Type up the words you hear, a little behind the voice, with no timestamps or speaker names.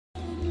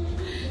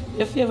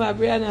You favor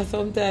Brianna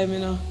sometime, you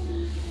know.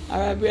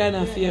 Or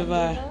Brianna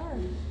favor.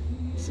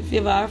 She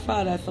favor her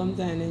father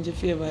sometime and she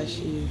favor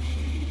she.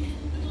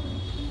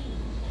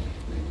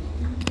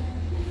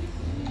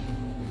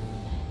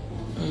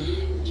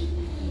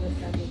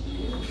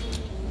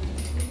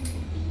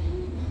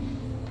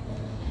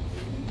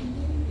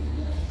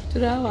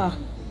 Turawa.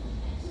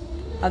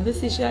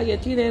 Abisi shage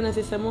tine na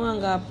sisa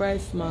mwanga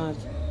price smart.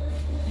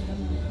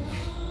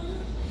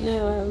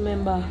 Never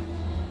remember.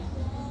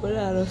 But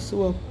I don't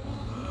swap.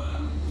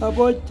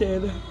 About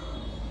 10.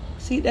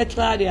 See that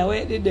Claudia,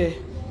 where did they?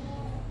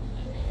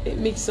 It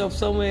mixed up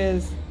somewhere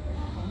else.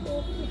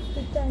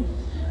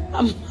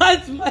 I'm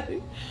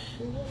mad.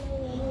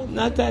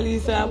 Natalie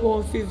said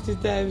about 50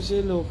 times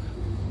she look.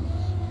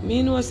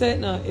 Me no say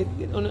no, I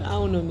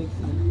don't know mix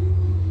it.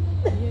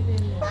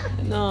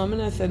 No, I'm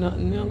not saying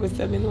nothing. I'm going to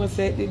say me no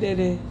say it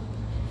there.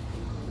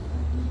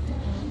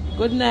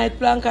 Good night,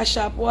 Planka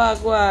Shop.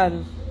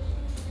 Wagwan.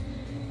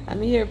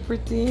 I'm here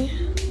pretty.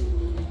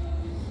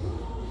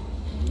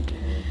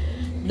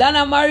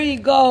 Donna Marie,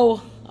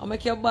 go. I'll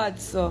make you bad,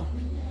 so.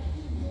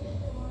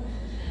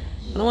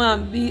 I don't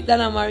want to beat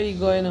Donna Marie,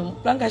 go, you know.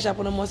 Planka Shop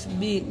must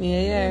beat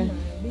me, yeah.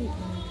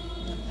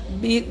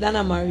 Beat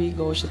Donna Marie,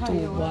 go. She's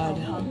too bad.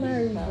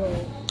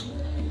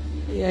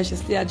 Yeah, she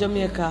stay at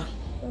Jamaica.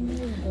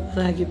 And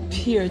I get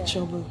pure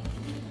trouble.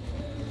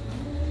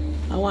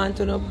 I want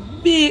to know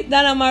beat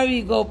Donna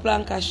Marie, go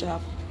Planka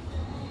Shop.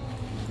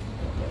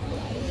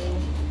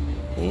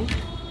 Eh?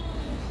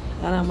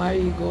 Donna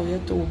Marie, go, you're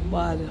too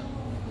bad.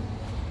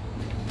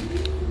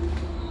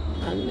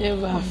 I'm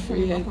never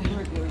afraid.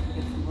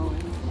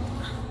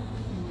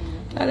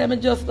 Let me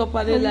just up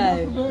on the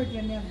live.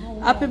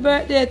 Happy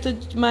birthday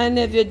to my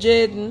nephew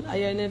Jaden. Are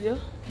you a nephew?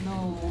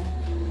 No.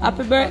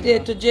 Happy birthday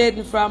to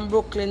Jaden from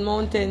Brooklyn,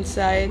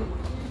 Mountainside.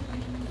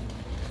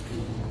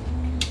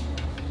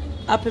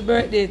 Happy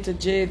birthday to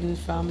Jaden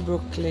from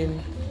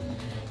Brooklyn.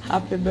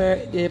 Happy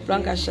birthday,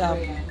 Planka Shop.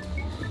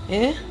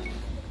 Eh?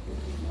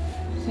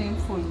 Same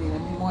full day. I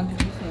want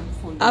to be same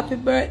full day. Happy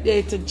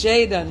birthday to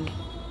Jaden.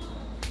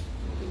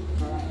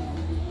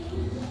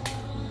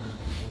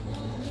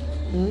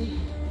 Hmm?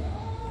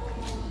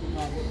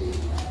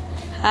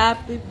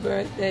 Happy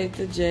birthday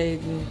to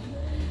Jaden.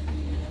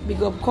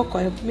 Big up Coco,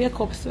 your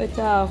makeup sweat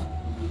off.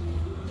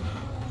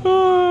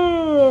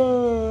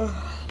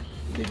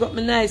 Big up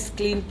my nice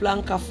clean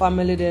Planka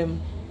family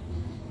them.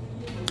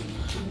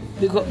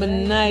 Big up my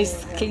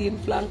nice clean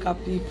Planka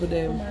people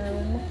them.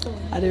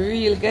 And the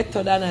real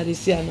ghetto than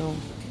this year now.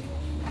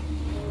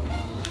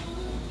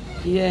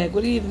 Yeah,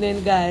 good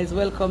evening guys.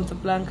 Welcome to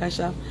Planka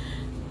Shop.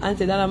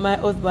 Auntie Dana, my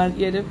husband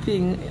hear the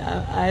thing.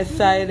 I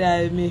side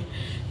eye me.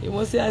 You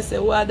must say, I say,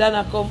 well,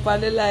 Dana come for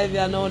the live,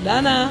 you know,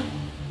 Dana.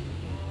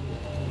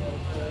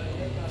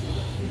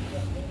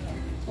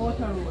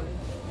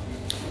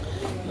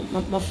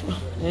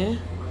 Eh?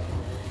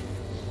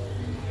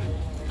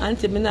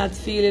 Auntie, me not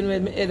feeling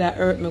when my head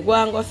hurt me. Go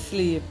and go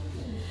sleep.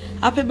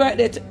 Happy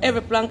birthday to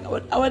every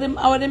Planka. How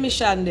are the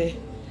mission day?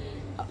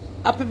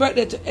 Happy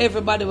birthday to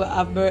everybody who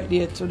have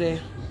birthday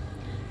today.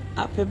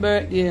 Happy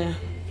birthday.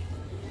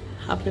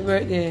 Happy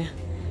birthday.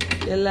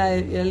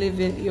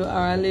 You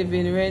are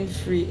living rent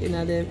free in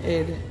them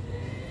head.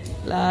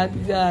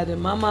 Lord God,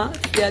 Mama,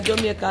 they are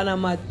Jamaican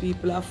and mad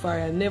people are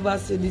fire. Never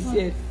see this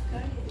yet.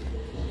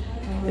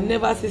 I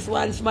never see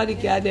one somebody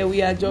there.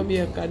 We are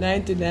Jamaica,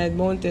 99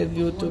 Mountain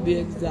View to be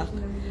exact.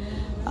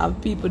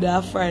 And people that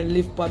are fine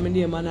live for me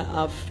name and I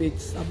have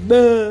fits.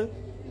 Buh.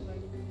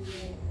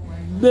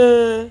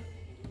 Buh.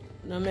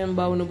 No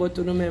remember when but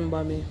to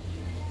remember me.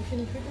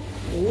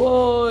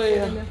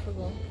 Whoa.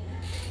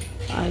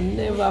 I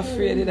never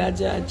afraid of that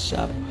judge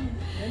shop.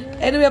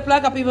 Anyway,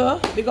 Planka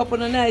people, big up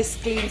on a nice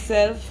clean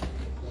self.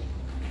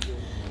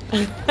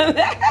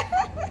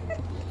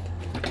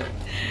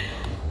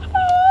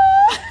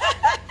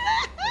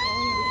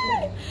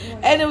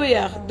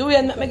 Anyway, do you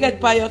let me get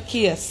by your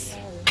case?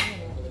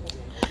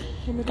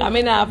 I'm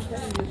in a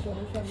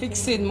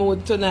fixing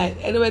mood tonight.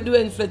 Anyway,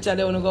 doing Fletcher,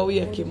 they want to go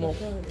wake him up.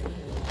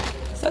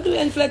 So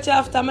doing Fletcher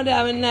after me, they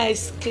have a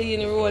nice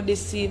clean road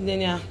this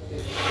evening. Yeah.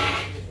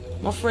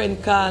 My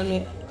friend called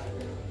me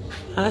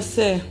and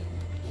said,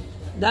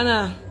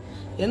 Dana,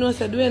 you know,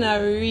 say doing a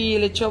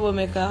really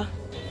troublemaker.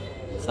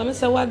 So I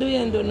said, what do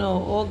you do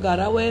now? Oh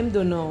God, what am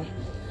do now?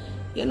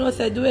 You know,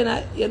 say doing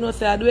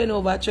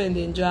over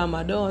trending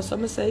drama, don't.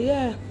 So I said,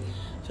 yeah.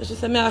 So she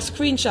said, me a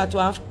screenshot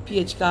one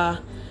page car.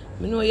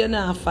 I know you're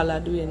not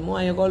follow doing.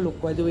 More you go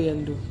look what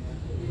doing do.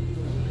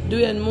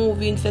 Doing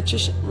moving, say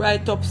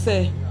right up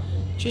say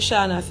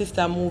Trisha and her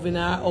sister moving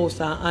her house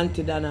and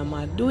Auntie Dana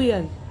mad.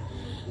 Doing.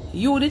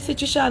 You did see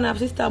Trisha and her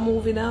sister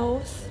moving her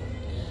house?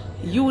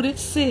 You did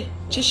see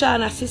Trisha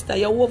and her sister,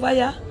 you over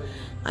here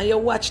and you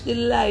watch the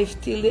live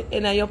till the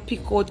end and you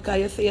pick out because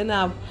you say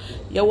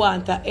you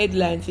want a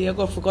headline, so you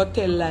go forgot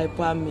tell lie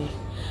for me.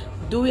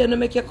 Do you know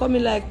make you come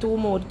in like 2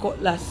 mouth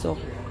cutlass so?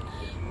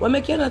 What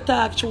make you not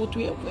talk truth?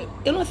 You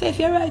know say if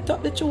you write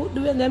up the truth,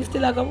 do you them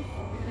still a go?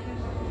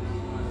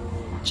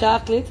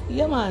 Chocolate?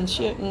 Yeah man,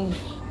 shit.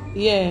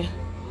 Yeah.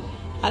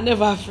 I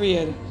never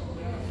afraid.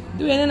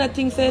 Doing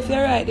anything, say if you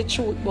write the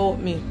truth about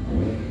me.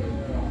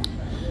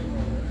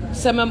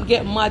 So I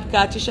get mad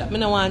because I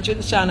don't want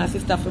Shana's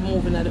sister to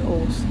move in the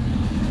house.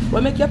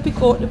 When I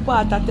pick out the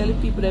part, I tell the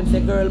people them say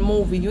girl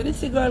moving. You didn't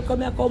see girl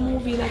come here come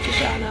moving at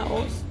Shana's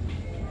house.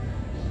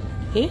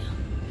 Eh?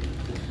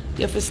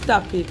 You have to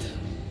stop it.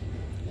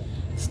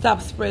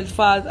 Stop spread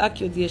false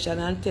accusation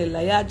and tell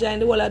lie. You join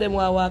the whole of them who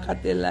walk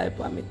and tell lie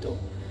for me too.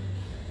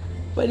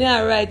 When you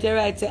write,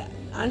 say,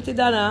 Auntie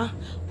Donna,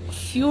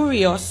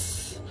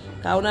 furious.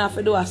 Because I don't have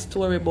to do a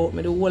story about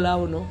me, the whole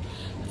of you know.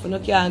 If you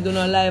can't do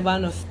no live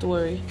and no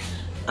story.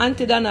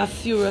 Auntie Donna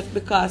furious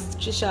because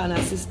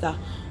Shana's sister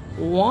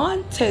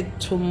wanted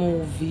to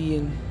move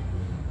in.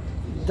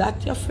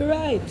 That you feel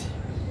right.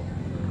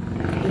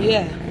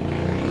 Yeah.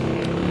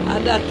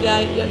 And that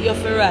you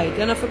feel right.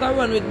 You know if you can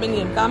run with my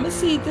name. Because I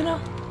see it, you know.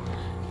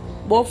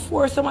 But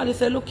before somebody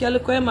say, look,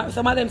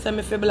 some of them say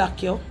me feel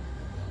black you.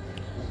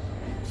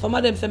 Some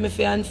of them say me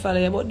feel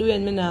unfollow you, but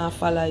doing me not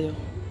follow you.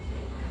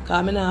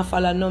 Because I not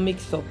follow no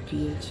mix up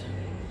page.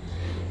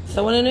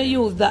 So when I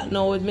use that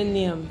now with my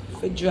name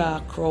for draw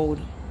a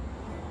crowd.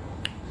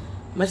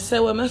 I say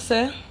what I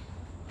say.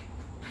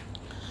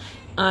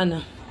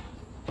 And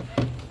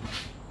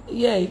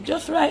yeah,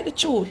 just write the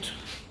truth.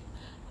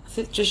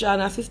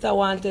 Shana's sister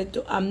wanted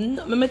to.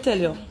 Let me tell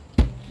you.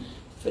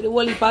 For the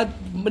whole heap of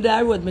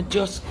that road, I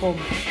just come.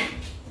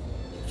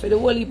 For the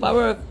whole heap of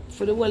work,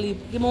 for the whole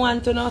heap. Give me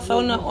one to know, so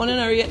I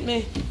don't rate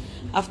me.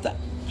 After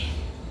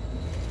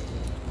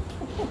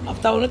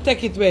I want to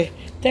take it away.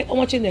 Take how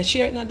much in there?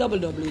 Share it and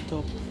double it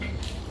up.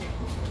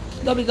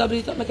 Double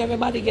it up, make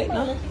everybody get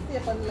now.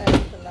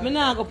 I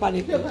not go pan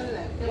it.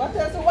 What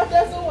else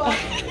you want?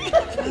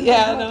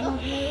 Yeah, no.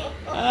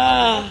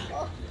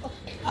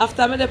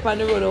 After I dey on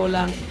the road all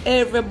long,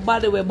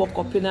 everybody will buck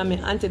up in me.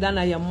 Auntie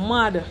Donna, you're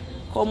mad.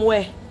 Come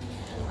where?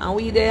 And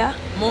we there,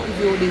 Mountain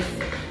View this.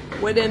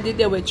 Where them did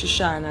there with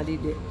Trishana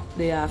did there.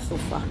 They are so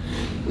far.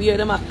 We hear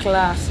them a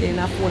class in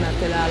a phone and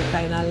tell all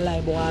kind of lie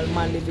about all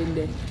man living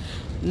there.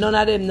 None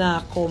of them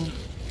now come.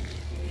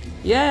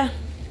 Yeah.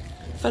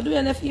 So do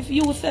if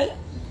you say,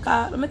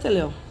 let me tell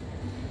you.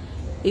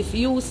 If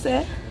you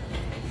say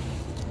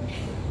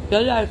you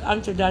like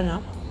Auntie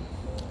Donna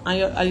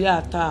and you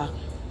talk.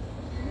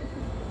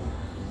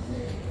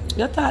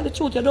 You talk the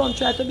truth, you don't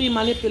try to be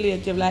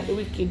manipulative like the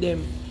wicked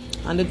them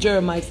and the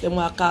Jeremites them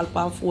who call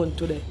on phone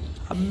today.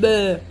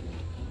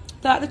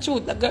 Talk the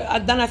truth.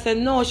 Donna said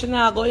no, she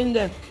not go in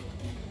there.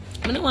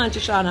 I don't want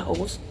Shana's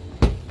house.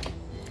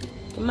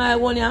 My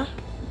one yeah.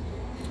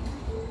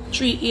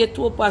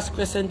 382 past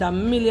Crescent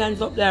and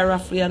millions up there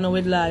roughly I know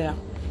with liar.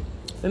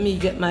 For me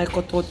get my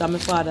cut out and my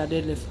father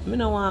dead left. I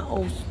don't want a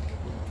house.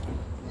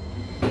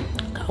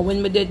 Cause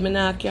when me dead, I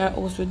not carry a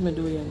house with me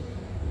doing.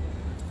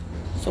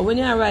 So when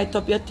you write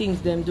up your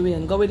things them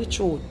doing, go with the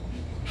truth.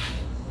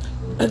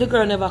 The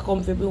girl never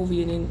come for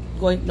moving in,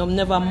 going no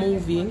never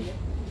moving.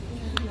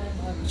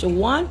 She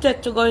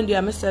wanted to go in there,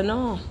 I said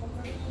no.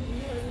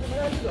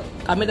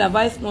 I made a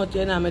voice note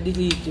and I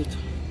delete it.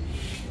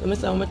 So I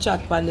said I'm gonna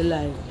chat on the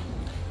live.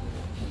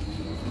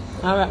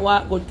 Alright,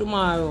 what go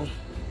tomorrow?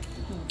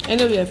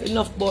 Anyway, if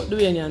enough about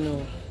doing you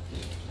know.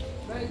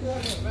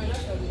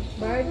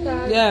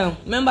 Yeah,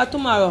 remember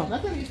tomorrow.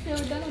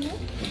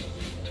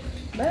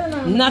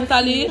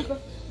 Natalie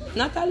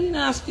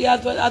nasty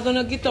as well. I don't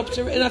know get up to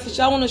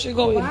she want she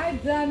going. Bye,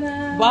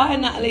 Donna. Bye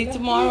Natalie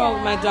tomorrow,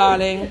 my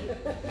darling.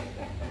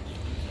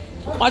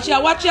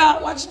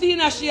 Watch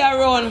Tina she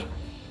run.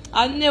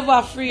 I'm never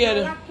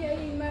afraid.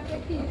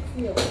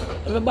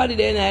 Everybody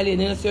there in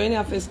Ireland, you know, so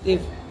any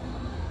festive.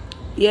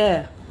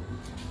 Yeah.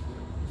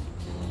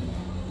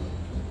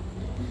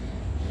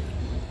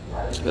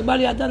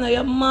 Everybody are done,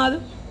 you're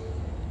mad.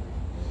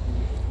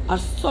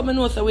 As some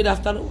know so we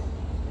have to know.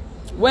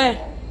 Where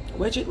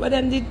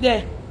them did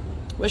there?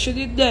 Where she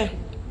did there?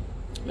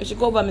 Where she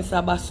go over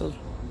Mr. Bassel.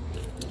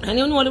 And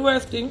you know the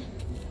worst thing?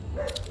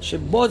 She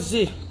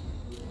buzzy.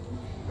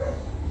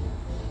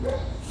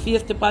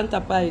 Face the panta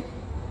pie.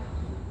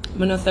 I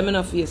don't say I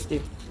don't face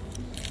it.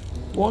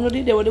 One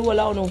did there with the whole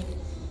out now.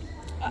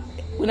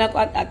 When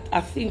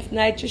I think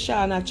night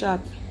Shana chat.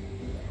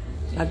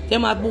 And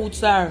them at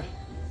boots are.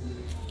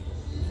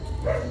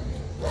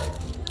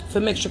 For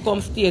make sure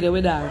come stay there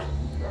with her.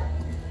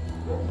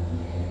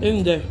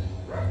 In there.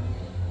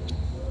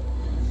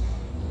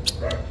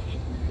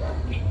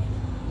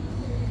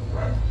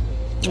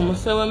 I'm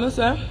say what I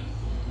say.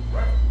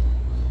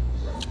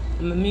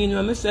 I mean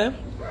what I say.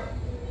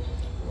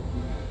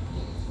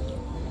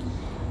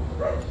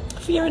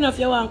 Fair enough,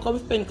 you want to come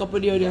spend a couple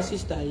of days with your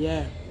sister,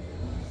 yeah.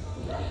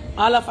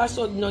 All of a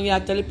sudden, now you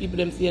tell people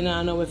them say, no,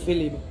 I know we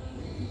feel him.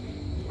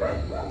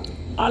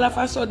 All of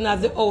a sudden,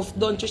 as the house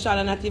done,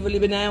 Trishana not even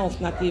living in the house,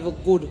 not even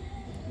good.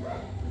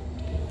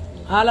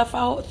 All of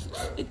a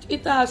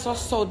it also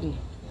sudden.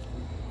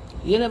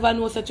 You never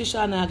know that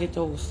Trishana get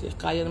house,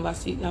 because you never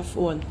see it on the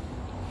phone.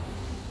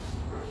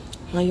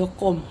 And you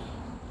come.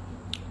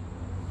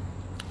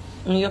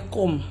 And you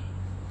come.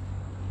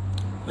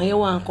 And you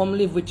want to come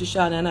live with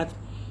Trishana and not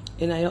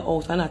in your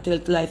house and not tell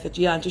lies that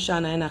you and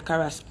Trishana in a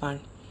correspond.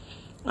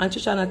 And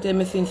Trishana tell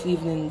me since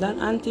evening that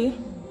auntie,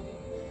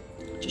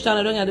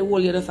 Trishana don't have the whole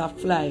year just a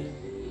fly.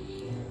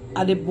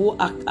 At the boat,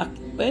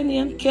 when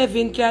name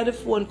Kevin carry the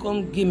phone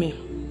come give me.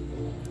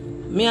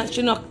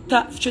 She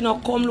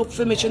not come look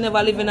for me. She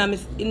never live in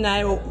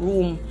a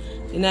room,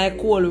 in a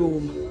cold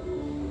room.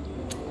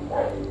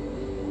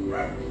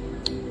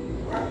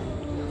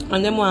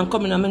 And them one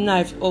come in my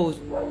knife house.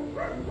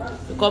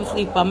 They come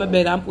sleep on my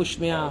bed and push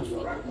me off.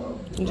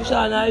 And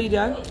Trishana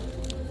idiot.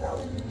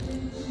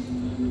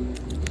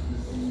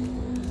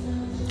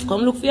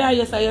 Come look for her,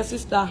 yes, your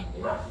sister.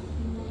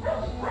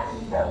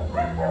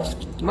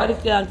 Nobody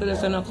can tell you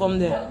say not come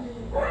there.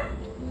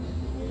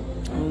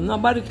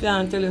 Nobody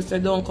can tell you say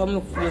don't come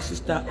look for your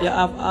sister. You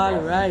have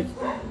all right.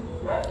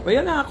 But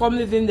you not come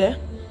live in there.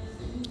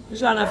 You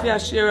should not feel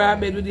share her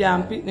bed with the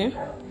armpit. You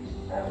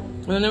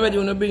never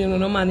do no bring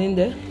no man in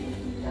there.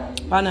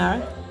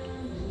 Panara.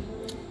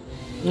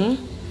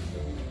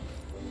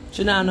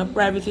 She not have no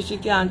privacy, she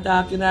can't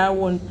talk in her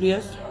own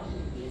place.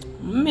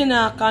 Me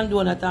not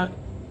condone that.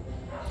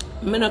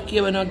 I don't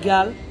care with no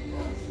girl,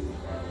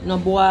 no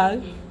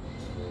boy,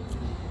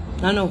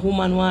 no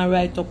woman want to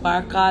write up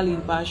or call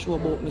in for show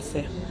about me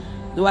say.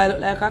 Do I look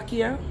like I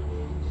care?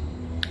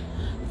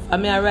 For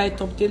me I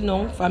write up till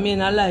now, for me in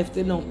a life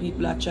till now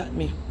people are chat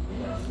me.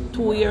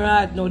 2 years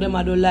hard now them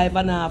a do live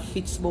and I have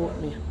fits about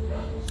me.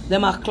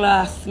 Them a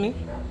class me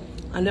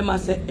and them a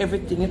say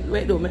everything.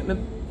 Wait though, make me.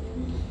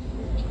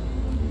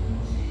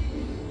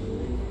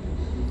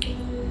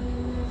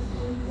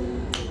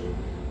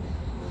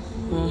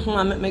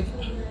 I make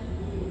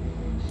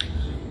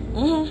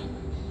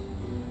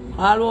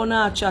all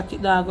wanna chat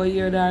it that go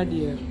here that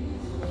there.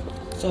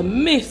 So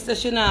me say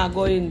she not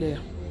go in there.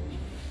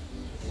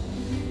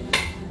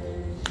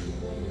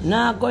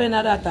 Not go in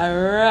that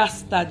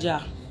Rasta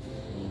jar.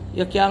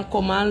 You can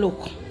come and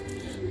look.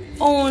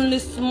 Only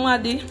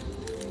somebody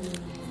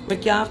we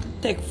can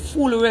take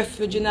full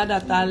refuge in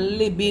that and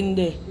live in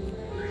there.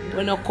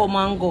 When you come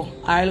and go,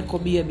 a little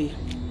baby.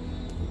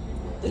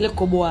 The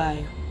little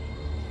boy.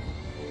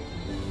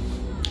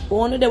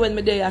 Only day when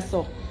me there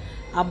so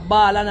a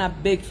ball and a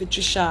beg for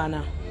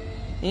Trishana.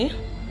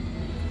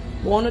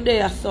 Only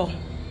day so.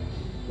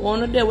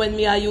 Only day when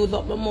me I use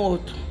up my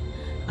mouth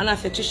and I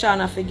say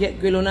Trishana forget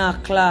girl on her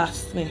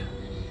class me.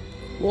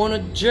 Only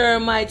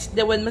germites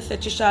there when me say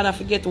Trishana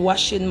forget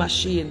washing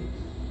machine.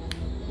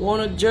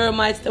 Only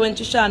germites there when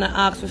Trishana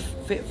asks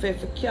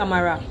for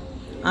camera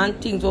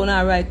and things on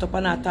her write up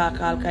and I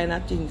talk all kind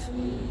of things.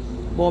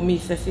 But me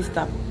say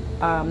sister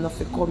not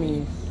for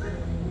coming.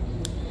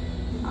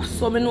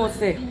 So me know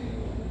say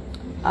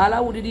all I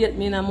would hate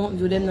me in a month,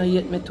 them not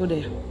hate me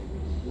today.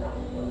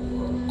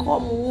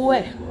 Come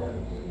where?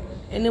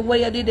 Anywhere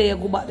you did there, you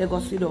go back there, go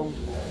sit down.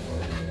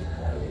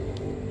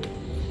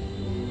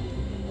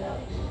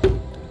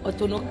 But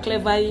you not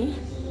clever, eh?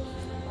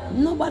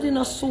 Nobody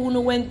not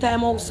soon when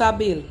time house a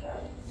bill.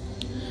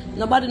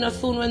 Nobody not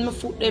soon when my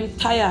foot them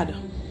tired.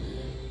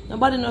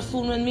 Nobody not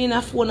soon when me in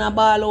a phone a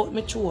ball out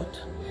my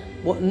throat.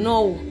 But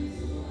now,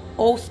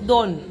 house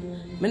done.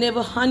 Me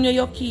never hand you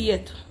your key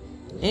yet.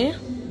 I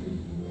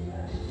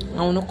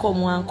want to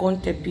come and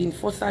come tap in.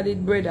 First I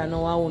did bread and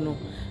now I want to.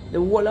 The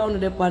whole I want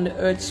to on the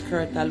earth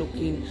skirt are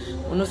looking.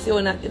 I want to see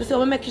when I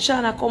make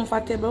Trishana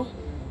comfortable.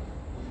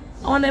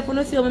 I want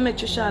to see when I make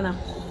Trishana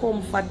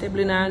comfortable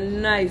in a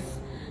nice,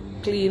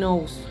 clean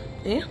house.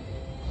 The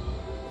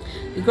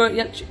girl,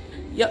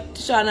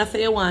 Trishana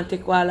say you want to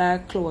take all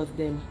her clothes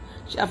them.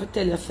 She have to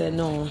tell you say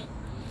no.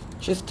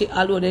 She still,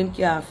 although them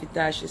can't fit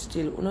her, she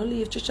still. You don't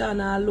leave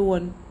Trishana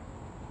alone.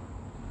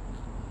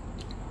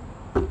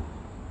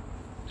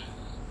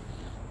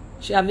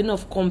 She have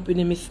enough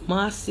company, Miss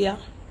Marcia,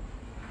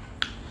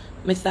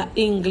 Mr.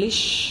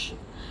 English,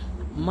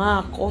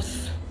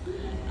 Marcus,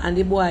 and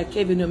the boy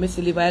Kevin, you must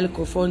live a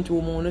little front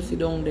room, you know, sit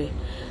down there.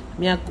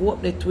 Me I go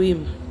up there to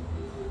him.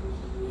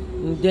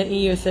 And then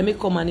he say me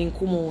come and he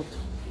come out.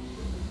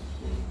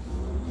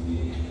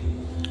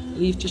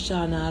 Leave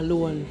Trishana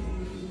alone.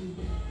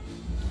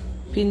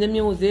 Pin the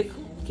music,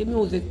 keep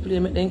music play,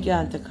 make them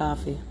can't take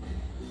coffee.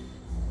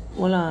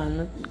 Hold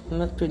on,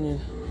 not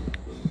pinning.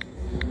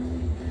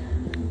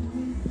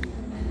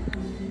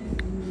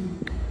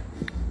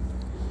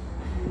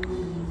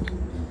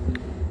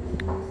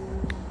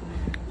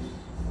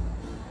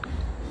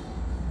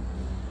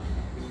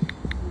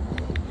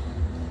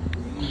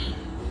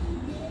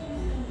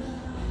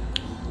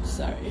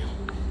 Sorry.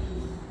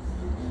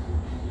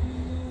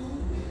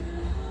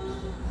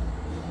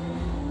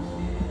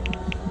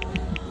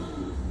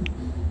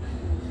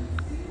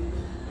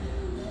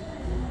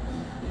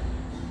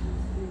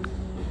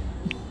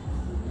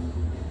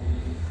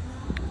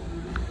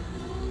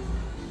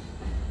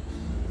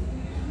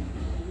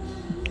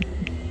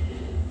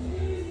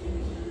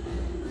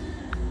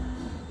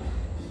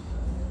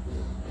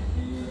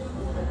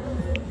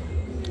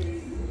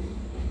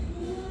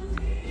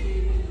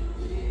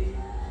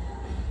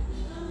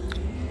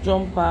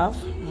 Jump off.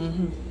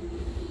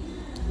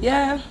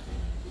 Yeah.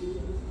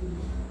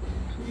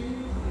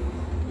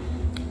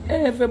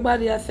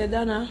 Everybody has said,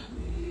 Dana,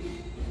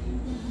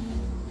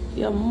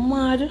 you're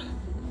mad.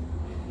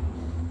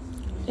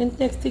 And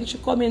next thing she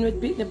come in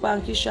with Pitney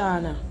and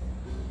Kishana.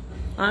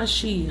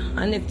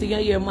 And next thing you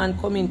hear man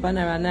come in pan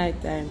her at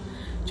night time.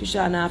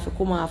 Kishana have to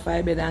come off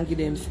her bed and give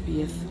them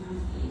space.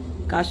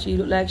 Because she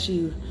look like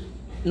she,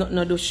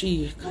 not do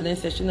she. Because then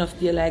say she not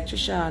stay like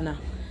Kishana.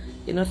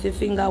 You know, see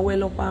finger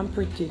well up and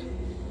pretty.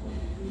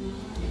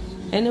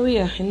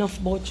 Anyway, enough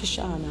about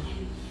Kishana.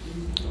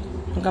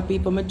 Planka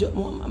people, I'm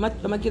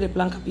give the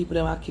Planka people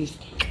them a kiss.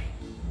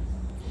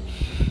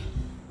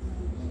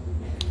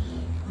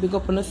 Big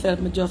up on herself,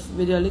 me just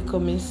video little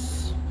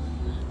miss.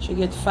 She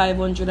get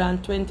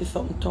 520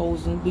 something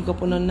thousand. Big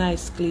up on a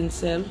nice clean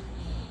self.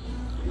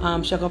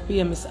 She got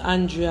pay Miss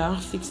Andrea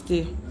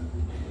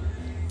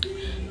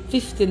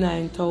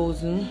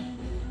 59,000.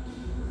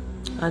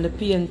 And the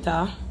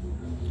painter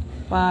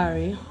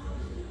Pari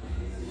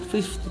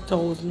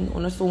 50,000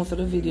 on the phone for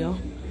the video.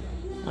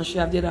 And she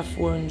have the other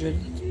 400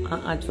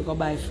 and had to go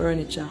buy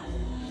furniture.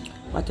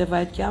 Whatever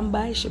it can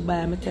buy, she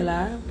buy. I tell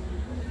her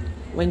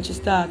when she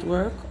start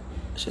work,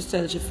 she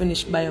said she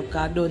finished buy up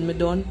because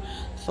done.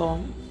 So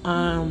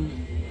I'm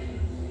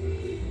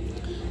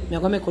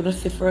gonna make her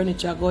see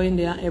furniture, go in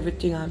there and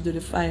everything and do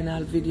the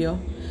final video.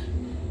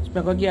 I'm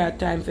gonna give her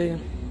time for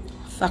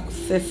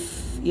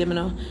success. You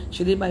know,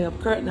 she did buy up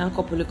curtain and a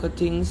couple of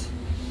things.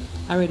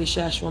 Already she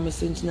has shown me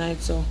since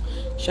night, so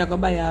she gonna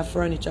buy her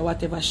furniture,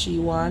 whatever she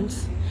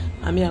wants.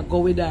 And me I go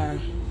with her.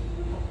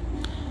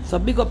 So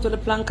big up to the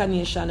Planka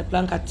Nation, the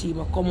Planka team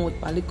will come out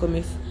and little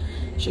miss.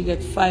 She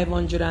get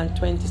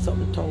 520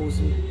 something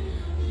thousand.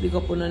 Big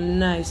up on a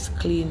nice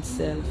clean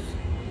self.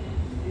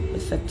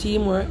 It's a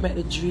teamwork make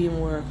the dream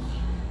work.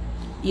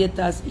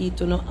 Haters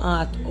eat no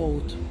heart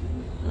out.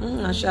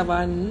 And she have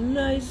a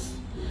nice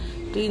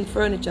clean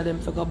furniture them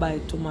for go buy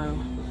tomorrow.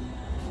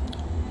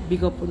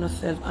 Big up on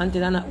herself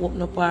until I not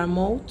open up her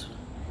mouth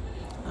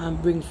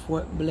and bring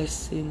forth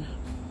blessing.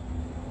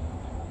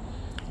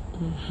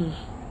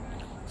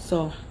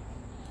 So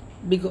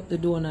big up the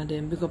donor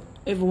them. Big up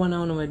everyone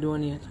I know we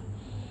donate.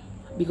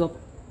 Big up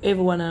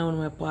everyone I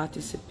know we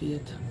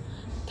participate.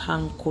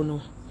 Thank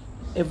you.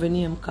 Every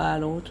name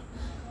call out.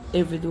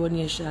 Every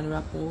donation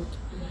rap out.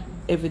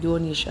 Every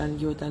donation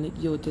youth and it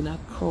youth in a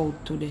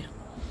crowd today.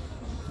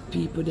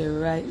 People they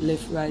right,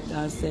 left, right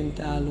and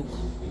center look.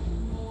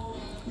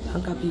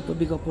 Thank you people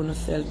big up on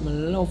yourself. I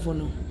love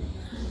you.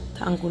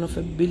 Thank you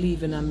for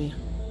believing in me.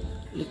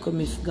 Look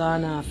miss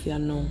gone off you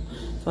now.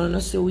 So I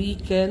see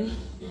weekend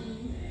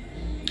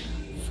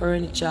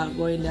furniture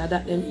going there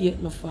that them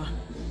eat me for.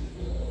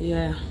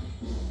 Yeah.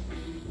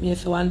 Me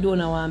so one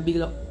donor want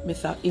big up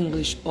Mr.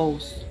 English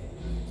house.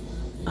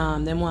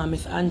 Them want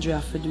Miss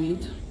Andrea to do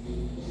it.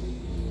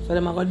 So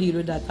them I go deal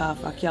with that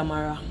off a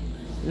camera.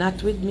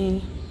 Not with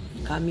me.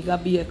 Cause me go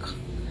bake.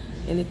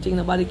 Anything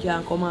nobody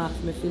can come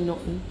ask me for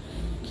nothing.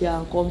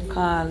 Can't come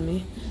call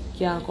me.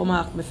 Can't come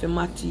ask me for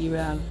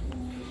material.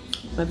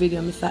 My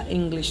video Mr.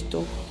 English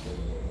too.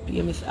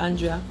 Pay Miss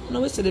Andrea.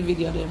 Now we see the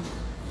video them.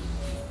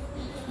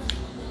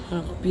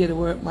 I'm gonna pay the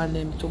workman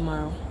them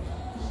tomorrow.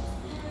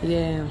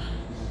 Yeah.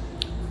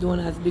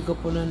 Donors big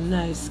up on a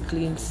nice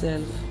clean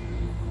self.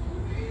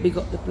 Big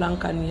up the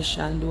Planka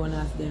Nation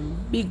donors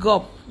them. Big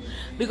up.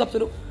 Big up to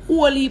the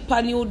whole heap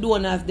of new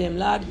donors them.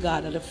 Lord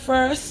God. At the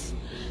first,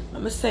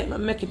 I'm say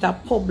make it a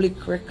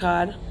public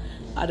record.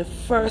 At the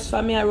first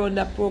for me around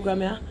that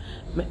program here,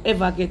 I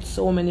ever get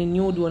so many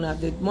new donors.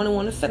 The money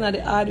want to send at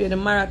the hardware, the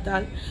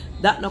marathon,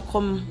 that not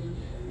come,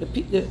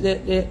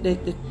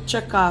 the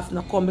check off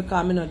not come because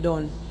I'm not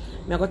done.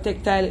 I go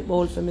take toilet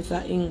bowl for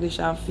Mr. English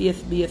and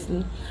face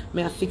basin.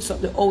 I fix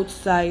up the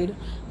outside.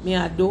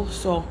 I do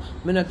so.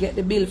 I not get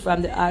the bill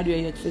from the hardware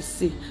yet to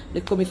see. They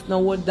come it's no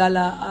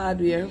 $1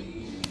 hardware.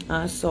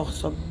 And so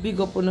big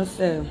up on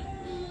yourself.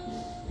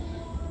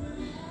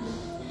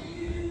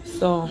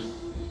 So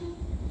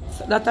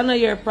that's another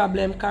year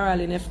problem,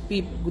 Caroline, if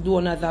people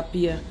donors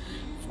appear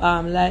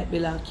light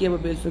bill and cable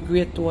bill for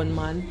Great Tone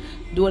man.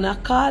 Donor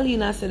call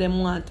in and say them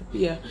want to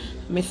pay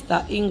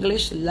Mr.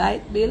 English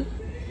light bill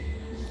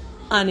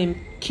and him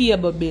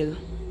cable bill.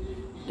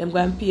 Them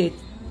going to pay it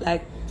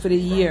like for the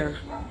year.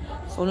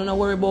 So don't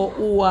worry about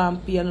who want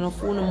to pay and no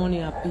phone no money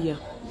to pay.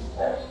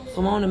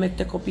 So I want to make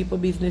take up people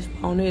business,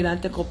 I want to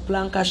take up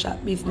Planka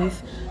shop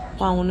business,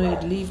 I want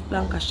to leave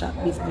Planka shop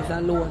business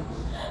alone.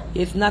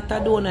 If not a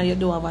donor, you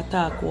don't have a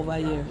talk over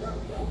here.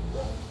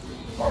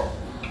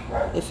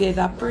 If there's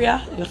a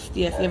prayer, you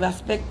stay. If you have a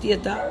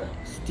spectator,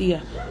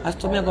 stay. As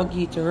to me, I go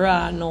get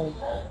raw now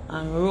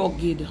and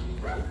rugged.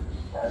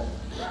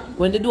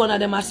 When the donor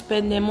them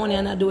spend their money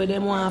and I do what they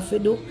want to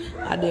do,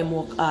 and them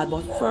work hard.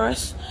 But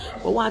first,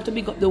 we want to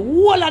pick up the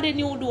whole of the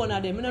new donor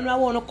them. I don't know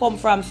where I want to come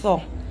from,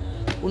 so.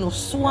 You know,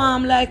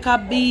 swarm like a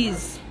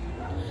bees.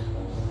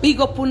 Big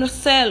up on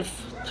yourself.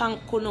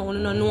 Thank you, you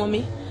don't know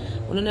me.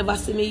 You never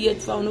see me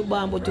yet from the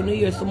band, but you know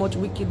hear so much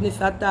wickedness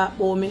attack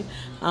about me.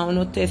 And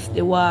you test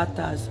the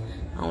waters.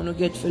 And you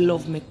get to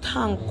love me.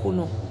 Thank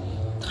you.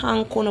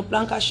 Thank you.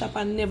 Planka shop,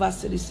 I never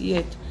see this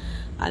yet.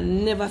 I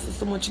never see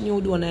so much new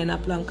donor in a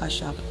Planka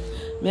shop.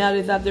 Me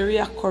always have the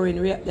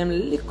reoccurring, them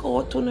lick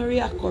out on the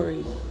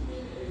reoccurring.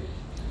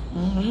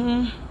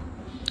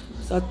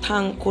 So So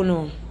thank you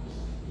no.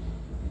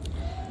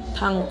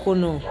 Thank you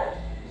no.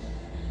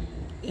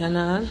 You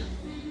know?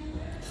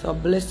 So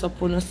bless up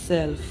on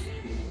yourself.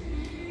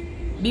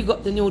 Big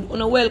up the new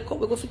on a welcome.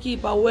 We're going to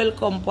keep a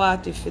welcome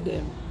party for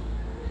them.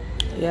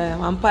 Yeah,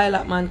 one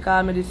pilot man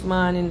called me this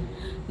morning.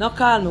 Not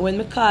call me. When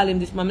me call him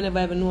this morning, I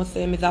never even know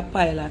say he's a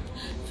pilot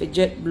for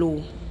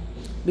JetBlue.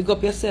 Big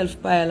up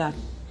yourself, pilot.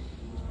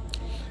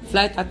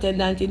 Flight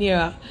attendant in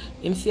here,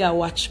 him see I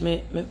watch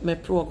my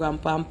program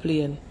on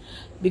plane.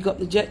 Big up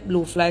the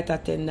JetBlue flight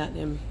attendant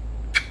him.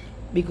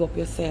 Big up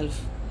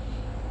yourself.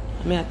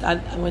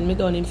 When me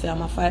done him say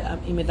I'm a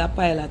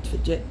pilot for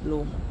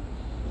JetBlue.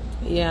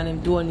 Yeah, and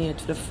him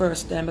donate for the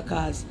first time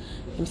because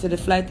him say the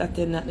flight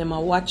attendant them a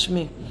watch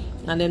me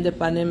and them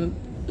dep on them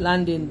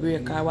landing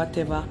break or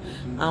whatever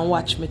and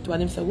watch me too.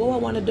 And him say, "Whoa, I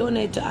want to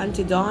donate to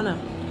Auntie Donna."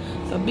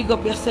 So big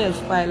up yourself,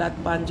 pilot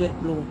on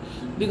JetBlue.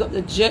 Big up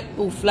the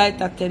JetBlue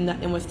flight attendant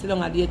them was still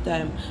on at the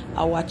time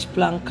I watch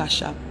Planka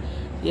Shop.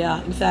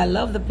 Yeah, him say I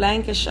love the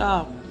Planka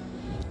Shop.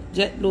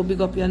 JetBlue, big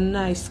up your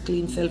nice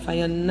clean self and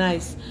your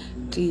nice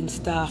clean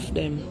staff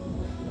them.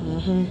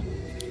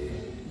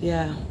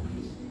 Yeah.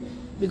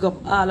 Big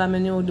up all of my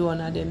new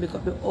donor them. Big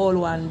up the old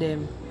one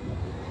them.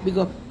 Big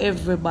up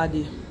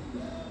everybody.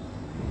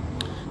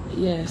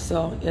 Yeah,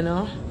 so you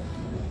know.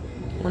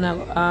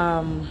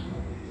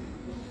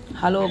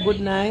 Hello,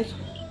 good night.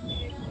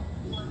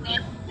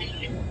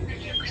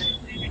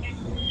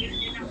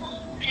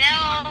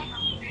 Hello.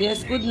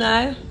 Yes, good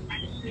night.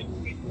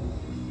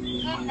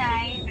 Good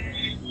night.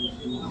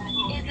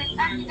 Is it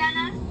Auntie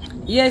Dana?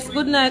 Yes,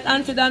 good night,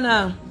 Auntie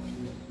Dana.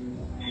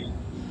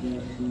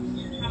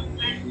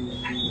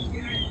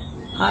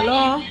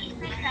 Hello?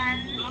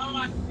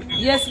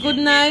 Yes, good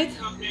night.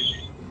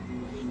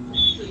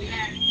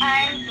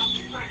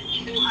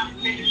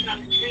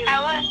 I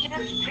was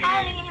just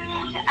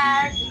calling to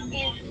ask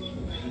if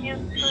you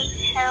could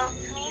help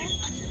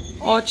me.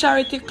 Oh,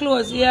 charity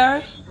close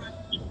here?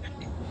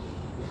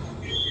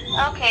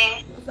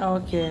 Okay.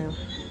 Okay.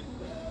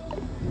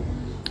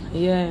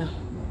 Yeah.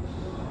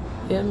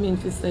 You mean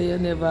to say you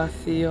never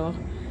see you?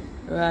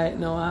 Right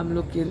now I'm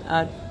looking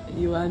at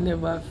you are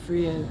never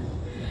free.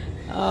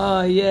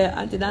 Oh yeah,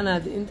 Auntie Dana,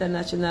 the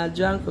international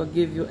drunk will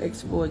give you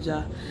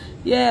exposure.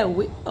 Yeah,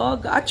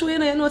 actually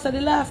you know so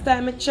the last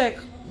time I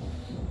checked.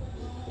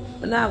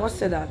 But now I go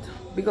say that.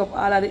 Big up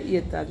all of the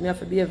haters. Me have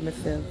to behave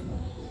myself.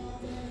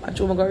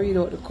 Actually I'm gonna read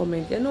out the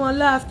comment. You know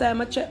last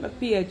time I checked my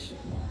page.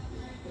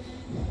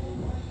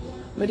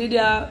 I did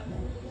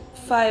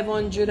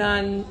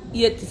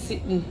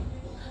 586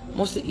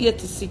 must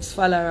 86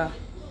 followers.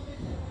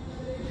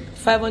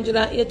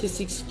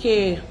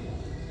 586k.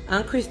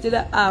 And Chris did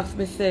ask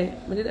me say,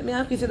 me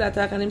and Chris did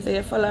attack and him say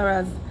your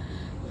followers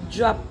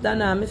drop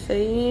down and I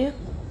say, yeah.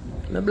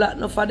 Me block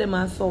enough for them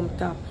and some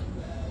tap.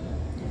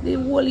 The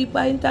whole heap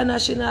of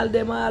international,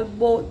 them all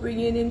about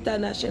bringing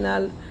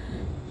international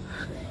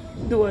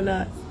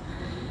donors.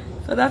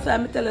 So that's why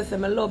I tell you,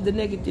 I love the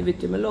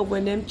negativity. I love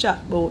when them chat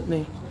about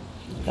me.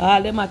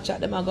 All them a chat,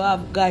 them a go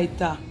have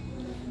gaita.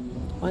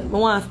 I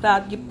want to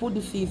start give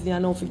pudding season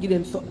and now to give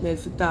them something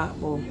else to talk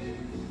about.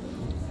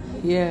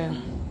 Yeah.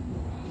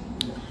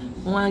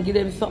 I want to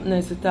give them something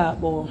else to talk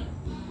about.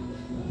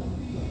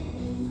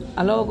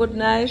 Hello, good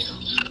night.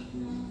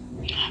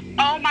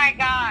 Oh my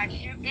gosh,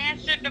 you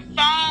answered the phone.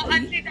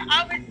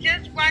 I was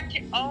just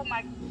watching. Oh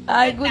my God.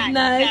 Hi, good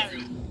night.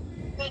 Sorry.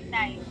 Good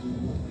night.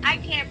 I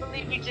can't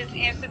believe you just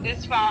answered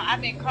this phone. I've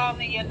been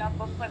calling your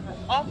number for the,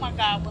 oh my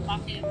God, with my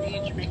family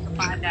in Jamaica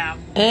find out.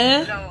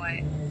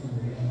 Lord.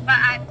 But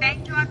I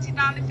thank you, Auntie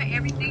Donna, for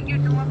everything you're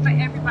doing for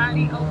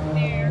everybody over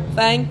there.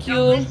 Thank you.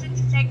 Don't listen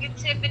to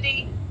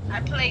negativity.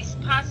 I place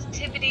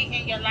positivity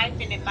in your life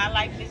and in my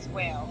life as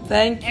well.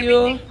 Thank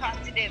you. Everything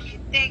positive. You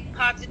think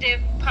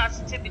positive,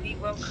 positivity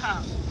will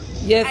come.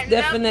 Yes, I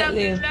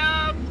definitely.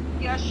 love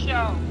your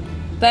show.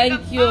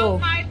 Thank you. All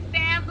my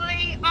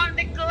family on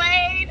the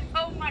Glade.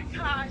 Oh my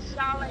gosh,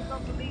 y'all ain't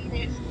gonna believe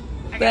this.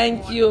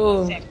 Thank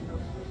you.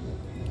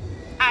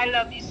 I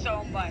love you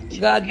so much.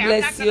 God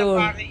bless I'm not you.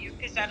 gonna bother you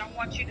because I don't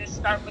want you to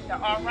start with the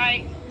all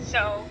right.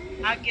 So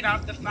I'll get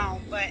off the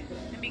phone, but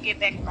let me get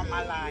back on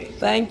my live.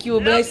 Thank you.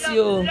 Bless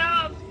you.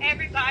 Love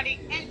everybody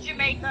in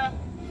Jamaica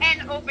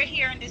and over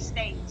here in the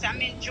States.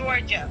 I'm in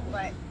Georgia,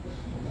 but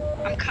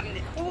I'm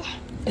coming.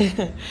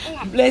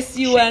 Bless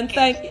you and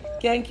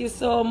thank you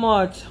so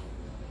much.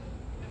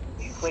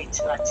 Wait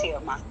till I tell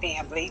my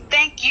family.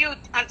 Thank you,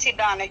 Auntie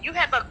Donna. You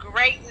have a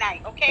great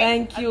night, okay?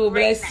 Thank you.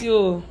 Bless night.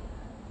 you.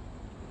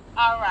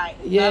 All right.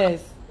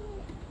 Yes.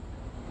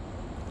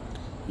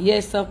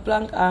 Yes, so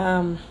Plank.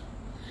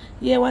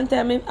 Yeah, one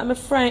time I'm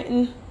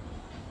frightened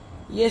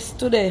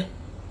yesterday.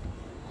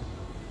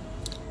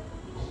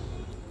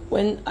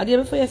 When I did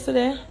before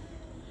yesterday,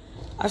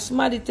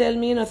 somebody tell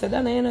me, said,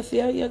 Dana, you know, see,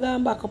 you're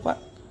going back up at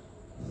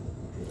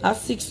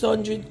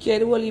 600k.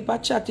 The whole heap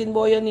of chatting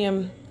about your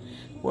name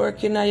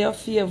working in your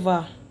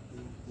favor.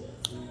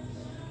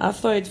 I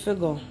saw it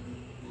figure.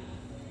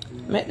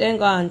 Make them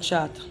go and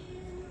chat.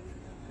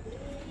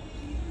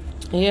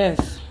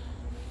 Yes.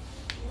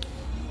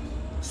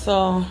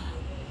 So,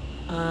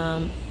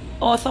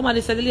 Oh,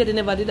 somebody said the lady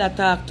never did that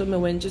talk to me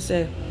when she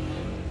said,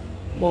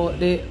 but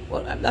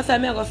that's why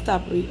I'm going to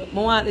stop. I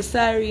want the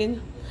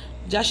siren.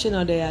 Josh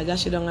not there,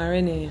 Josh don't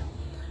Renee.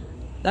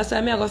 That's why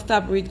I'm going to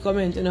stop read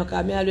comment, you know,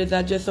 because I always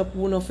dress up,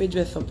 who know if you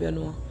dress up, you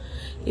know.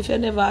 If you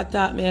never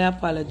attack me, I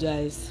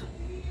apologize.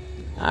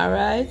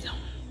 Alright?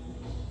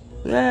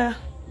 Yeah.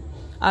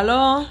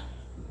 Hello?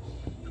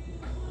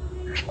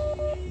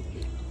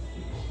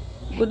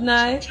 Good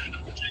night.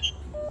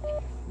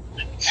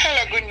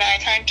 Hello, good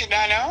night, Auntie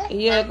Donna.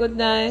 Yeah, good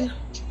night.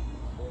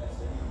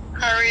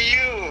 How are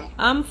you?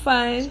 I'm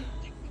fine.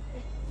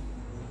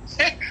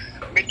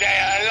 But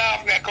I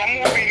love me. Come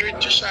movie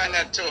with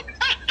Shoshana too.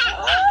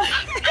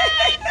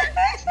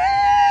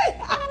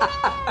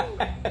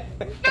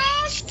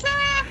 No,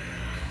 sir.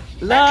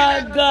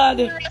 Lord God.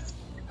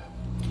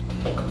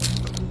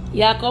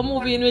 Yeah, come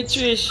movie with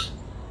Trish.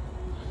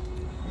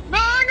 No,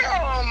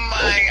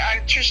 my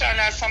and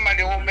Trishana,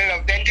 somebody who me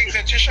love. Then think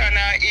that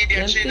Trishana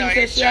idiot. She not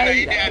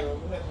idiot.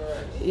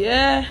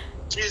 Yeah.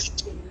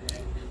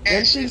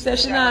 Then think that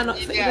Trishana.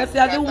 You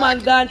see the woman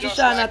gone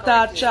Trishana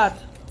start chat.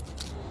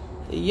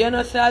 You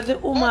know see the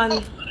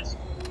woman.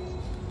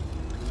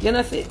 You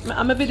know see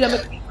I'm a video.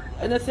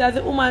 You know see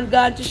the woman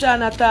gone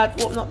Trishana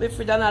start open up the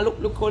fridge and I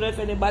look out if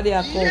anybody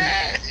a come.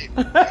 Yes.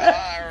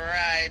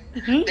 Alright.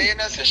 Then you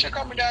know see she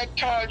come with that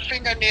tall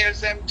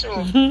fingernails them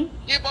too.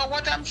 Yeah, but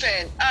what I'm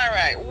saying,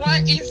 alright,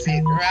 what is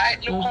it,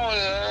 right? Look how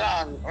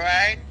long,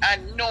 right?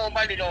 And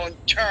nobody don't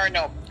turn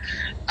up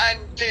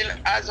until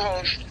as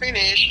all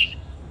finish.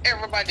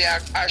 Everybody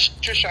as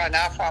Trisha and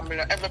her family,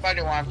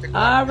 everybody wants to go.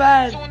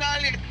 Alright.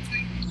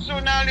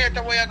 Sooner or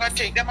later, we are going to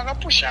take them and go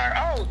push her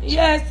out.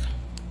 Yes.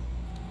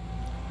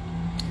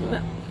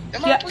 They're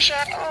going to push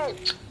her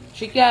out.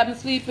 She can't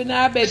sleep in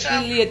her bed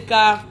till late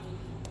because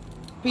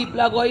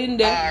people are going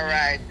there.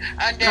 Alright.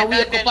 And then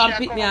wake up and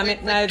pick me and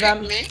make nice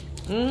and me.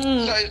 So you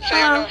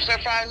know, so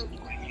if I'm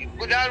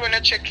good, I want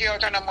to check you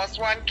out and I must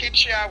one kid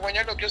share. When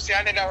you look, you see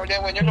another day.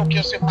 When you look,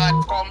 you see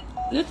man come.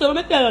 Listen,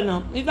 let me tell you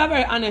now. He's a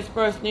very honest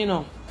person, you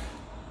know.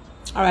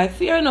 Alright,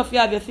 fair enough you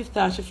have your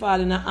sister and she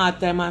fall in a hard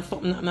time and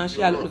something and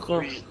she a look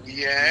like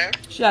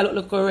she a look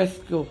like a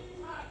rescue.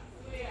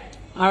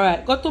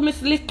 Alright, go to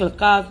Miss Little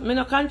because I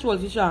no control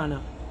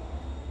Shoshana.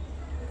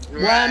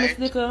 Right. Why Miss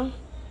Little?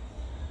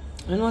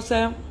 You know what I'm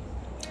saying?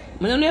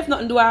 I don't know if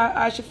nothing do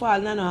her she fall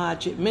in a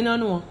hard trip. I don't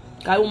know.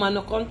 Because the woman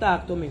no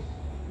contact to me.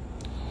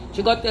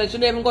 She got tell she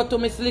don't even go to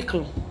Miss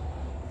Little.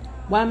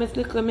 Why Miss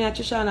Little me and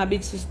Shoshana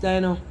big sister,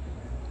 you know?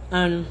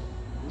 And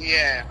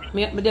yeah.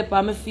 Me dip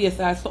on my face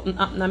or something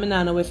happen and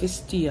I don't know if it's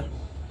stay.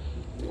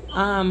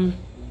 I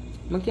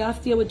can't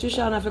stay with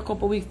Shoshana for a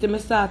couple of weeks till I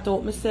start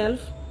out myself.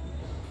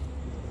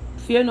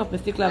 Fair enough,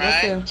 Mr. Clever.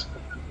 Right.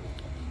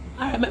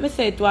 Alright, let me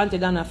say it to Auntie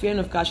Donna, fair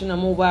enough because she don't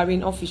move her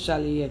in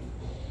officially yet.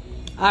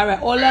 Alright,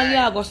 how long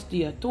you go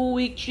stay? 2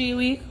 weeks, 3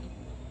 weeks?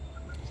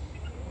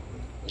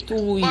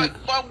 2 weeks.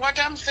 But what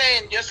I'm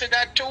saying, you said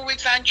that 2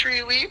 weeks and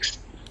 3 weeks?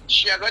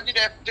 She got to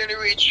there till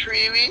you reach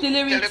 3 weeks? Till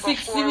you reach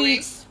 6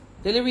 weeks.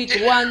 Till you reach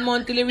 1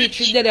 month, till you reach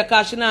she's dead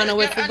because she don't know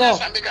where to go.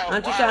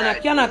 And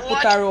Shoshana cannot put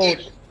her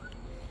out.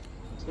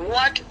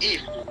 What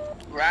if,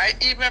 right,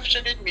 even if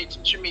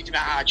she meet in a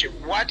hardship,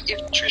 what if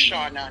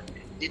Trishana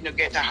didn't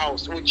get a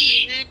house? Would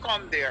she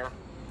come there?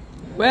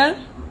 Well,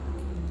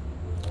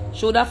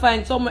 should I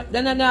find somewhere?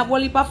 Then I have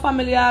one heap of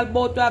family all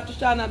about to have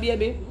Trishana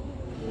baby.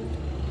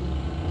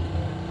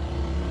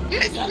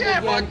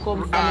 Yeah, but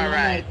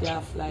alright.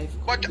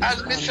 But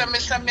as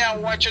Mr. Me I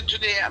watch it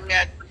today, I mean,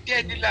 I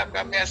tell the lab,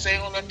 I say,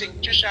 you don't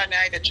think Trishana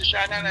either.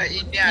 Trishana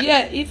Indian.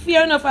 Yeah, if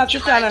fair enough as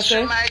Trishana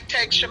say.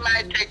 She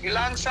might take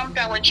long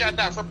sometime when she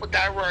has to put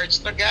her words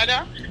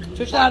together.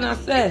 Trishana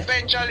say.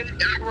 Eventually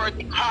that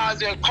word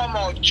cause will come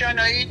out. You're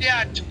no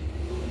idiot.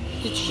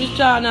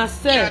 Trishana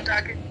say.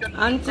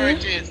 Auntie.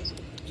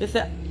 She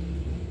said.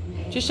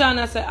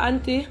 Trishana say,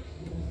 Auntie.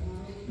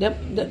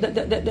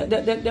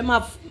 Them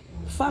have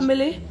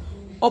family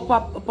up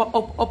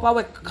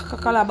our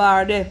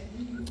Calabar there.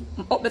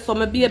 Up there, so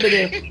my baby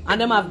there.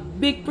 And them have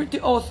big pretty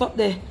house up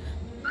there.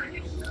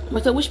 I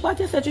said, which part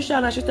you said,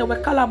 Trishana? She said,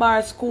 we're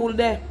Calabar school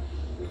there.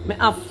 I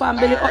have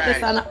family up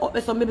there, and up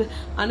there, so maybe,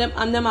 and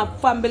them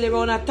have family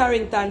around at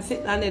Torrington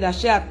sitting on there.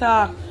 She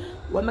talk.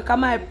 When I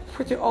come my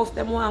pretty house,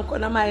 them want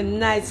come. And my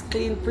nice,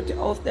 clean, pretty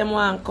house, them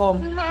want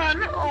come.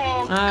 Man,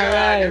 oh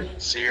God.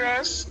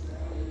 Serious?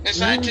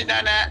 Miss Auntie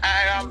Donna,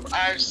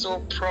 I'm so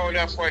proud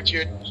of what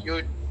you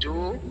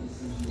do.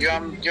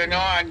 You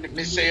know, and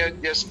me say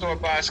your store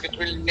basket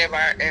will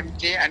never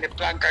empty, and the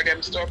plank of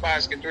them store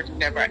basket will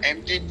never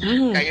empty.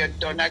 You've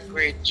done a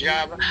great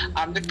job.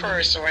 I'm the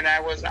person when I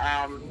was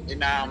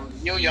in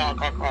New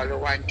York, I called you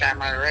one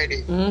time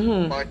already.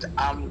 But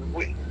I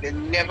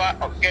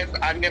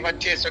never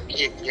taste a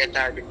cake yet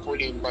or the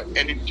pudding. But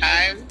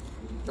anytime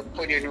the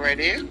pudding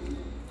ready,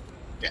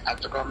 they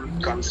have to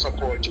come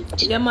support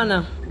it. Yeah,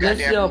 man.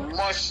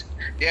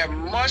 There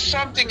must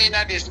something in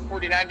this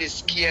pudding and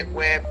this cake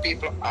where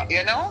people,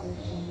 you know,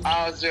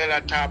 as well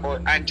as talk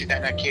about Auntie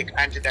Donna cake,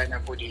 Auntie Donna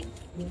pudding.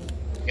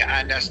 You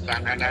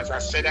understand? And as I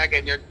said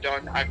again, you've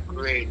done a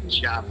great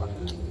job.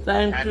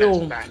 Thank you.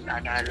 Understand?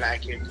 And I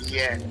like it.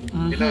 Yeah.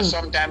 You know,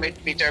 sometimes it's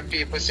bitter.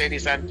 People say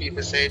this and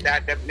people say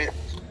that.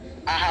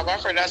 I have a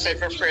friend that said,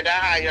 for Fred,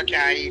 you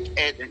can't eat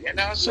head. You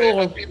know, so you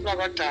know, people are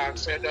going to talk,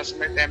 so just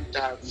let them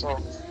talk. So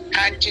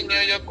continue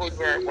your good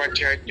work, what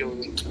you're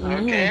doing.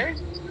 Okay?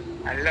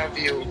 I love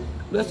you.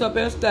 Bless up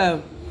your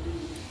style.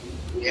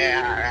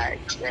 Yeah,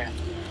 alright. Yeah.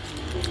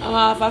 I'm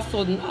half a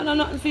sudden. I don't know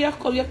nothing for you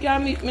come. You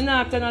can't meet me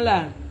now, tell no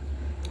lie.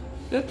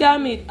 You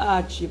can't meet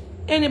hardship.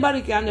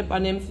 Anybody can dip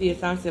on them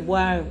face and say, boy,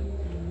 I'm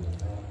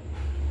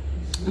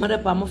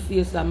dip on my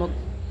face and I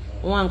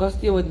want to go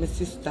stay with my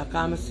sister,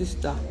 because my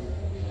sister.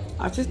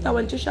 Our sister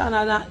when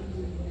Trishana not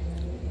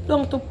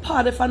don't to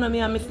party for me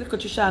and Miss Little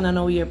Trishana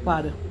now wear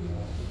party.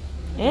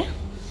 Eh?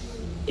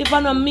 If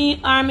I know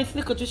me or Miss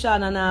Little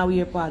Trishana now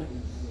wear party.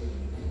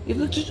 If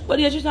but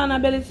the Trishana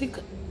belly sick,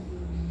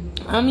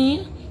 I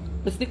mean,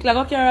 Miss Little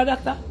go carry a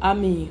doctor, I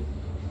mean.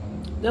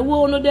 The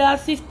one of their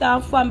sister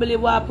and family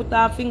will put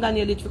her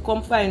fingernail it to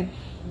come find.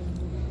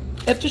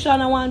 If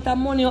Trishana want her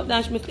money up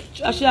then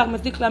she have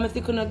Miss Little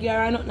no give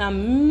her nothing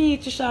and me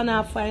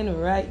Trishana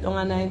find right down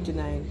at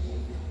 99.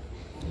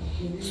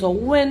 So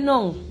when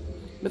now,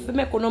 if I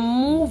make a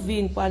move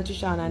in for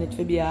Trishana and it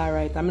will be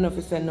alright, I'm not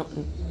going to say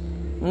nothing.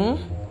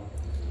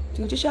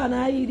 Think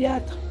Trishana an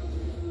idiot?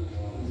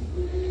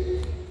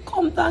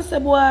 Come to and say,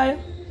 boy.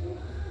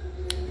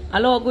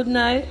 Hello, good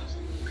night.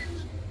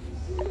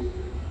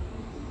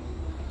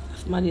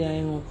 Somebody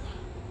hang up.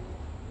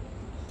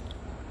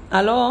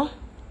 Hello?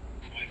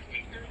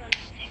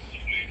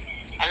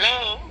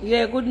 Hello?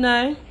 Yeah, good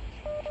night.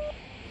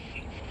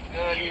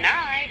 Good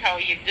night. How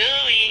you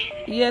doing?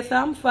 Yes,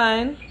 I'm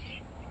fine.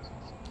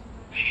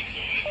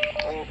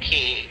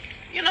 Okay.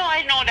 You know,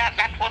 I know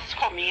that was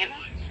coming.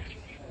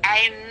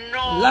 I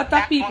know. A lot of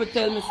that people was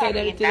tell me say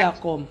that it will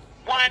come.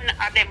 One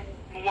of them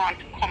want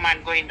to come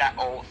and go in the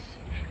house.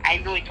 I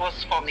know it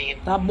was coming.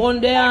 That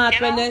bun their heart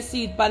when they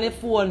see it on the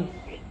phone.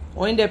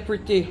 When they're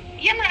pretty.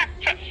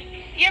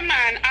 Yeah,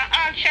 man.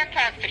 All she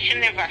talks, she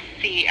never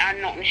see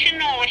and nothing. She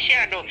know what she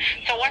do.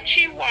 So what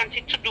she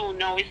wanted to do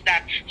now is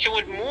that she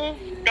would move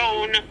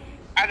down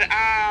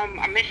down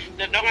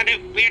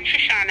where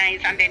Trishana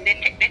is, and then they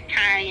take the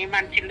time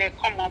until they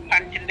come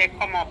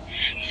up.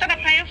 Set up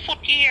on your foot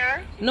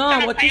here. No,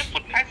 set what up on is... your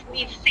foot as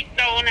me sit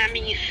down and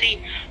me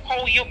see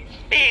how you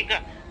beg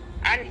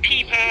and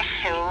people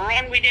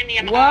run with your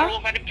name all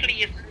over the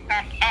place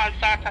and all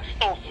sorts of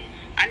stuff.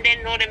 And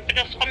then know them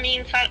just come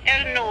in so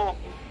hell no.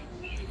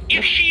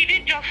 If she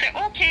did just say,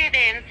 okay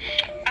then,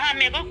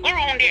 I go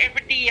around there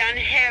every day and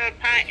help.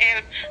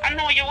 I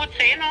know you would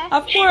say, no?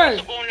 Of she course.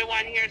 was the only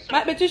one here. So,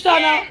 might be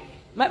Trishana,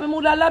 might be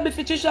mother lobby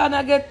for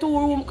Trishana get 2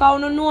 rooms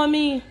because you know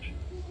me.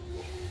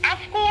 Of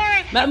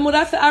course. My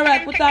mother say,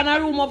 alright, put on a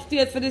room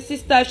upstairs for the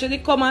sister. She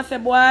did come and say,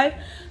 boy,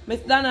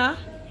 Miss Dana,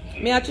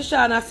 me and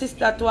Trishana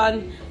sister to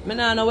and me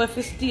not know where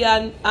to stay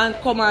and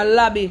come and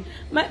lobby.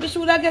 Might be she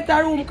would get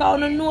a room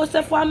because you know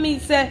say for me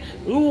say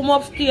room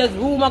upstairs,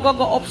 room I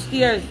go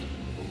upstairs.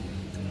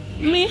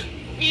 Me?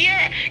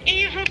 Yeah,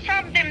 even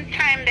from them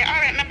time, they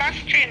alright, remember a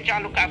stranger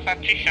look after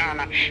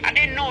Trishana, and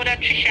they know that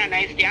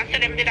Trishana is there, and so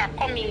them did not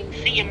come in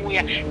same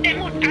way. They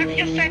would, as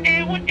you said,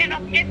 they would end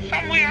up get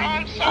somewhere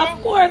also.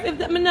 Of course,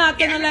 if me not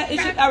tell her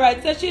like,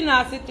 alright, say she in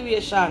a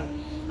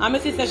situation, and me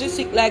say she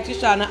sick like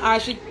Trishana, or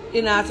she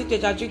in a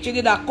situation, she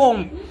did not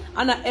come,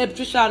 and I help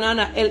Trishana,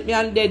 and I help me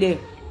and Dede.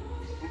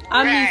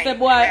 And me say,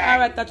 boy,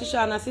 alright, that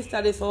Trishana sister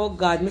this, oh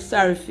God, me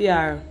sorry for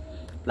her.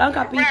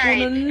 Blanca people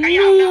no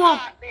know.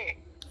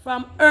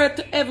 From earth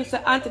to heaven,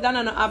 say Auntie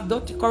Dana no have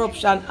dirty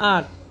corruption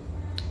hard.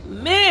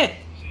 Me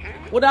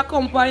would have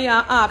come for you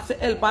and ask to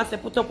help and say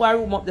put up a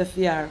room up there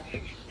for her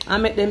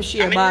and make them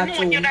share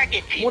bathroom.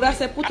 Would have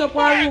say put up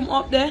a room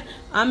up there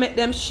and make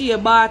them share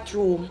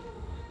bathroom.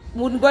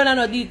 Wouldn't go into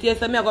no details,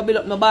 so me I go build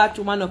up no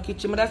bathroom and no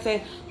kitchen. Would have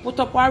say put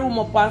up a room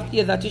up and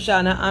stay that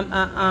Trishana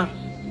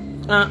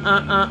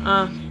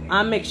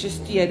and make she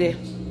stay there.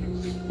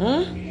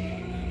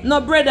 No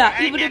brother,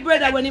 even the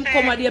brother when him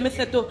come out there, I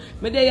say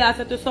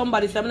to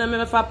somebody, say, I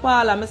remember for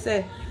Paula, I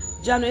say,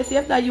 John, you see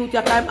if that youth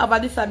you can have a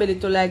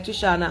disability like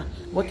Trishana,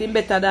 but him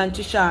better than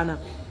Trishana.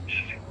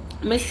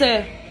 I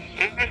say,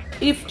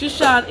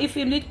 if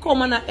him did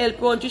come and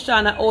help on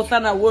Trishana house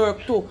and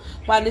work too,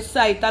 on the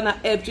site and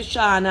help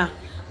Trishana,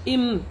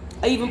 him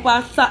even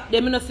for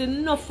Saturday, I see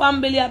no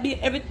family, I be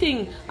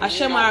everything, a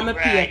Shemar me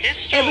pay.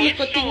 Every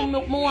little thing I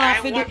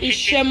want to do is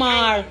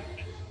Shemar.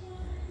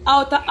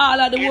 Out of all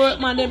of the work,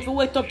 man, them to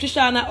wait up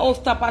Trishana house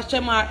top a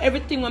Shemar.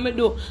 Everything when I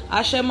do,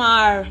 a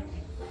Shemar.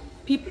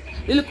 People,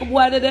 the little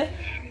boy there,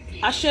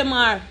 a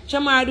Shemar.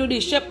 Shemar do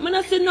this. I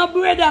don't see no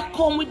brother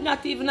come with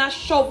not even a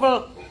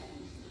shovel.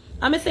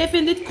 And I say, if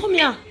he did come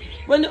here,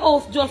 when the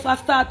house just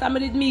start, I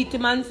did meet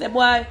him and say,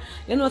 boy,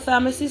 you know,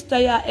 sir, my sister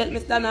here help me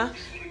stand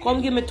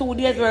come give me 2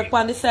 days work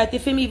on the site.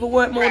 If him even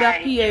work more than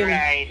pay him.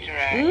 Right.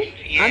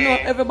 Yeah. I know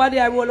everybody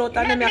I roll out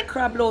and them a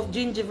crab love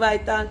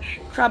gingivite and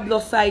crab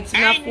love sites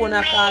in a phone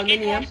and call me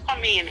name.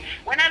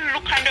 When I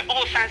look on the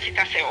house and sit,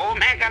 I say, oh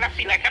my God, I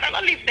feel like I'm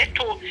going to leave that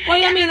too.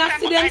 What you mean? I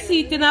see them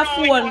sit in a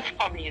phone.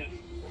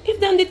 If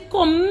them did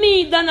come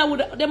me, then I would,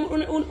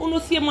 them,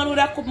 see a man would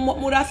have come up,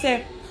 would have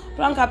said,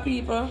 Planka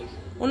people,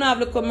 you have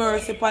little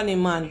mercy upon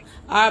him, man.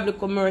 I have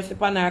little mercy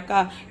upon her,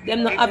 because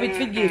them not have it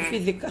to give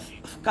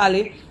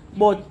physically,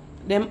 but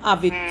them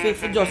have it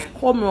to just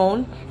come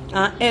round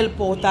and help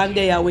out and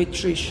they are with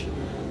Trish.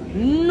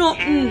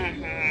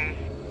 Nothing.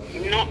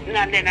 Nothing,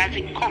 and then as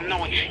it come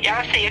now, you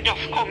say you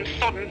just come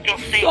sudden,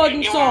 just say,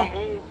 sudden,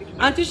 so.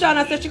 And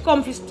Tishana said she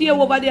come to stay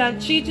over there,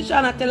 and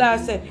Tishana tell her,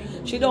 say,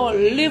 she don't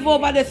live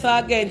over there so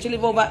again, she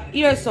live over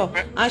here so,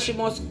 and she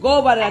must go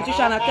over there. And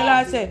Tishana tell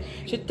her, say,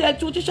 she tell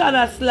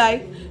Tishana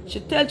slide,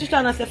 she tell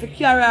Tishana say, if you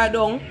carry her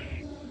down,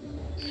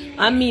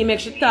 and me make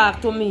she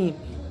talk to me.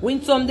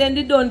 When some then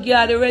they don't give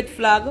her the red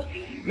flag,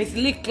 Miss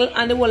Little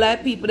and the whole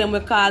of people them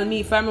will call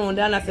me from around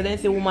there, and I say, then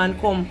say, woman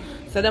come,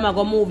 so them I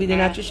go move it in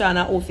a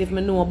Tishana house if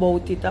me know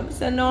about it. And I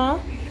say,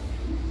 no,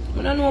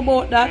 I don't know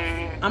about that.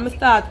 And I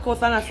start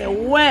cuss and I say,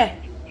 where?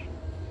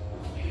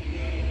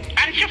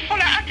 And she full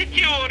of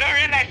attitude. I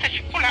realize that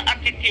she full of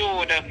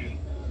attitude.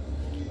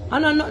 I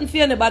know nothing for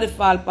anybody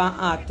fall upon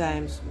hard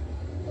times.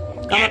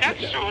 Yeah,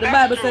 that's true. The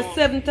Bible says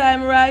 7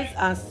 times rise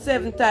and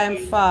 7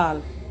 times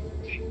fall.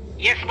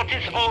 Yes, but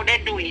it's how they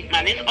do it,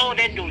 man. It's how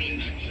they do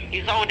it.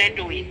 It's how they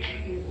do it.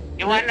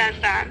 You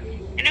understand?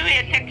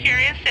 Anyway, take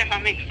care of yourself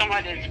and make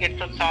somebody else get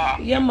to talk.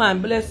 Yeah,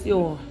 man. Bless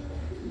you.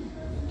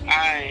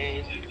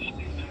 Alright.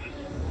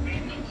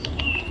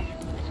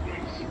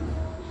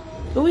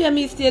 The way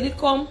me stay, they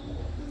come.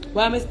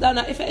 Why Miss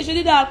Donna, if she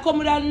did all come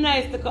with a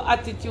nice little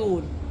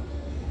attitude.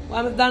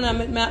 Why Miss Donna,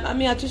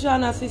 me a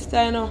Tishana's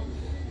sister, you know.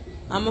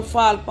 And I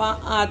fall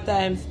upon hard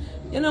times.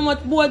 You know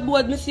much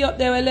board me see up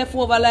there left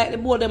over like the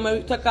board them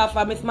took off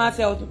for Miss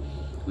Marcel.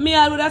 Me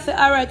I would have said,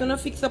 alright, I'm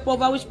fix up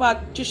over which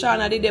part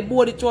Tishana did, they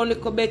board it on a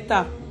little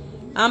better.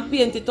 And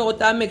paint it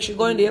out and make she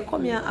go in there.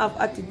 Come here and have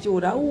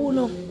attitude. Oh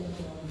no.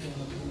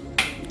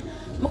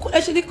 I could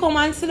actually come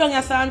and sit down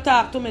here and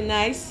talk to me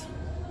nice.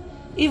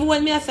 Even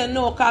when me I say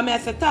no, because me I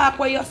say talk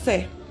what you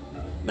say.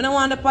 I don't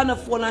want to on the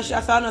phone and she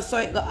say no so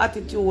it got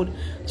attitude.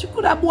 She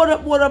could have board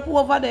up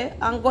over there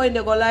and go in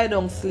there go lie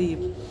down sleep.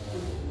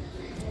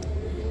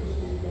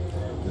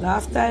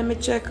 Last time I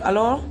check,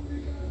 hello?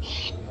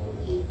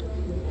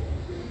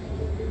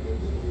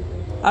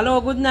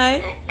 Hello, good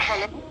night.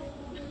 Hello.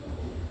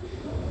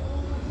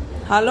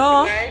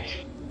 Hello? Good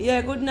night.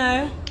 Yeah, good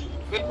night.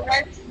 Good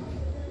night.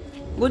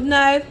 Good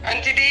night.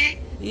 Auntie D.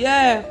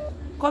 Yeah.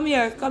 Come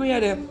here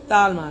there,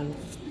 tall man.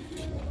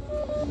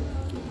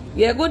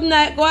 Yeah, good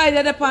night. Go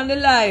ahead upon the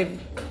live.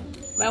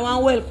 I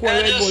want well cool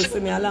Red Bull for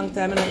me a long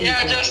time.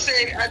 Yeah, I just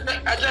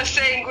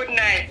saying good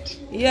night.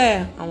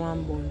 Yeah, I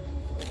want bun.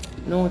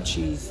 No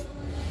cheese.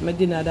 My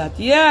dinner that.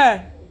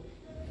 Yeah.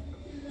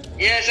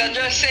 Yes, I'm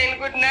just saying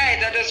good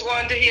night. I just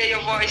want to hear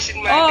your voice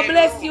in my Oh, bedroom.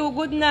 bless you.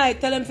 Good night.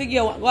 Tell him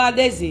figure what. Go on,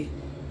 Daisy.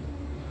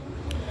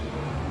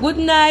 Good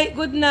night,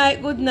 good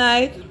night, good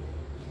night.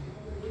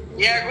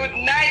 Yeah, good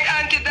night,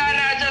 Auntie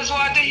Donna. I just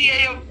want to hear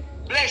your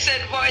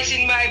blessed voice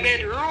in my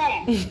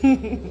bedroom.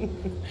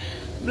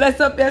 Bless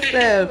up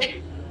yourself.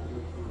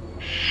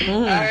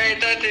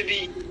 Alright, Auntie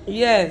D.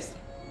 Yes.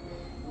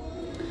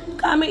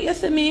 Because you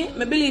see me,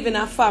 I believe in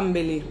a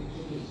family.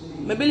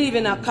 I believe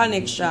in a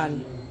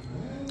connection.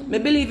 I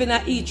believe in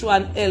a each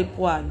one help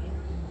one.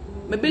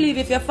 I believe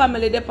if your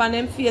family depend on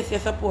them face, you're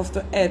supposed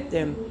to help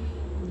them.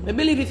 I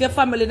believe if your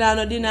family don't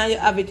know dinner, you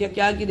have it, you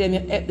can give them, you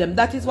help them.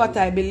 That is what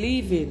I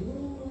believe in.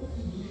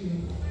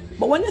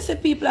 But when you see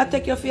people that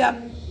take you for your...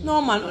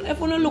 No man, if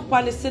you look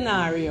at the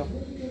scenario,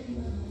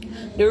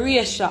 the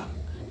ratio,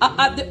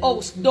 at the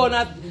house done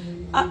at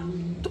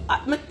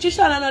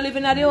Tishana not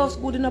living at the house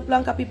good enough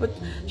Planka people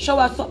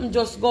shower something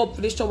just go up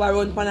for the shower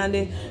run pan and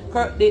the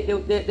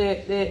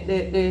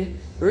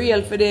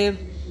rail for the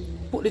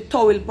put the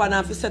towel pan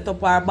and set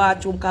up our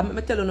bathroom. Cause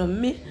I tell you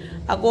me,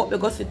 I go up there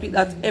go sit with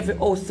that every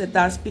house set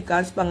and speaker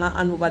and spang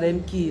and over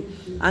them key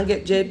and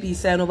get JP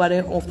sign over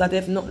them off that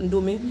if nothing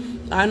do me,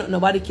 I not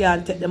nobody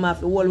can take them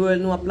off. The whole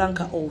world know a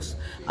Planka house.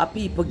 And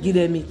people give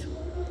them it.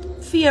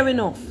 Fair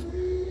enough.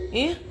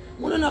 Eh?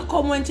 You don't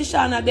come when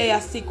Tishana they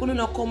are sick. You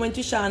don't come when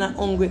Tishana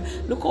hungry.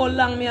 Look how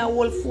long me a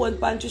hold phone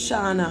pan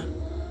Tishana.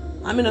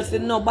 I mean, I say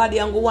nobody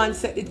and go one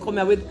set it come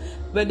here with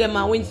them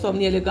and win some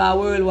nearly go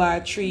World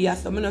War III.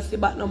 Yes, so I don't see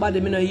back nobody.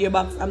 I don't hear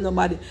back from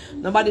nobody.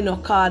 Nobody no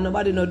call.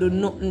 Nobody no do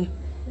nothing.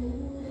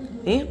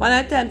 Eh? When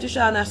I time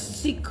Tishana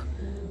sick,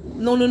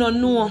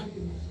 no.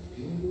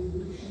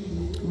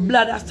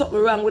 Blood has something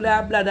wrong with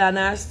her blood on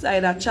her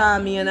side. Her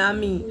Charmy and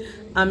me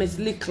and Miss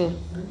Little.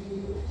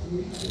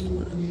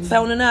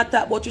 So when I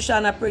talk about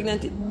Tishana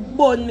pregnant, it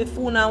burn me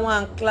phone and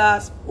one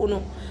class.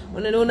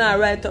 When you don't know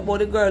right about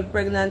the girl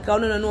pregnant,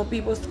 because you don't know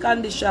people's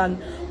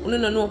condition. You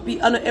don't know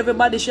people. I know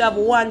everybody should have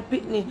one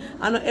pitney.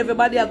 I know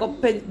everybody have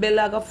got belly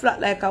got flat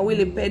like a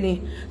willy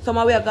penny. Some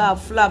of we have got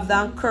flaps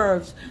and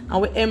curves.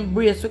 And we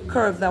embrace with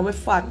curves and we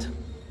fat.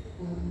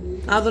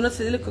 I don't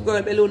see the little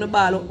girl belly on the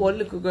ball about the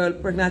little girl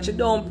pregnant. She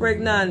don't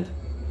pregnant.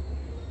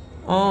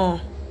 Oh.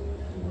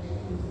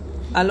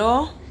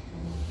 Hello?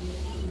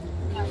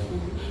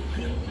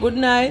 Good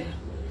night.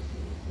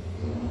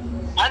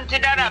 Auntie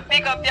Donna,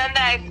 pick up your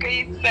knife for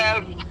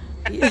yourself.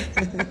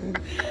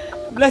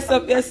 Bless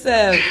up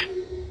yourself.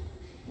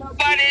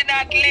 Nobody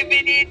not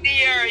living in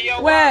here.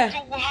 You Where? work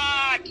too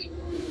hard.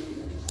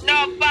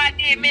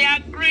 Nobody may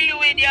agree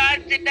with you,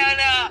 Auntie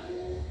Donna.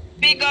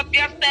 Pick up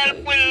yourself.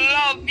 We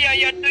love you.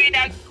 You're doing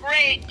a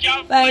great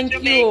job for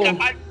Jamaica.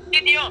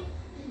 Continue.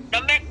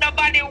 Don't make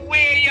nobody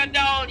weigh you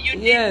down. You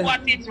did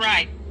what is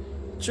right.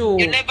 True.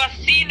 You never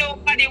see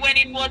nobody when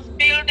it was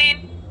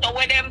building. So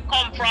where them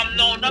come from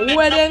now? No,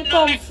 where them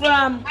come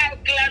from?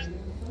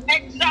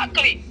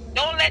 Exactly.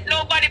 Don't let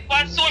nobody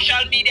on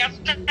social media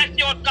stress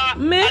you out. A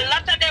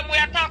lot of them we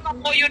are talking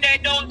about you, they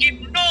don't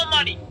give no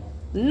money.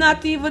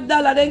 Not even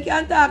 $1. They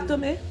can't talk to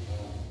me.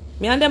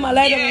 Me and them are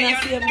like them in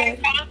the same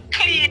bed.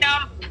 Clean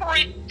and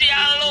pretty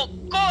and look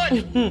good.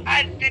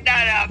 Auntie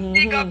Donna,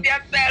 pick up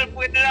yourself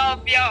with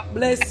love, you.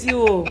 Bless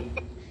you.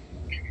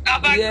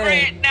 Have a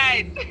great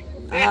night.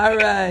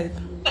 Alright.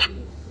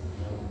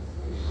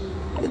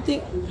 I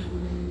think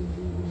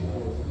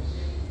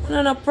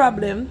no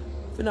problem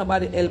if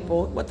nobody help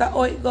out. But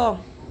how it go?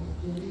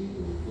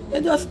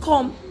 You just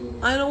come.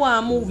 I don't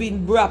want to move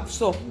in Brap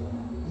so.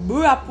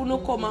 Brap you no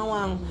come and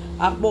want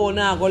a boy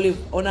now go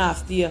live on our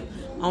stay. I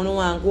don't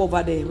want to go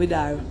over there with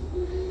her.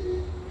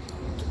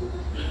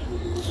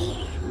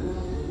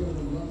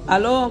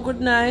 Hello,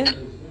 good night.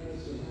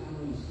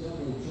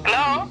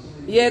 Hello?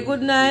 Yeah,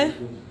 good night.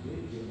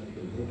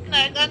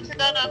 Night, Auntie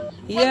Donna.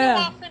 Yeah.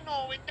 What do you want to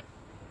know?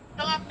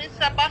 Don't have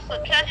Mr.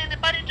 Basso. Can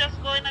anybody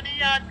just go in the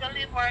yard go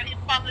live or in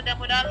family them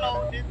without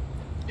loading?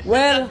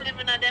 Well,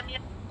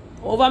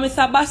 over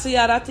Mr. Basso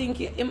yard, I think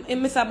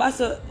Mr.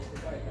 Basso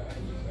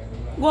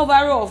go over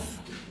rough.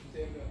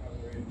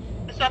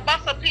 Mr.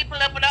 Basso people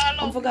them without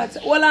loading. I forgot.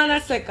 Hold on a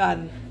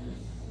second.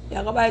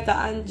 You go buy to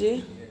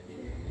Angie.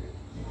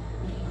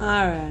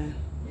 Alright.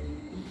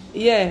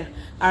 Yeah.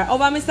 Alright,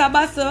 over Mr.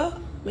 Basso,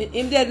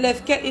 him dead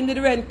left in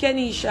the rent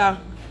Kenisha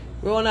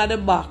round at the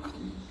back.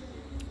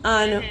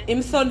 And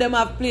him son them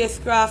have place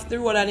cross the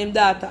road and him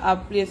daughter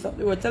have place up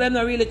the road. Tell them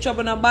not really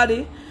trouble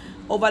nobody.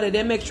 Over there,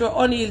 they make sure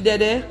O'Neal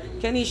dead there.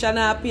 Kenisha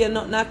not pay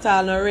nothing at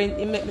all, no rent.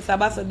 He make Mr.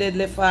 Basso dead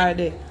left far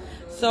there.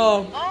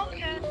 So,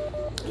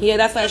 yeah,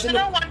 that's why she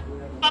look.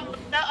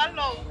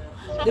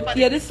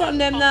 The son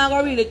them not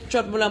go really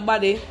trouble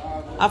nobody.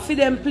 I feel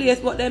them place,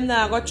 but them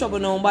not go trouble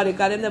nobody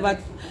because them never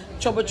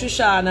trouble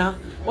Trishana.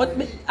 What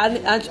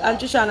and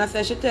Trishana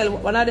said she tell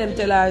one of them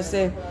tell her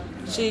say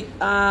she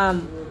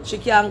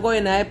can't go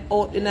in a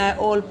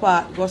old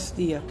part, go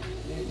stay.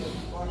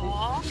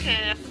 Oh,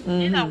 okay.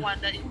 You don't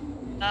want that. You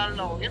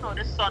know,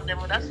 the son them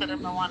would have said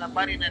them don't want to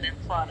bury in them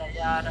father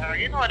yard or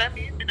you know what I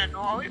mean? You don't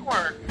know how it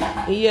works.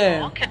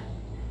 Yeah. Okay.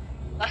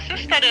 My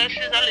sister there,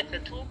 she's a little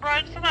too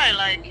bright for my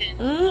liking.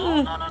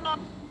 No.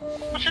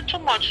 She's too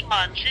much,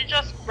 man. She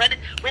just ready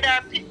with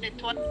her picnic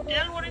to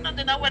tell one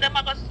another now where them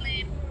are going to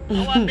sleep.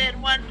 Our bed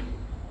one,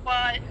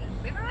 why?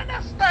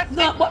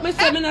 No, but me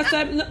say,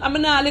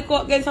 I'm not look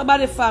out against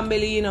somebody's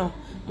family, you know.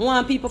 I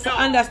want people to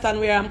understand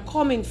where I'm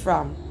coming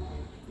from.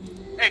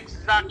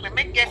 Exactly.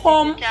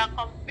 Come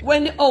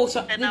when the house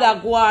did a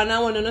go on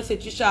and when you say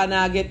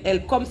Trishana get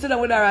help. Come sit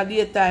down with her at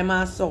daytime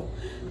and so.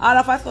 All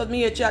of a sudden me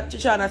hear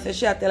Trishana say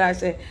she tell her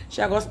say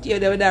she go stay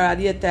there with her at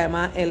daytime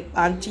and help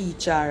and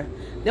teach her.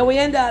 Then we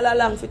end all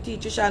along for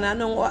teach Trishana.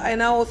 No,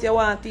 in a house you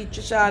want to teach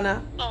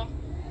Trishana? No.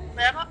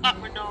 I'm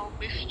up with no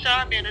Miss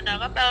Charmian and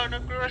I'm about the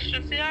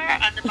grocery fair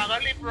and I'm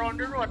going to live around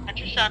the road and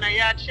Trishana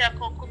yard she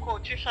come cook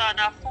out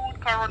Trishana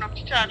food, corona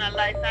Trishana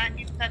light and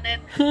internet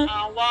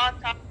and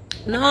water.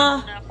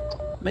 No.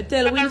 I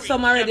tell Will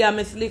some already I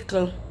miss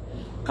little.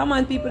 Come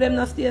on people them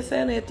not stay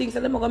saying anything so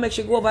them gonna make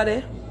she go over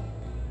there.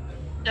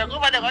 They go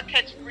over there go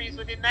catch breeze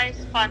with the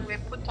nice fan we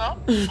put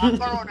up and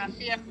go around and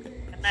fair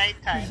night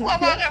time. What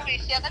about every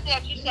she got there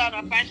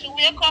Trishana and she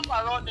wake up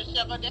around the she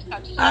go just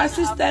catch Trishana. Our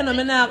sister no,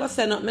 me not go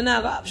send up, me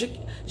not go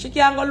she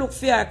can't go look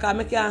for her because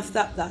I can't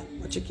stop that.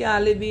 But she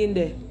can't live in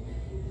there.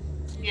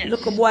 Yes.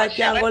 Look a boy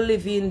can't go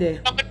live in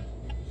there.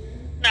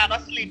 Not go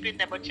sleep in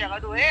there, but you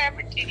gotta do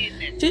everything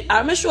in there.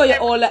 I'm gonna show you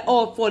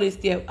all for this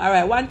there.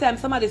 Alright, one time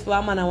somebody saw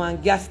a man at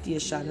one gas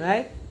station,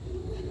 right?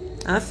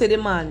 And I say the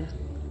man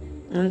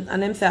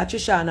and them say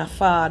Trishana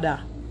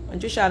father.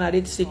 And Trishana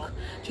did sick.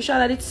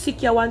 Trishana did sick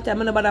here one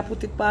time, I nobody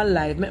put it on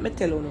live. Let me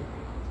tell you no.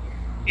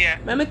 Yeah.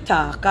 Let me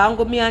talk. I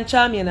go me and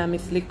Charmian and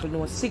Miss Little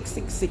no sick.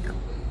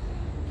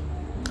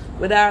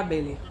 With her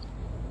belly.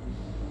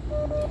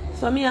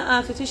 So me and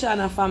ask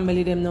Trishana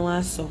family them no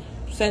answer.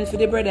 Send for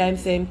the brother him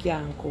say him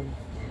can't come.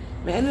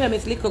 But anyway,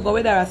 Miss Little go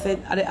with her, I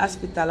said at the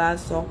hospital and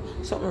so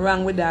something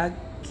wrong with that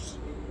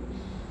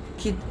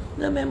kid,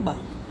 remember.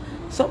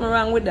 Something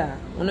wrong with that.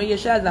 You know, you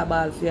she has a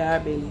ball for her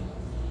belly.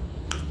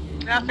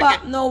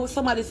 But now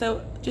somebody say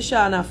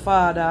Tishana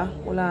father.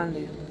 Hold on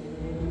there.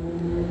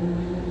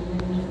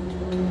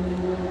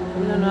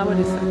 I don't know about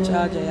this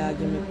charger you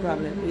give me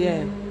problem.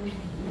 Yeah.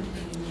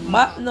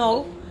 But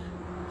now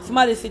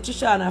somebody say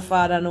Tishana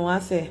father now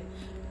and say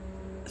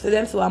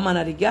them so a man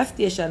at the gas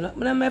station. I don't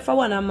remember if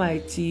one of my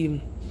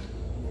team.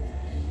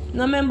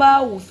 No remember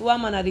who so a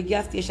man at the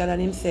gas station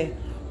and him say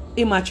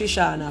him a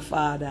Tishana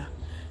father.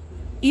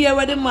 Here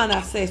where the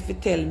man says to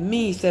tell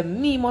me, say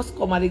me must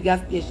come at the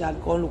gas station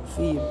and come look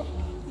for him.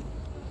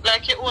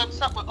 Like you own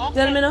something. Okay.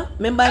 Tell me no.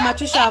 Remember my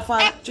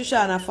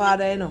Trishana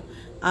father, you know.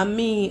 And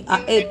me, I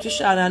help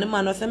Trishana and the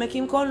man say make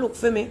him come look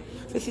for me.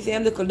 So she say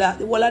him look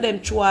that all of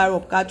them chew her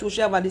up because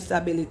she have a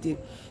disability.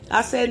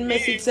 I send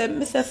message say,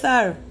 Mr.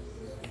 Sir.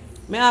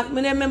 I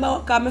remember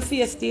because my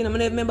face thing, I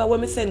remember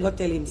when I send go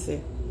tell him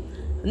say.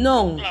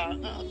 No.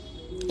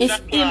 It's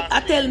him.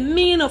 I tell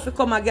me enough to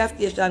come at gas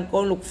station and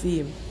come look for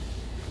him.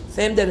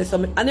 Same day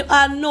something. And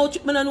I know I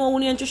don't know who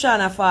is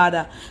Trishana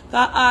father.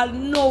 Because I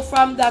know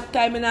from that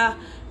time in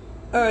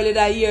early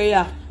that year,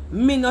 yeah,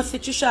 me not see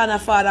Trishana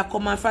father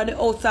come and from the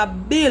house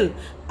of Bill.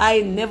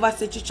 I never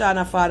see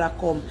Trishana father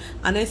come.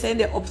 And then send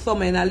the up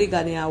summer in a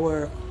Ligani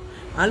work.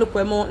 And look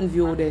where Mountain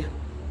View there.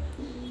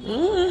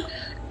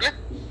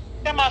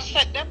 Them are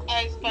set them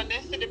eyes but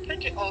they see the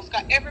pretty house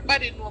because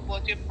everybody know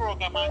about your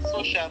program on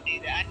social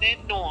media and they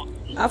know.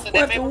 Of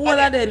course, all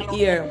of them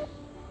here.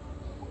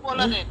 All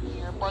of them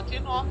here. But you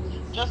know,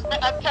 just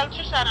I tell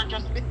Trishana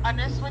just be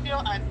honest with you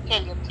and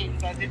tell you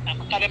things as it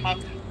because them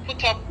have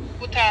put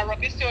her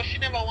up. You see, she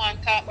never want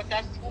to talk, but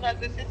as soon as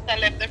the sister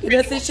left the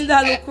you see she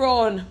that look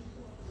round.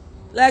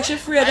 Like she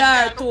afraid of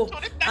her too.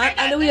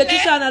 And the way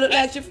Trishana look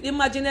like she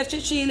imagine if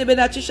she living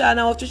at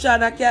Trishana or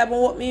Trishana can't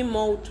even open me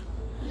mouth.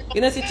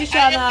 You know see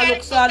Trishana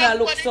look so and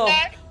look so.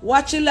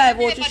 Watch it live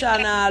how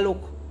Trishana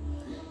look.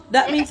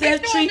 That means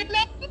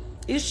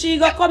if she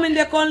go come in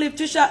there come live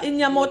Trishana in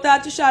your mouth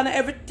and Trishana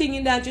everything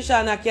in there and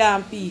Trishana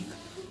can't peek.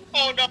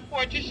 Oh the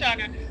poor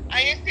Trishana.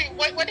 And you see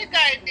what the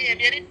guy name?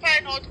 You didn't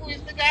find out who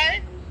is the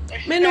guy?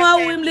 Me know how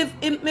him live.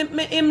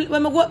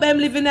 When I go up there, him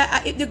living there.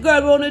 The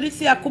girl we only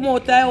see her come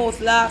out of the house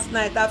last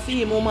night. A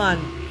female woman.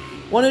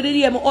 One of the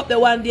day, I up there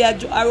one day,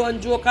 I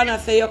run joke and I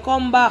say, you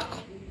come back.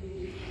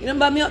 You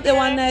remember me up there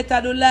one night,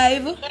 I do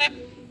live?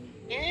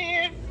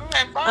 Yeah,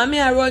 remember. And me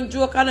I run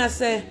joke and I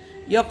say,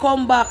 you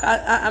come back.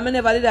 I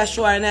never did a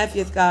show her in her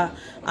face because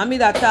I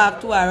made a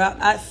talk to her.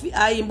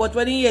 But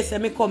when he say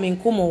me come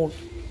out.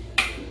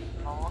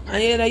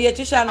 And you know, you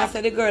Trishana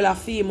say the girl a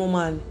female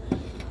man.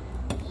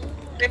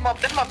 Them up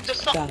to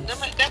something. Them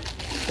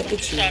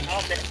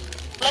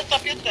bless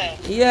up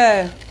yourself.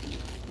 Yeah.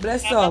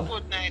 Bless Have up. a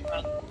good night,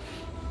 man.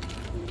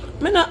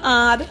 Me not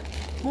hard.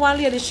 One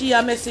lady she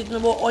a message me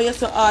about, oh you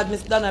so hard,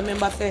 Miss Donna.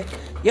 Remember say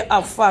you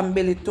have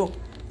family too.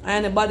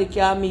 And anybody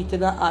can meet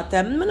in that hard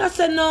time. Me not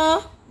say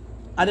no.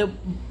 And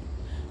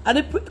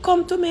they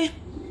come to me.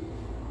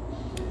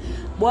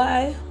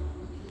 Boy,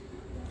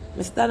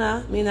 Miss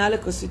Donna, me in a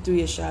little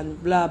situation.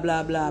 Blah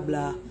blah blah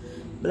blah.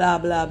 Blah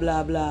blah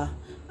blah blah.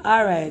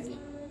 Alright.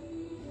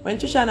 When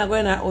Trishana go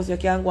in her house, you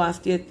can go and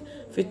stay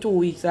for 2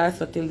 weeks or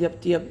so till you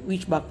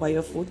reach back by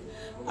your foot.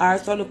 Or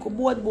so look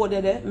board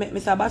there, make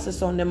Mr. Bass's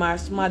son them are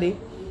smarty,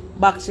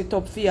 box it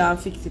up for you and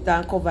fix it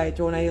and cover it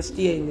when you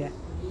stay in there.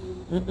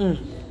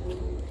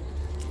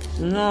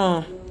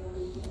 No.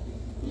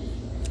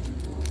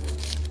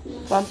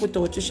 Come put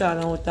out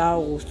Trishana out of her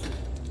house.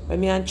 When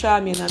me and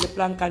Charmian and the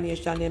Plank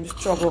Nation them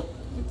struggle.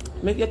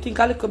 Make you think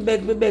a little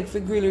beg for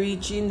grill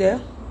reach in there.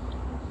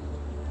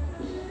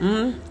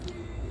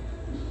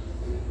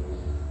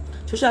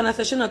 Trishana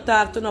said she not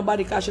talk to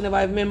nobody because she never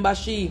remember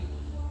she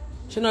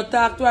not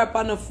talk to her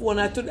on the phone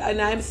and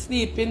I'm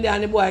sleeping there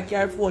and the boy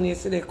carry phone you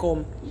see they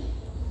come.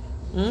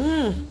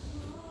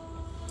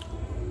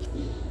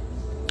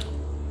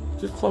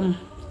 Just come.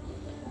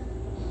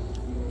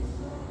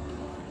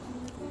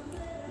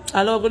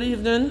 Hello, good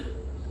evening.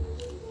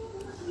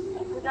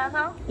 Good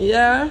afternoon.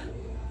 Yeah?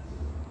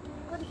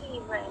 Good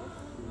evening.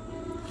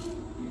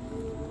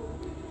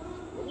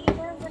 Good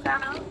evening, good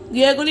afternoon.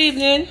 Yeah, good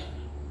evening.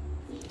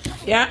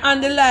 You're on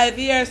the live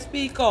here,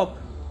 speak up.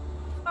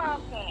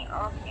 Okay.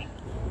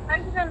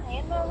 And the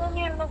name when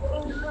you're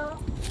looking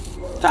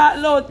to? Talk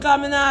loud,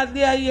 coming out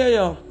there, hear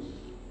you.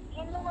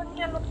 You know what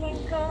you're looking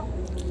to?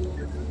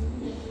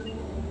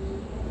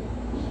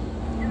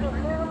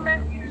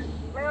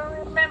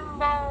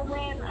 Remember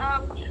when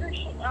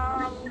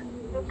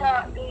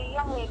the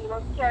young lady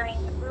was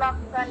carrying the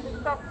blocks and the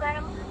stuff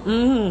them?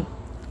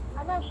 I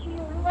know she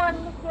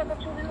wanted to say that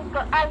she looked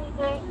at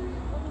holiday.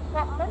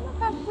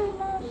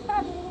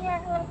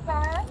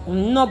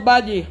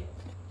 Nobody.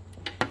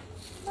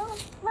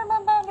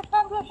 Remember the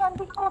foundation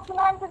because you and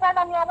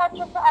I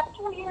watching for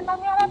 2 years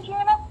and you're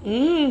watching?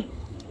 And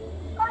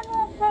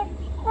you said,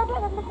 who did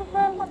it look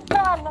very much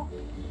done?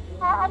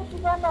 And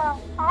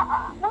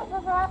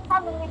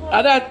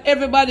that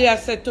everybody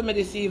has said to me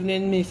this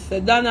evening, Miss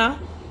Donna,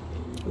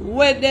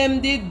 what them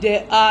did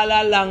there all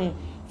along,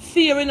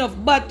 fearing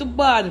of bad to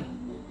bad.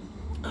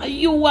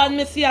 You and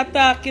me see her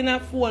talking on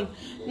phone.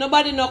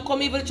 Nobody no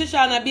come even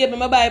Trishana baby,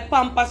 me buy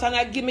pampers and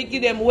I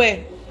give them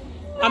away.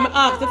 And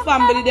I ask the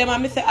family them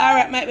and I say,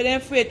 alright, might be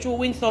them afraid to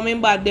win some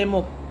and bad them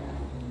up.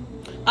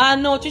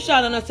 And now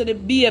Trishana not say the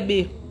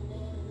baby.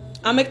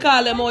 And I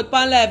call them out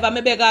pan live and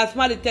I beg her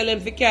somebody tell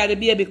them to carry the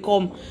baby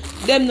come.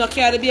 Them not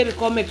carry the baby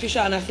come make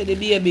Trishana say the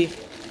baby.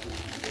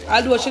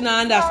 Although she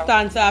not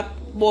understand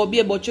about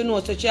baby, but you know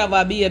so she have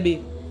a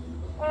baby.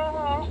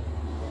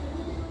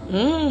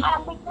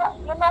 And because,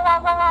 you know what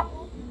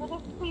happened? This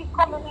is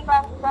coming in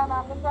and done,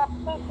 and the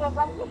pictures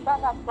and the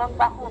done has gone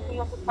back home to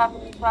your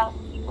family trying to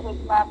keep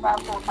it back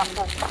and forth.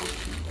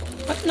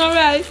 That's not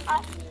right.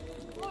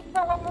 So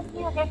when you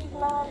see you getting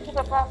to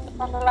the person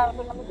on the line,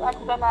 and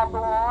then I go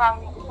around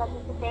because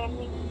it's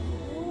baby.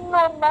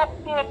 No,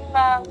 nothing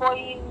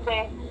going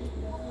there.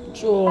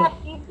 True. That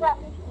is what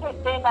we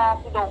say now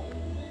to do.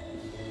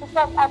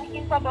 Because at the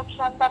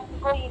introduction that we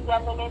go in there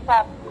and then they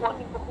start going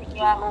to pick me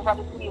all over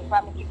the place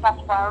and make you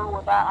catch for a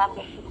road and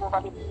make you go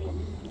over the place.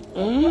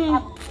 That's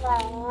so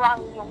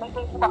wrong, you make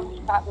you back to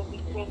start the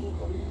big baby.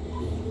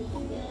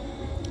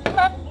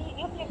 Not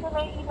you think you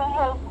may even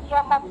help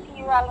your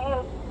material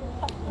help.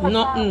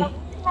 Nothing. No,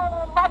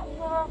 but you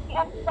know,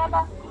 and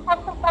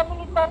sometimes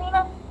military, you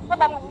know,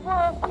 somebody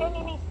works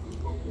enemy.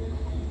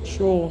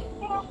 True.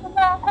 You know, come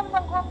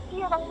and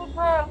see them with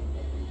girls.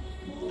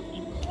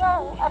 Yeah,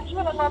 I should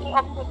have known me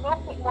up to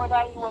more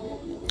than you when you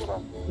see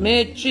them.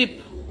 Made trip.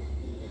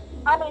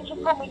 And then she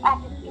come with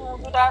attitude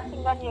with her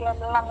fingernail and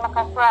long like a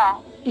frog.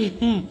 You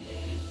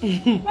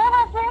know what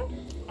I'm saying?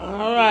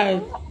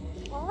 Alright.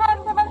 Run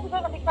them and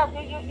together because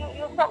you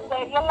something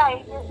there, your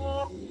life, you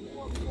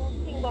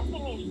think they're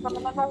finished. So I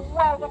don't know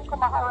why they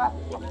come and harass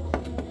you.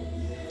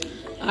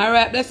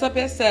 Alright, bless up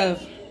yourself.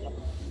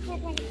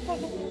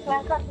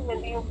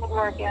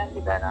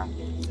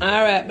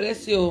 Alright,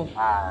 bless you.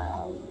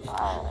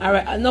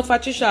 Alright, enough for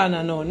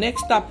Trishana now.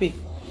 Next topic.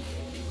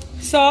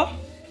 So,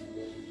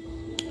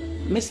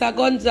 Mr.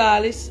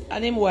 Gonzalez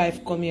and his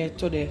wife come here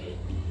today.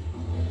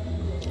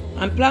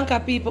 And Planka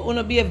people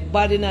wanna be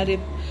bad in the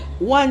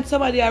one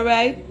somebody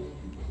arrive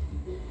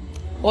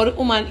or the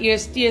woman here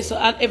stay so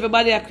and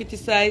everybody are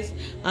criticize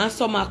and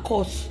some are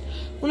cuss.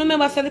 You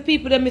remember say the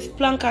people them is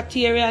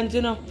Plankatarians,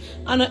 you know,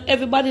 and not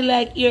everybody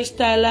like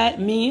hairstyle like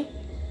me.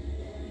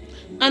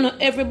 And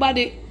not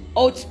everybody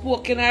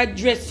outspoken or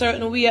dress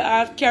certain way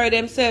or carry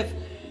themselves.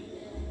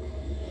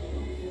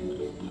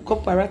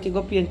 Paparazzi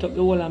go paint up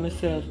the whole of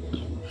myself.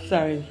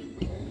 Sorry.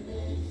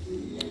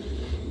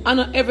 And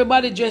not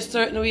everybody dress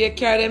certain way,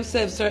 carry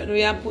themselves certain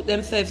way and put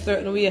themselves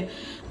certain way.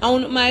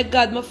 And my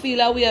God, I feel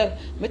a way.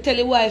 I tell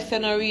the wife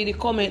and I really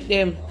comment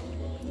them.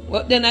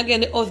 But then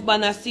again the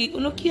husband I see,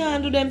 you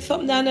can't do them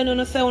something and then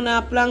you say you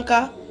a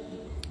planka.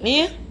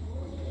 Yeah?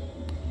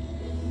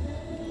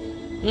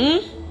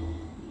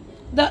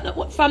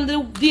 That from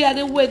the day of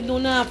the wedding you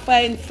not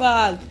find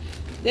fault.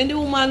 Then the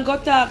woman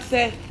got talk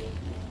say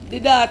the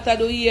daughter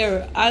do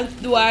here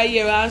and do her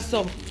here and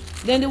some.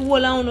 Then the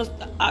whole of us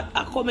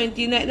are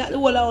commenting like that, the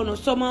whole of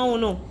us, some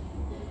of us.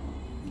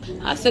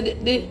 I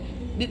said the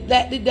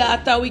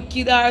daughter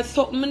wicked or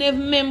something. I never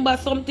remember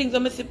some things.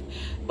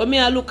 But me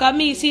I look at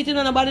me, see it in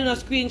nobody no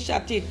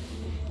screenshot it.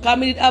 Because I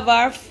did have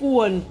her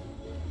phone.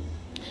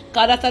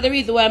 Because that's the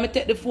reason why I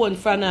take the phone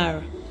from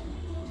her.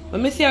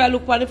 When I see her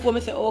look on the phone, I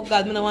say, oh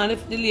God, I don't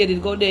want the lady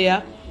to go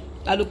there.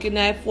 I look in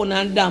her phone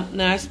and damp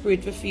her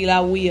spirit to feel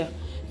her way.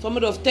 So I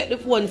just take the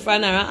phone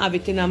from her and have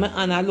it in my hand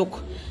and I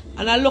look.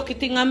 And a lucky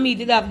thing on me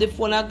did have the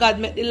phone and God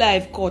make the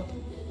live cut.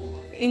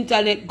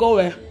 Internet go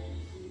where.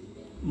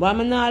 But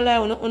I'm not lie.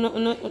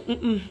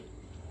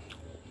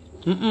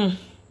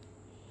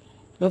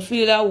 I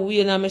feel that way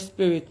in my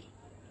spirit.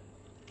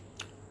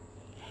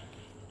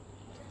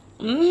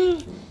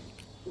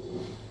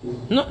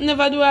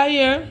 Never do I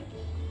hear.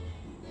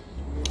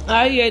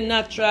 I hear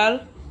natural.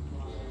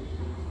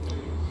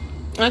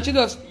 And she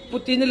just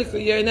put in a little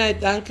ear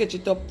night and catch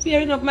it up.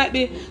 Fair enough, might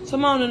be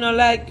somehow you don't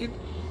like it.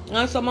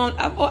 And somehow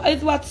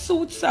it's what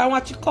suits her and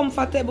what you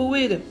comfortable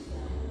with.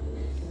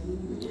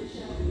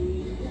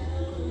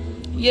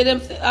 Yeah,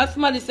 them as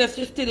somebody says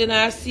she's still in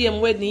her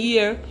same wedding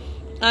year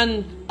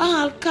and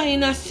all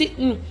kind of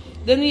sitting.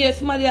 Then you hear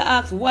somebody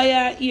ask why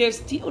are ears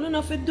still? You don't know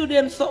if you do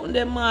them something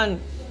them man.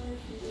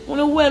 You want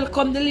to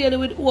welcome the lady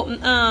with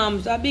open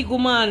arms, a big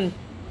woman.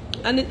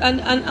 And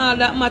all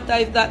that matter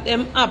is that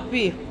them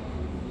happy.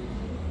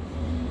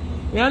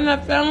 You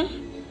understand?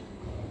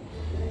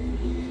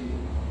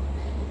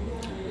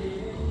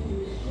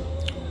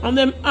 And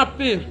them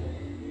happy.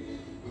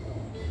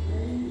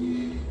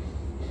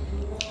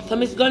 So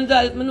Miss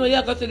Gonzalez, I know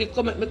you got to the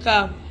comment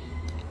because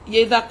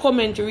you is a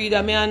comment reader,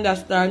 I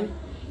understand.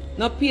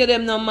 No pay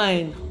them no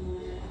mind.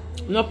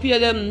 No pay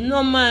them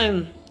no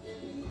mind.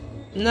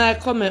 No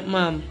comment,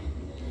 ma'am.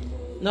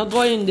 No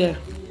go in there.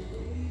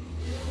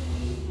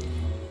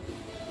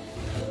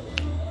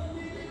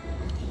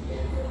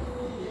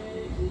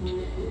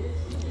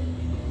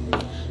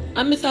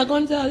 And Mr.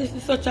 Gonzalez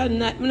is such a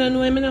night. I don't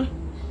know him, you know.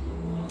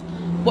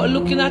 But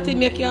looking at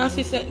him, you can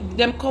see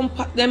them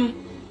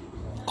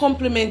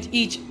compliment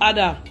each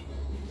other.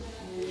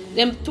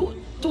 Them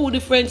two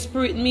different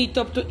spirit meet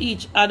up to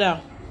each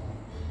other.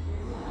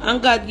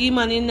 And God give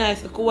man a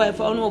nice little wife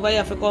for over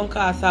here for come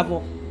cast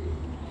havoc.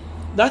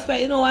 That's why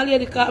you know one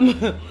lady come.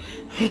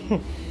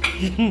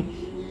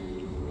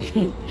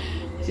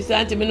 She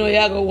said, Auntie, I know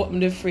you go open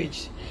the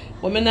fridge.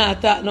 But I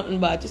not talk nothing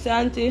bad. She said,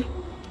 Auntie,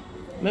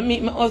 I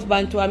meet my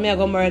husband too and I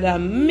go murder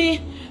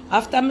me.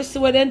 After I see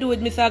what they do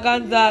with Mr.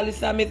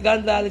 Gonzalez and Miss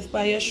Gonzalez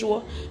on your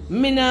show,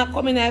 I not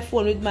come in the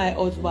phone with my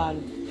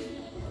husband.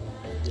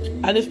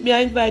 And if me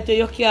invite you,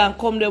 you can't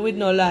come there with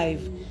no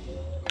live.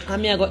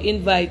 And I go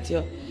invite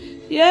you.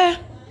 Yeah.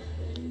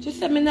 She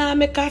said, I not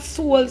make a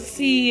soul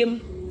see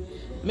him.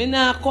 I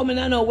not come in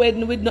on no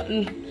wedding with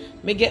nothing.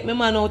 I get my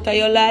man out of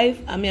your life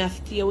and I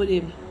stay with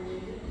him.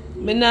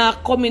 I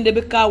not come in there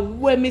because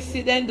when I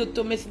see them do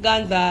to Miss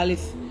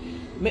Gonzalez,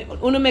 I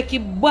don't make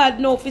it bad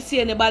now if you see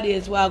anybody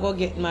else who I go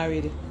get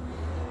married.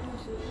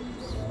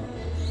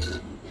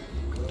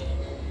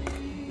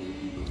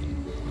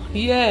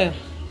 Yeah.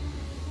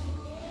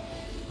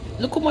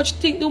 Look how much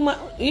thing do my...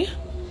 Eh?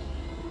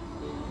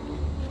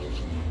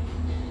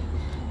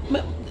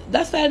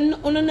 That's why I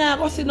don't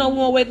go see no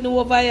more wedding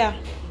over here.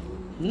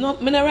 No,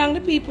 I don't wrong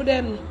the people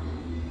them.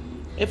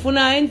 If you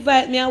not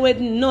invite me a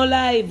wedding, no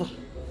live.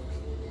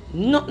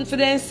 Nothing for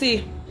them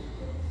see.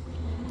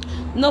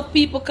 No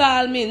people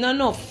call me,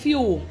 no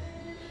few.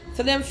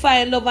 So them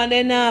find love and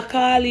they not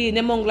call in.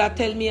 Them hungry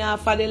tell me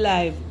half of the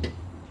live.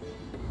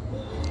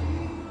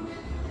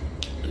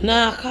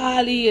 Nah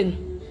call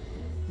in.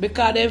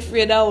 Because they're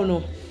afraid of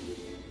no.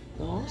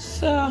 No,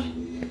 sir.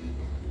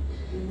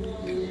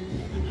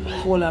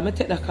 Hold on, I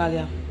take that call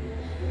here.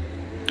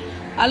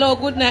 Hello,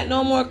 good night.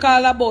 No more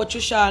call about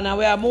you, Shana.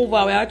 We are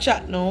moving, we are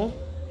chat now.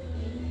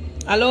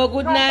 Hello,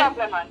 good night. No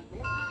problem,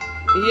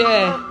 Auntie.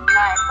 Yeah. Good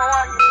night. How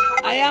are you?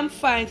 I am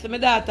fine. So my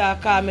daughter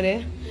call me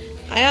there.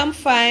 I am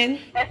fine.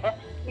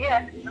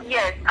 Yes.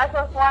 I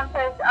just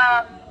wanted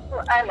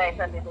to highlight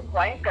a little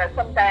point because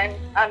sometimes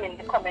I'm in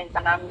the comments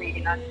and I'm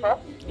reading and stuff.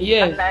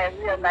 Yes. And I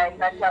realize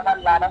that you have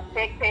a lot of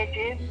fake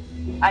pages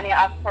and you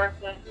have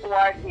persons who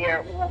are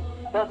there who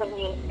doesn't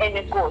mean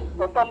any good.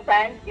 So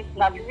sometimes it's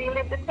not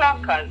really the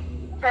flankers.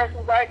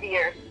 Persons are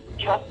there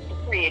just to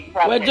create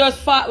problems. We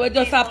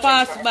just a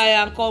pass by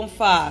and come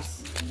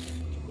fast.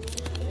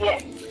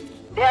 Yes.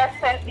 They are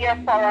sent there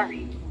for a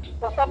reason.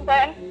 So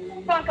sometimes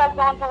flankers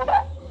don't do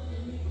that.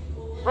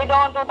 We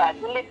don't do that.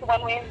 We listen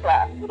when we're in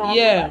class. We don't do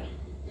that.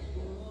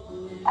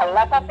 A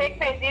lot of fake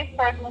pages,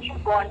 person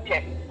should go and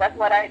check. That's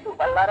what I do.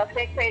 A lot of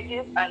fake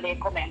pages and they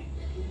comment.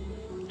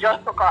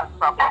 Just to cause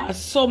problems.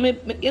 So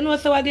you know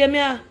so what they me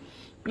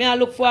I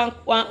look for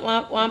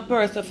one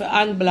person to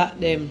unblock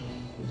them.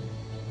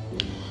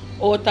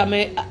 Out of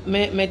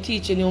me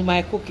teaching you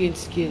my cooking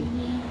skill.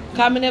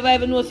 Because I never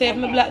even know say if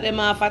I block them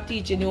off for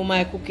teaching you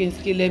my cooking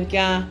skill, them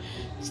can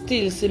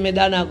still see me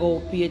down a go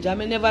page. I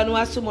never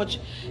know so much.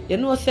 You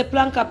know say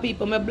Planka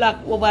people me block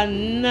over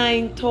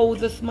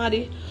 9,000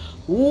 somebody.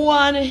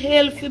 One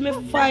hell for me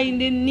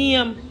find the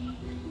name.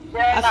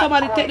 And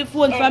somebody take the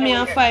phone from me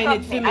and find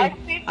it for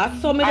me.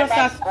 And so me just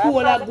a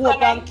scroll and go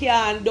up and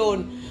can't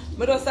done.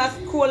 Me just a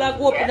scroll and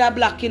go up and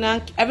blocking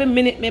and every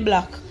minute me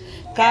block.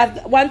 Cause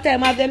one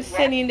time as them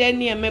sending their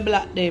name, me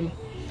block them.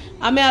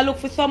 And me I look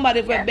for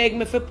somebody who beg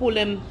me for pull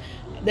them.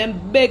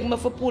 Them beg me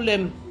for pull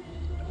them.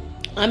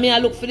 And me I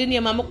look for the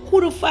name and I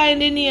couldn't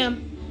find the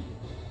name.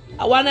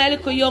 And one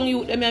little young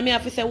youth, I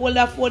have to say, hold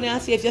that phone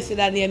and see if you see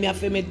that name, I have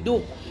to me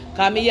do.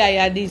 Because me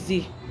are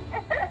dizzy.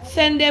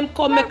 Send them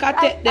come, make I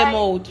take them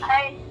out.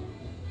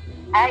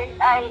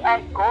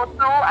 I go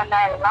through and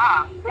I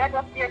laugh. They're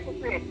just here to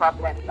create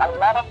problems. A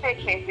lot of fake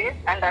cases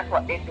and that's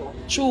what they do.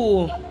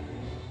 True.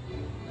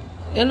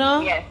 You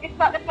know? Yes, it's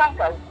not the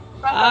flankers.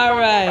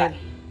 Alright.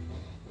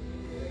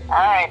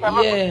 Alright,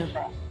 yeah.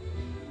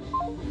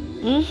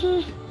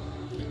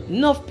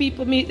 Enough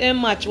people meet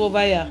them match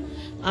over here.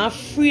 I'm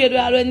afraid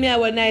when me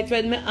have a night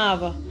when me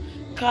have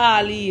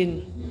call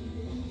in.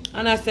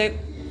 And I say,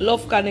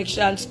 love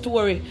connection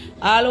story.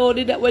 All what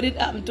did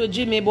happen to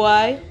Jimmy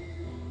boy?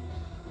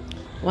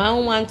 One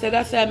woman said,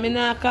 I said, me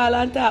not call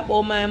and talk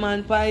about my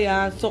man pie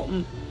and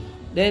something.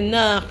 Then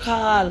not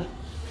call.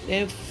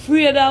 Then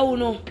afraid of you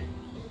know.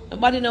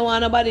 Nobody no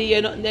want nobody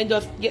hear nothing. Then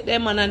just get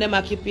them man and them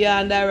a keep you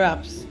under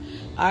wraps.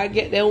 Or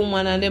get the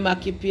woman and them a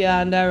keep you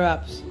under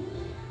wraps.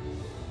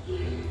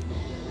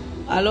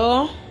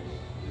 Hello?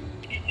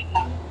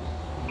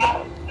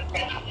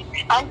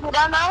 Auntie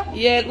Donna?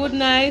 Yeah, good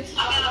night.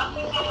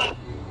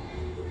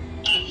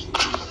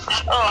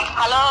 Oh,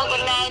 hello,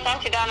 good night,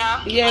 Auntie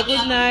Donna. Yeah,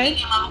 good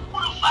night.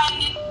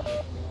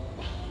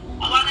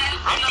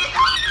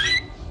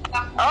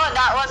 Oh,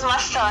 that was my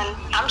son.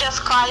 I'm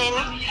just calling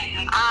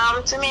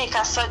to make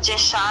a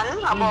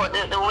suggestion about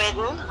the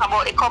wedding,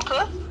 about the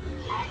couple.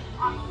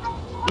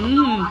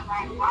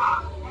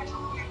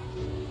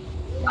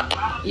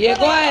 Yeah,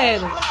 go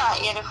ahead.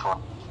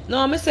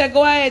 No, me say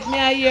go ahead, me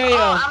I hear you.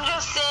 I'm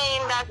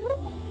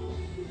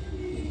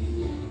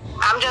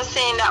just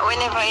saying that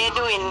whenever you're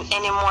doing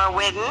any more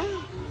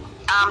wedding,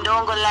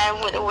 don't go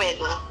live with the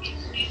wedding.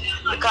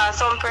 Because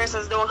some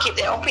persons don't keep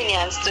their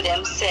opinions to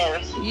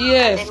themselves.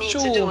 Yes, and they need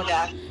true. to do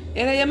that.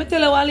 And I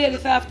tell her one lady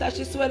after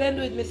she swear them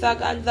do it, Mr.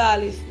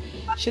 Gonzalez.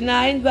 She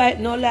not invite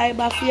no lie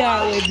back for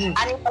her wedding.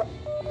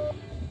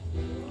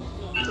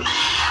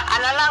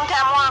 And a long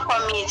time I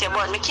want to meet you,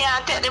 but I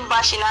can't take the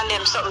bashing on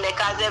them something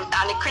because they're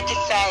and the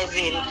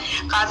criticizing.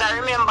 Because I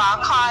remember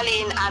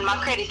calling and my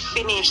credit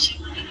finished.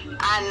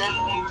 And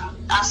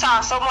I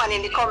saw someone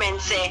in the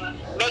comments say,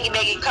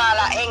 Beggy, call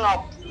her, hang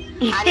up.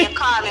 And you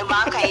call me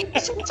back and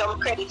you send some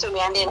credit to me,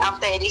 and then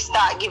after you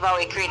start give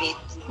away credit.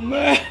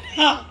 Murder.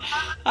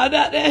 And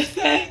that they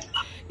say,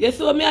 you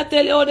saw me I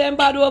tell you how them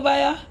bad over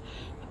here?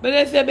 But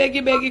they say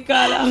Beggy,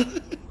 call her.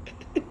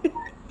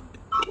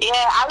 Yeah,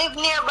 I live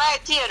nearby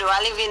Theodore. I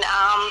live in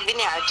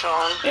Vineyard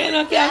Town. You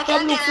know, can't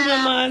come look for me,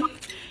 man.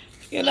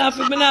 You know,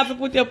 me not have to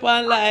put you up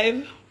on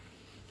live.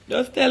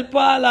 Just tell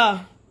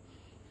Paula.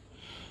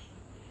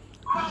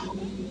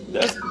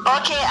 Just...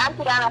 Okay,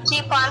 Auntie Dana,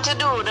 keep on to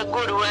do the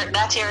good work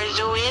that you're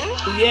doing.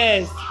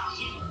 Yes.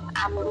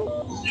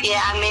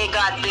 Yeah, and may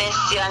God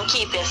bless you and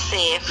keep you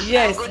safe.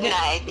 Yes. And good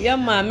night. Yeah,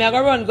 man. Me I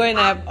go run, go in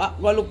and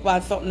go look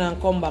for something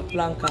and come back,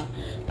 Blanca.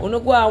 When you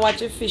go and watch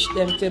the fish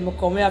them till me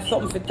come, we have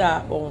something to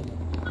talk about.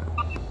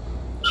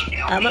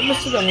 Alright, let me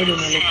sit down with him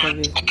a little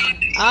bit.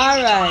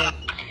 Alright.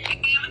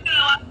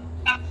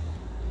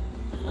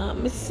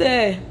 Me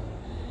say,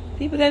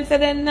 people then say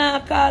they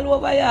not call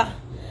over here.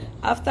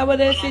 After when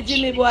they see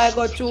Jimmy boy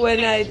go through a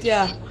night,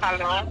 yeah.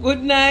 Hello.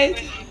 Good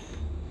night.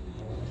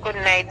 Good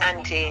night,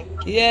 Auntie.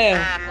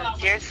 Yeah.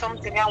 There's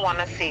something I want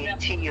to say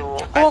to you.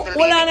 Oh,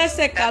 hold on a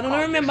second. I don't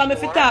remember me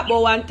if you talk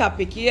about one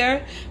topic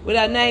here with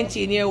a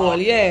 19-year-old,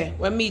 yeah.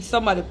 We meet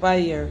somebody per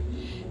year.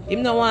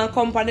 Him no want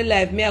company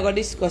life, me I go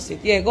discuss it.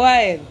 Yeah, go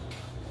ahead.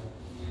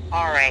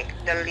 Alright.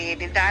 The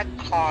lady that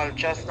called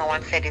just now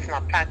and said it's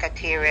not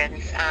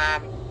Plancatarians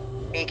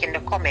making the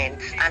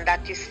comments, and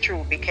that is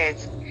true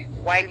because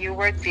while you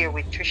were there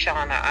with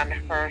Trishana and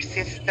her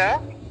sister,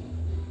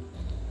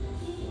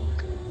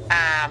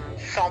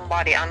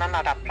 somebody on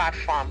another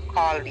platform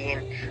called in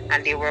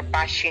and they were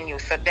bashing you.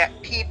 So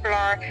that people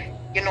are,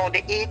 you know, the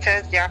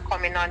haters, they are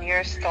coming on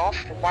your stuff,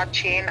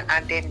 watching,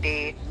 and then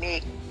they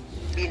make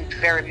being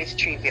very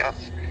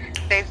mischievous.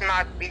 There's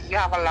not, you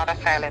have a lot of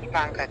silent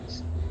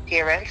blankets.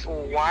 Parents who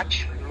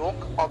watch, look,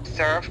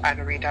 observe,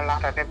 and read a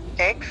lot of the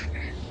text,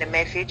 the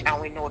message,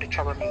 and we know the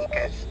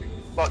troublemakers.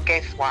 But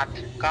guess what?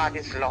 God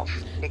is love.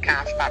 They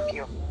can't stop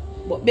you.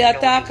 But me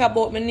talk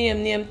about my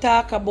name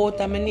talk about,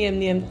 and my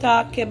name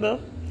talkable.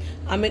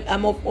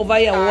 I'm up over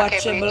here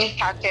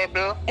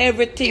watchable.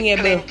 Everything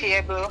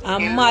able.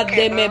 I'm mad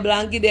them able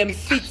and give them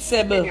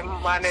fixable.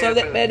 So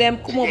let them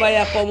come over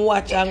here, come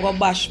watch and go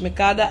bash me.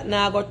 Because that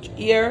now got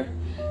here,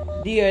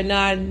 there,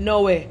 now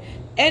nowhere.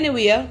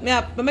 Anyway,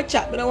 me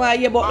chat. I don't want to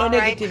hear about no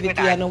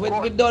negativity. You know.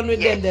 We're done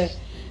with them there.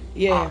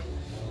 Yeah.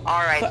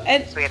 Alright,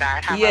 so,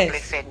 sweetheart. Have a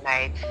blessed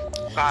night.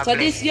 God so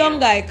this young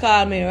guy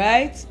called me,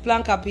 right?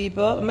 Planka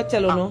people. I'm going to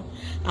tell you no.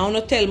 I want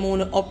to tell me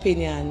my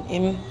opinion.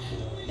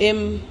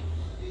 Him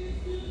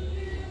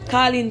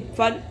calling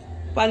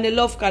from the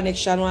love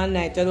connection one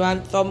night. I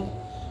want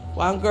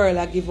one girl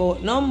I give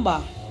out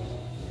number.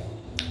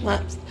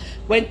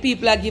 When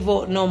people I give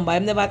out number,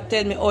 I'm never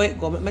tell me how it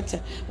go. I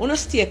want to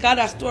stay because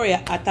that story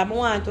at I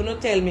want to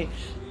tell me.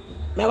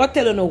 I want to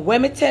tell you no.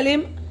 When I tell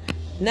him,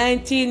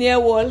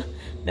 19-year-old,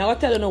 I want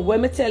to tell you no.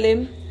 When I tell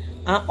him,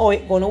 and how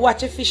it gonna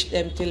watch a fish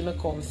them till me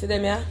come. See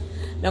them here?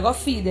 I go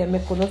feed them, I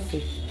gonna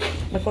see.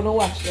 I gonna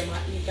watch them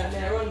and eat and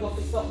I run go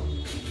for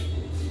something.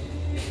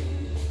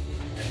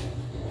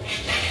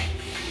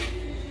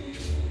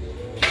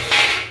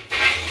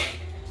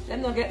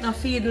 Them not get no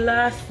feed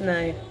last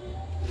night.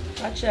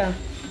 Watch ya.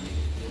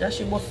 That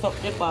she must suck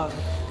the bag.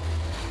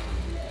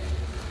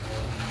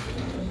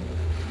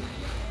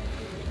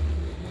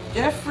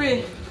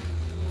 Jeffrey,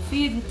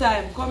 feeding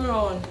time, come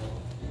around.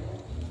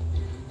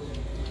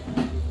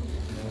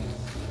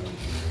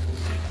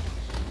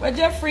 Where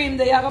Jeffrey in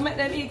there, you gonna make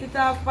them eat it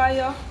off by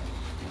you?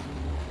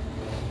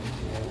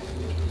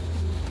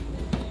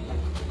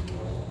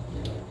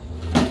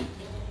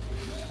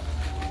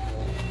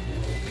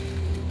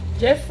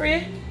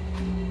 Jeffrey?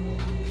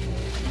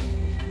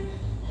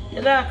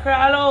 You don't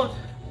crawl out.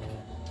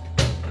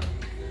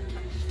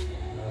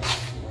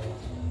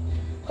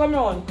 Come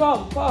on,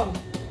 come.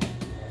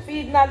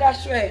 Feed now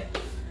that way.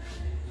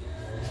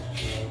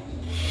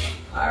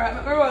 Alright,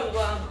 let me run,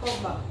 go and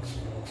come back.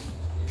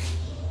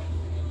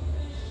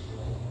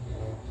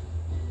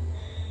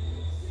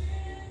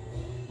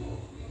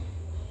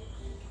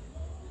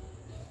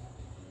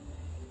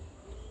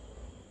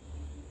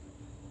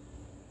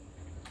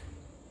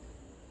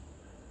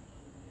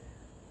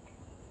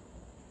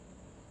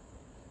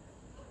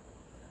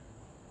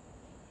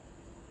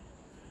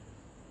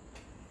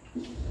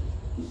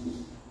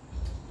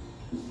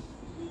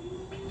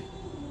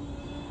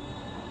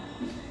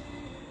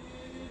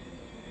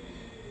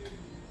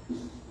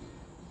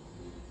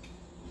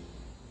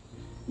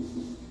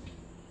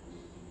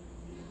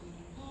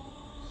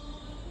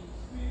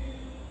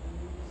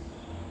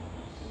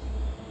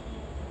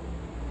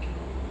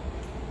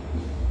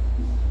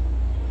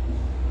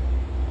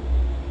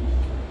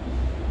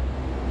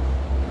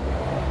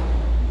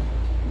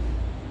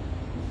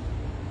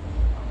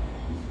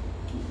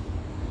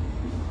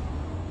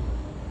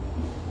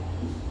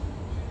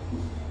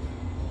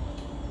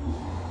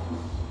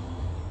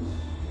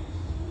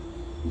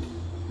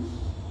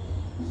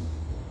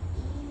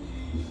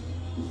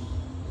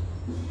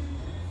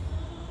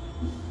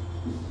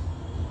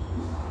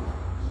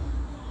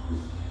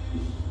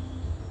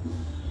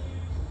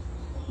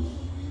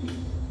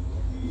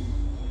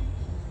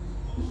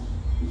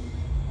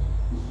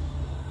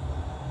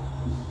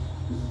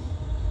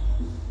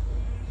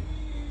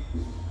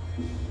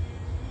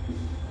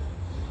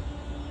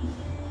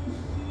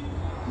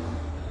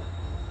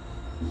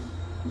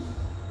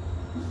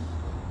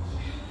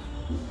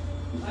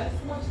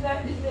 As much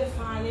like this they're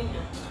finding.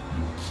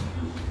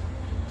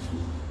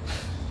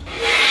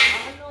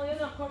 I know you're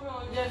not coming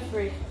on,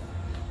 Jeffrey.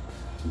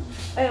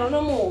 Hey, I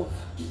wanna move.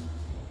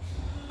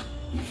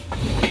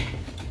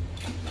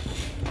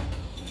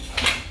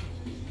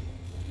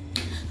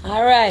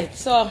 Alright,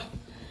 so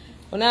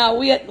now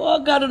wait.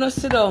 Oh God, don't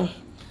sit down.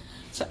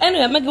 So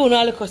anyway, I'm going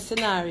to look at a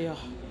scenario.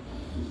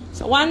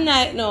 So one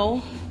night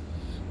now,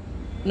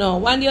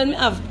 one day when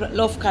I have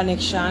love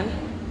connection,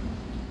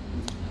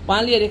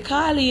 one lady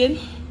call in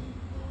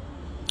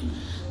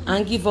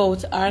and give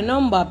out her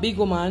number, big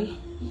woman.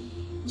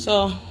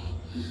 So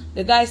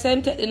the guy said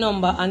him take the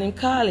number and him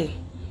calling.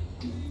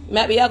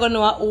 Maybe I gonna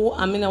know who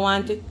and I don't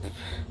want it.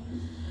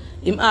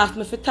 Him asked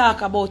me to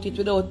talk about it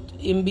without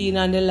him being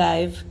on the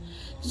live.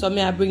 So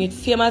I bring it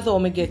same as how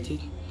I get it.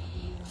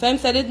 So him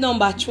said his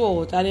number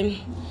throughout and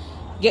him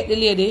get the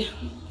lady.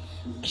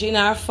 She in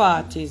her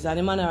 40s and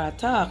him and her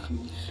talk.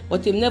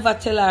 But him never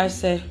tell her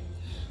say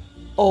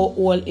how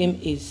old him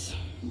is.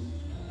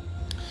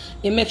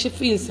 He makes you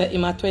feel say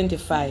him at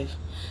 25.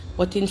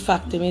 But in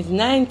fact him is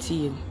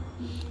 19.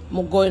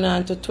 I'm going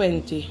on to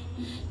 20.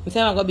 He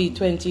said I'm going to be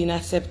 20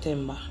 in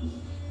September.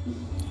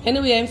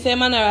 Anyway, him say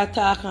man her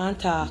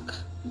talk.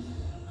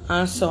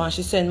 And so and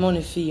she send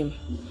money for him.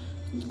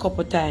 A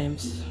couple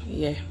times.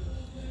 Yeah.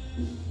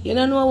 You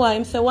don't know why?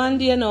 Him say one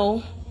day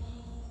now.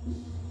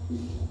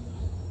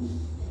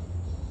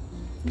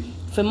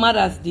 For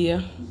Mother's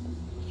Day.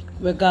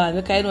 We're gone.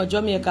 Because you know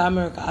Jamaica and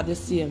America have the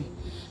same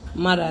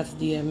Mother's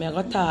Day. I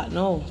go talk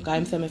now. Because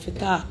him say me fi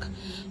talk.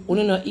 You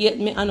don't hate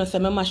me and say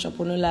me mash up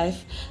on your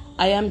life.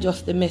 I am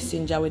just the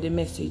messenger with the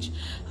message.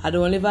 I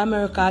don't live in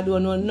America. I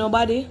don't know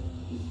nobody.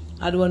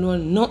 I don't know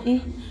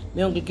nothing.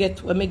 Me only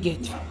get what me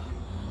get.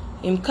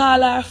 Him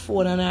call her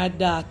phone and her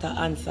daughter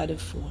answer the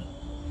phone.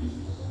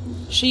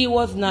 She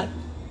was not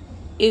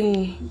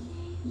in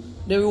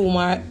the room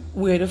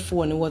where the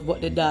phone was,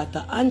 but the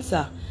daughter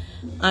answer.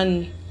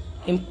 And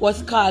him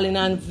was calling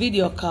on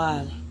video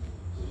call.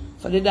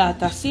 For the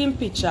daughter same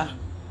picture.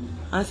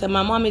 And said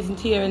my mom isn't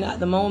here at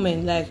the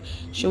moment. Like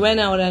she went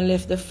out and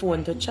left the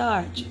phone to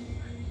charge.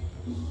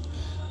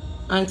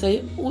 And say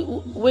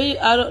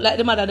I don't like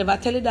the mother never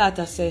tell the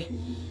daughter say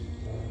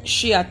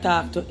she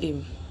attacked to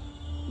him.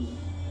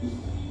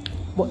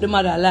 But the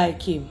mother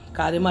like him.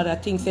 Because the mother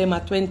thinks him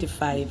at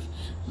 25.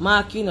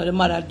 Mark, you know, the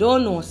mother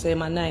don't know say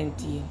him at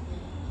 19.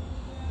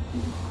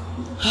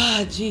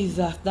 Ah,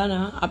 Jesus,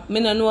 Dana. I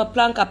don't know a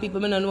plank of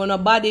people, I don't know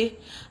nobody.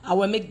 And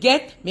when I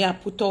get, I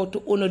put out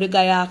to uno the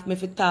guy ask me if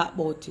to talk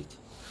about it.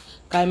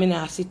 Because I'm in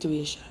a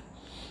situation.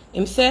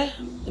 Him say,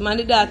 the man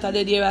the daughter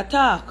they there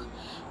talk.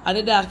 And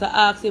the doctor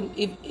asked him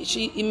if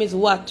him is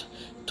what?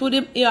 To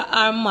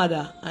her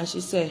mother. And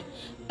she said,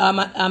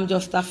 I'm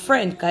just a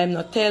friend. Because I'm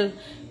not tell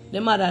the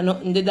mother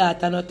nothing, the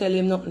daughter not tell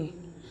him nothing.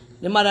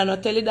 The mother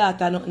not tell the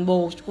daughter nothing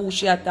about who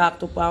she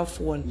attacked up on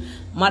phone.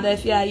 Mother,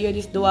 if you hear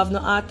this, don't have no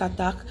heart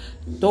attack,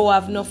 don't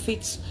have no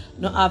fits,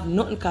 don't have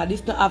nothing, because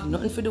this don't have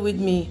nothing to do with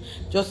me.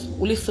 Just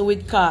listen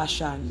with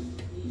caution.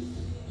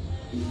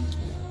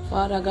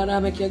 Father God, I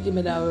make you give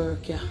me that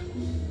work, yeah.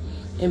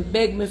 And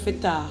beg me for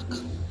talk.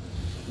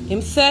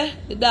 Him say,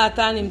 the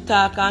daughter and him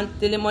talk and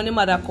tell him when the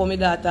mother come, the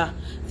daughter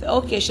say,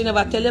 okay, she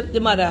never tell the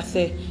mother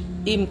say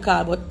him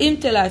call, but him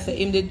tell her say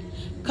him did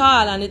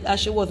call and it as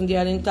she wasn't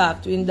there and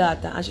talk to his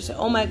daughter. And she said,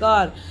 oh my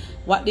God,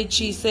 what did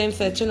she say? Him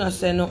said, she not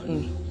say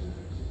nothing.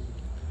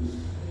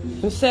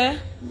 Him say,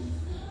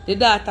 the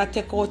daughter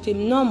take out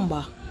him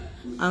number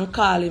and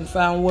call him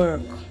from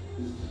work.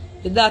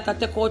 The daughter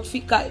take out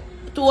fika.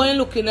 To when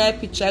looking at a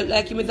picture,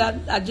 like him is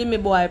a Jimmy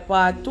Boy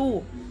part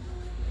 2.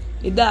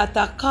 The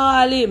daughter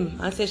call him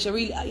and say, she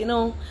really, you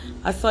know,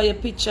 I saw your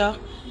picture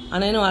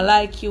and I know I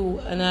like you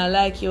and I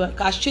like you.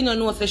 Because she don't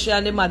know, say she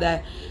and the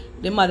mother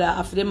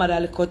after the mother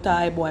little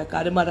tie boy,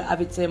 because the mother have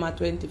it same at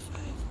 25.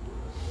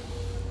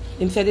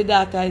 Him said the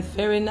daughter is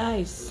very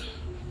nice.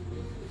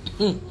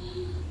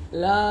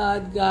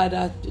 Lord God,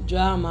 that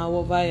drama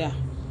over here.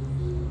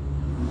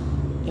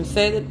 Him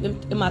said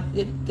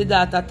the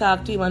daughter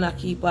talk to him and I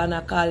keep on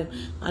and call him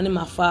and him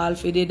a fall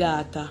for the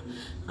daughter.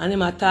 And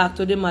him a talk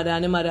to the mother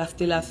and the mother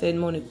still a send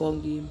money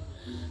come give him.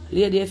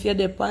 Lady, if you're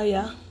there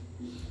here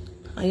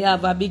and you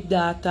have a big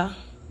daughter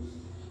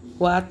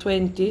who are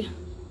 20,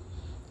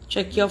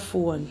 check your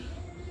phone.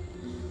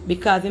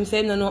 Because him say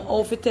him don't know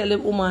how to tell the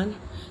woman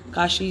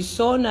because she's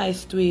so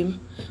nice to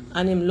him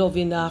and him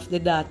loving off the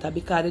daughter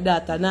because the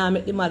daughter now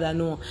make the mother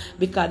know.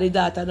 Because the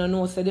daughter don't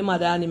know say the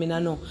mother and him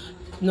don't know.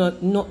 No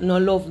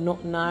love,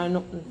 nothing or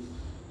nothing.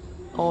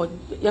 Oh,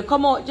 you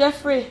come out,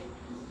 Jeffrey.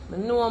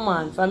 No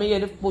man, for me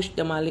you push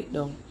them and lick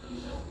down.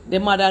 The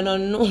mother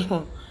don't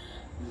know.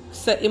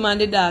 Say him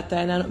and the daughter,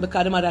 and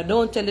because the mother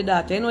don't tell the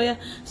daughter, you know, yeah?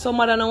 Some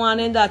mother don't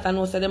want the daughter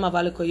know say them have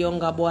a little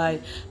younger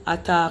boy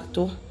attack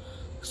to.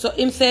 So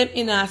him say him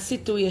in a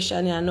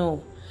situation, you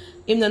know.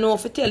 Him don't know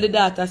if to tell the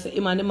daughter say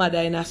him and the mother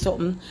in a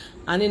something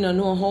And he don't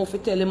know how to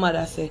tell the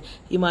mother say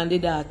him and the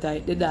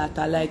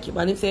daughter like him.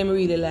 And he say him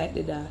really like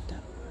the daughter.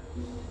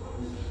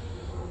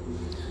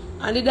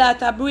 And the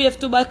daughter brave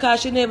too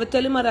because she never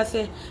tell the mother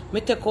say,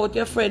 me take out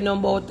your friend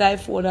number out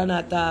iPhone and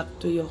I talk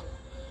to you.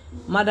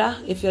 Mother,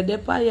 if you're there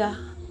for ya,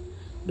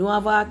 don't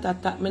have a heart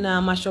attack, me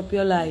now mash up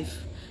your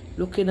life.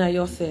 Looking at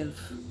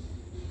yourself.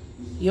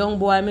 Young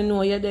boy, me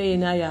know you're there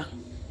in here.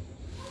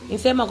 He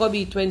say I'm going to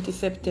be 20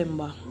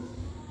 September.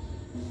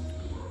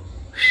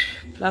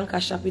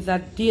 Planka shop is a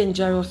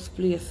dangerous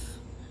place.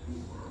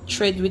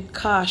 Tread with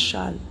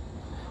caution.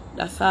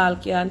 That's all I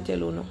can tell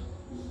you now.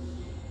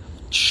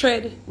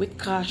 Tread with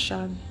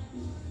caution.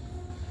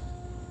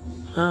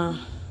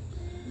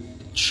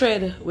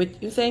 Tread with...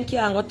 You say you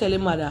can't go tell your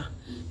mother.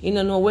 You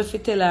don't know what to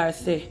tell her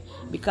say.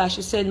 Because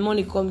she said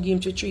money come give him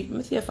to treat.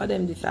 I say for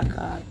them this a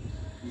call.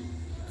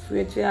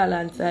 Afraid for all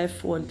answer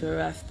phone to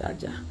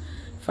Rastaja.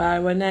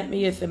 For one night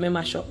me say me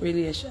mash up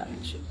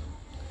relationship.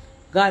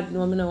 God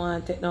know me no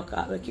want to take no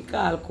call. Make you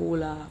call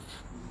cool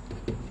off.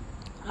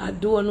 I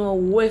don't know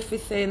what to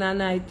say in a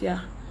night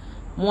yeah.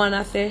 I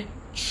wanna say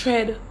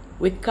tread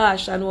with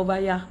caution over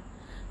here.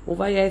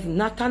 Over here is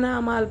not a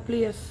normal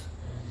place.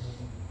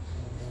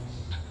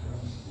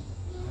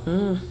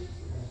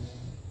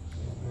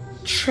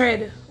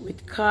 Tread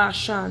with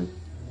caution.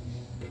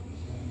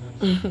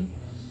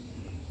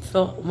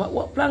 So,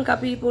 what Planka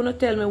people no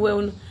tell me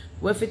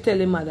where to tell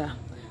the mother?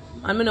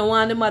 I mean, I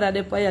want the mother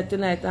there for you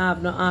tonight and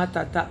have no heart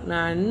attack,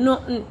 no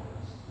nothing.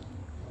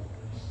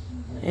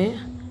 Eh?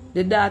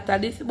 The daughter,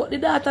 but the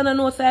daughter no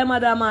know say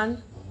mother,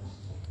 man.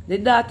 The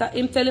daughter,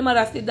 him tell the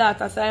mother, the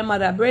daughter say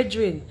mother,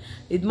 brethren.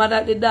 The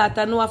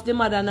daughter know of the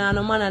mother now,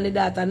 no man and the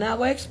daughter. Now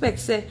go expect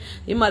say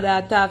the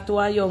mother talk to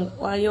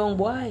one young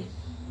boy.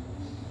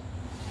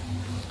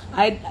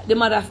 The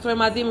mother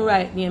stream as him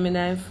right name in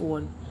her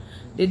phone.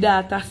 The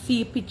daughter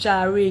see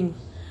picture ring.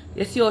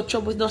 You see how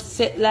trouble not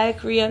set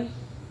like rain?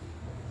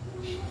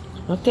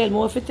 Don't tell me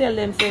what you tell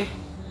them say.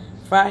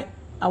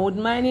 I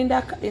wouldn't mind in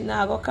that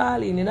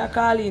call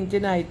in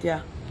tonight,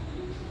 yeah.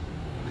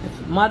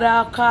 If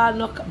mother call,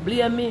 no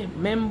blame me.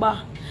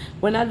 Remember,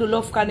 when I do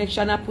love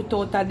connection, I put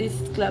out a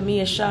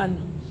disclamation.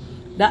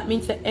 That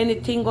means that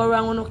anything go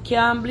wrong, you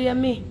can't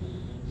blame me.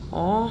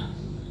 Oh,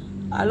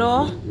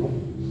 hello?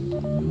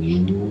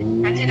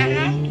 Auntie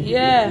Dana?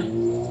 Yeah.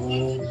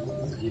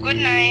 Good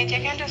night.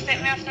 You can just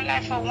take me off the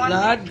life for one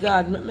Lord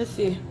God, let me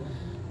see.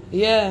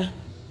 Yeah.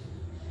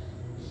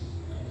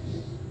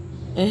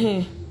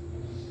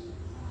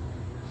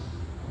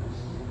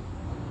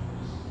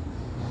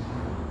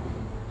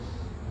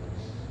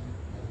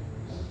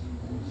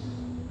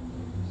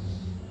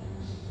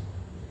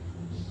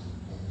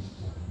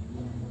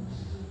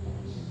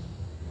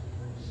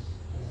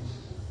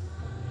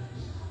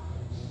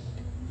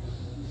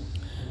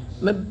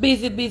 I'm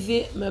busy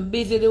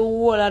the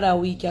whole of the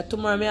week.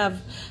 Tomorrow I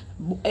have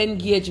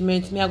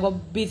engagement. I go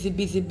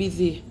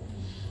busy.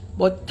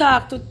 But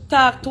talk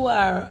to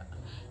her.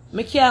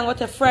 I can't go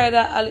to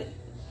Friday.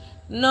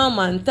 No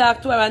man,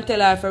 talk to her and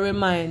tell her to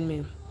remind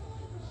me.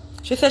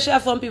 She said she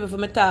have some people for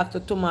me talk to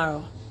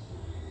tomorrow.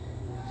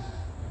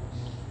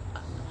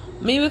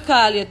 Me will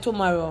call you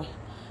tomorrow.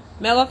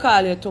 Me go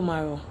call you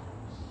tomorrow.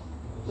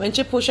 When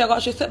she push,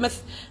 she said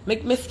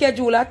me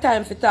schedule a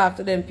time to talk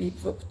to them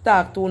people,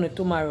 talk to you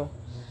tomorrow.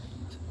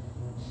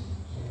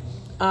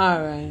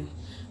 Alright.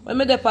 When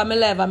me dep on my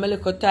live, I'm a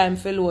little time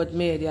for load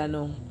media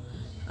now.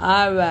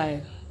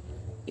 Alright.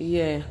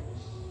 Yeah.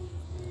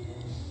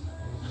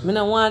 I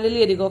don't want the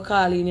lady go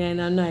call in here in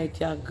the night,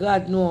 yeah.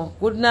 God no.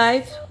 Good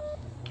night.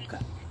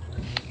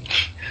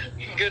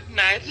 Good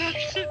night.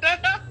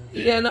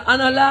 Yeah, no, I'm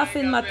not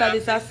laughing matter,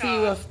 this is a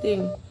serious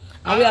thing.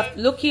 And we have to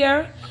look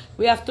here.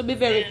 We have to be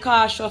very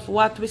cautious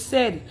what we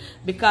said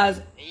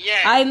because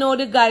I know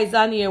the guys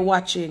on here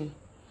watching,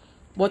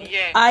 but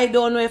I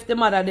don't know if the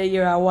mother they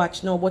here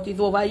watch now. But it's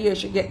over here.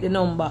 She get the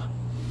number.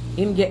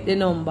 Him get the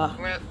number.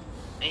 Well,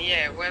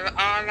 well, all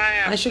I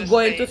have and she to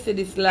going say, to see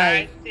this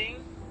live.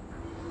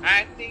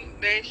 I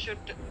think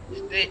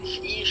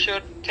he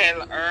should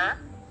tell her,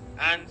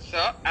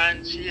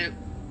 and she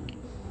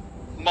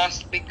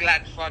must be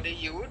glad for the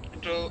youth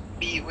to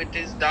be with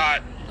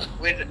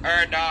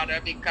her daughter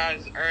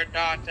because her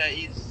daughter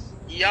is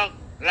young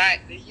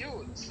like the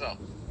youth, so.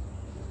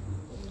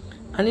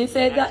 And he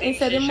said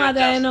the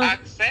mother, you know,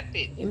 accept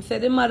it. He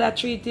said the mother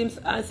treat him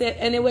and said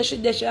anyway she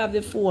have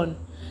the phone.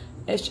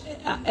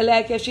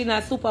 Like if she in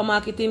a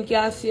supermarket, him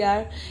can see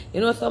her.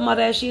 You know, some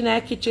mother she in a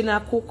kitchen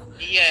and cook.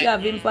 She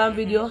have him for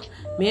video.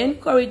 Me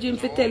encourage him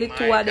to tell it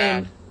to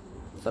them.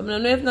 So I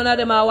don't know if none of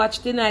them are watch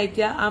tonight,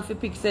 yeah, and to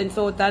pick sense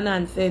out of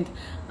nonsense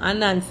and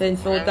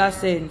nonsense out of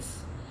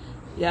sense.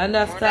 You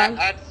understand?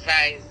 I would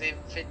advise him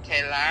to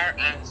tell her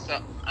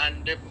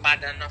and the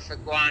mother not to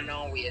go on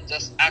away.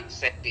 Just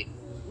accept it.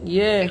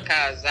 Yeah.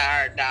 Because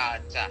our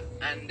daughter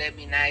and them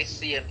in the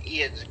same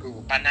age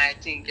group, and I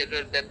think it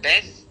will be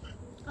best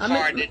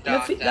for the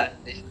daughter.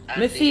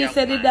 Me see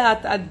say the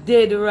daughter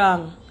dead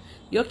wrong.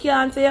 You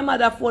can't say your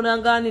mother phone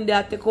and gone in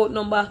there take out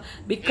number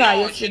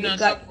because you see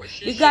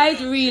the guy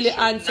is really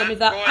handsome.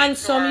 He's a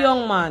handsome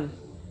young man.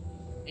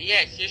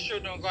 Yes, she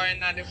shouldn't go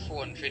in on the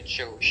phone for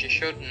you. She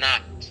should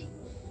not.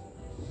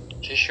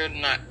 She should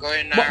not go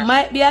in. But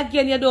might be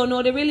again, you don't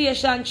know the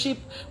relationship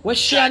where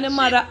she and the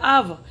mother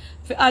have.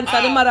 To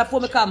answer the mother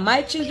phone, because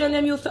my children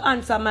them used to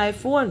answer my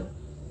phone.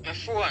 My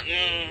phone?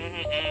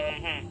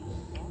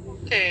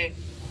 Okay.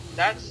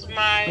 That's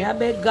my... I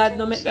beg God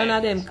no make none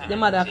of them, the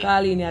mother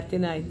call in here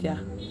tonight, yeah.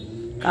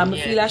 Because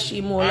I feel like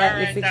she more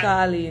likely to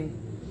call in.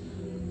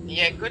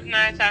 Yeah, good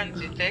night,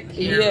 Auntie. Take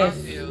care. Yes.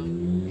 Love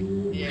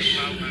you. Yeah,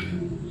 mama.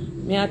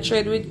 Me I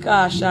tread with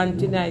caution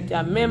tonight,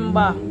 yeah.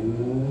 Remember,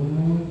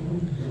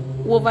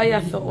 over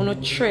here, so on a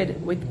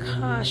tread with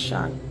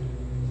caution.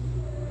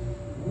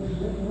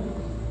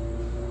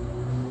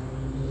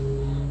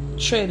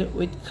 Tread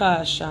with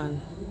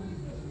caution.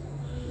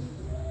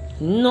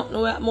 Not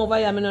know what over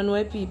here, I don't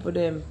know people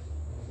them.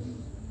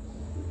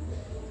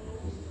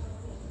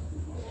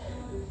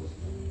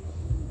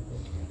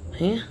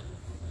 Yeah?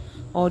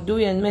 Or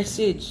doing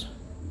message.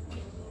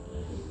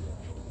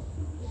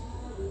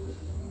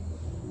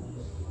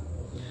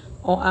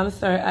 Oh, I'm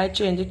sorry, I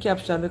changed the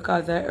caption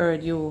because I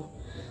heard you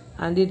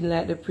and didn't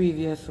like the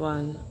previous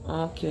one.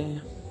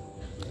 Okay.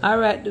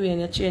 Alright,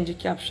 Dwayne, you change the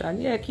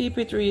caption. Yeah, keep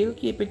it real,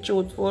 keep it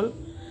truthful.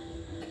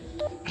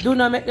 Do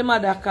not make the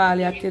mother call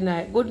you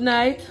tonight. Good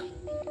night.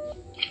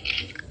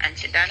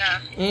 Auntie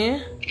Donna. Eh?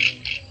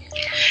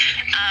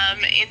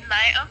 In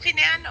my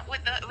opinion,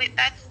 with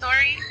that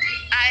story,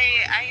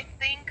 I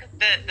think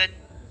the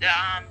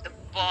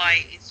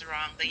boy is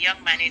wrong, the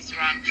young man is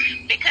wrong,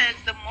 because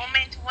the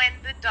moment when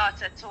the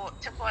daughter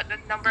took out the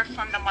number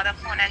from the mother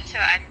phone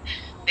and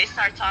they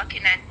start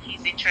talking and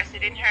he's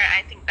interested in her,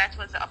 I think that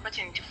was the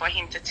opportunity for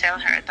him to tell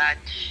her that,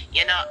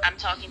 you know, I'm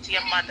talking to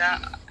your mother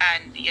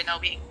and, you know,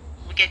 we're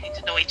getting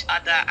to know each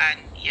other, and,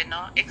 you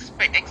know,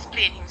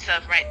 explain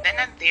himself right then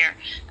and there,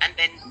 and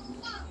then,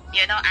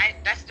 you know,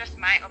 that's just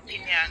my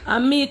opinion.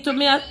 And me,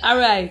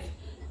 alright.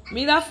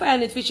 Me that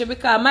find it fishy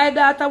because my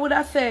daughter would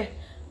have said,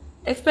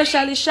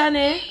 especially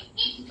Shanae,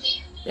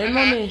 then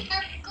mommy,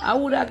 I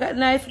would have got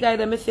nice guy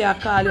that me say I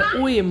call you,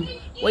 who him,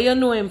 where you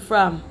know him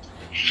from.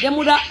 Them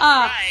would have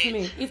asked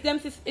me. If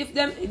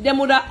them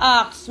would have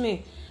asked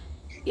me.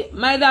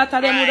 My daughter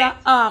them would have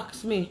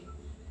asked me.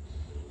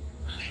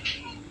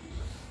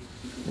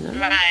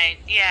 Right.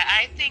 Yeah,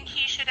 I think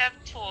he should have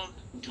told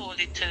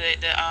it to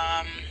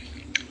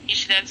he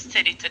should have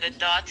said it to the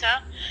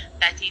daughter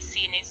that he's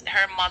seen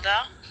her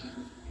mother,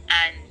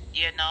 and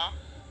you know,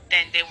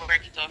 then they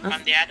work it out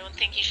from there. I don't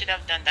think he should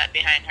have done that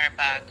behind her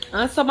back.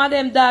 And some of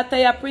them daughter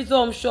are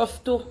presumptuous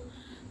too.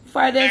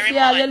 For them see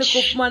all the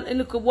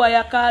little boy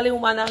you call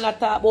him man and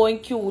talk about him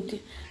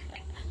cute.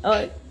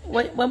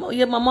 When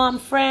you're my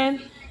mom's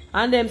friend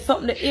and them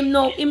something that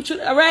him should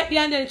right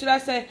behind then should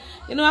have say,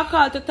 you know, I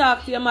called to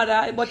talk to your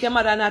mother, but your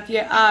mother not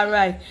here.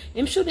 Alright.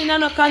 Him should in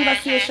no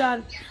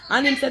conversation.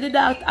 And him said the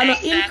daughter, I know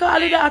him call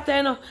the daughter,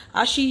 you know,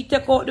 and she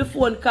take out the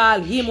phone call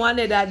him one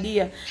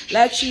day.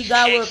 Like she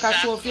got work and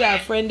show for her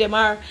friend them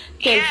or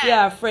tell for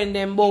her friend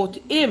them about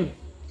him.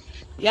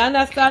 You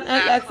understand?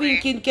 And I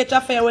think he catch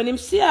a fire when him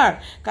see her.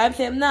 Because him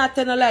say him not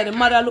tell no lie. The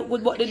mother look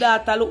good but the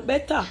daughter look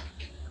better.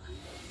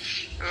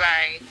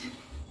 Right.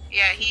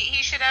 Yeah,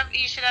 he should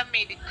have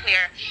made it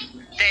clear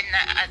then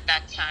at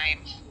that time,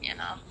 you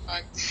know.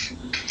 But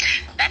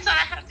that's all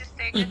I have to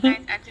say. Good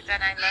night, Auntie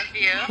Donna, I love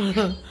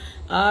you.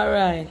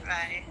 Alright.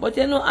 Bye. But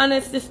you know,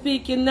 honestly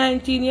speaking,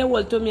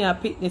 19-year-old to me a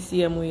pick the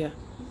same way.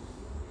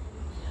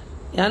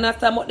 You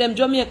understand? But them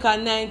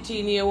Jamaican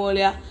 19-year-old,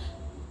 yeah,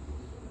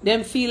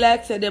 them feel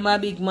like say them a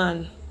big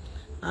man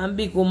and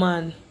big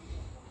woman.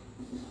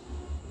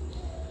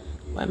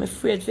 But I'm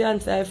afraid to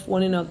answer my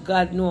phone, you know,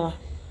 God no.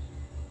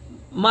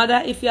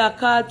 Mother, if you are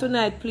called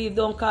tonight, please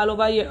don't call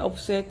over here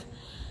upset.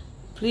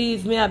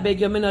 Please, me I beg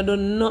you, me not do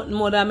nothing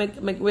more than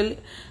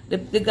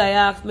the guy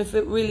asked me if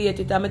it relate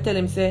it, and I tell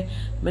him, say,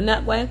 me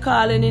not going to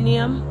call any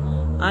name,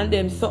 and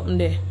them something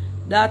there.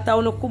 That I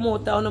want to come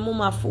out on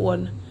my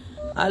phone.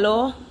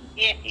 Hello?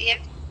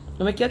 Yes.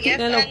 I make you take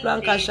the love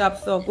planka shop,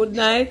 so good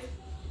night.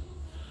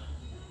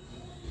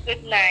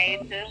 Good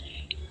night.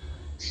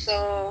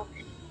 So,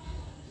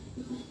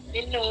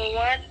 you know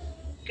what?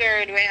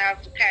 Girl, we have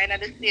kind of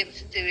the same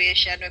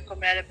situation. We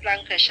come at the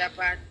planka shop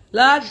and...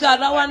 Lord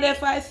God, I wonder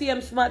if I see him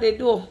smart they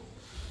do.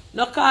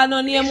 No call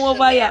no name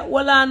over here.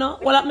 Hold on, no.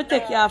 Let me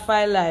take your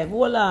file live.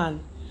 Hold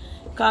on.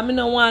 Because I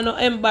don't want no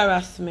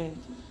embarrassment.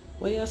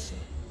 What you say?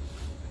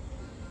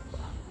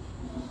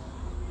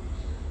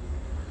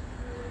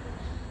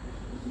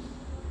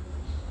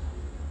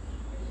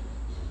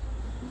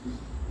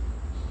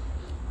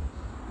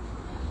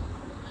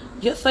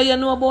 You say you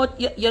know about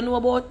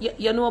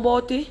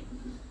it?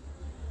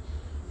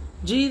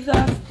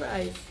 Jesus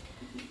Christ.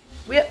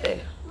 Wait there.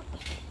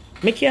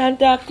 I can't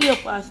talk to you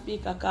for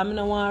speaker because I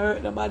don't want to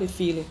hurt nobody's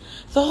feeling.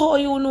 So how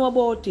you know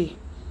about it?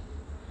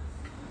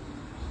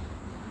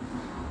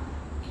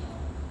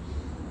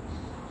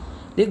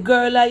 The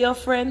girl are your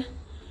friend?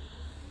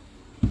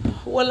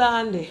 Hold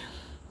on there.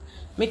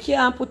 I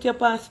can't put you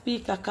on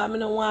speaker because I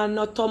don't want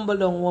no tumble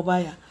down over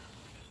here.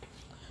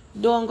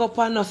 Don't go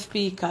on no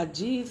speaker.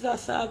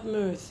 Jesus have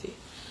mercy.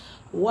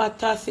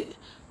 What a si...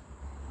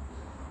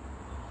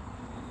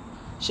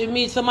 She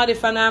meet somebody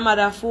from her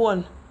mother's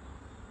phone.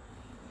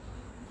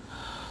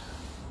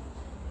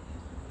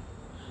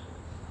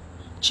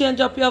 Change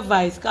up your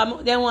voice.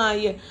 Come, they want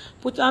you.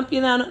 Put on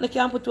pin and nothing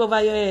can put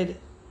over your head.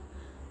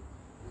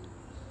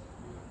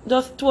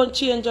 Just don't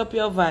change up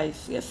your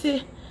voice. You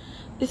see?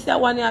 This is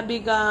one of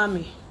big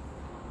army.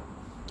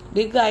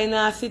 The guy in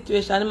a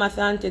situation, he must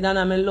say, Auntie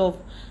Dana, I love.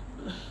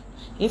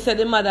 He said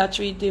the mother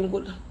treat him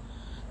good.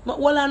 But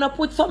well, I not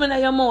put something in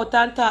your mouth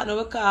and talk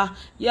now because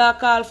you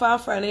call for a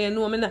friend and you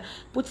know me now.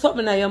 Put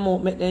something in your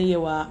mouth, make them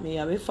you walk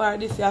me. Before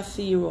this is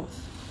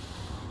serious.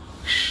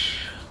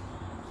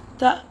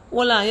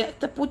 Hold on,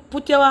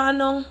 put your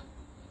hand on.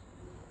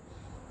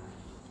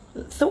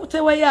 So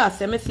tell what you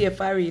say, I see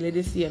if I really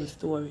the same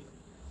story.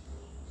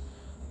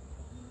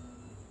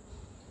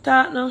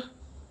 Talk now.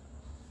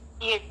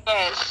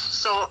 Yes,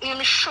 so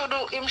him should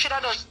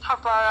have just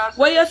stop her.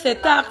 What you say?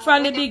 Talk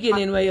from the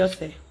beginning, what you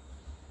say?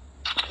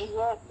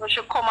 Yes, so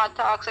she come and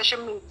talk, so she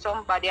meet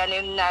somebody and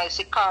him nice,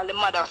 she call the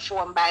mother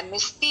phone by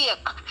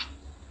mistake.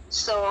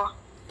 So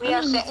we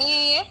are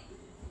saying,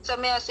 so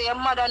me I say, your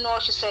mother know,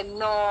 she said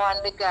no,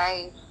 and the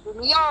guy,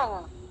 him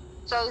young.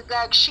 So it's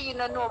like she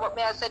don't know, but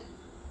me I said,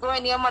 go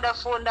in your mother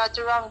phone that's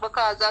wrong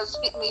because I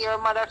speak me your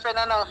mother friend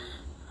and a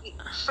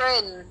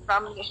friend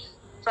from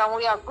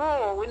where I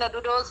go, we don't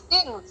do those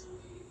things.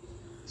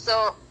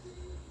 So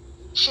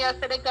she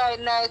said the guy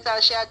nice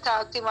and she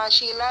talked to him and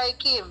she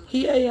like him.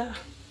 Yeah.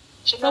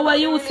 So what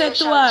you said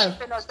to her?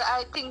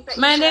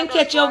 Man, then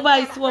catch your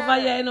voice over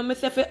here, you know, me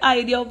say if you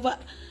hide your voice.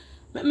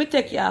 Let me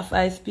take you off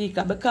my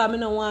speaker because I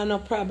don't want no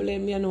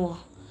problem, you know.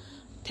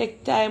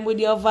 Take time with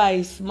your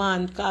voice,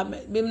 man, because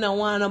I don't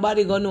want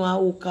nobody to know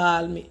who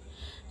call me.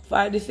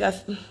 For this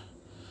is...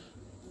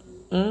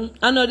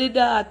 I know the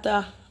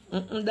daughter.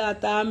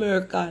 Daughter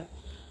American.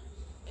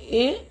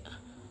 Eh?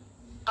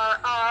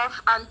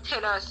 Off and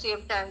tell her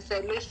same time,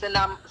 say, listen,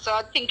 so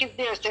I think it's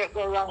there to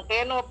go wrong.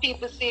 You know,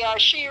 people say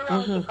she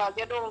wrong because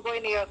you don't go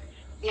in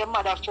your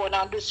mother phone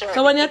and do certain.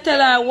 So when you tell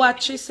her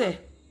what she say?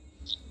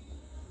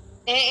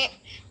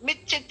 Me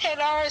tell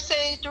her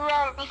say it's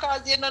wrong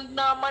because you don't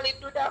normally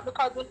do that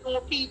because we know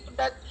people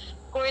that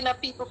go in a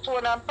people's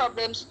phone and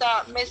problems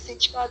start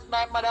message because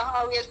my mother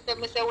always tell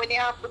me say when you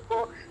have to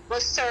go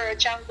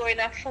search and go in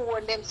a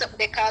phone them something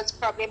they cause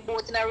problem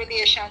both in a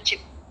relationship.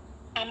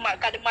 And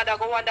the mother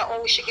go wonder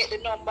how she get the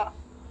number.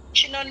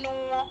 She don't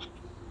know.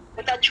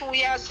 But that 2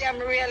 years I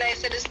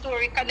realize that the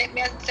story connect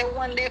me. I say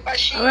one day for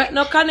she. Alright,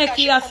 no connect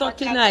you so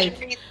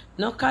tonight.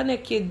 No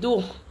connect you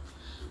do.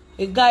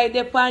 The guy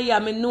there pan here,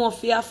 I know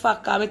for a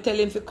fact. I tell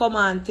him to come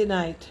on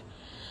tonight.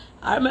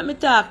 Alright, let me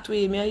talk to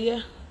him,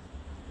 yeah?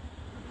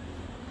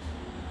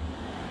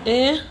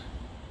 Eh?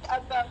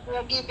 Advice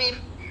we give him.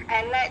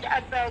 I like the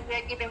advice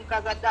we give him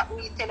because of that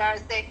we tell her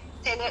say.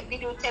 Tell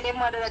the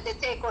mother that they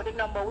take out the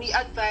number. We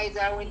advise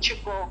her when she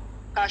go.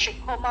 Because she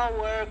come and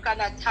work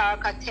and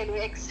talk and tell you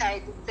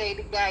excited, say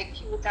the guy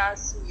cute and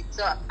sweet.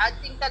 So I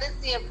think that the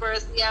same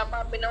person, yeah,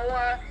 mom, you know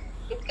what?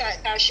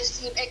 Because she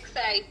seem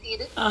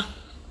excited.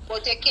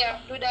 But you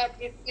can't do that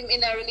with him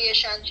in a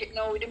relationship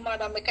now with the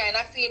mother. I kind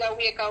of feel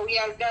away because we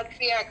have God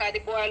fear because the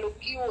boy look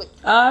cute.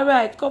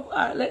 Alright, come.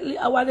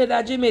 I wanted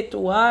that Jimmy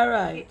too.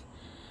 Alright.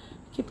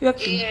 Keep your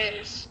key.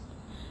 Yes.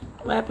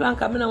 My plan,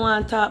 I don't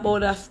want to talk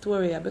about that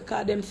story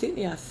because them sitting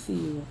here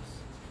serious.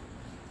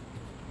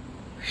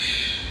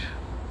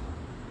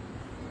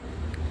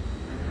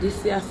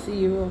 This is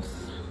serious.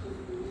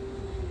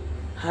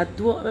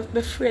 I'm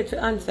afraid to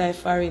answer a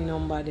foreign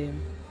number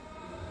them.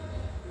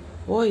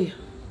 Boy.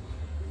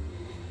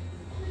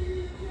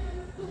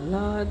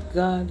 Lord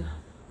God.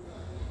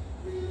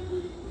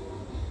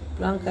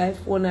 Blanca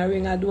phone a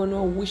ring, I don't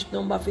know which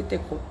number to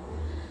take up.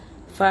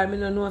 For me,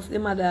 I don't know if the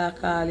mother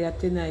call you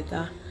tonight.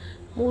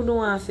 Who don't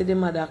want to see the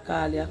mother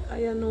call you?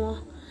 Because you know,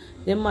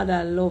 the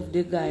mother love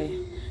the guy.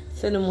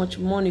 Send him much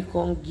money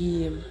come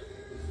give him.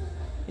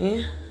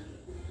 Eh?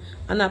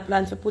 And I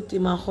plan to put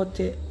him in a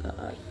hotel.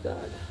 Oh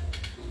God.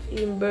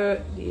 In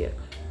birthday.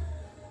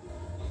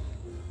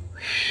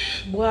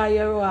 Boy,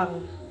 you're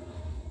wrong.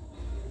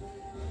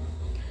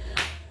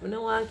 I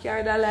don't want to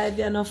carry that life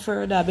here no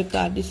further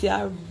because this is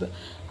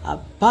a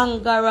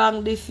banger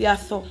wrong this year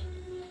so.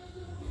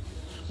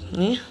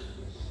 Eh?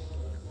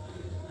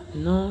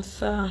 No,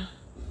 sir.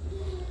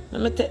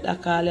 Let me take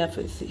that call here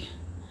for see.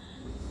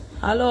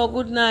 Hello,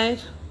 good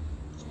night.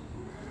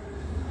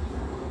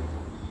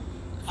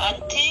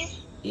 Auntie?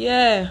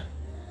 Yeah.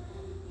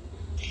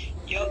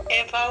 You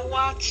ever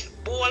watch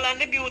Bold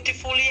and the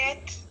Beautiful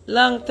yet?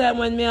 Long time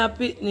when me a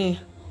pitney.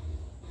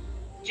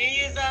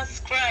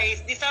 Jesus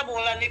Christ, this is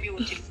Bold and the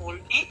Beautiful.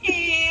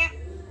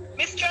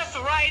 Me stress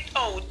right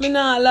out. Me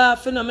not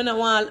laugh, you know, me not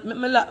want,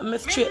 me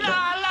straight. Me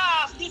not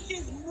laugh, this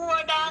is more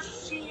than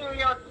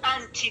serious,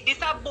 Auntie. This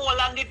is Bold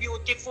and the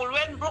Beautiful.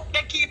 When Brooke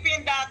they keep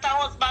in daughter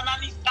husband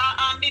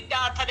and the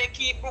daughter they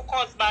keep Brooke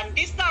husband.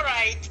 This not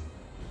right.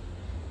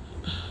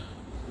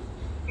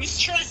 Me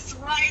stress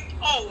right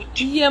out.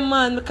 Yeah,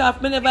 man,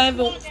 because me never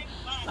even,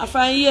 I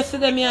find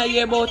yesterday me I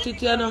hear about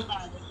it, you know.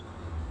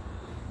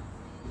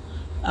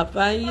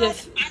 Upon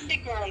yes. And the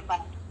girl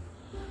back.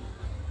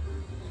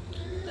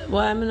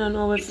 Why I don't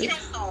know if it.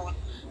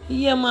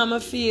 Yeah, man, I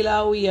feel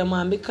how we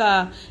man,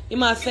 because he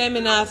must say me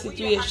in a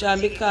situation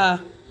because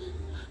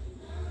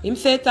him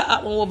say it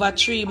happen over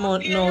 3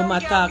 months now, I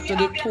talk to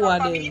the two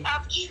of them. I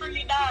have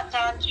 3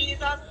 daughters,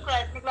 Jesus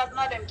Christ, because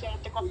none of them can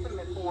take up to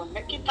my phone.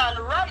 Make it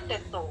all right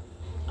there, so.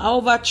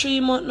 Over 3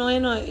 months now, you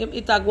know,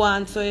 it a go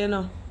on, so you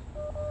know.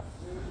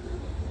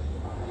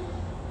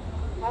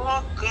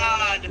 Oh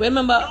God.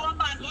 Remember? No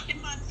man, but the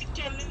man to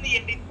tell the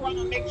lady before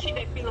to make sure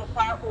they fill up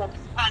her hopes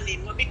on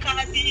him.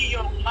 Because the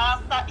young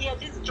master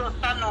age is just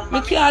a number.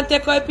 I can't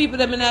take out people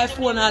them in their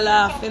phone and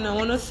laugh, you know.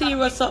 When you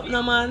serious up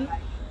now, man.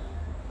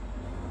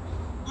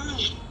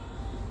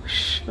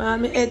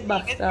 Man, my head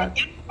back start.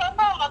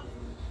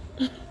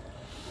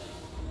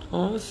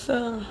 Oh,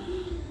 so.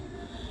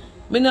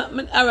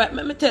 Alright,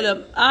 let me tell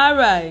you.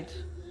 Alright.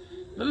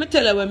 Let me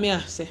tell you what me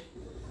say.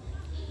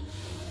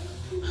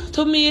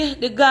 To me,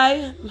 the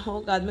guy,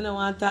 oh God, I don't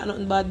want to talk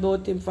nothing bad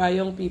about him for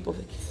young people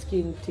for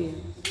skin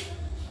thing.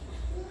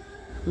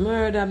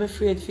 Murder, I'm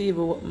afraid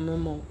fever open my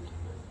mouth.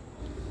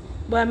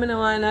 But I don't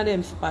want one of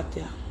them spot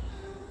here.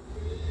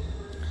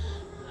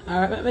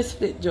 Alright, let me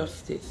split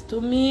justice.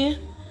 To me,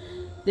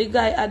 the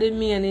guy are the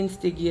main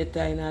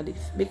instigator in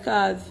this.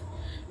 Because,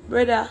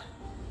 brother,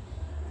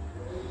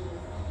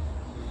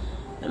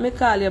 let me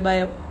call you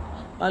by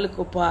a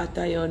little part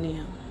of your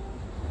name.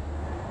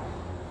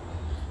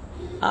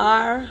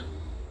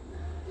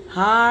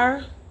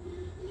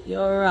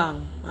 You're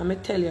wrong. I'm going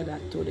to tell you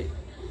that today.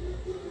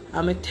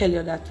 I'm going to tell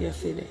you that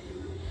yesterday.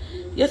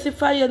 You see,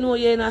 for you know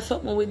you're in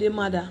something with the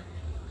mother,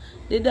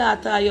 the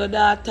daughter, your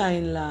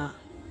daughter-in-law.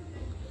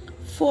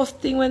 First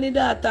thing when the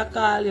daughter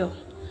call you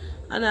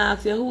and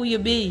ask you who you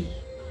be,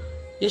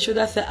 you should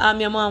have said, I'm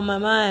your mama,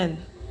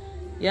 man.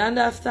 You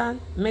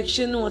understand? Make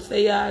sure you know,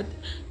 say you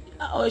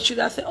or you should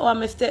have said, oh,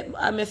 I'm a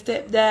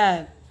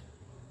stepdad.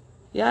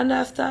 You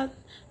understand?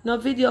 No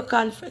video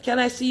conference. Can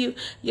I see you?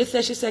 You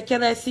said, she said,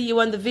 can I see you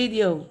on the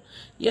video?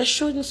 You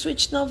shouldn't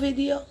switch no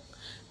video.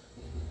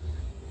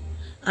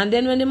 And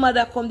then when the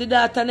mother come, the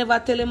daughter never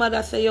tell the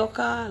mother, say you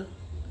call.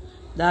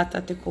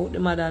 Daughter take out the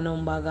mother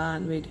number,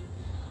 gone with you.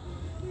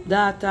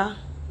 Daughter,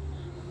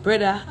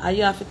 brother,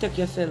 you have to take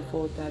yourself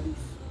out of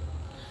this.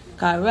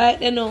 Because right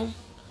now,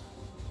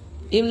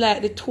 him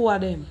like the two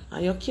of them.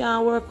 And you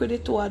can't work with the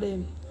two of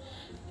them.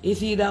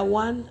 It's either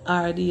one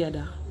or the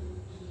other.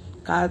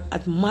 Because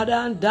as mother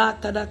and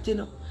daughter that, you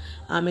know,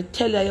 I'm going to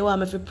tell you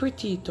want me to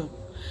pretty it up.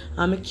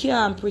 And I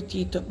can't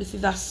pretty it up. This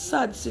is a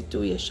sad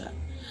situation.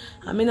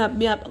 I mean, I'm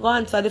going to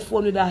answer the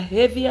phone with a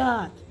heavy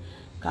heart.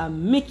 Because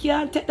I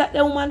can't take that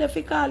the woman if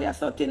you call you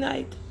so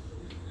tonight.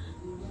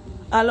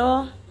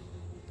 Hello?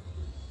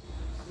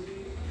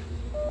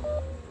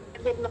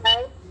 Good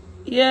night.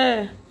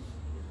 Yeah.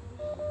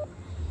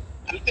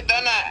 Auntie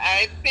Donna,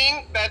 I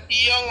think that the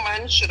young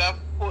man should have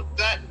put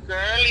that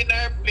girl in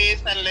her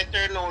place and let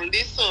her know,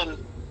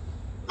 listen,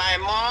 my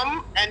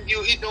mom and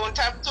you don't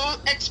have to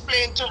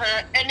explain to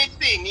her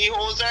anything. He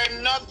owes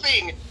her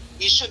nothing.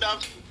 He should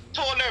have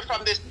told her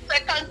from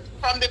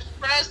the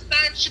first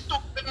time she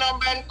took the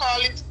number and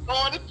called his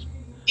phone,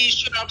 he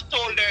should have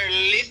told her,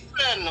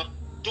 listen,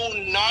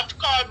 do not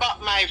call back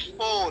my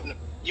phone.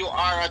 You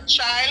are a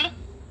child,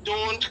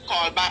 don't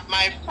call back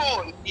my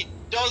phone. He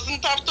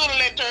doesn't have to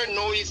let her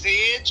know his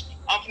age,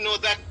 of know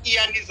that he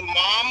and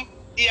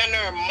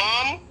her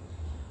mom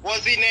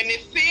was in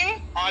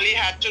anything. All he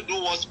had to do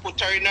was put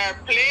her in her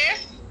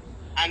place,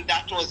 and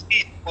that was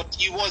it. But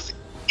he was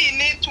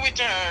in it with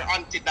her,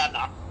 Auntie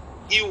Donna.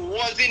 He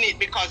was in it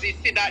because he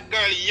see that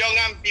girl young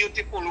and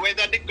beautiful.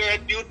 Whether the girl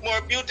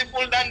more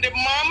beautiful than the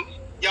mom,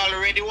 he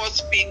already was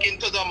speaking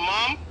to the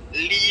mom.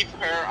 Leave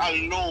her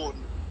alone.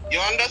 You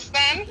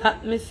understand?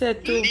 That me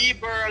said too. Leave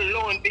her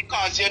alone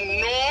because you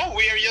know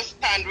where you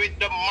stand with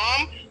the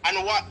mom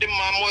and what the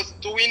mom was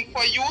doing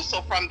for you.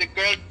 So from the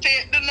girl,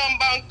 take the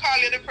number and call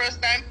you the first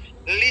time.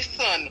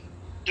 Listen,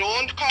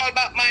 don't call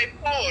back my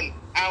phone.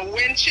 And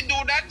when she do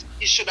that,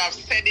 you should have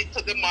said it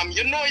to the mom.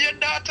 You know your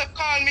daughter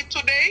called me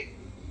today?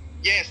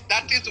 Yes,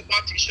 that is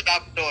what you should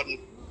have done.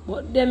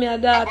 But them your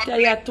daughter,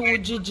 you too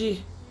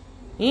Gigi.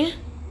 Eh?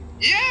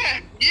 Yeah,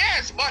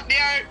 yes, but they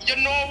are, you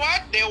know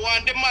what? They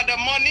want the mother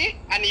money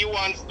and he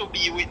wants to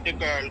be with the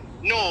girl.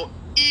 No,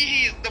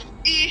 he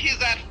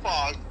is at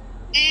fault.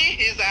 He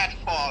is at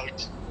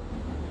fault.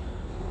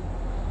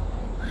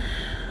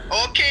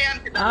 Okay,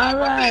 and all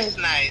right. This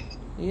night.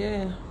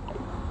 Yeah.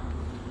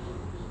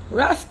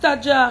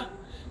 Rastaja,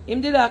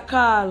 him did a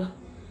call.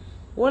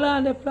 Hold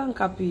on the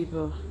planka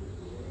people.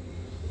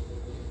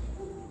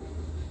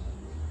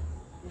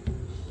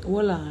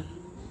 Hold on.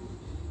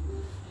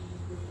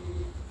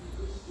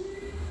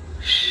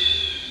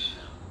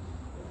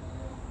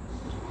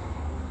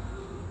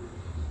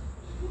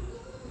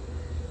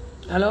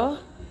 Hello?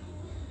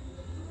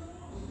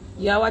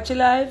 You watch it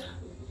live?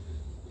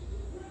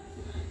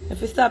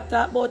 If you stop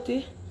talk about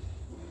it,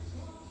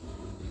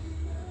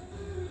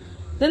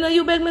 then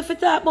you beg me to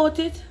talk about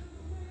it.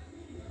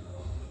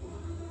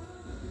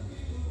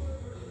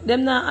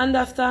 Them not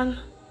understand.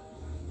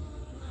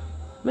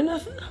 No,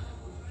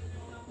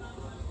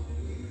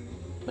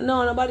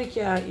 nobody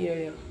can hear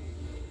you.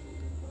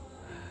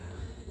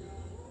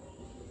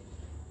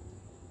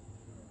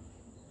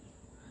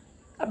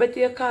 I bet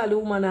you call the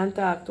woman and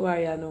talk to her,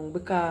 you know,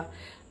 because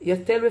you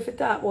tell me if you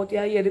talk about you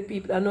hear the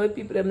people. I know the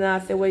people them now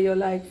say what you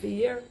like to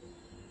hear.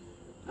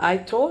 I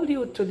told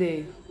you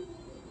today.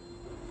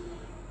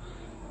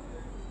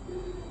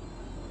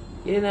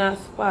 You're in a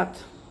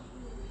spot.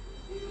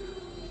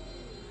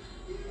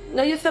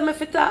 Now you say me if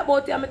you talk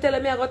about it, I'm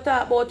telling me I go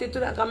talk about it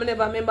tonight, because I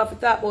never remember if you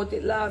talk about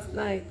it last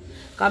night.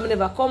 Because I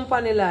never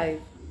company live.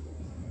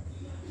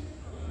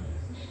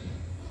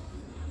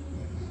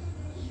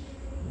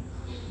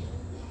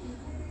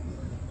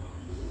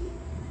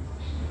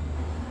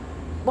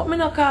 But me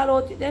not call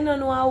out it, they don't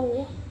know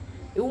who.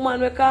 The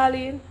woman we call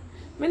in.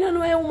 Me don't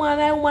know a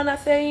woman I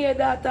say here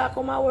that talk,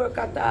 come and work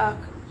and talk.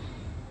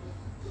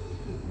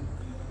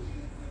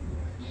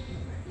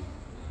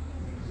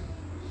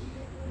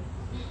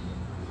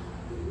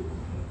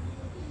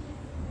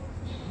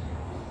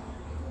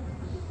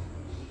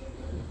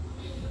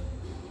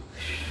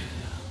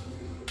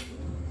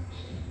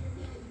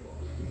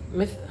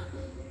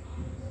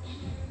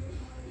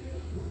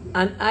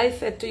 And I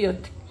said to you,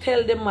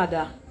 tell the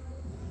mother.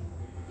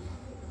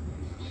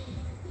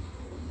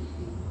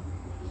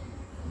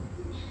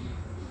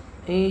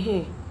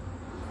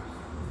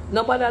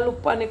 Nobody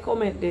look on the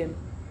comment them.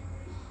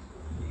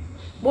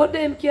 But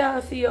them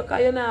can't see you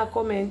because you not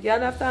comment. You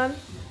understand?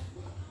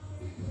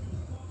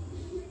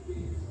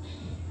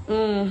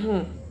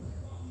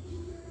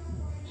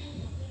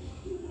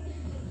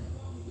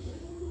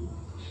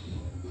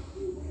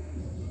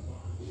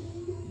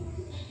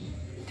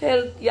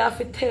 You have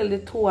to tell the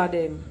two of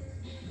them.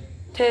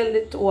 Tell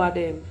the two of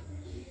them.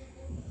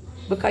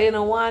 Because you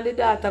don't want the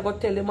daughter go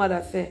tell the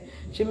mother say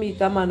she meet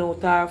a man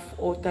out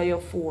of your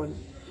phone.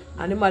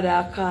 And the mother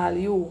will call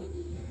you.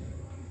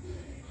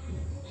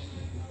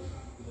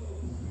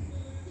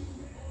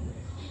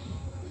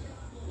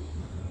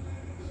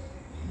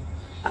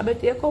 I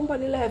bet your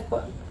company life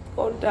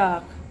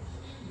contact.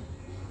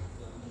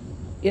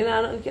 You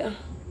know,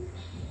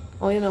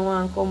 oh, you don't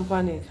want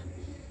company.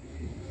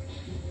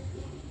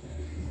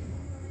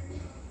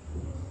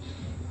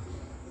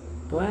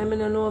 Why I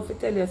don't know if I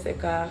tell you, say,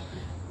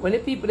 when the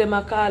people them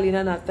are calling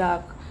and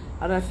attack,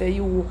 and I say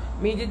you,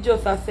 me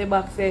just say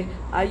back say,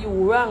 are you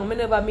wrong? Me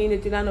never mean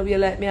it in a way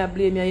like me I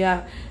blame you.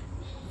 Yeah.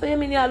 So you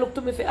mean you look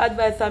to me for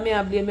advice and me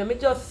I blame you? Me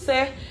just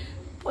say,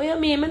 what you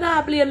mean? Me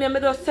not blame you. Me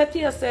just say to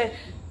you say,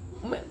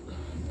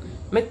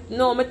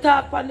 me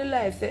talk on the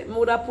life say, me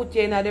would have put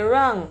you in the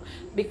wrong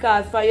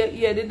because for you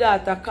hear the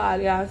daughter call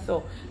you and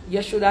so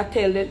you should have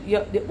tell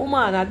the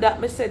woman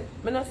that me said,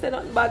 me not say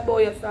nothing bad about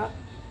you, sir.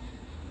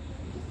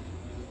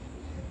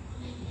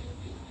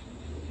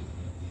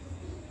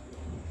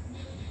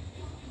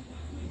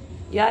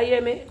 Yeah,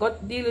 hear me?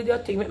 Got deal with your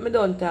thing, make me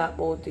don't talk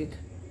about it.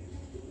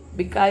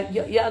 Because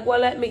you go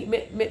like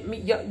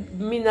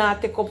me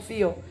not take up for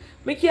you.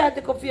 Me can't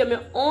take up for you, me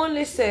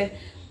only say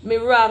me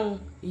wrong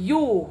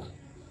you.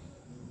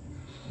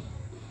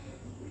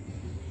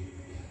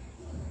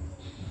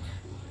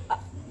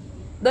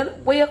 Then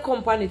where you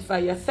company for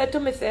you said to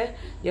me say,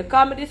 you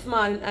call me this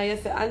morning and you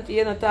say, Auntie,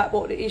 you not talk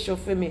about the issue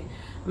for me.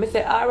 I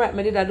say, alright,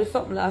 I did I do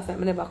something last night,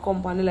 I never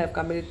come on the life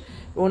because I did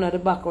run at the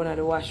background of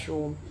the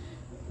washroom.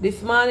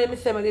 This morning, I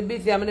say I'm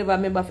busy, I never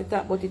remember if I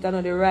talk about it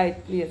in the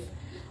right place.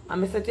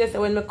 And I said, yes,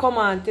 when I come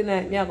on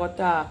tonight, I go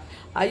talk.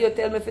 And you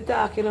tell me if I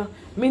talk, you know,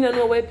 I don't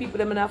know where people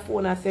them in the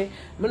phone I say,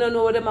 I don't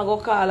know where them I go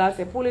call and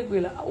say, pull it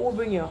grill, who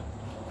bring you?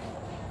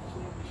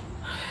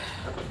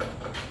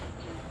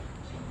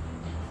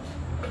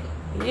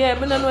 Yeah, I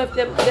don't know if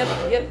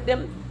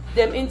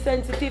them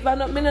insensitive. I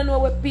don't know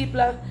what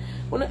people are.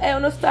 I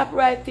don't stop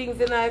write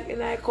things in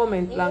I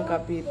comment, Blanca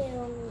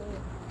people.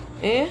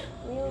 Eh?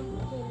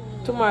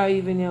 Tomorrow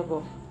evening you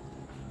go.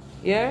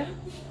 Yeah?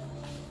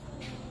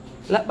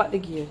 Lock back the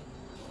gate.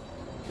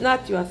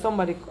 Not you and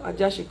somebody,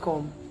 Joshie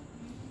come.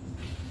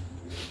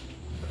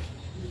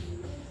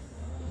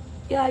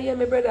 Yeah,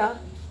 my brother.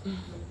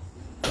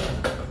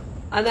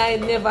 And I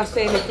never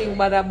say anything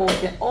bad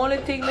about it. Only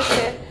thing I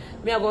say,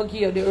 me I go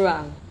give you the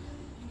wrong.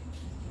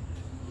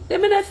 They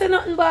may not say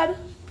nothing bad.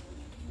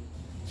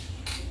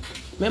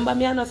 Remember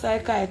me I'm not a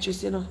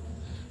psychiatrist, you know.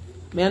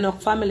 Me I'm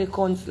not family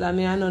counselor,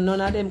 me I'm not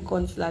none of them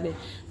counselor. Me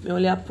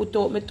only put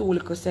out my 2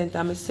 little cents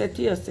and I say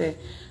to you, say,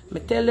 I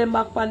tell them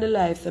back on the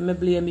life, say, I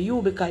blame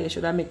you because you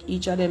should have make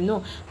each of them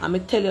know. And I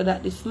tell you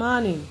that this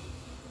morning.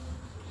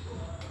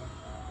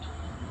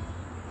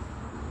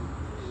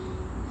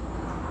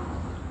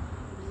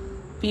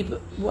 People,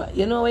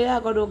 you know where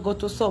you got to go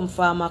to some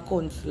farmer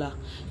counselor.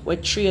 We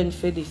train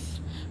for this.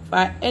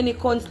 For any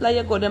counselor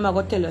you go, them I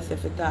go tell us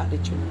if you talk the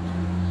truth.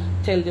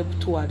 Tell the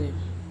 2 of them.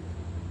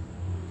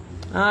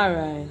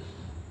 Alright.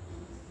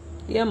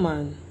 Yeah,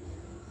 man.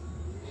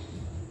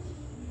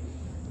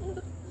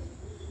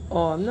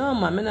 Oh, no,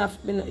 man.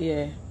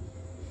 Yeah.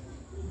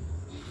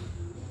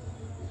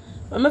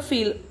 I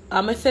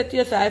said to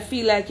you, I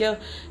feel like you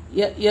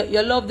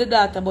love the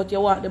daughter, but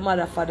you want the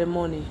mother for the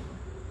money.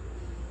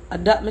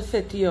 And that me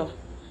said to you.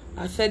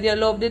 I said you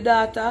love the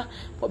daughter,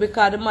 but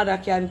because the mother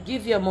can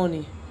give you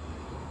money.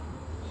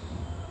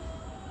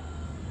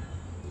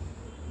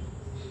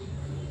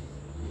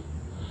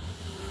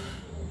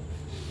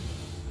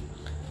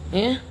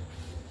 Yeah?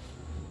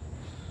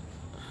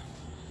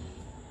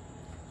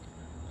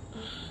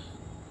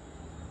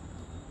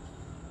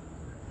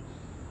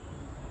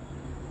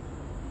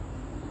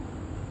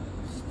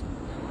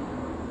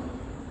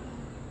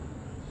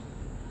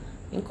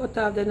 In cut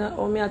off then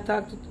how me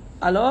talk to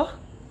hello?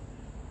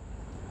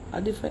 A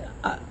different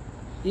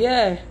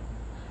yeah.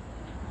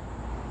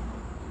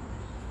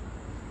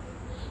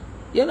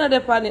 You're not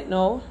depend it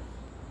now.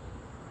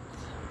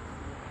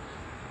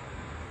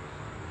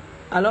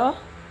 Hello?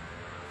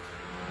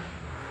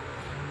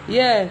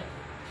 Yeah.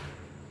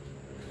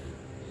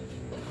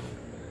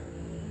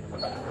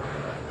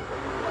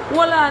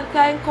 Hold on,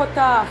 can cut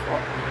off.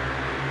 Hold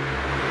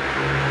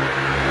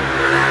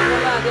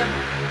on,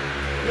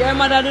 your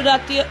mother do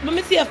that to you. Let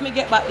me see if me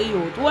get back the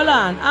youth. Hold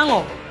on, hang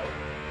up.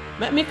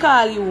 Let me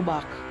call you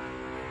back.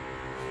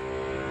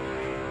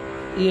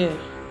 Yeah.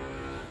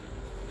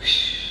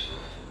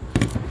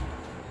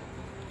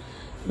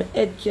 My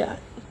head can't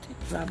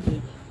take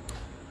problem.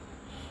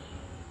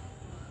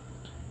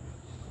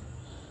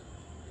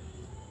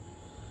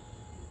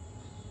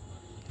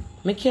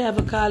 I can't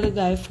ever call the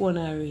guy phone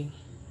and ring.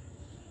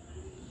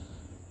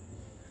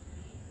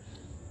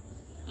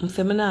 I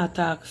say I not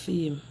talk for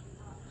him.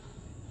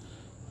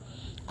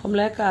 Come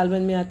like call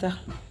when me at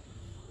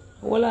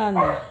hold on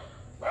there.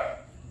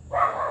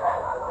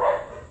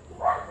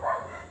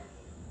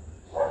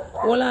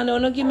 Hold on,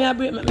 don't give me a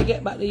break, let me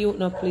get back the youth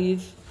now,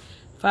 please.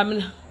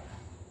 Family.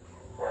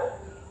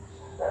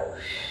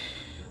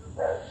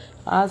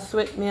 I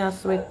sweat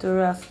to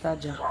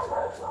Rastaja.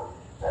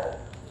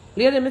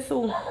 Lady, me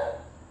soon.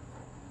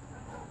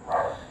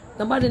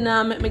 Nobody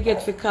now make me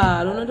get for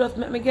call. Don't just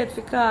make me get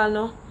for call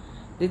no.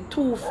 The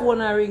two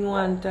phone ring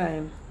one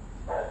time.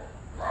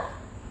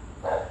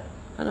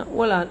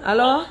 Hold on.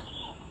 Hello?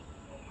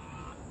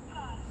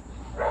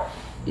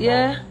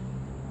 Yeah?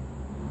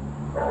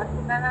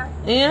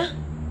 Yeah?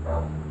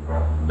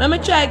 Let me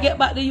try to get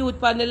back the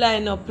youth on the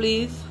line now,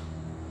 please.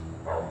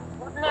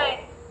 Good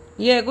night.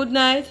 Yeah, good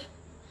night.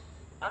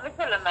 I'm going to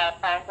tell him my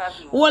point of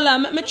view. Hold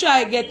on, let me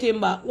try to get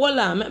him back. Hold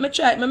on, let me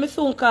try. Let me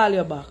soon call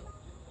you back.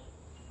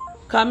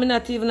 Because I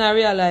not even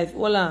realize.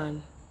 Hold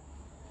on.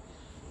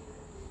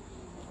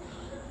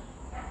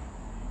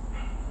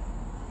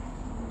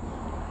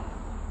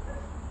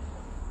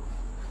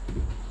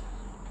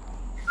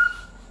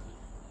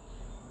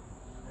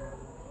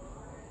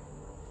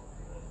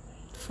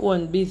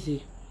 Phone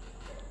busy.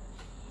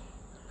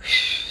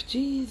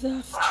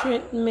 Jesus,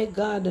 strengthen me,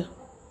 God.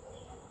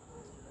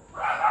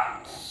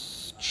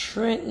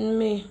 Strengthen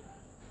me.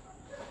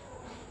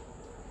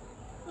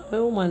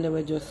 The woman they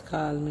were just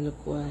call me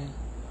look while.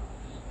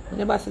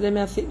 Never see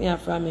them sit me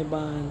from me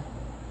barn.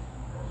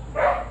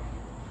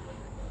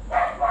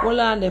 Hold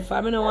on there,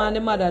 for me no want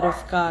the mother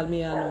just call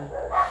me I know.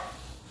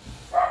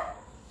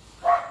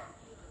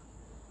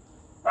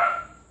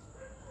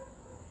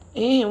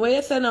 Where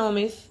you say now,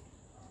 miss?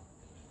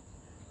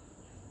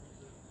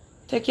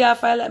 Take your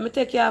file, let me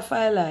take your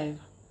file live.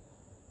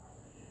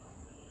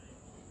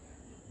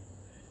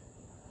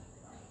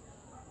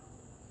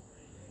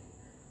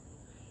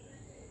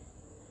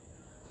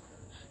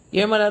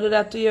 Your mother do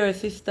that to your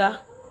sister?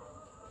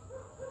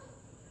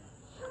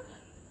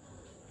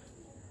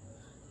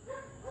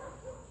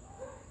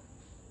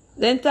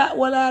 Then talk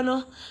well I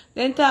know.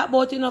 Then talk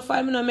about enough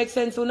for me no make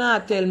sense to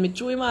not tell me.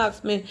 True him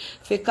ask me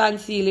for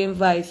concealing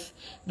vice.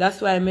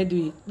 That's why I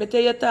do it. Better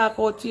you talk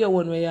out to your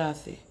one way you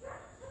say.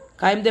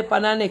 Cause I'm there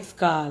on the next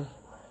call.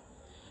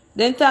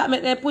 Then talk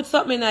make them put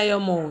something in your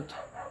mouth.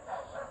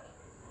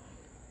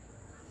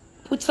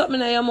 Put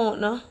something in your mouth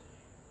now.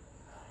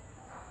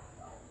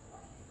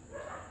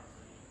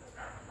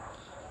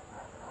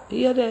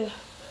 You there?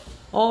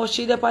 Oh,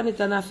 she there on it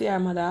and I fear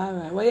mother.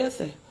 Alright. What you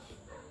say?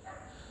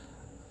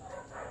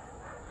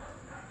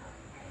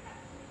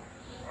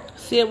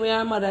 Same way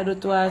her mother do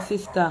to her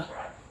sister.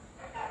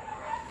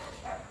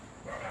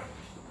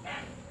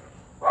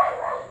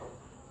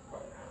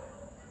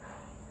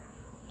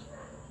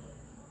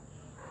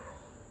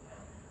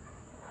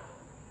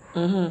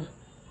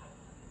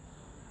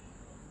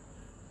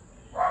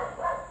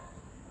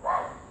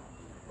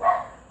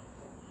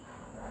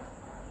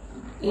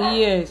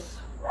 Yes.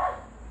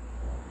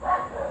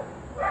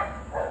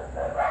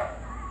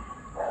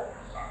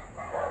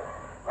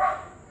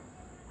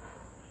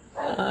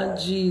 Oh,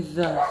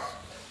 Jesus.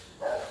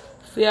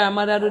 Fear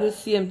mother do the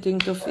same thing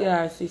to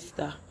fear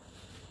sister.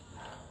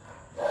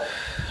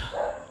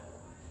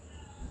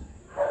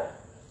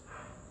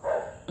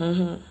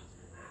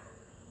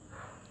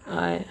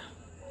 Alright.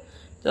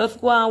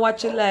 Just go and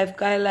watch it live,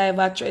 because live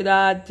I tried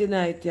hard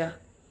tonight, yeah.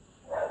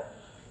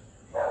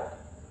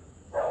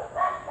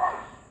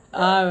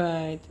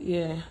 Alright,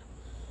 yeah.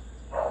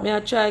 Me I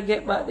try to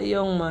get back the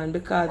young man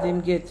because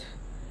him get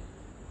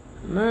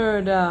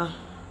murder.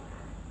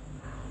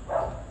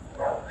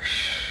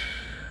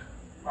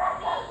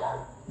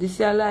 This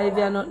is live,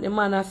 you know, the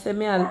man I say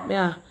me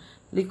a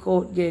lick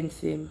out against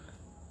him.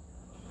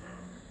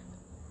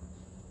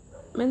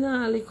 Me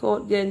nah lick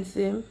out against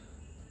him.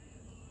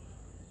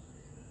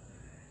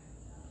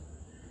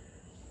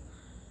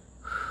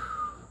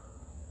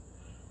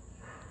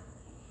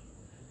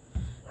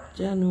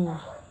 You know,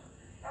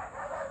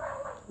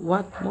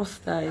 what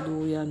must I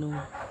do, you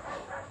know?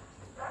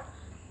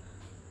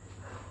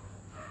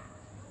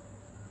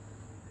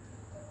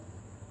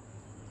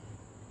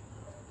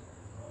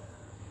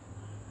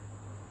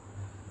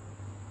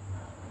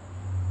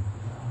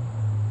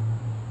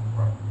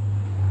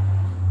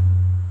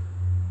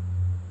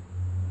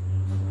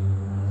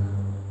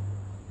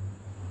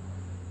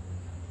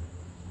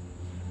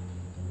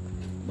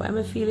 Why am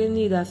I feeling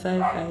need a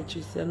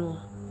psychiatrist, you know?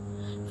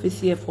 To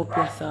see if up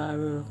your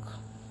work.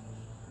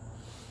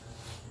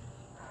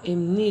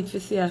 Him need to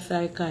see a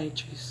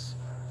psychiatrist.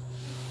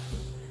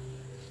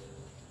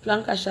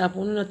 Planka Sharp, I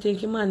don't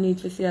think him need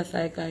to see a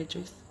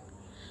psychiatrist.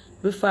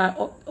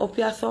 Before up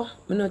your so,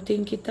 I don't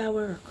think it will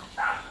work.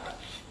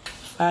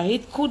 If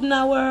it could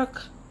not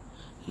work,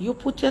 you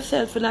put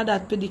yourself in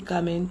that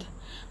predicament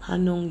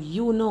and now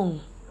you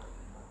know.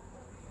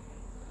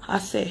 I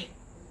say,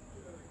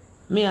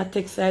 me I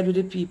take side with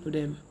the people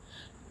them.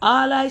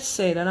 All I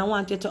said, and I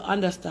want you to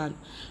understand,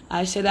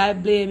 I said I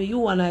blame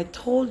you and I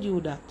told you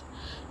that.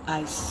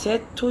 I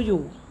said to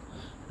you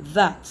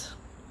that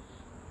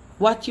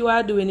what you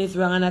are doing is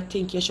wrong and I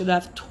think you should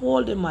have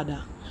told the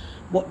mother.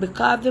 But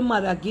because the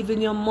mother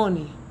giving you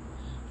money,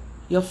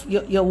 you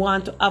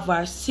want to have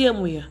her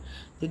same way.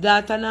 The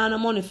daughter now no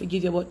money to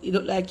give you, but you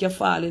look like you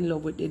fall in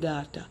love with the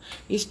daughter.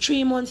 It's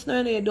 3 months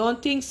now, you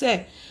don't think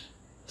say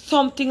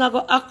something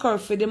will occur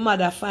for the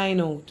mother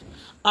find out.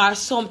 Or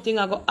something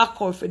will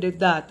occur for the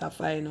daughter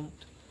find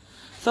out.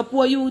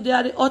 Suppose you there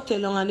at the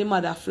hotel and the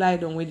mother fly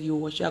down with you,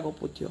 what she going to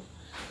put you?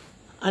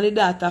 And the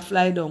daughter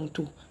fly down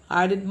too.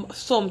 Or did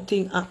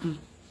something happen.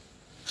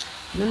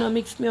 You know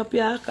mix me up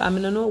here, because I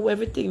don't know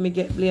everything me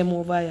get blame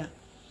over here.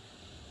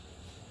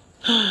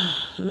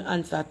 Me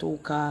answer to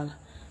call.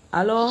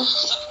 Hello?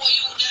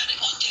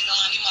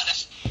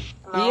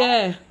 Hello?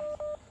 Yeah.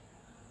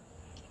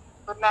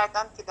 Good night,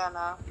 Auntie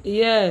Dana.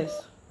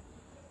 Yes.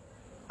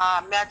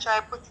 May I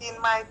try put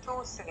in my 2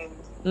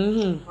 cents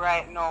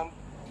right now?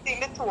 I think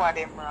the 2 of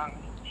them wrong.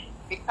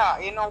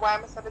 Because, you know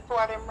why I said the 2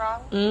 of them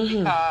wrong?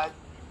 Because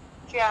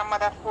her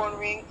mother phone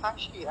ring and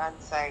she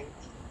answered.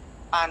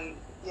 And,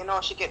 you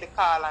know, she get the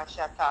call and she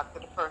talk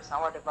to the person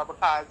or whatever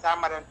because her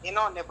mother, you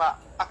know, never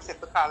accept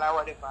the call or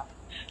whatever.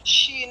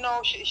 She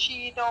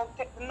don't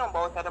take the number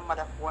out of the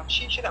mother phone.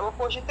 She should have,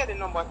 before she take the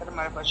number out of the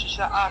mother phone, she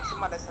should have asked the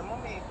mother, say,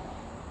 Mommy,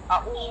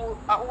 who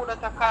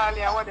that call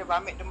you or whatever,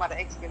 make the mother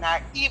explain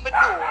her. Even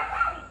though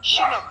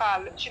she not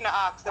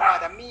ask the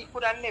mother, me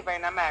could have never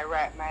in my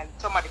right mind,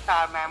 somebody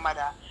call my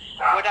mother,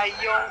 whether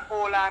young,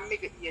 old or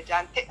middle age,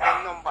 and take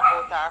the number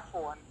out of her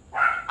phone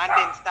and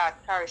then start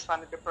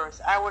corresponding with the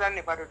person. I would have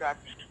never do that.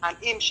 And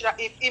him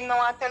if him no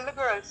want to tell the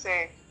girl,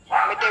 say,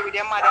 me there with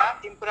your mother,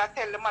 him could have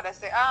tell the mother,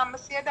 say, I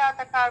see your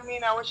daughter call me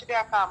now, what should they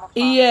call me for?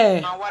 Yeah.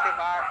 And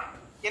whatever.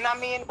 You know what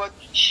I mean? But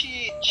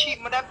she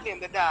would have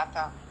blamed the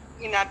daughter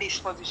in a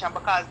disposition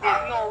because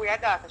there's no way a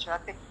daughter should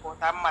have taken out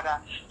her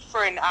mother,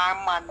 friend, or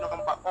man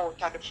number out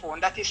of the phone.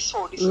 That is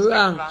so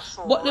disrespectful and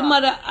so but the wrong.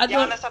 mother, I You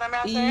don't. understand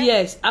what I'm saying?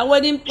 Yes. And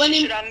when him, She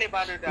should have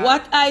never do that.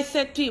 what I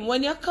said to him,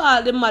 when you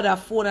call the mother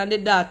phone and the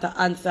daughter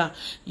answer,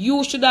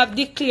 you should have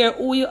declared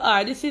who you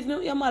are. This is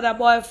not your mother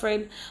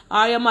boyfriend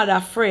or your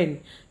mother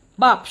friend.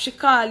 Back, she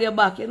call you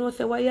back. You know,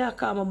 say, why you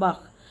call me back?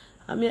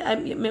 I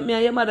mean,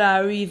 your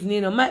mother reason,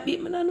 you know. Might be,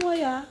 I don't know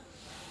ya.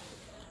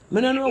 I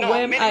don't know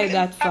where am I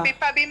that for.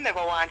 Probably never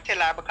want to tell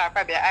her because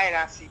probably I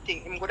don't see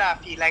things. Him would have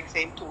feel like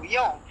saying too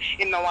young.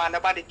 Him no want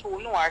nobody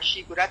to know or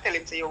she could have tell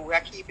him say, yo, we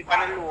are keep it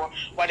on the low,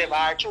 whatever.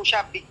 Or two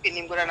shop big pin,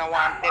 him would not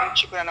want them,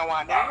 she could not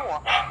want them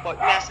know. But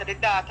me I say the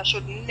daughter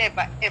should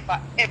never,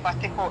 ever, ever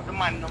take out the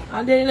man number.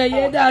 And then you know,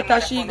 your daughter,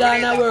 she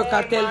gonna work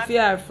and tell for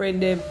her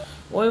friend them,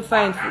 when you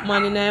find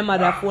man in her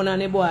mother phone and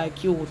the boy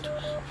cute.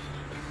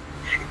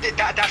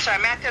 That's why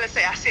I tell her,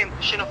 say, I say,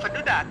 she not for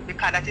do that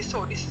because that is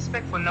so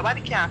disrespectful.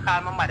 Nobody can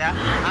call my mother.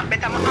 And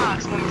better I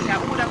ask mommy, say,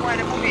 who that boy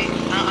the mommy?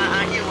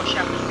 And hear what she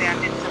have to say.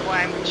 And then say,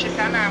 boy, she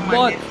say, no, man,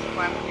 boy,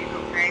 mommy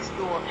look nice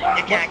door.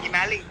 You can't give me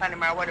a link on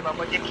him or whatever,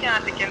 but you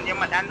can't take your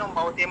mother number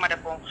out of your mother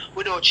phone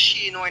without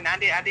she knowing.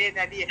 And at the end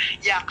of the day,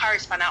 you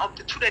correspond up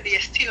to the day,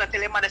 still not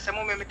tell your mother, say,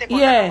 mommy, me take out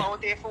the number out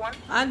of your phone.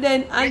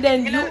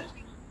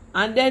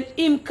 And then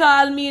him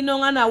call me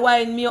now and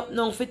wind me up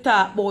now for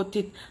talk about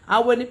it.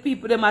 And when the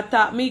people them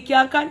attack me,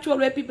 can't control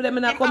where people them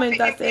in a comment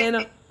and say, you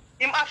know.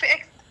 Him have to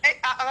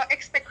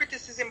expect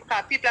criticism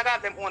because people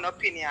have their own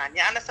opinion.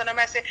 You understand what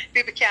I say?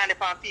 People can't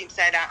depend on him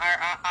side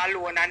and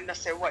alone and not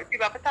say what.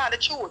 People have to tell the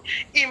truth.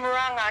 Him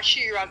wrong and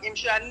she wrong. Him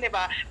should have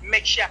never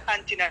make sure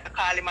continue to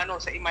call him and know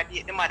say him a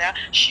date the mother.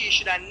 She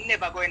should have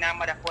never go in her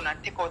mother phone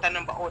and take out a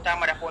number out of her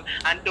mother phone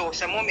and do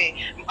say,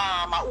 mommy,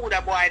 who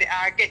the boy they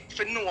are get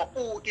to know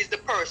who is the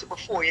person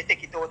before you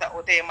take it out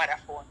of your mother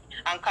phone.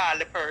 and call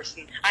the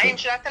person. And him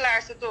should tell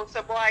her to do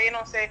so, boy, you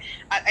know, say,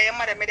 I am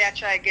mother, maybe I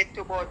try to get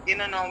to, but you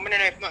know, I don't know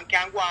if nothing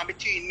can go on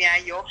between me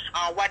and you,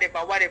 and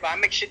whatever,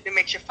 and make sure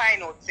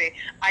find out, say,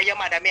 I am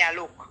mother, may I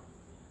look.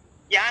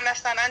 You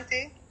understand,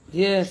 Auntie?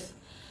 Yes.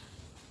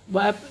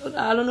 But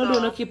I don't know,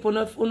 don't keep on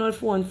a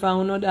phone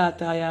for no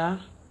data, yeah?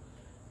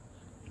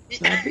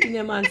 My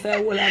opinion man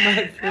say, well, I'm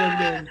my phone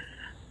then.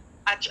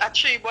 A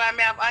tree boy, I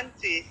have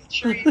Auntie,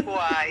 tree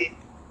boy.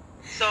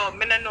 So,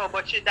 I don't know,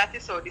 but that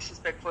is so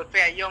disrespectful for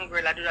a young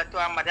girl to do that to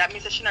her mother. That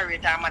means she not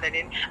rate her mother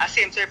then. The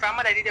same, so if her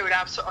mother did it, would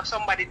have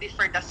somebody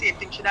different, the same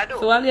thing she do.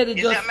 So, a lady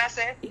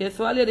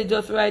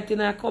just write in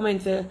her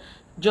comment,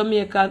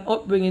 Jamaican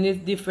upbringing is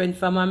different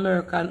from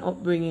American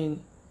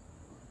upbringing.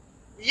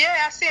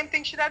 Yeah, same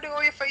thing should I do.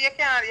 You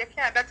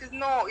can't. That is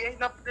no, you're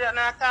not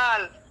at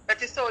all. That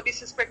is so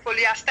disrespectful.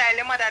 You style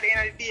your mother at the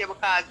end of the day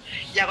because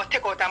you're going to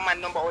take out a man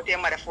number out of your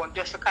mother phone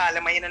just to call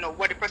them and you don't know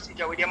what the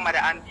procedure with your mother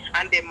and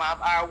them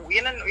have.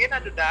 You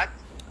don't do that.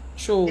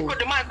 True.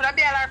 The man could have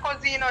been our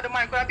cousin, the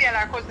man could have been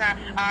our cousin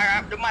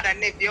or the mother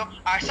nephew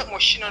or something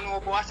she don't know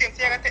about. Same thing,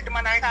 you're going to take the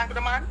man and talk to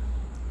the man.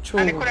 True.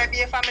 And it could have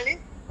been a family.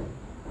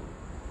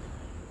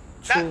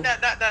 True.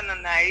 That's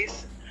not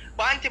nice.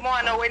 But Auntie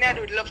Moana, when I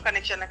do the love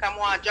connection, I come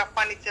on drop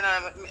on it,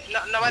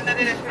 no one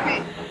did it for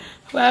me.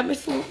 Well,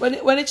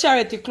 when the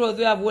charity close,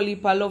 we have a whole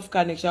heap of love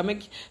connection. I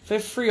make for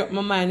free up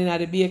my mind in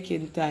the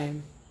baking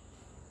time.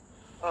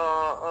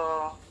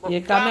 Yeah,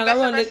 because I'm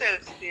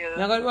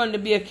going to run the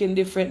baking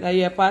different.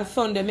 Yeah, on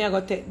Sunday, I'm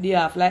going to take the day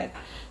off. Like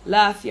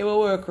last year, we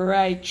work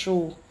right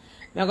through.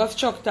 I'm going to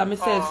structure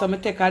myself, so I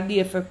take a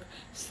day for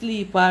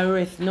sleep and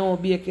rest, no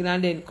baking,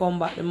 and then come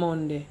back the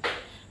Monday.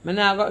 I'm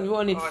now going to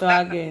run it so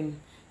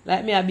again.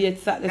 Like me, I be at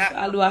Saturday,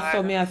 I'll do a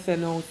summer I say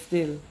now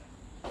still.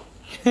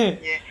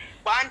 Yeah.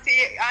 But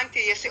Auntie,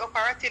 you see up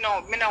already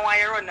now, I don't want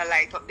you run the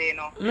light up there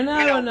now. I don't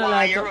run the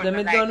light up there,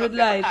 I'm done with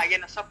light. You're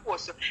not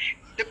supposed to.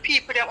 The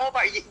people them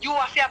over, you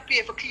have to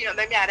pay for clean up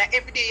the yard, and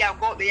every day you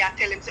go out there, you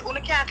tell them, say, you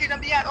can't clean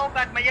up the yard, oh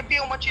God, man, you pay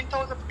how much in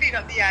thousand for clean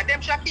up the yard.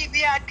 Them should keep the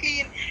yard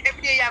clean.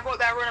 Every day you go out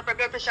there, run up a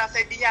blood pressure,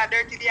 say, the yard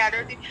dirty.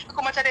 Look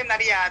how much of them in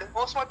the yard.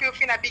 How small people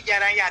feel in a big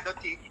yard and yard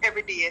dirty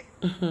every day.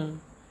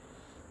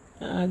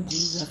 Ah,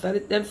 Jesus.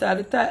 Them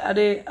say,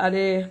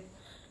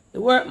 the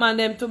workman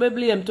them to be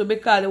blamed to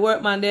because the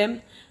workman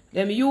them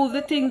use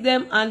the things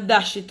them and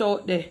dash it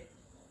out there.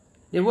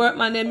 The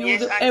workman them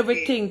use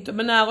everything. To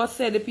me now go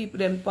say the people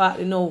them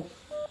partly know.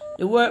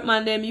 The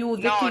workman them use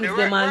the things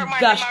them and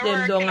dash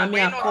them down and me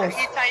a cuss.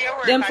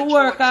 Them for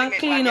work and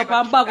clean up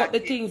and bag up the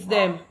things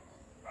them.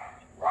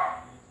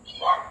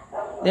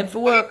 Them for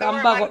work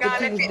and bag up the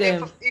things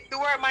them. If the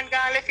workman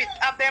gonna left it,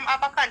 have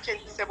a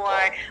conscience to say,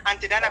 boy,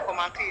 Auntie Dana come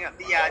and clean up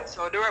the yard.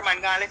 So the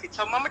workman gonna left it.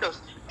 So mama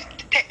just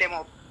take them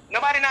up.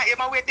 Nobody not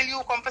ever wait till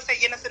you come for say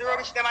you know see the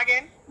rubbish them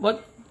again.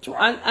 But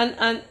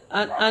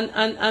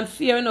and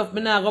fair enough,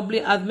 me not go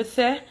blame as me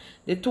say,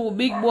 the two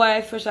big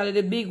boys, especially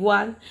the big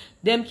one,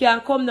 them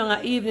can come down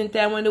at evening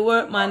time when the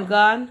workman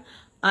gone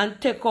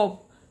and take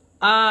up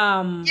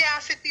yeah,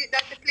 city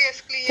that the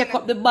place clean. Take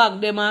up the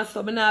bag them and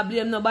so me not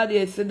blame nobody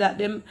else so that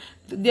them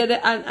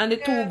and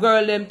the two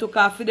girls them took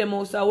off for them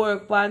house at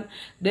work pan,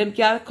 them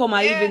can come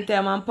at evening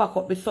time and pack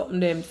up with something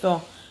them.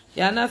 So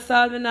you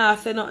understand me not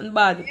say nothing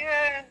bad.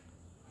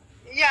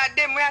 Yeah,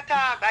 them we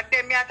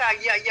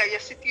attack, you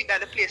city that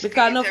the place.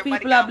 Because enough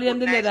people are blame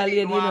the leather lady,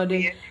 you know,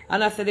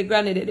 and I said the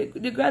granny,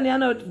 the granny, I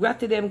know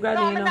ratty them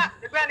granny, you know.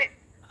 The granny.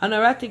 And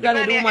a ratty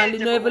granny, the woman, they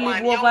never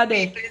live over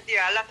there.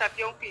 A lot of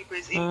young people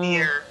is in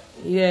there.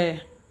 Yeah.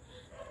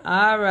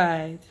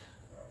 Alright,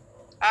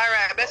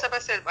 best of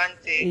yourself,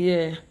 Auntie.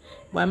 Yeah.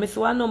 But I miss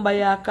one number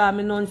you call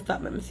me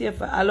non-stop. Let me see if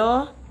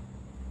hello?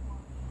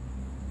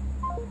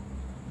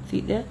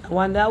 See there? I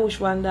wonder which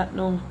one that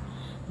now.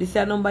 This is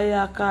a number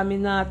you call me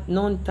not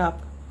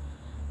non-stop.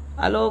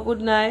 Hello, good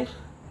night.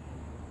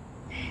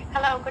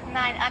 Hello, good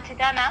night, Auntie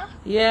Dana.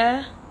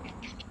 Yeah?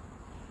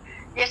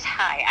 Yes,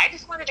 hi. I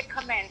just wanted to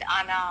comment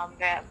on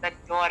the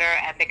daughter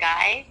and the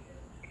guy,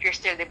 if you're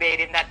still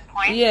debating that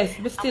point. Yes,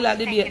 we still are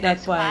debating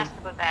that point.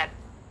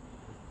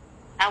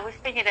 I was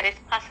thinking that it's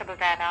possible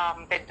that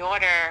the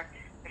daughter,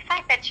 the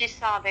fact that she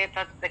saw the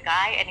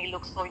guy and he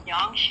looked so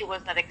young, she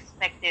was not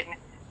expecting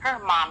her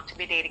mom to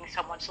be dating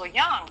someone so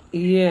young.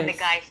 Yes. And the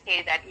guy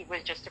stated that he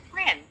was just a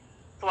friend.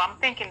 So I'm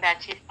thinking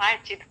that she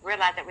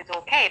realized that it was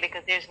okay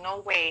because there's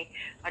no way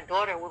a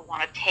daughter would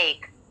want to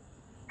take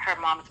her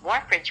mom's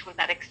boyfriend. She was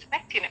not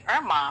expecting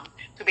her mom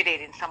to be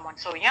dating someone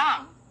so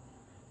young.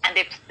 And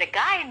if the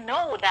guy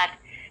know that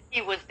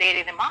he was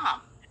dating the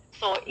mom,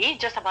 so he's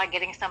just about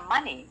getting some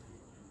money.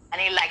 And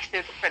he likes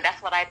to,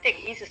 that's what I think.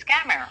 He's a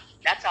scammer.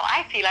 That's how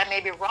I feel. I may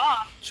be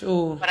wrong.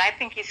 True. But I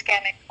think he's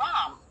scamming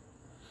mom.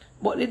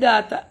 But the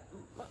daughter,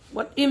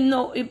 but him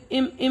know,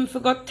 him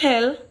forgot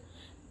tell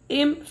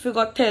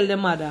the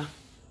mother.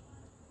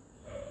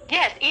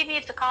 Yes, he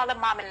needs to call the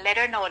mom and let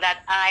her know that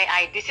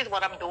this is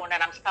what I'm doing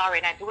and I'm sorry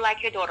and I do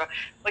like your daughter.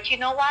 But you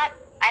know what?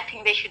 I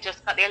think they should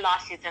just cut their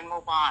losses and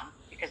move on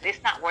because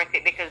it's not worth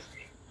it because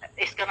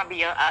it's going to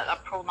be a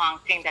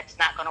prolonged thing that's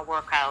not going to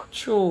work out.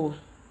 True.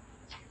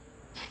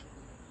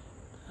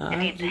 You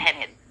need to head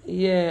it.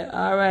 Yeah,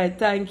 alright,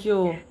 thank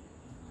you.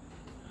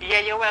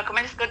 Yeah, you're welcome.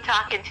 It's good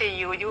talking to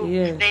you.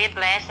 You stay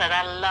blessed, and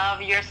I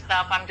love your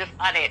stuff. I'm just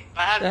on it.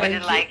 My husband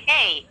is like,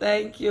 hey.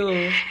 Thank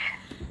you.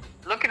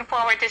 Looking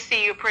forward to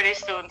see you pretty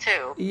soon,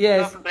 too.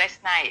 Yes. Have a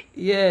blessed night.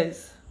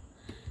 Yes.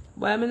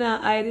 But I'm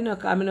not hiding,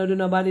 because I don't do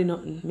nobody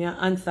nothing.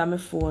 I answer my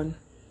phone.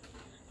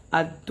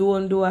 I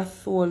don't do a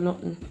soul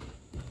nothing.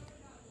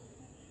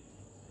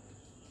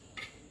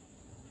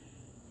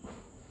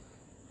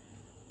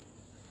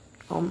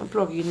 I'm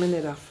plug in my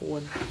nether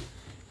phone.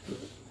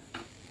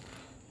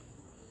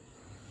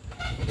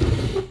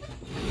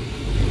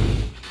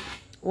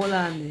 Hold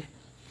on there.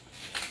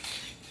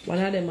 One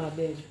of them are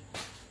bed.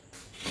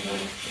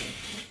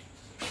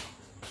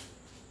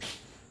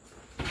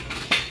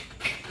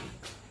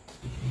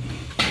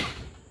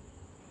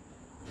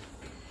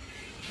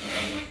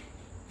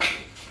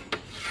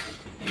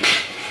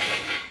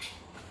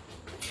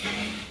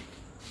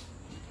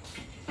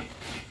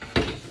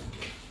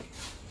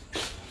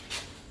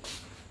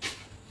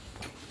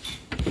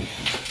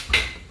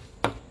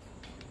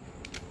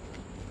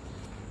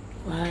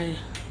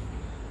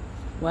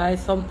 Why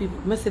some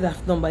people, I see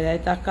that number,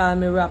 it call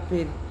me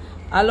rapid.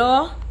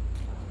 Hello?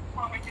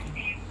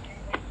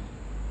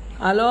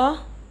 Hello?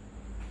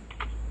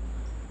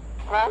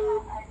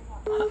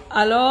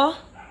 Hello?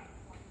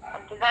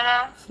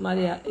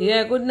 Maria.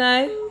 Yeah, good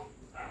night.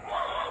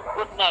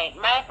 Good night.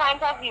 My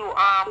point of view,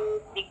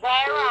 the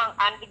guy wrong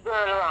and the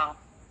girl wrong.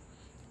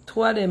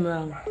 Two of them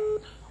wrong.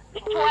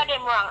 The two of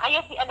them wrong. And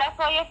you see, that's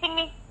why you see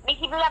me. Me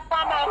keep lock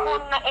on my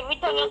phone. Every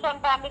time you turn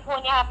on my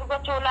phone, you have to go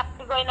through lock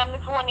to go in on my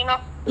phone, you know.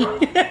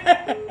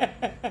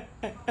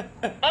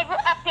 Every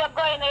app you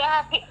go in,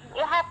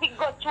 you have to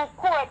go through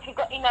court to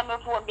go in on my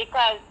phone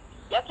because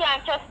you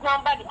can't trust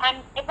nobody. And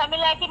if I'm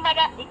like him,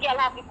 the girl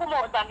have to come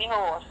out of my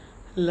house.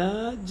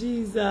 Lord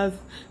Jesus.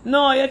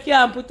 No, you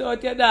can't put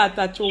out your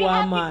daughter to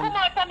a man. Come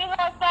out of my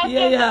house.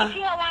 Yeah. If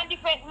you have one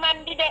different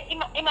man, he go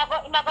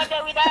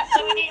there with him.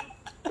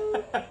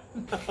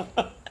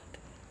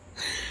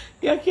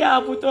 You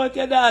can't put out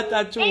your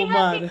daughter to a man. He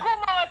have to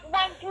come out.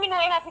 Once you know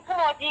he have to come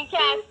out, you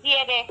can't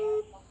stay there.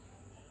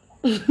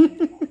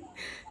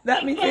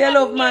 That means you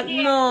love man.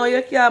 No,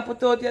 you can't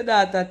put out your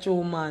daughter to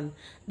a man.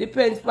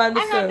 Depends on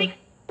the self.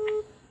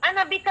 I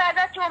know because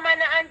that's your man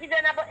and auntie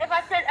then, but if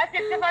I said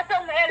for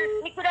something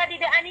else, he could have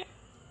did it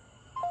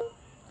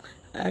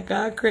and I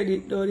can't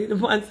credit though. The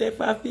man say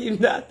if I feel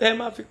that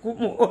time I have to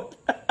come out.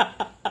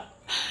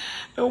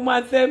 The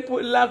man say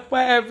put lock for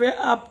every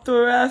app to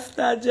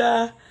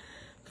Rastaja.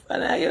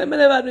 And I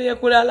never know you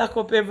could have lock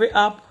up every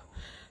app.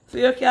 So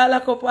you can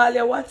lock up all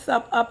your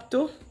WhatsApp app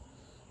too.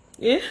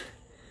 Yeah?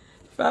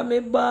 From me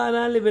born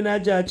and live in a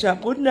Georgia.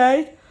 Good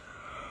night.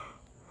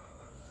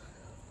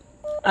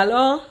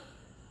 Hello?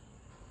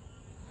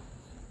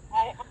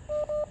 Hi.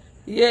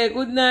 Yeah,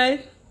 good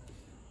night.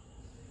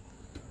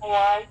 How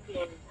are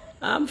you?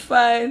 I'm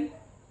fine.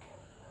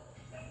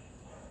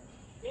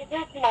 This is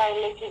my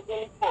legit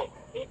input.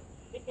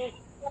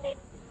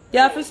 You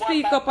have to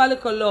speak up a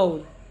little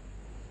loud.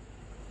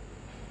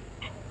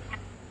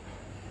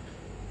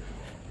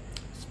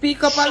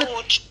 Speak up a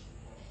little.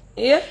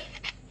 Yeah?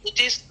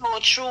 It is so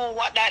true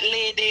what that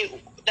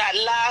lady, that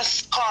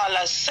last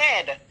caller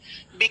said,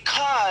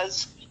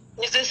 because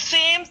it's the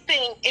same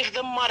thing if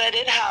the mother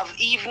did have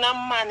even a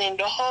man in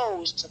the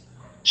house.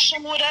 She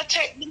would have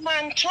taken the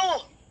man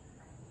too.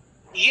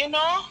 You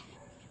know?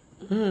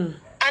 Mm.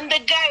 And the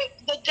guy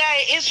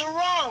is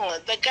wrong.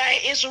 The guy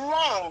is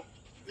wrong.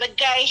 The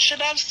guy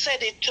should have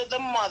said it to the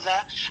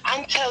mother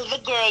and tell the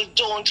girl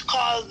don't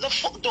call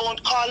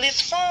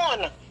his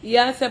phone.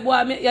 Yeah, say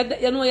boy,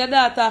 you know your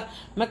daughter,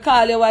 I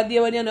call you one day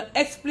when you know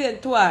explain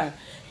to her.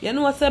 You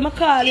know say I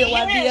call you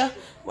one day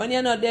when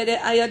you know there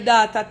and your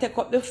daughter take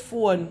up the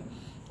phone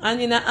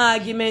and in an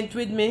argument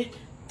with me,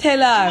 tell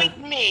her. With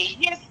me,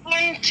 yes,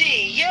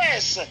 plenty,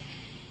 yes,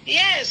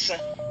 yes.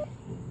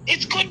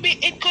 It could be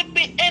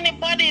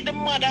anybody the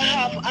mother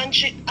have and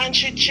she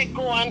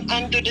go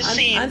and do the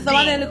same and some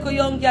of them little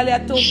young girl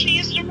too.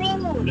 She's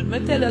rude. Me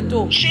tell her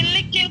too. She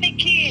licky.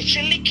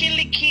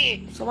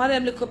 Some of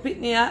them little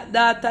pitney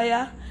daughter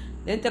ya,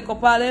 then take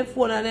up all them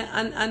phone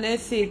and then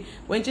see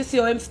when she see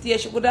how him stay,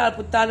 she could all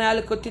put on a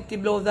little titty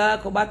blouse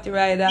and a battery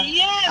rider.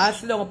 Yes. And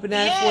sit down up in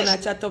her phone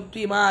and chat up to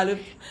him all the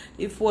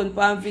phone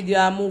pan video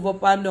and move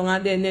up and down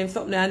and then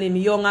something and him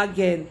young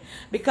again.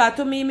 Because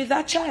to me, he's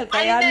a child,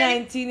 because you're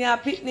 19 year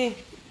pitney.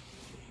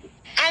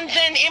 And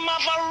then him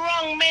have a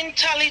wrong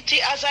mentality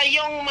as a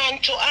young man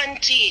to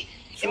auntie.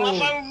 Him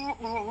have a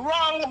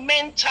wrong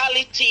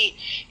mentality.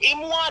 Him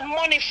want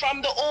money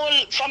from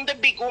the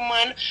big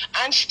woman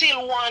and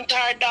still want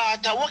her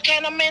daughter. What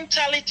kind of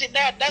mentality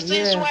that? That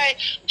is why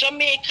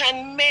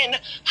Jamaican men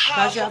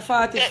have, we have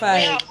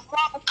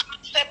wrong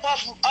concept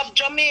of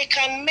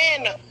Jamaican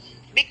men.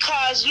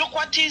 Because look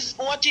what is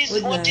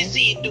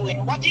he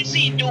doing? What is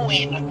he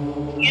doing?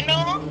 You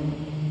know?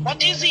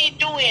 What is he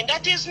doing?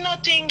 That is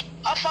nothing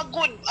of a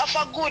good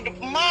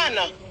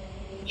man.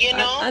 You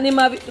know? And him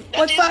have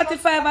put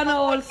 45 and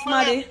old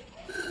smarty.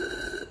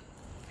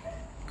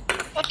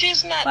 But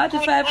it's not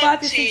 45, good,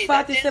 46, auntie.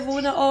 47,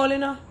 we not all, you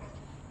know.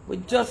 We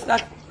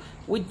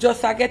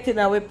just are getting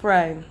our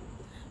prime.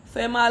 So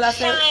I'm all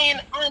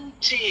fine,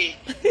 auntie.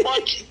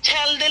 But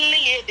tell the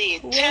lady,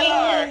 tell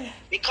her.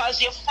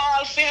 Because you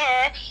fall for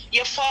her,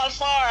 you fall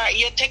for her,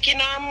 you're taking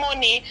her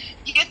money.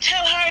 You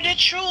tell her the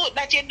truth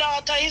that your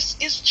daughter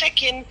is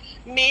checking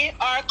me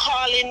or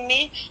calling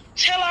me.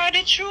 Tell her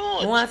the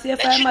truth. I want to see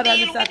if my mother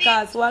this a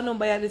call. So one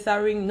number this a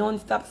ring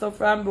non-stop so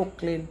from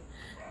Brooklyn.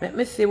 Let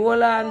me see,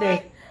 hold on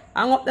there.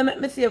 Hang up there,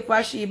 let me see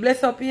if she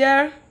bless up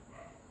here.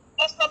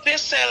 Bless up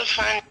yourself,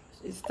 and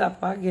she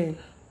stop again.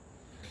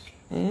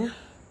 Yeah.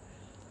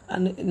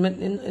 And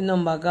the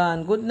number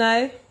gone. Good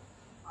night.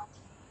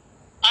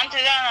 Auntie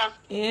Donna.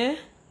 Yeah?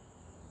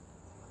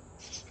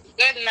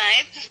 Good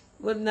night.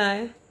 Good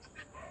night.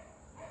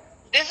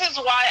 This is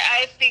why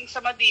I think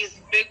some of these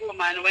big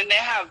women, when they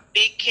have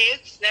big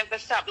kids, never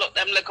stop look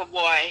them like a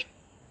boy.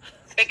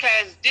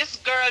 Because this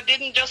girl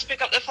didn't just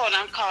pick up the phone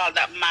and call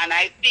that man.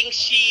 I think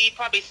she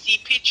probably see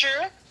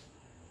picture.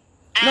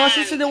 No,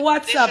 she see the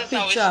WhatsApp picture. This is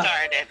how it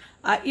started.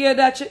 I hear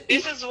that.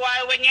 This is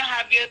why when you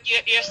have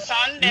your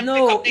son, they no,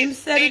 pick up him this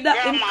said big that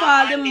him grandma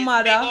call the and this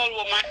mother. big old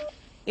woman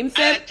Him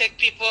said and take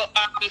people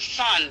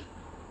son.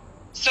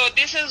 So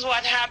this is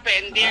what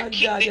happened. Their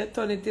kid,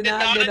 the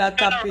daughter that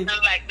topic.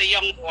 Like the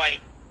young boy.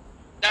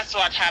 That's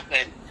what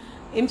happened.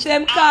 Him say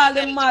him call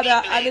the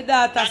mother and the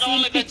daughter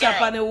see him picture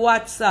up on the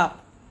WhatsApp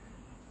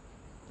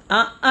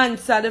and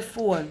answer the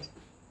phone.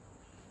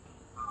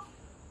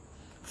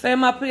 So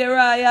him a play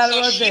Royal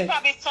Rosette. She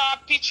probably saw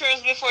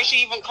pictures before she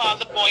even called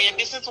the boy, and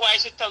this is why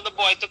she tell the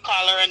boy to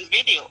call her on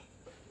video.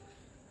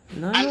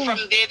 No. And from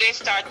there they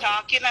start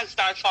talking and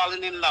start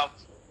falling in love.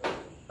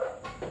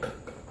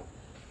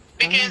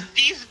 Because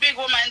these big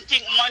women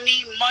think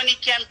money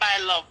can buy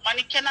love.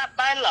 Money cannot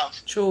buy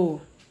love. True.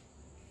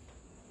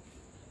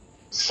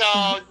 So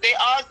they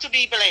are to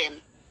be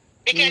blamed.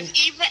 Because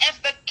even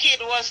if the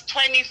kid was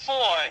 24,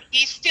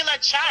 he's still a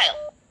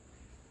child.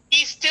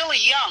 He's still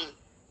young.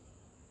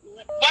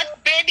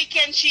 What baby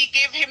can she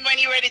give him when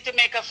he's ready to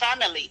make a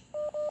family?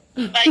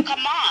 Like,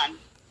 come on.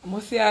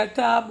 Must see a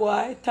Thai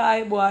boy.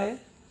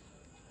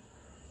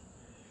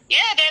 Yeah,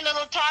 they're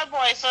little Thai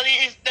boys. So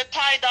the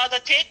Thai daughter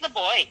take the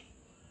boy.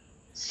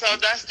 So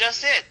that's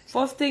just it.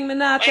 First thing me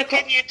not take up.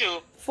 What can you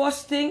do?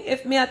 First thing,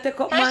 if me a take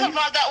up First man. of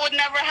all, that would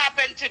never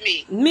happen to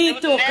me. Me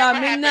too, cause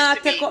me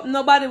not take up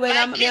nobody when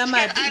I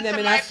might think them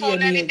in a phone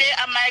same any age. day,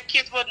 and my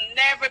kids would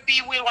never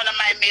be with one of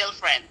my male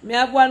friends. Me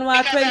have one who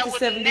 27 Because I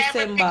would never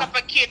December. pick up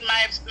a kid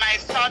my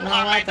son or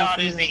my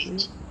daughter's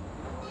age.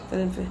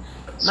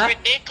 It's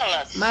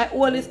ridiculous. My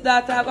oldest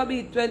daughter I gonna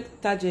be 20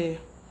 Tajay.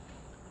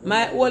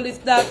 My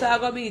oldest daughter I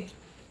gonna be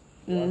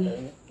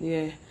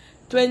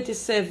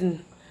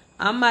 27.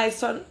 And my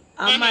son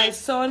I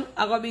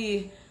gonna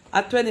be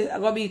at 20. I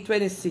gonna be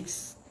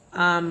 26.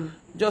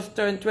 Just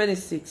turned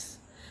 26.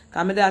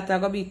 Cause my daughter I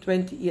gonna be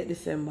 28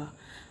 December.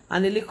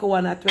 And the little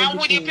one at 22. And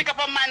would you pick up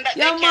a man that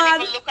they man.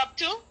 can't even look up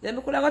to? Then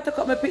we could have got to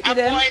come and pick A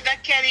them. boy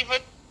that can't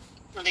even,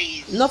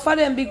 please. Not for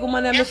them big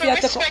woman. You have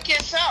to respect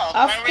yourself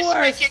Of and course.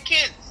 respect your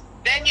kids.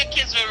 Then your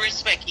kids will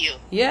respect you.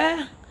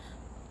 Yeah.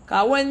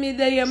 Cause when me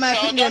there, my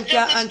So them that's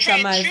can the answer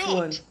straight my truth.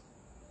 phone.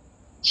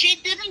 She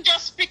didn't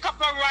just pick up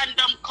a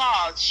random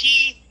call.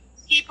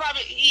 He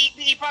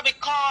probably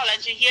called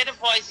and she hear the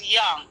voice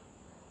young.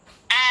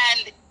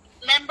 And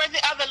remember the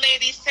other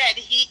lady said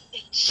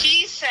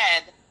she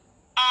said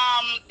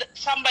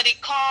somebody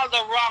called the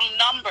wrong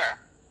number.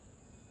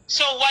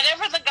 So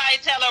whatever the guy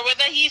tell her,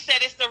 whether he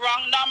said it's the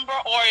wrong number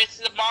or it's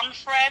the mom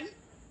friend,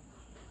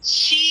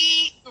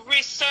 she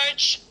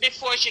researched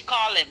before she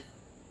called him.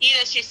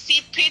 Either she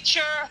see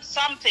picture,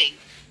 something.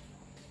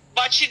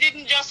 But she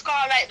didn't just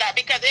call like that,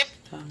 because if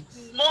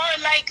more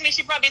likely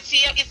she probably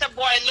see it's a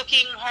boy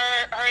looking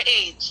her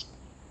age.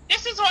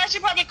 This is why she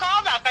probably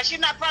called that, because she's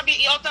not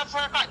probably out of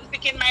her cotton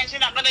picking mind. She's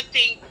not going to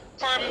think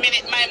for a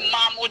minute my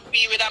mom would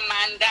be with a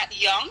man that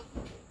young.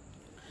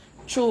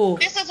 True.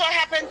 This is what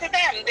happened to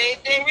them.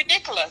 They're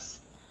ridiculous.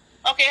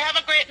 Okay, have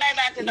a great night,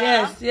 Auntie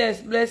Donna.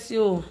 Yes, bless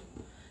you.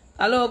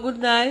 Hello, good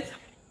night.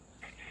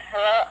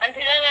 Hello,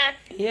 Auntie Donna.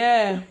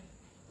 Yeah.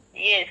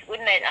 Yes, good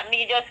night. I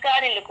mean, just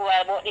calling look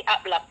while about the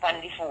app lock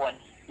on the phone.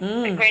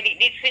 The credit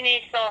did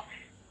finish, so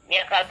me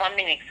call for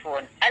my next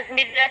phone. As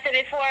me said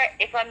before,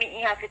 if I mean,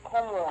 you have to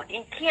come on.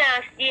 You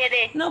can't stay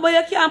there. No, but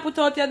you can't put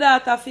out your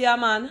data for your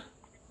man.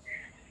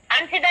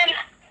 Auntie Donna,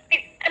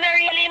 and I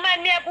really,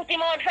 man, me I put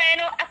him out for, you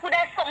know, I could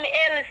have something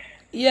else.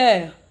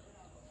 Yeah.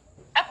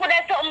 I could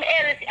have something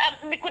else.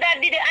 I could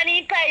have did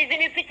any prize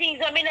and if things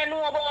I don't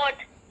know about.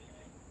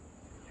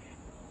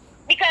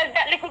 Because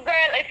that little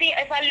girl, if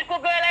a little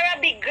girl or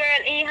a big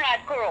girl, he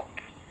had corrupt.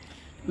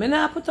 Me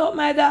not put out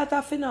my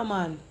data for no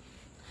man.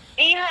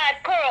 He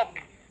had corrupt.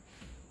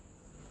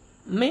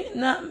 Me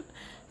not.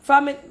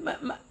 From it,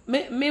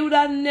 me would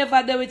have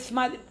never do it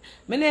smart.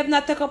 Me never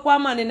not take up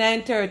one man in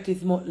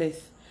 930s, much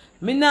less.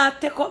 Me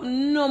not take up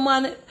no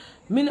man.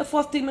 Me the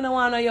first thing me no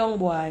want a young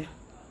boy.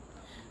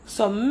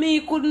 So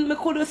me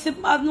couldn't see,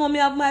 I know me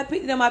have my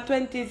pick them at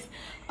 20s,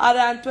 other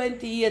than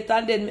 28,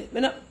 and then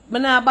me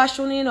not bash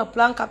on you know,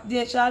 Plank Up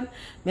Nation.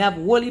 Me have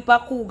whole heap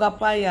of cougar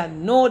pie,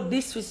 no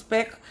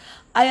disrespect.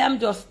 I am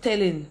just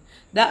telling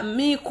that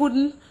me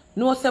couldn't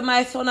know say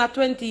my son at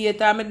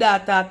 28 or my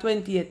daughter at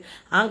 28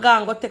 and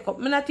go take up.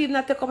 Me not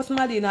even take up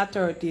somebody in her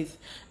 30s.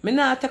 Me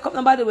not take up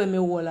nobody when me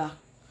older.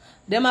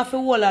 Them have to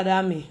older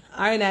than me.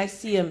 And I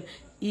see him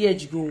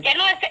age group. You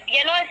know, I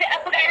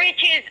could have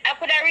riches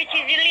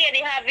the lady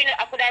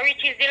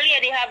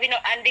have, you know,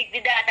 and the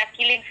daughter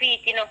killing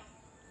feet, you know.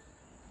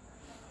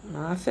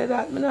 I say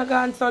that, me not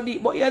gone so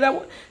deep. But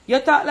you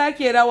talk like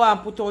you that want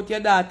to put out your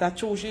daughter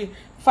true she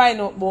find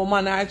out about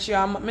man or she.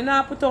 Me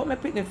not put out my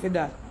picnic for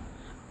that.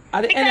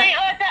 At the because end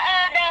out of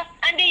order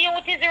and the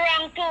youth is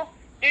wrong too.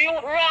 The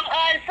youth wrong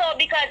also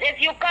because if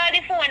you call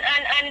the phone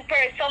and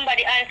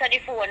somebody answer the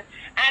phone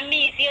and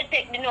me see you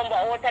take the number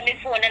out of my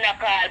phone and I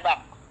call back.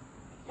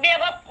 They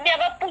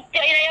ever put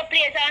you in your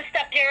place and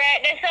stop you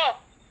right there, so.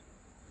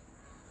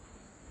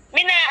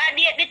 Me not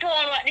adhere the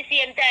tone at the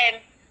same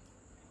time.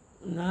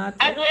 not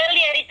As well,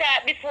 lady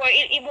thought before,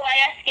 he boy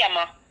a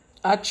scammer.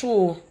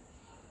 true.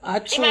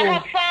 He might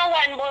have found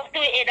one bus to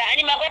it and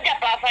he might go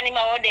jump off and he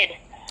might go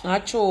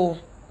dead. True.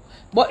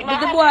 But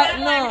the boy,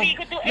 no.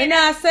 Me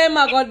not say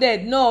I go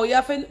dead. No, you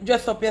have to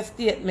dress up your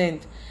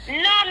statement. No,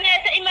 me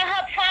say he might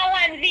have found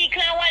one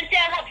vehicle and one say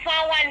I have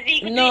found one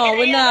vehicle. No,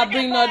 we not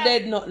bring no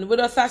dead nothing. We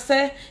just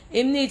say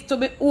he needs to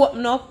be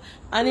open up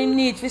and he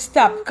needs to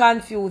stop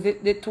confuse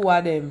the two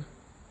of them.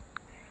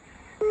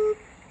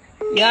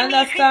 You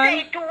understand?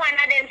 He to one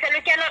of them, so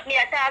you cannot be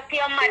talk to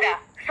your mother.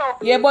 So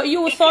yeah, but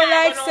you so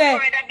like say,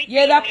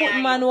 yeah, that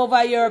put man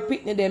over your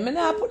picnic them. Me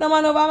not put the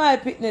man over my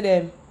picnic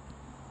them.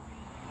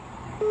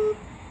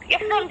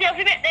 If something if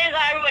you make them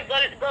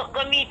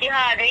go meet the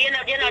hard,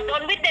 you're not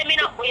done with them,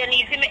 but you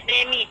need to make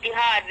them meet the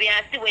hard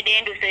and see what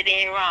they do so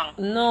they wrong.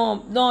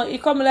 No,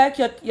 it come like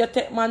you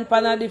take man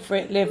on a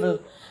different level.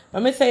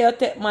 When I say you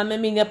take man, I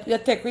mean you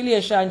take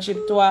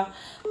relationship to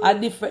a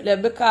different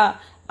level because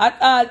at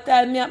all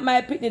time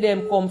my picnic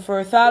them come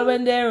first, all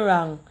when they're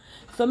wrong.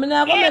 So me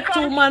not gonna make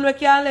two man we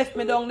can left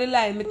me down the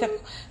line. Me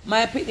take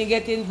my picnic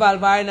get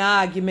involved in an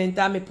argument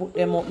and me put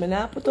them up. Me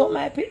not put up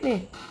my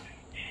picnic.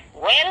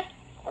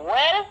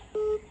 Well,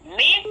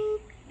 me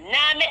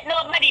nah make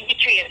nobody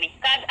betray me.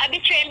 Cause I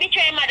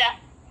betray mother.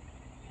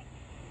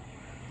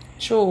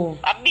 True.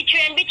 I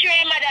betray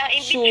mother.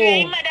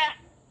 Betray mother.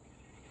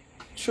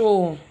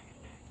 True.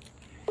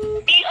 He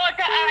she out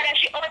of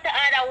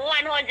order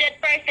 100%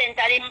 and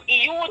the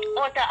youth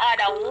out of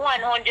order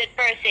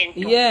 100%.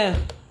 Yeah.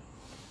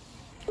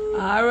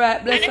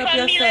 Alright, bless and up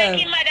yourself. And if I like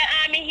him, mother,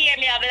 I'm here,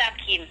 me have block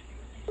him.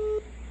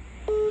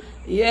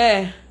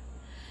 Yeah.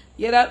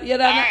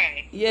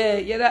 Alright.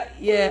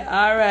 Yeah,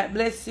 alright,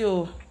 bless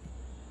you.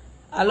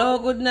 Hello,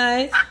 good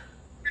night.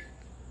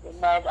 Good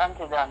night,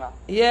 Auntie Donna.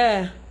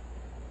 Yeah.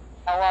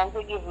 I want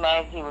to give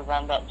my views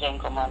on that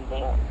gentleman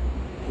there.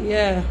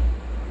 Yeah.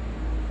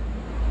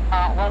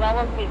 When I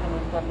was living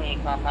in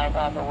Jamaica, my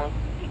daughter was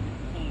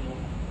 16.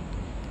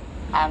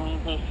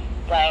 And this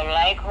guy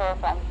like her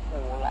from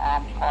school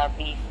and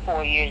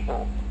 44 years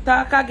old.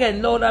 Talk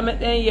again, louder, make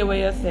them hear what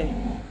you say.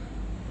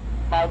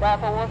 My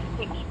daughter was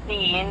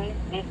 16.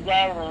 This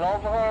guy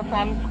loved her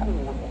from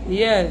school.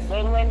 Yes.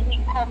 Then when he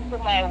come to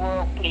my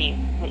workplace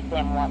with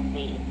them one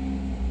day,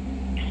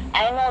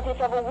 I noticed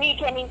over the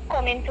weekend he's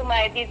coming to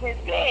my business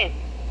place.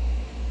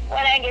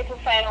 When I get to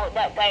find out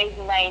that guy is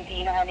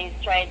 19 and he's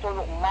trying to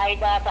look my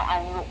daughter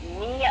and look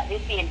me at the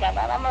same time,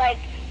 and I'm like,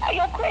 are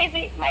you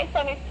crazy? My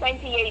son is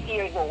 28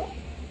 years old.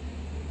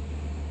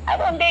 I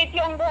don't date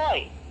young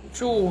boy.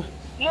 True.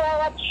 You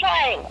are a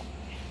child.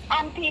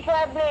 And people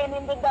are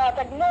blaming the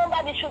daughter.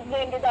 Nobody should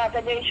blame the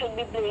daughter. They should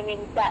be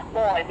blaming that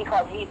boy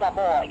because he's a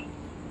boy.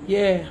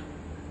 Yeah.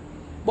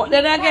 But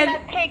then again...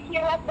 I take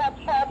care of that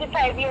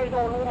 45 years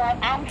old woman.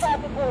 I'm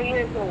 44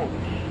 years old.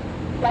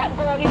 That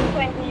girl is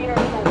 20 years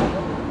old.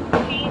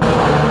 She's...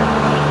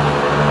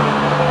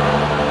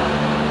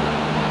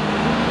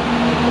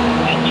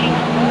 And she's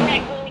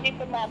not going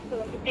into my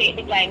school to take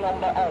the guy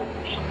number out.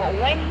 But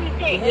when he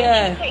take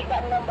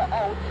that number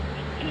out,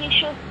 he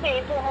should say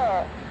to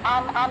her,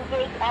 I'm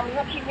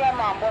looking your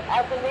mom, but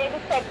as the lady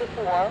said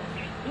before,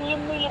 he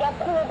need a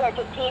cougar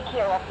to take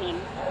care of him,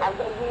 and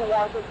then he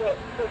wants to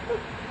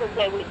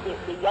get with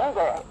the young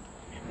girl,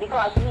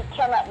 because he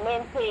cannot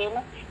maintain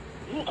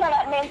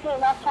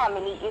a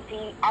family if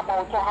he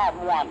about to have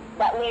one.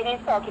 That lady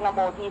is talking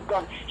about his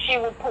gun. She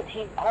would put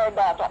her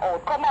daughter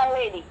out. Come on,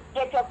 lady,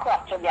 get your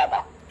crap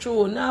together.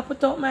 True, now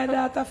put out my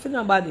daughter for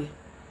nobody.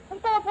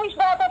 Don't push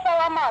daughter for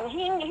a man.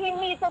 He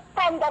needs to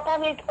stand up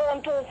on his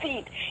own 2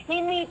 feet. He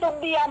needs to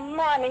be a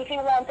man if he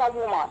wants a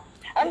woman.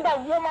 And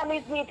that woman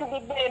is need to be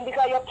blamed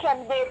because you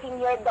can't date in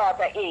your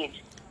daughter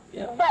age.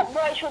 Yeah. That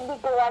boy should be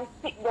go and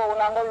sit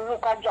down and go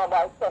look a job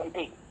or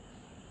something.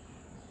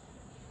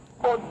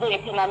 Go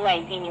dating a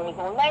 19 years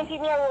old.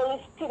 19-year-old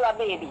is still a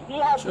baby. He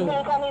has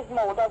milk on his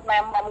mouth, as my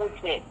mom would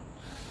say.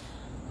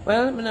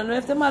 Well, I don't know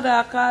if the mother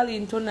are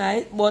calling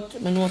tonight, but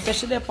I know she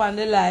she's on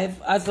the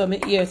live, as well me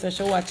hear, so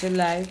she watching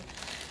live.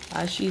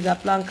 And she's a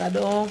planka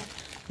down.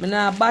 I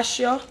not bash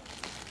you.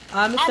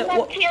 I'm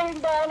not tearing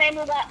down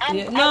anyone.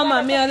 Yeah. No,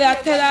 man, me only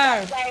tell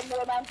her. I'm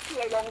more than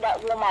tear down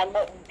that woman,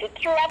 but the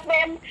two of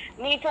them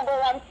need to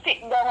go and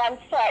sit down and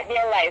sort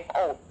their life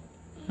out.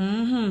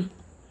 Mm-hmm.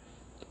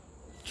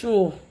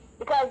 True.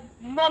 Because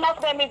none of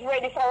them is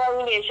ready for a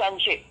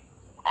relationship.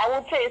 I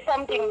would say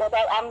something, but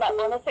I'm not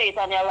going to say it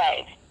on your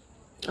live.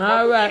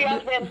 All right. The three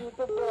of them need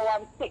to go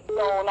and sit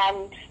down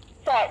and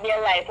sort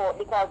their life out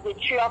because the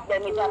three of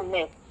them is a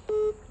mess.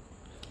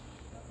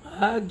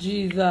 Ah,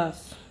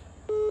 Jesus.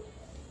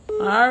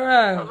 All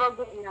right. Have a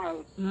good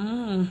night.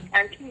 Mm-hmm.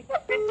 And keep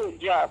up the good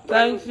job.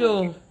 Thank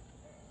you.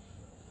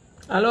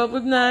 Hello,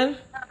 good night.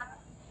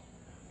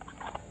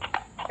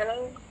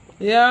 Hello?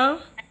 Yeah?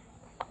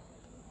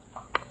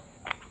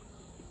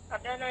 I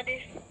don't know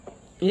this.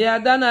 Yeah,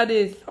 Donna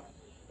this.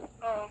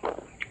 Oh,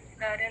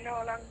 I don't know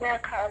how long they'll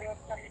call you. I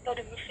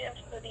study with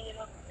you, you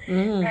know.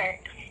 Mm-hmm. Right.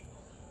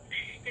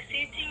 The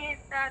see thing is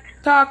that...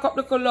 Talk up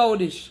the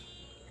loudish.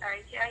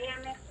 Right, you hear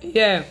me?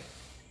 Yeah.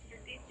 The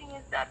see thing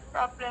is that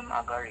problem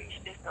I go reach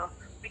this though.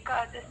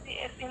 Because you see,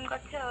 if him go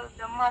tell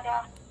the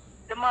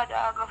mother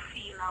I go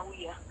feel a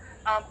way.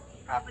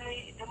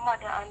 Probably the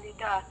mother and the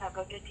daughter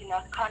go get in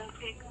a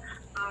conflict.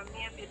 Or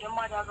maybe the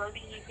mother go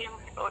leave him,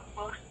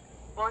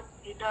 but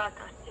the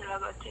daughter still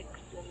go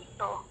text him.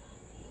 So,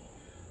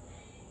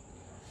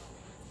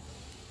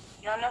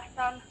 you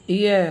understand?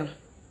 Yeah.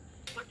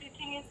 But the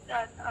thing is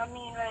that, I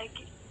mean, like,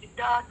 the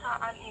daughter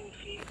and him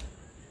should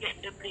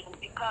get the blame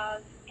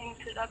because him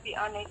should have been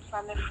honest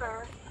from the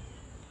first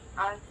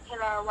and tell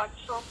her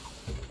what's up.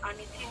 And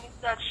the thing is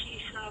that she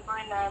shouldn't go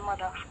in her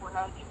mother's phone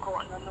and pick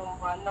out the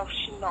number enough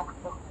she knows.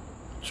 So.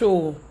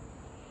 True.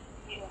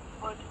 Yeah,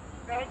 but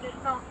right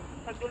just now,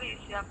 I believe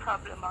it's a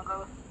problem I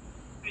go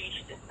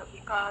reach this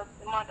because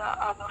the mother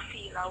I go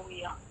feel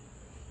away.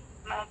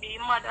 Maybe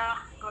mother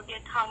go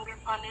get hungry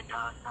on the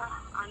daughter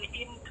and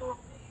him too.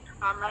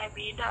 And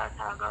maybe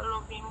daughter go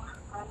love him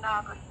and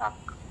now go stop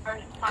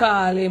her.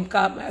 Call him,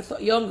 so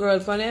young girl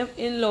from him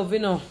in love, you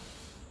know.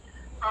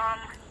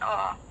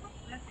 I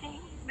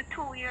think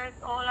I'm 2 years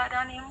older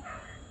than him.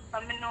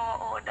 And I know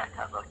how that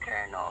I go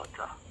turn out.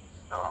 So.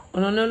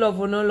 Oh, no love,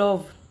 oh, no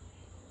love.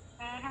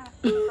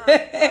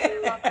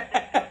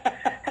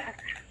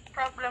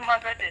 Problem I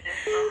got it.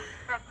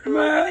 So.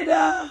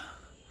 Murder.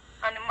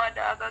 And the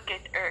mother I go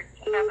get hurt.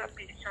 And I go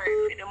be sorry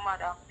for the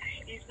mother.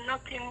 There's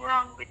nothing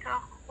wrong with a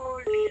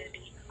old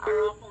lady or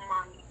a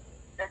woman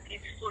that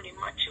is fully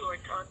mature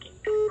talking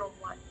to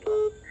someone.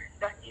 So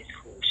that is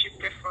who she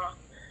prefer.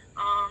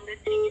 The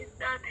thing is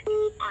that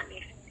is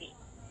honesty.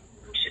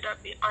 You should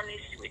have been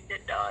honest with the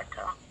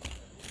daughter.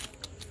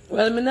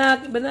 Well, me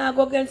not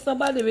go against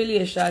somebody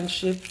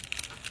relationship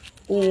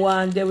who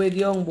want there with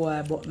young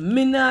boy, but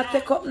me not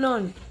take up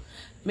none.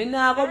 Me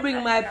not go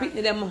bring my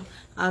pitney them,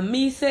 and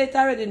me say it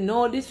already,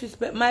 no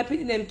disrespect. My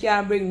pitney them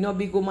can't bring no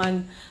big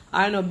woman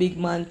or no big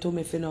man to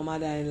me for no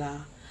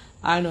mother-in-law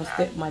or no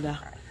stepmother.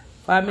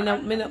 For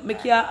me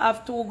can't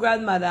have 2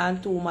 grandmother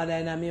and 2 mother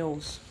in my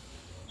house.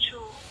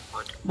 True.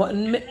 But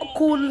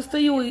kudos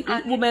to you,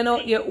 women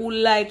out here who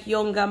like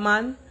younger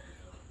man,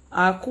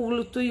 or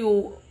kudos to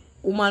you,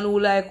 woman who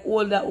like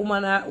older,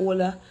 woman are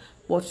older.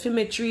 But for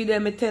me 3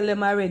 them, I tell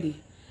them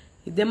already.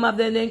 If them have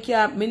them, then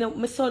can't,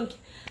 my son,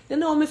 they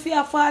know me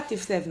for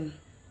 47.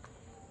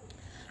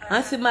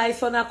 And see my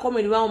son are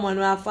coming with one woman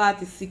who are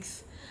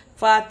 46,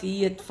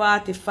 48,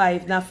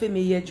 45, now for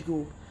me age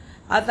go.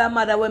 As a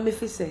mother, when me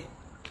fi say?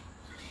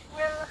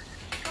 Well,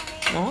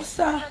 to me, No,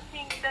 sir. I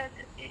think that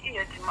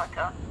age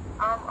matter.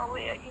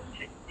 We are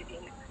interested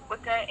in it.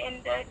 But at the end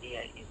of the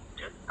day, it's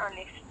just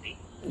honesty.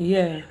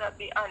 Yeah. You should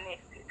be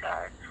honest with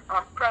her.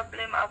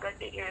 Problem I got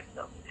the ear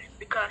so.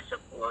 Because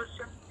suppose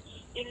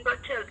you go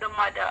tell the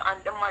mother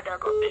and the mother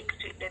go back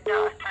to the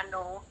daughter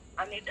now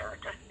and the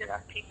daughter still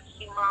kicks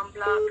him and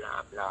blah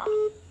blah blah.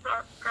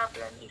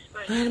 Problem is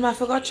when I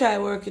forgot try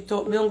work it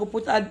out. Me go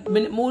put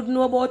me would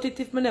know about it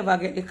if me never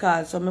get the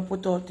call, so me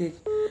put out it.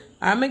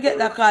 And me get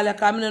the call,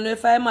 because I don't know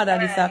if I mother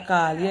this a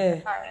call,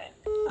 yeah.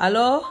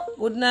 Hello?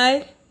 Good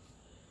night?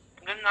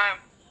 Good night.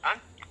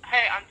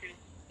 Hey, Auntie.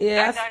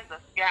 Yes? That guy's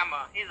a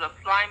scammer. He's a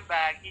slime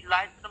bag. He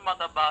lied to the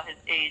mother about his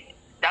age.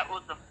 That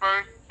was the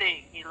first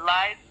thing. He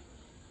lied.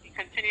 He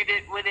continued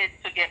it with it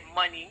to get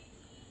money.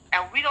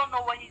 And we don't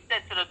know what he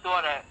said to the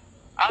daughter.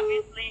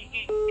 Obviously,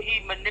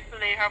 he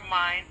manipulated her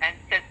mind and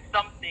said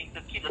something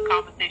to keep the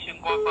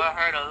conversation going for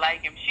her to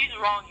like him. She's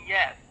wrong,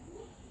 yes.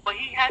 But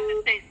he had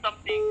to say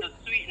something to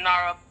sweeten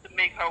her up to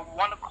make her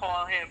want to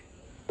call him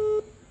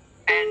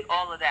and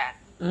all of that.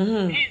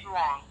 He's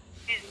wrong.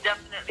 He's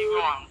definitely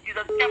wrong. He's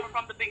a scammer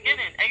from the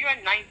beginning. And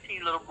you're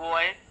 19, little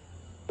boy.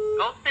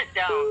 Go sit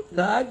down.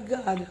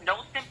 God.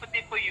 No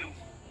sympathy for you.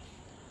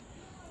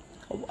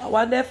 I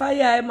wonder if I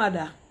hear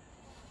mother.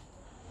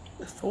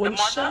 The phone The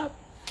mother? sharp.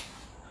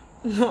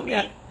 No,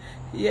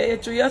 yeah,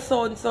 your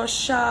sound so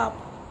sharp.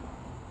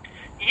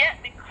 Yeah,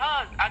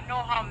 because I know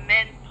how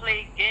men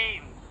play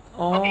games.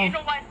 Oh. Okay, you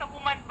know why some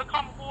women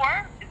become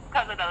poor? It's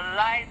because of the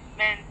lies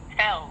men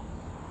tell.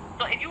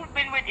 So if you've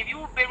been with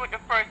the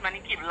first man,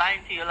 he keep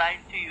lying to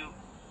you,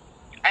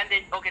 and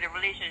then okay, the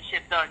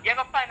relationship done. You're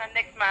gonna find a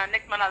next man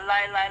a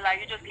lie.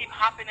 You just keep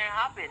hopping and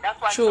hopping. That's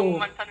why some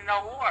women turn into a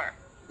whore.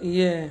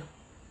 Yeah.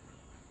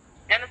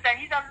 You understand?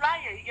 He's a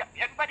liar.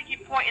 Everybody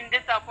keep pointing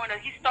this out.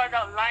 He started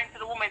out lying to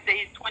the woman and say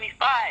he's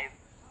 25.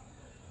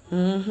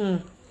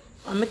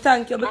 And me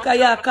thank you because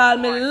you called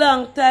me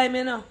long time,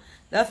 you know.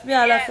 That's me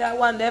all I say. I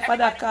wonder if I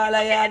call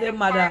her, you the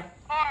mother.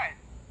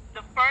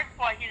 The first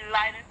part, he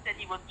lied and said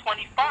he was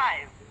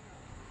 25.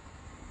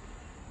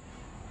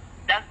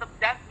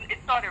 It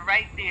started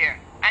right there.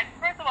 And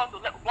first of all, so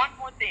one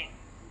more thing.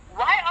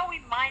 Why are we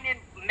minding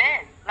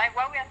men? Like,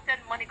 why we have to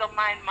send money to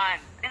mind man?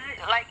 Is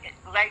it like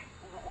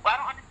I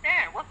don't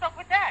understand. What's up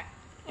with that?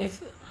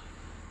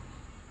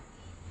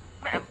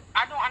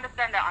 I don't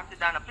understand that, Auntie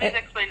Donna. Please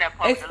explain that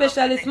part.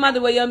 Especially it's mother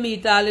where you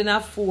meet all in a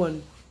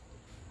phone.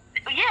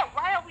 Yeah,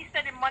 why are we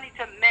sending money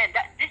to men?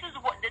 This is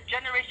what the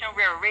generation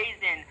we're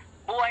raising.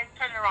 Boys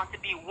turning around to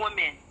be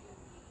women.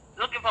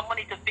 Looking for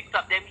money to fix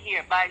up them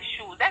hair, buy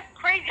shoes. That's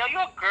crazy. Are you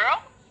a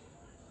girl?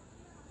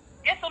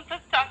 Get some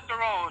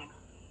testosterone.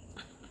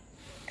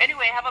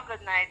 Anyway, have a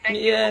good night. Thank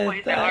you for what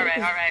you said. All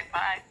right,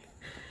 bye.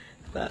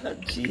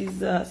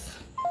 Jesus.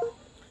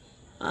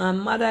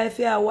 Mother, if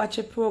you watch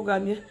a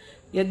program,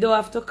 you don't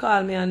have to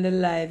call me on the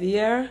live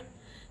here.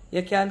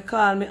 You can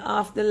call me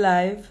off the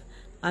live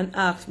and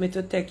ask me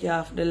to take you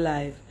off the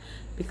live.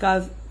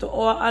 Because to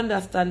all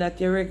understand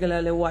that you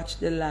regularly watch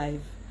the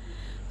live.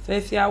 So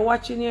if you are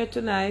watching here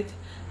tonight,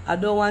 I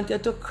don't want you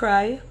to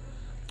cry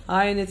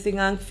or anything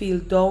and feel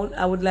down.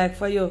 I would like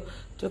for you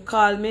to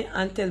call me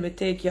and tell me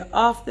take you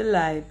off the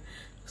live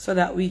so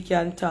that we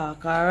can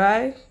talk,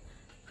 alright?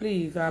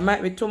 Please, or it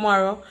might be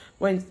tomorrow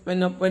when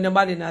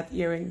nobody not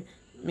hearing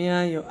me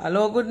and you.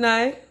 Hello, good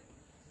night.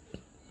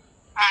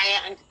 I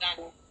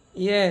understand.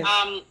 Yes.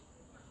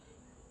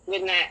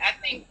 Good night. I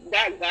think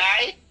that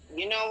guy,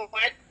 you know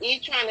what?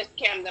 He's trying to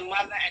scam the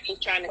mother and he's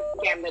trying to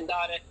scam the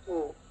daughter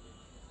too.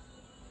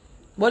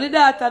 But the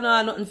daughter don't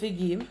have nothing to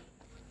give.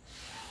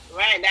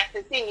 Right, that's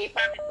the thing. He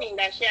probably think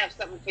that she has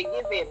something to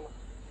give him.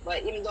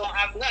 But him don't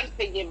have nothing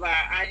to give her.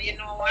 And you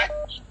know what?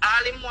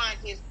 All he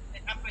wants is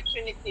the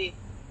opportunity.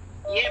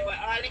 Yeah, but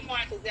all he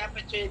wants is the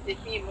opportunity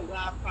for him to go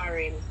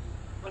foreign.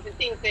 But the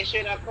thing they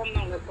should have come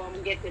down to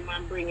come get him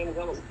and bring him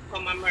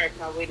come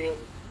America with him.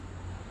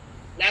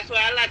 That's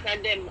why a lot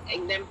of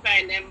them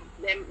find them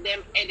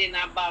head in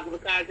a bag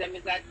because them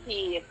is a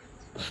thief.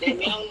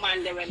 Them young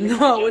man them.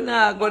 No, we're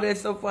not going there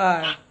so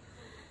far.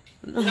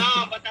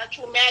 No, but that's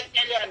true. May I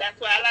tell you, that's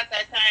why a lot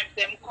of times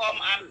them come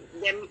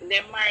and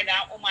them marry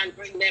that woman,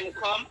 bring them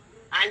come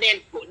and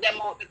then put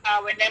them out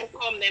because when them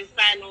come, them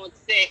find out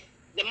say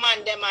the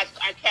man them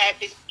are try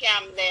to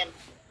scam them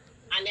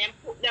and then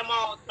put them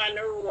out on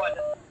the road.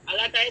 A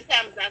lot of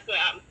times that's what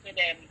happens to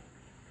them.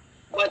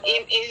 But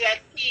him is a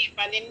thief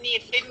and he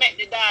needs to make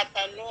the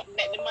daughter know,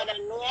 make the mother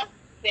know.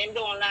 Same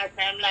don't like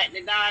time like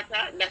the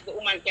daughter, that the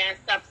woman can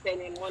stop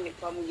sending money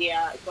come give.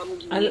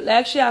 And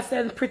like she has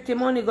sent pretty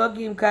money go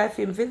give him because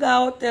him figure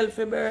hotel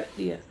for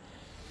birthday.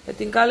 I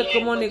think a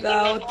little money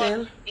go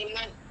hotel.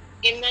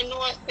 Him no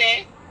know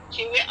say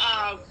she will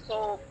have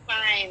so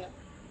fine.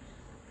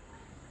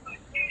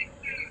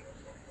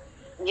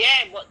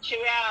 Yeah, but she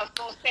will have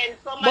so send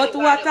somebody.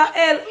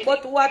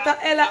 But what a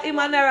hell him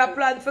and her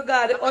plan for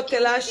go the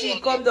hotel and she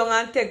come down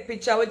and take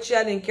picture with she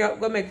and him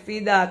go make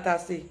feed daughter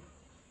see.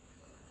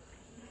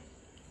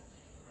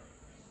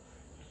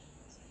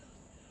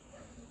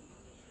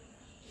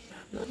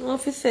 No,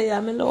 if you say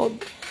I'm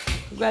allowed,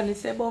 Granny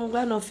say, but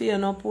Granny no fear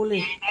no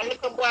pulling. A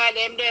little boy,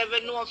 them don't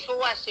even know for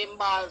washing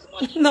balls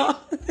much. No.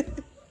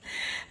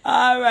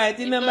 Alright,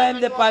 remember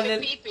him the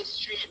panel.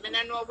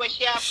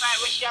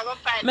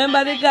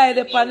 Remember the guy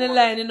the panel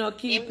line, you know,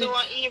 keep it. Him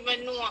don't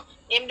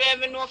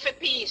even know for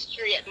pee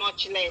straight,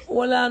 much less.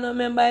 Hold on,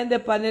 remember in the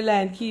panel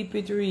line, keep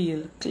it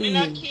real, clean.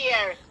 I don't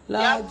care.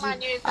 Lord,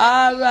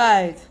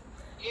 alright.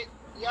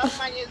 Young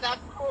man is a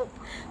cook.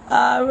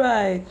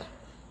 Alright.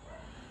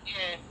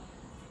 Yeah.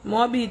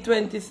 More be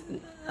 20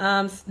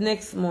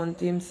 next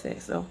month, him say.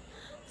 So,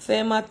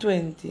 same at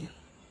 20.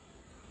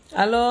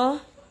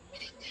 Hello?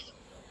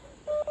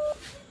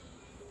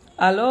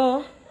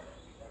 Hello?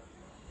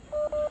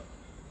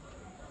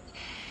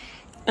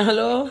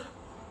 Hello?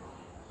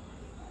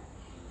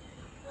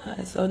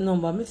 I saw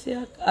number. Me see.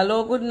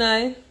 Hello, good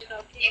night.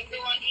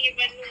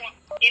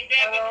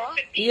 Hello?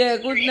 Yeah,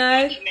 good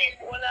night.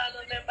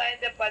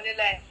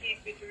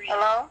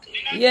 Hello?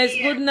 Yes,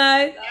 good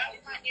night.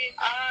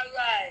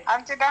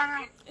 Auntie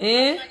Donna?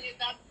 Eh?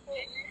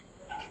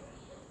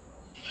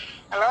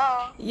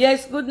 Hello?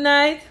 Yes, good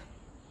night.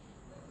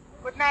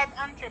 Good night,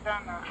 Auntie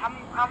Donna.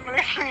 I'm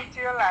listening to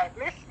your live.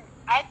 Listen,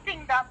 I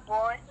think that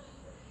boy,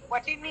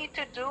 what he need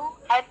to do,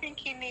 I think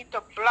he need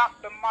to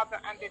block the mother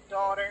and the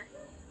daughter.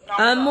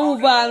 And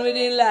move on with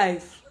his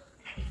life.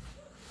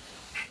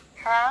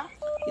 Huh?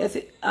 Yes,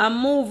 and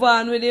move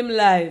on with him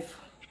life.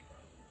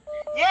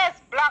 Yes,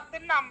 block the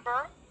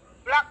number,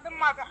 block the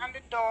mother and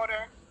the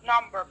daughter,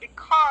 number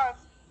because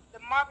the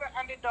mother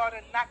and the daughter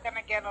are not going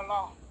to get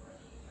along.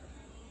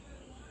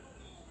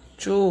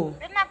 True.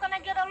 They're not going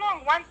to get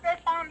along. Once they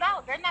found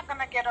out, they're not going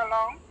to get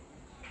along.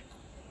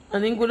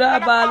 And in good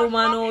have all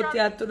woman out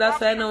here too, that's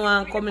why no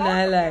one come in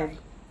her life.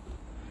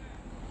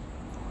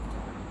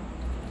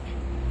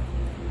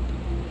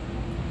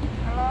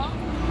 Hello?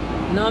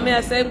 No, me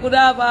I say good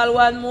have all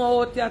one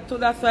more out here too,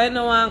 that's why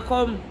no one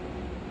come.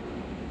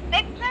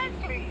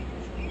 Exactly.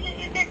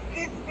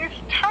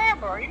 It's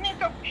terrible. You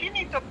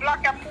need to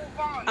block and move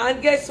on.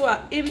 And guess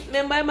what?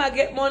 Remember him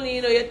get money,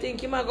 you know, you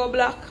think he might go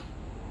black?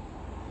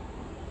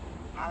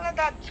 All of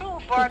that too,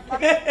 but I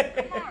mean,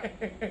 come on.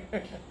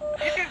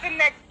 This is the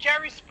next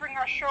Jerry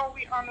Springer show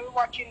we're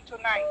watching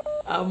tonight.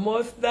 I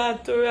must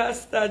start to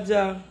Rasta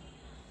Jah.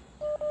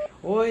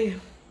 Oi.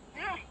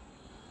 Yeah.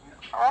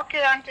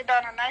 Okay, Auntie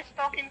Donna, nice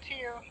talking to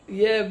you.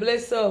 Yeah,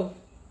 bless her.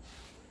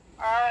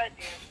 Alright,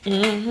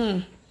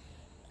 dear.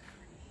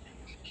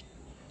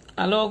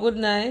 Hello, good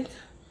night.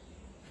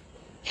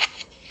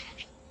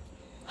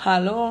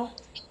 Hello.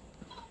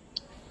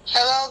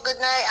 Hello, good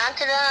night,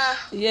 Auntie Donna.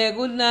 Yeah,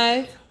 good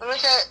night. Let me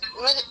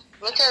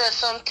tell you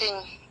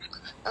something.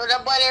 I'm the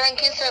body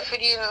ranking himself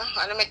with you, know,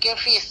 and I'm making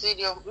face with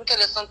you. Let me tell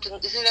you something.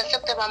 This is the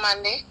September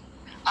Monday.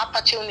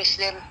 Opportunists,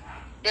 them.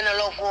 They don't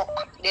love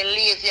work. They're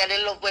lazy and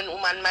they love when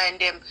woman mind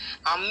them.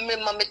 And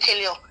remember me tell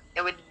you,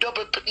 they will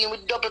double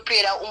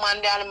play that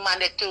woman there and man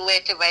they do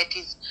whatever it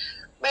is.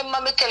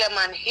 Remember me tell you,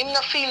 man, him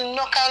not feel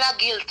no kind of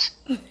guilt.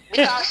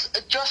 Because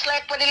just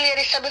like what the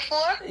lady said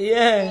before,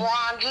 yeah.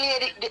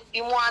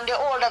 you want the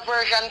older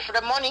version for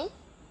the money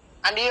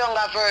and the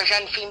younger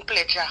version for him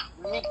pleasure.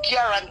 Me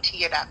guarantee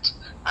you that.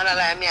 And I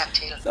lie me a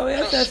tell. So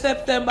you say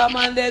September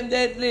man them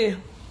deadly.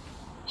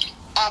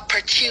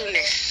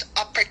 Opportunists.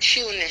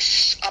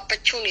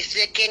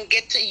 They can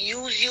get to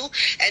use you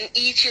and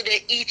eat you.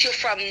 They eat you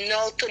from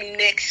now to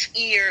next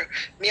year.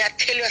 Me I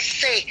tell you,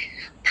 say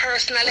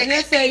personal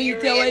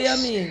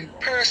experience.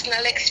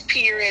 Personal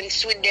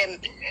experience with them.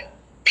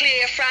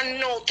 Play from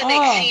now to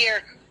next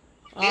year.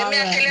 You me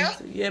I tell you?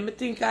 Yeah, me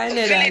think I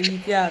know that you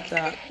can't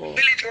talk about.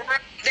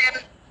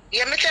 Them.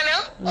 You me tell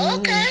you?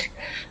 Okay.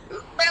 Me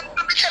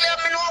tell you,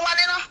 me know one,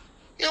 you know.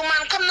 You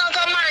man come now,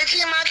 come marry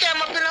him and came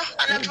up, you know.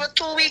 And that was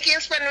 2 weeks you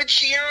spend with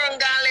she and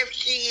gone left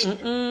she.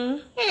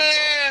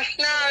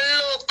 Now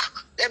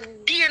look, they're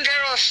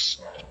dangerous.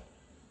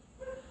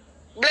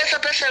 Bless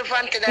up yourself,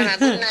 Auntie Donna.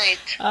 Good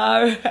night.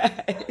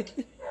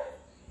 Alright.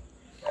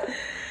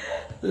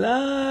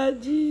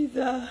 Lord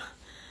Jesus.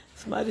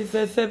 Somebody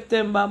said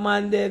September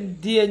man them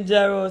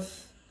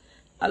dangerous.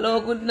 Hello,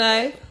 good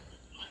night.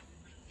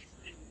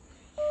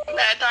 Good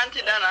night,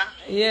 Auntie Donna.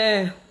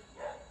 Yeah.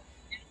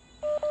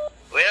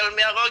 Well,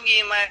 me I go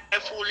give my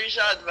foolish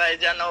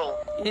advice, you know.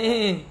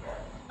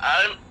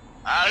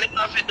 All you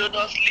have to do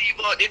just leave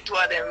out the two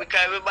of them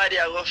because everybody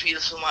are going to feel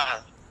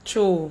small.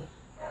 True.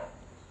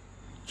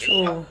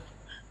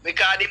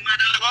 Because the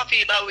mother going to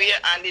feel away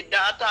and the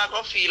daughter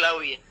going to feel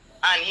away.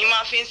 And him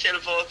have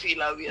himself going to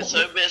feel away. So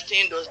the best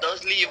thing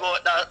just leave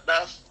out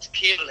that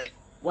skill.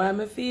 Why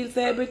me feel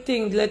so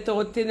everything let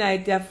out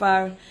tonight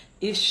far.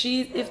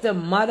 If the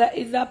mother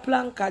is a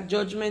planker,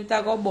 judgment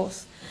I go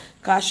bust.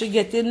 Because she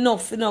get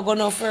enough, you know, go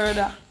no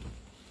further.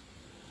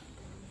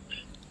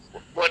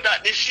 But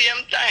at the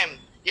same time,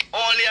 the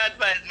only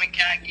advice me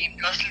can give,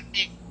 just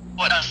leave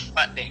for that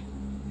spot there.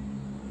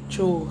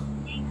 True.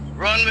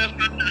 Run away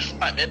from that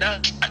spot there,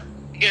 that spot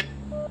get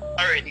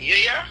already, you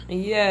hear?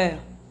 Yeah.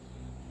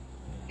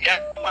 Yeah,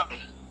 man.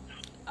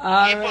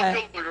 Alright.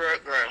 Keep up your good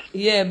work, girl.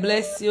 Yeah,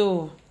 bless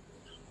you.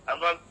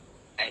 Have a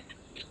night.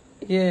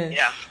 Yeah.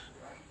 Yeah.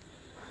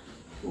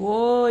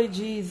 Oh,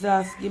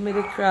 Jesus, give me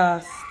the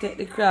cross. Take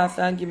the cross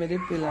and give me the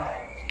pillar.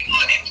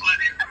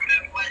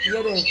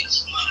 Yeah, then.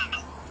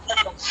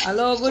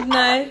 Hello, good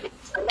night.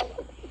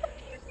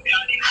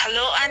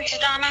 Hello, Auntie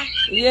Donna.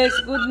 Yes,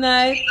 good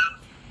night.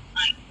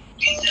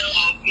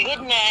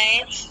 Good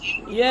night.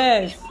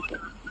 Yes.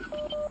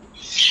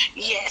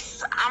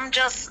 Yes, I'm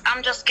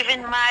just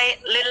giving my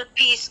little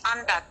piece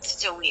on that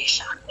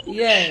situation.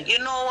 Yeah. You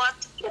know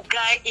what? The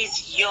guy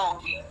is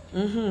young.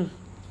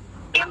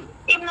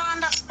 He don't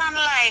understand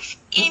life.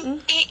 He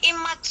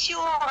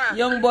immature.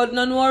 Young but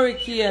non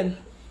hurricane.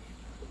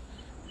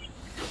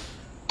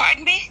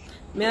 Pardon me?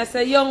 May I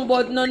say young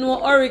but non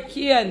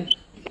hurricane?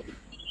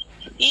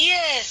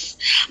 Yes.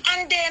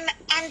 And then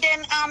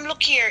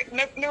look here,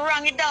 me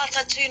wrong your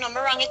daughter too, you know, me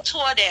wrong it two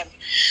of them.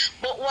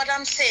 But what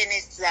I'm saying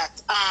is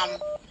that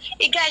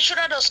the guy should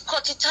have just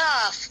cut it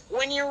off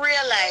when you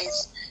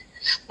realize.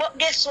 But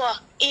guess what?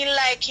 He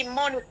like him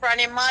money from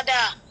his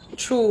mother.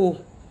 True.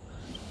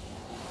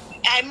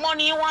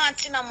 Money he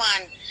wants in a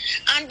man.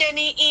 And then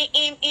he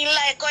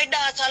like how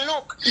daughter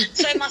look.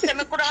 So he must say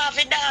me could have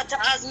a daughter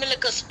as me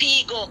like a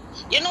Spigo.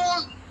 You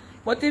know?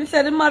 But him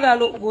said the mother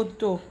look good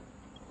too.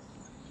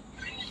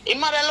 The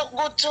mother look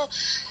good too.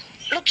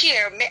 Look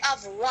here, me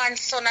have one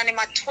son and him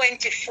a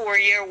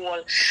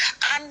 24-year-old.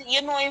 And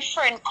you know him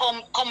friend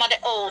come at the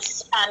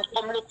house and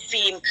come look for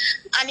him.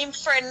 And him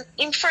friend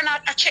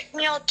a check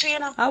me out too, you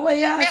know. How are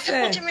you have to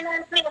say? put him in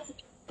a place.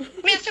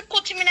 Me have to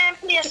put him in a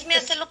place. Me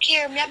have to look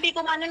here. Me a big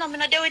man, you know. Me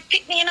not there with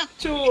picnic, you know.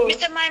 True. Me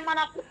say my man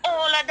are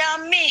older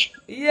than me.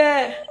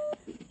 Yeah.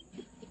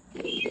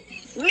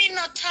 Me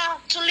not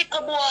talk to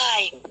little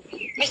boy.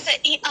 Me say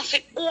he have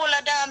to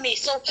older than me.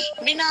 So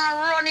me not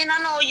running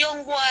and no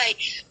young boy.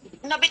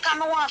 No because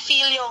me want to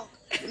feel young.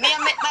 Me a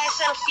make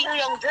myself feel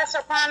young. Dress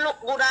up and look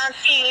good and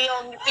feel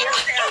young for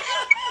yourself.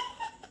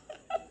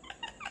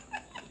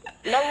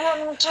 No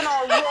run to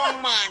no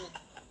young man.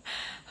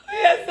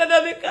 Yes, so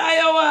that because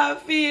you want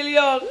to feel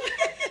young.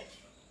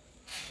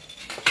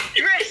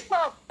 Dress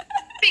up.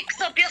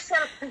 Fix up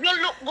yourself.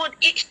 You look good.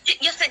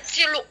 You said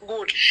you look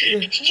good.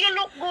 You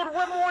look good.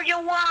 What more you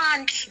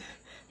want?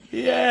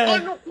 Yeah.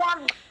 Go look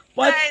one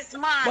guys,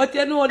 man. But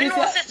you know this. You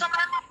know, say something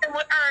happen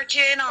with hurt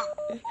you, you know.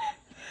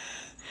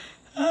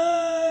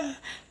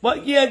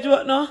 But yeah,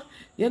 Joe, no?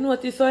 You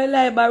notice how I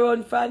lie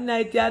around for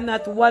night and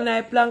not one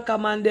eye plank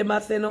man them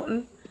a say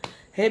nothing.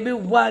 Maybe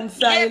one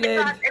silent.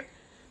 Yeah,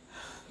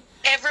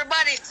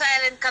 everybody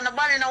silent because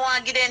nobody no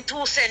want to give them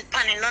 2 cents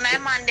panning. None of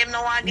them man them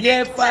no want to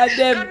give them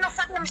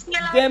 2 cents.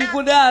 Them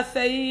could have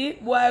say,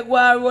 boy, go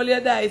and roll your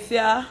dice,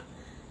 yeah?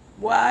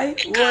 Boy,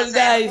 roll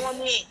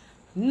dice.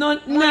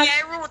 Not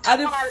at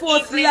the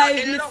first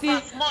life you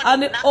see,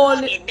 and the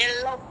only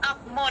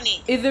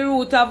is the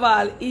root of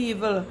all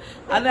evil.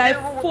 And I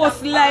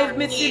first life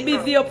me see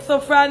busy up so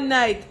from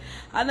night.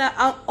 And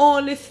I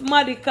only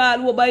smarty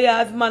call over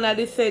years man and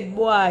they said,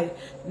 boy,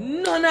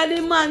 none of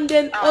the man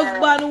then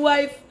husband,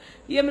 wife,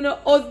 you know,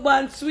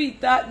 husband,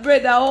 sweetheart,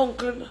 brother,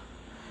 uncle,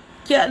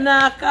 can't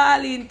not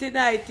call in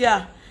tonight,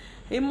 yeah.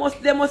 They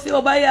must see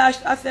over here.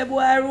 I say,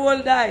 boy,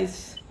 roll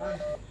dice.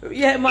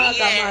 Yeah,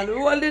 man,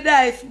 roll the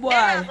dice, boy.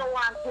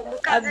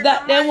 And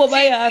that them over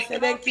here, I say,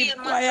 they keep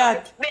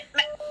quiet. Me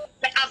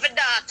have a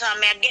daughter,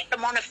 me get the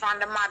money from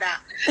the mother.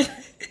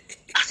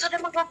 I said,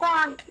 them go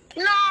on.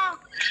 No,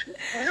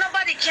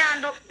 nobody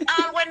can do.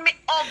 All when me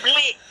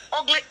ugly,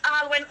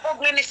 all when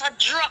ugliness a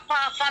drop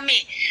off of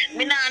me.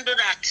 Me not do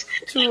that.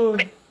 True.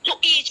 To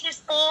each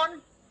his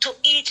own. To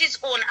each his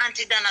own,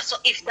 Auntie Dana. So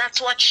if that's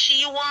what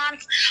she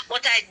wants,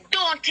 but I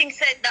don't think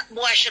that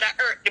boy should have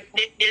hurt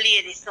the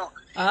lady. So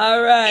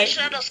all right. He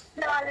should have just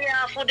called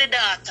her for the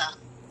daughter.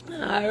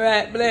 All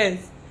right,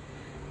 bless.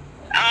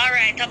 All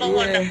right, have a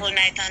wonderful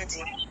night,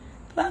 Auntie.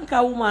 Thank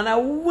a woman. I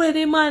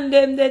wedding man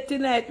them there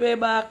tonight way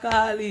back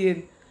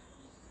calling.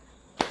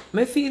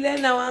 Me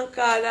feeling now and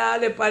call all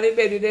the on the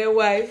bed with their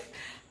wife.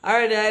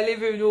 Already I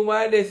live with the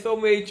woman they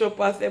somewhere each up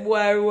and say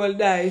boy roll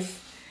dice.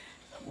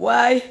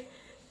 Why?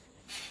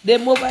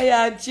 Them over here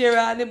and cheer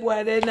and the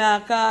boy they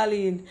not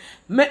calling.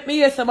 Make me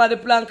hear somebody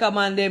planka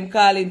man them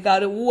calling because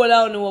the whole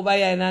of them over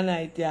here in the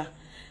night, yeah.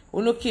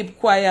 We no keep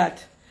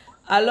quiet.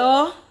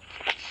 Hello?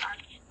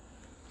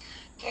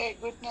 Hey,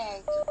 good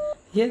night.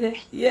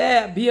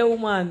 Yeah, be a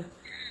woman.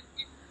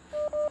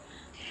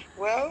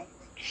 Well,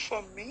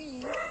 for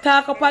me...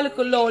 Talk up a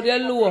little loud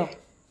and low.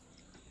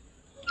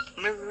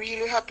 I'm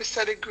really happy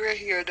to the grey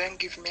hair then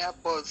give me a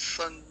buzz.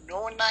 So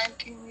no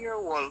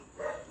 19-year-old.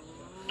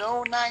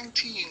 No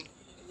 19.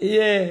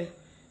 Yeah.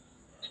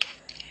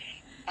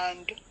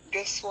 And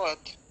guess what?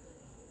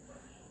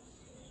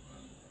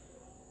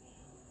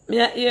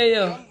 Me I hear you.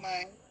 Young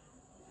man,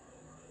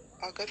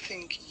 I gotta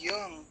think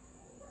young.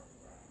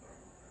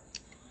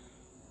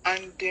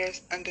 And they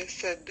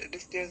said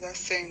there's a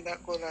saying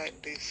that go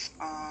like this.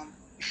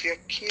 If you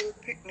kill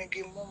picnic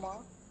give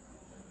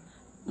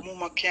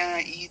mama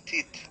can't eat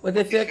it. But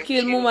if you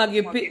kill mama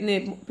give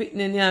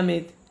picnic yam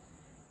it.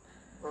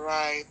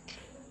 Right.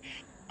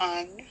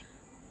 And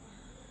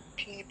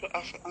people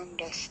have to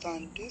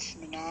understand this.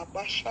 Me not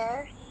bash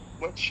her,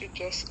 but she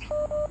just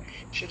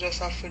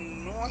have to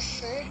know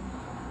say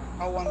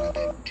I one of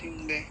them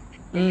things there.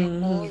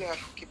 You only have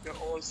to keep your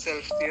old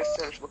self to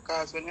yourself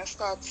because when you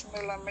start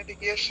smelling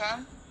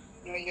medication,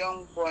 no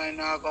young boy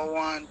not gonna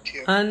want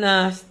you. And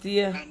nasty.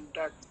 And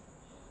that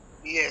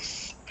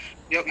yes.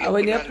 And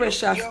when your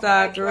pressure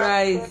start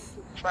rise,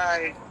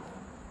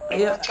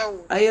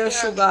 your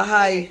sugar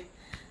high.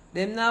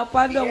 Them now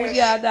pardon with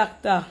your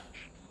doctor.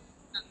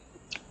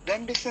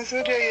 Them business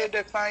with you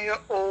depend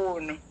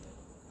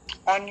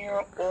on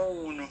your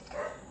own.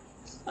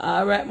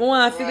 Alright, I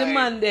want to see the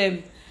man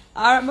them.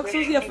 Alright, make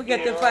sure you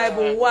forget the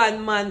 5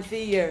 man for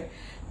year.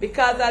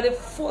 Because at the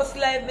first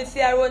life I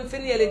see I run for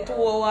nearly 2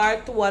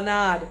 hours,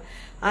 2.5.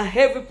 And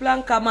every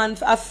planka man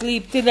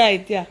asleep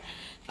tonight, yeah.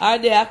 Or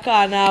they a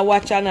corner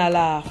watch and a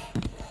laugh.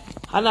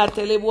 And I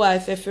tell the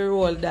boys if you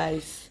roll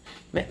dice.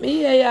 Make me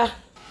hear ya.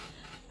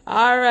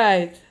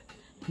 Alright.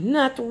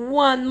 Not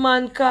one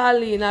man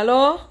calling.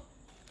 Hello?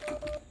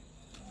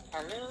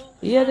 Hello?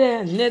 Yeah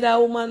there, another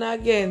woman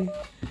again.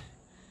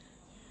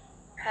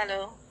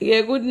 Hello?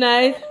 Yeah, good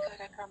night. Oh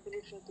God, I can't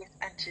believe you get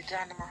Auntie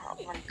Dana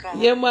on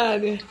call. Yeah,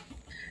 man.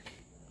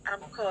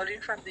 I'm calling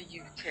from the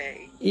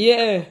UK.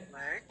 Yeah.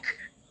 Mark.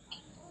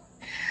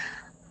 Oh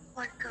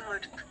my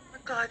God.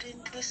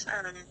 Regarding this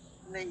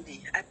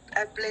lady,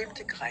 I blame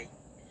the guy.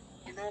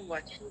 You know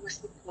what? He was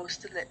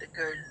supposed to let the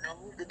girl know,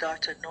 the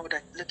daughter know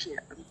that, look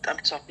here, I'm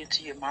talking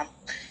to you, mom.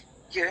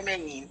 You're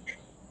mean.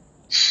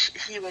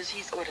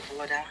 he's out of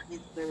order. He's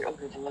very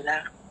out of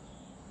order.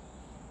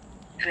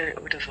 Very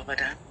out of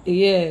order.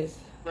 Yes.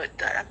 But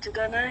Auntie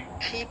Donna,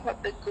 keep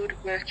up the good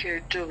work you're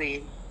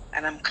doing.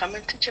 And I'm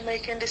coming to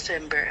Jamaica in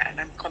December, and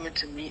I'm coming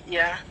to meet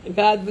you.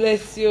 God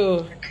bless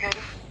you. Okay.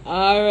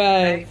 All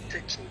right.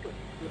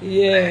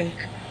 Yeah.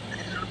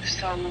 I love you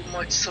so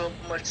much, so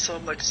much, so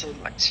much, so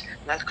much.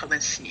 I'll come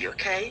and see you,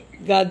 okay?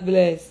 God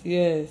bless,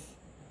 yes.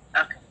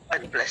 Okay.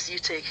 God bless you.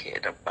 Take care.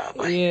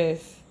 Bye-bye.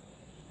 Yes.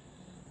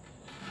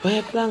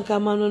 Well,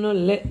 Planka man, no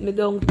let me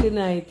down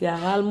tonight. Yeah.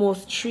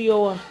 Almost 3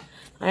 hours.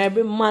 And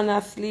every man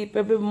asleep,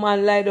 every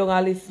man lie down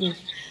and listen.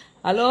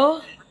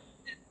 Hello?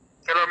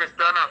 Hello, Miss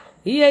Donna.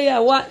 Yeah,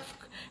 what?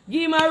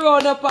 Give me a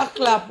round up a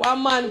clap.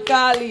 One man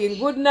calling.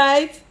 Good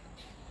night.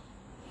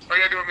 How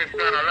you doing, Miss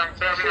Donna? Long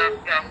time I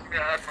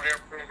had my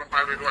program.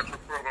 I will watch your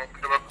program.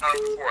 Never called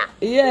before.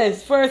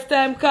 Yes, first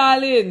time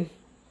calling.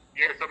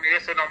 Yes, so me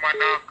say no man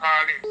now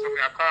calling, so me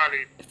a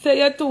calling. Say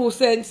your 2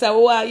 cents, so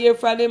we want to hear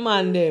from the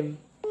man them.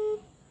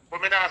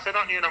 But me not say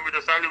nothing, you know, we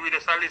just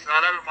listen.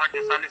 All every man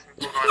just listen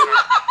to us.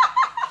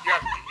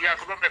 You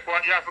have to go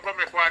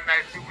make one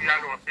night thing we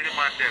alone for the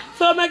man them.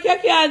 So make you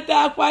can't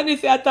talk on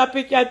this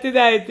topic here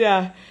tonight,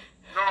 yeah?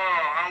 No,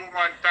 I'm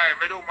one time.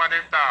 I don't want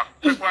them talk.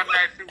 Make one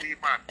night thing we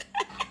man.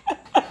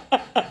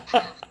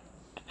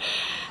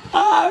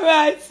 All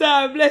right,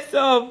 sir. Bless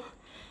up.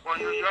 Well,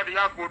 you're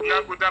a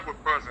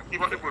good person.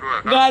 Keep up the good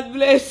work. God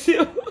bless you.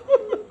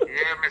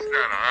 Yeah, Miss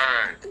Donna, all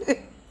right.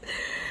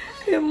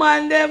 The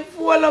man them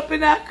fall up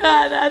in a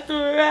corner to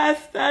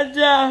Rasta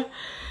Jah.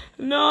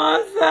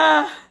 No,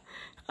 sir.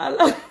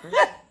 Hello?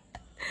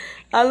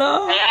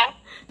 Hello? Hello?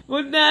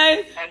 Good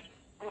night.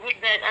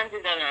 Good night,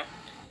 Auntie Donna.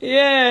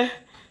 Yeah.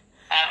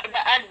 The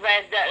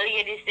advice that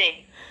lady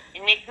say, the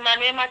next man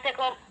we must take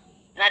up,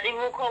 not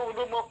even go with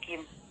the book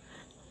him.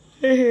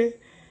 Because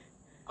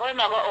he's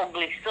not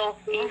ugly, so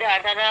in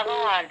that I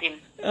don't want him.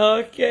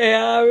 Okay,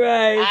 all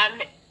right.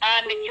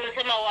 Make sure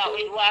say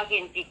with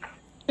walking thick.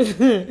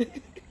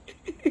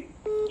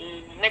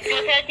 Make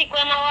sure say thick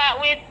when I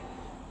walk with,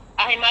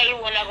 I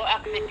might want to go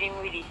accept him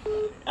with it.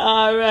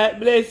 All right,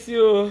 bless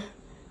you.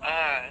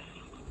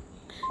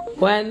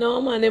 Why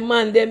no man, the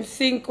man them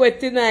sink with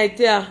tonight,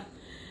 yeah.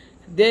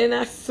 Then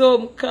a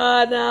some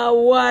corner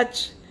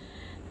watch.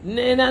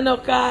 Then a no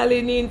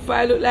calling in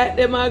for look like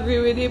them agree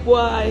with the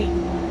boy.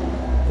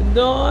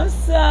 No,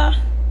 sir.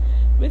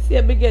 Me see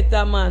a big get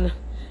a man.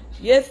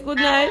 Yes, good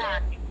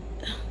night.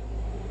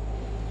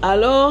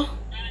 Hello?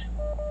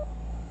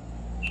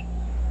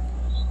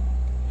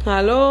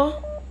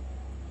 Hello?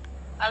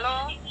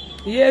 Hello?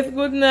 Yes,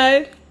 good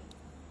night.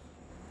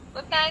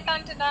 Good night,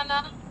 Auntie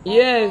Donna.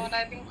 Yes. Oh,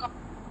 I've been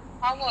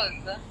how was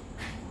it?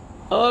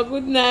 Oh,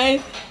 good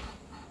night.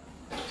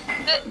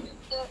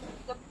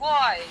 The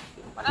boy,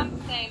 what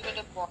I'm saying to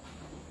the boy,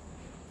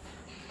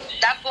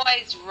 that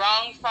boy is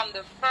wrong from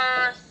the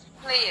first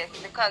place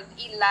because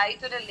he lied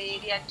to the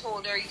lady and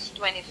told her he's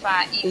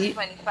 25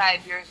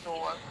 years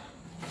old.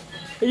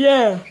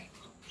 Yeah.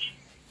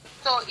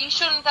 So he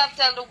shouldn't have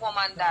told the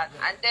woman that.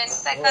 And then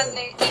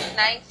secondly, he's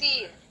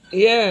 19.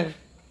 Yeah.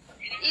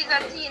 He's a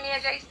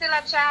teenager, he's still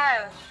a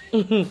child.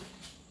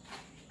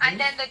 And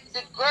then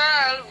the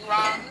girl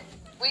wrong,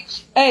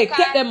 which hey,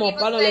 get them up,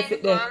 I don't let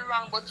it there.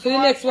 See the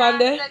next one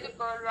there? The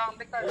girl wrong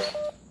because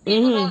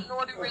people don't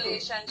know the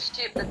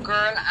relationship the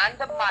girl and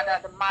the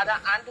mother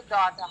and the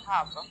daughter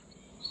have. So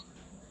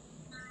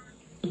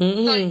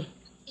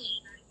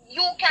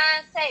you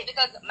can't say,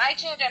 because my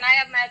children, I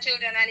have my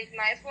children, and if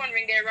my phone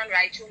ring, they run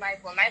right through my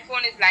phone. My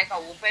phone is like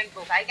an open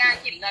book. I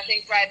can't keep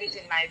nothing private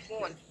in my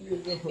phone.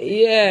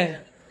 Yeah.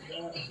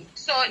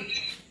 So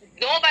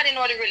nobody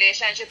know the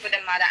relationship with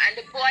the mother, and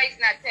the boy is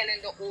not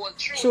telling the whole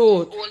truth. He's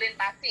holding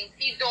back things.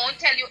 He don't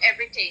tell you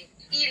everything.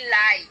 He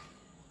lie.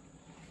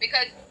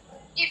 Because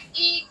if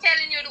he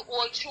telling you the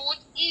whole truth,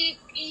 he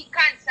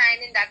can't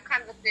sign in that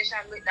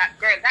conversation with that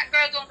girl. That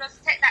girl don't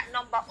just take that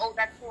number out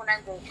that phone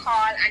and go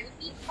call. And if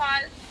he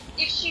call,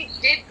 if she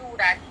did do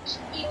that,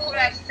 he could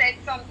have said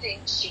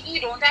something. He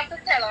don't have to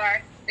tell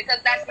her,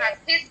 because that's not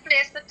his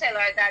place to tell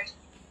her that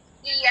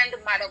he and the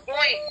mother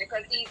going,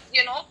 because he's,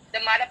 you know, the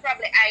mother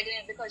probably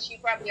hiding because she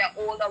probably an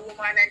older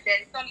woman, and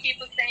then some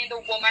people saying the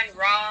woman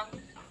wrong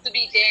to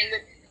be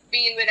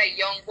being with a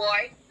young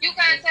boy. You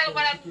can't tell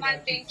what a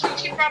man been through.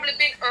 She probably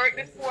been hurt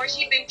before.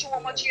 She been through how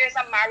much years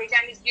of marriage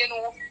and is, you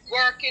know,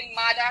 working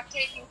mother,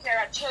 taking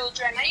care of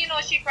children. And you know,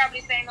 she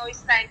probably saying, no,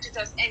 it's time to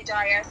just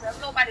enjoy herself.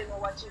 Nobody know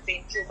what she's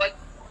been through, but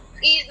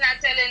he's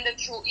not telling the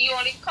truth. He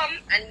only come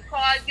and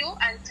call you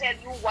and tell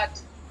you what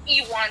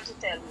he want to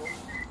tell you.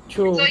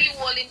 True. So you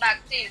holding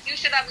back things. You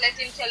should have let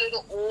him tell you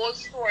the whole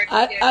story.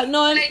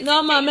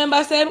 No, man.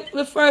 Remember, say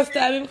the first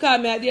time him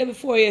called me a day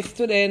before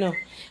yesterday, you know,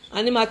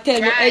 and him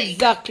tell me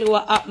exactly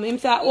what happened. Him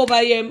say over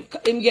here,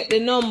 him get the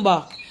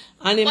number,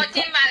 and him. But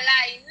him a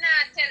lie,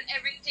 not tell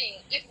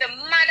everything. If the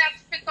mother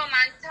come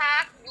and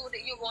talk,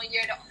 you gonna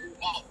hear the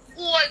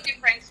whole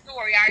different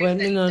story. Or if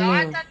the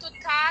daughter to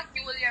talk,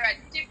 you will hear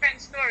a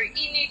different story.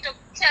 He need to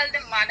tell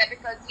the mother,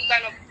 because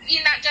he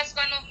not just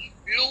gonna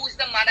lose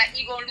the mother,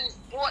 he gonna lose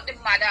both the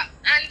mother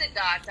and the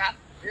daughter.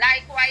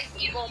 likewise,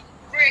 he gonna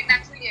break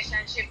that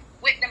relationship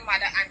with the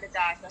mother and the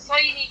daughter. So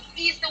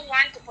he's the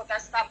one to put a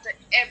stop to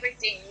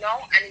everything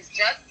now, and it's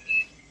just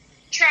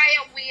try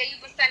a way you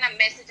can send a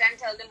message and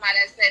tell the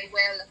mother, said,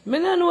 well, me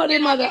not know the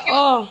mother.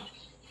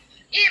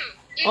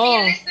 If you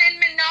listening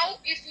me now,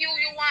 if you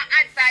want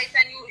advice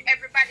and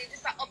everybody,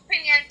 this is an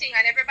opinion thing,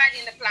 and everybody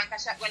in the planka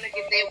shop gonna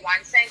give their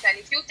 1 cent, and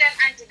if you tell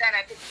Auntie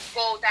Donna to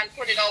go out and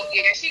put it out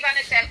here, she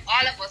gonna tell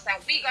all of us, and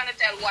we gonna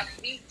tell what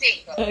we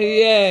think.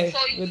 Yeah.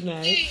 So good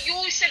night. You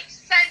should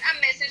send a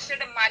message to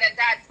the mother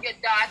that your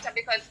daughter,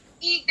 because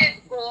he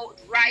didn't go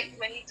right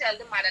when he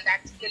told the mother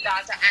that the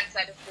daughter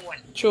answered the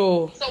phone.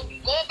 True. So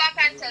go back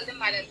and tell the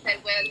mother, said,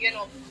 well,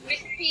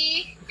 Miss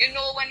P, when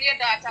your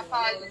daughter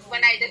called,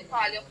 when I did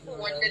call your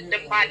phone,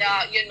 the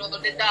mother,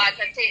 the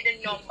daughter take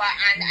the number,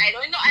 and I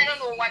don't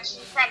know what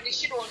she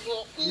don't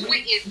know who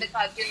it is,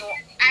 because,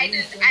 I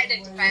didn't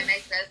identify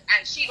myself,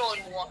 and she don't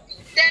know.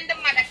 Then the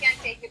mother can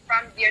take it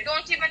from there.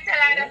 Don't even tell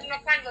her that you're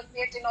not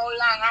conversating how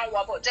long and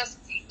what, but just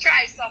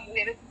try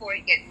somewhere before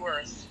it gets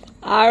worse.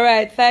 All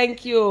right,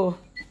 thank you. All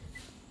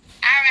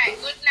right,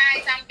 good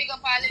night, and big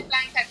up all the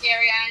Blanket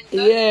area.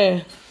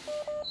 Yeah.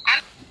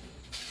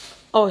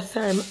 Oh,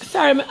 sorry,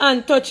 my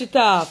aunt touch it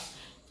off.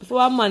 So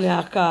one man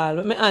I call.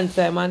 Let me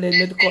answer him and then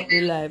let cut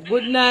the live.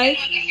 Good night.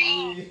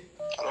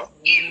 Hello?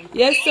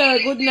 Yes, sir,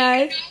 good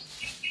night.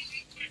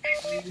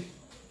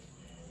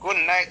 Good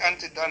night,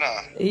 Auntie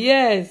Donna.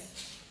 Yes.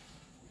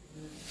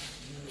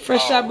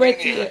 Fresh breath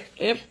here.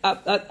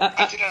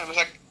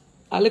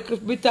 A little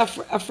bit of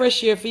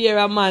fresh air for hear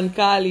a man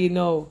call you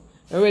now.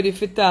 I'm ready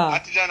for talk.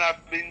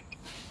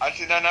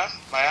 Auntie Donna,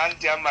 my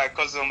auntie and my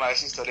cousin, my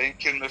sister, they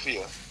kill me for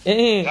you.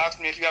 They ask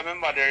me if you're my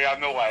mother, you're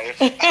my wife.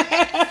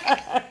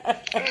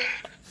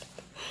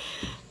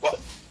 But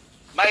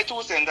my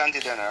 2 cents, Auntie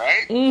Donna,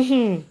 right?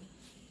 Mm-hmm.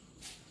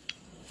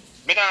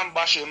 Me don't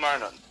bash him or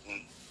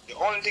nothing. The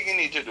only thing you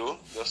need to do,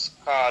 just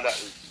call that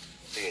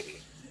lady.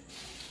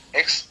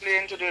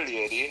 Explain to the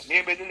lady,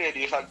 maybe the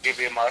lady if I give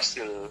him or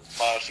still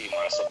fall female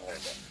or something like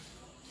that.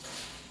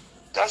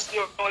 That's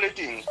the only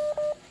thing.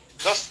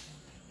 Just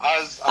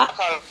as I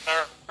called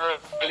her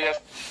earlier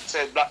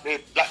said, block the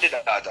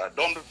daughter.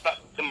 Don't block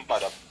the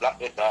mother, block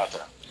the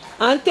daughter.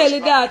 And tell the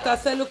daughter,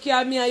 say, look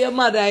at me and your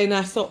mother in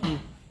or something.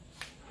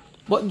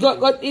 But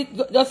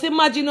just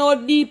imagine how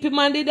deep him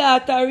and the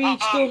daughter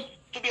reach to.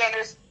 To be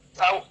honest,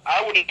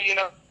 I wouldn't be in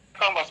a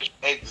conversation.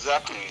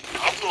 Exactly.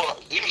 Although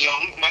I'm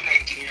young, I'm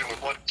 19 years old,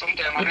 but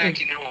sometimes I'm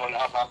 19 years old, I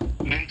have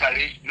a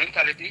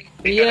mentality.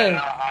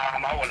 Yeah.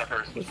 I'm a older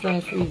person. It's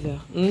like freezer.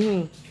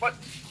 Mm-hmm. But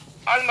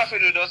all my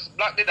friend do is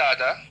block the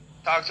daughter,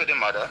 talk to the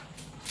mother.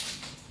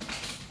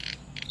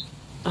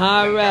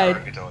 Alright.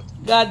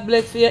 God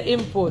bless for your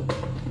input.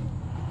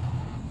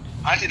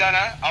 Auntie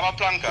Donna, I'm a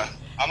planker.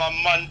 I'm a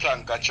man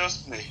planker,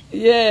 trust me.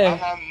 Yeah.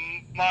 I'm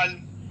a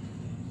man.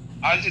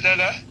 Auntie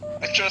Donna,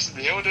 trust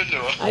me, how do you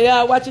know?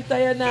 Yeah, watch it on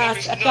your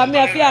nose. I come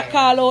here for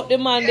call out the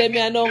man, them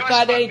here now,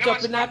 because they ain't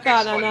up in a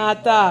corner and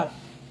attack.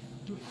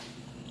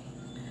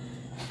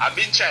 I've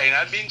been trying.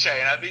 I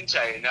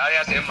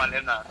say, man,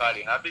 them not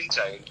calling. I've been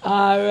trying.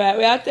 Alright,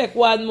 we'll take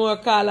one more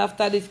call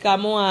after this, because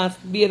I want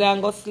to be there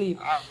and go sleep.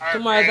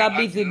 Tomorrow's a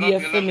busy day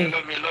for me.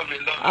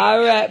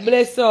 Alright,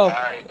 bless up.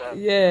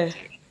 Yeah.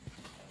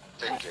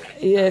 Thank you.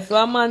 Yeah, so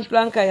a man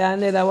planka, you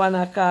another one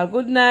I call.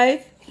 Good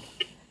night.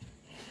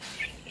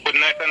 Good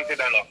night, Auntie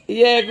Donna.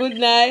 Yeah, good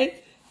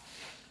night.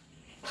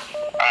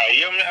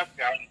 You as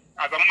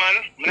a man,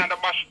 I'm not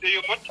a bash to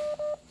you, but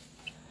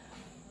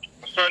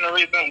for certain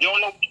reason, you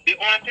know, the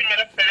only thing that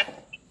I said,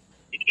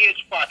 the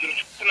age part, you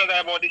know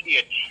about the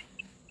age.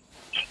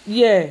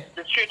 Yeah.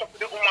 The straight up to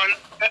the woman,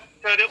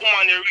 tell the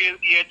woman the real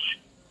age,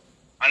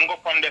 and go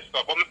from there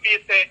stuff. But my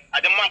face say,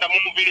 the mother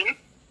moving,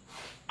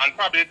 and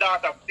probably the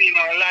daughter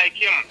female like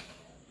him.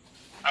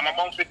 I'm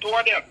about to 2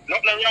 of them.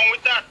 Nothing wrong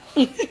with that.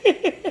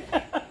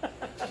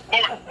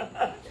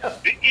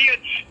 But the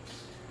age.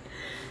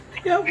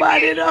 Your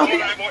body now.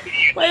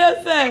 What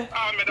you say?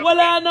 Well,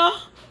 I know.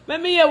 Let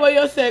me hear what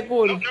you say,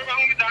 cool. Nothing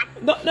wrong with that.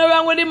 Nothing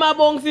wrong with him, I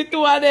bouncy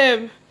 2 of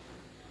them.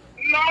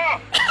 No.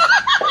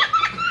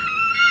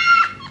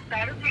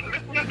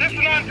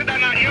 Listen on to that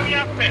now. Hear me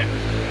up there.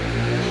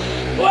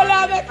 Well,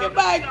 I make the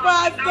bike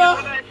faster.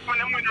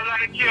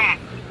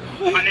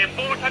 And they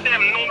both of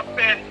them know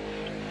say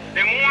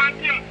they want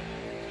him.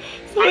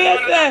 So what you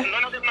say?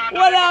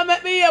 Well, I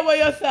make me hear what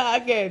you say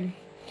again.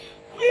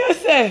 What you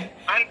say?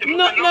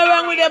 Nothing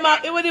wrong with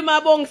them, with him, I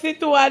bouncy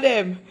 2 of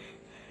them.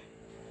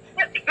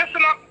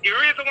 Listen up, the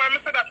reason why I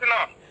said that,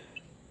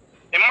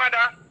 the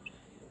mother,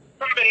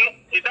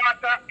 probably the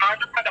daughter,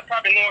 and the father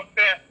probably knows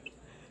that,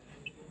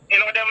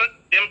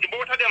 them,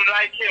 both of them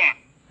like him.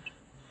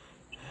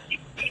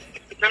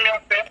 See me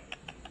up there?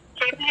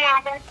 So if you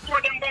want to throw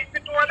them, don't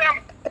throw them.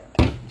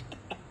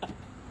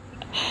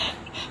 I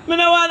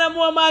don't want a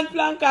more man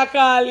planka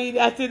call in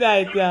that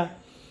tonight, yeah.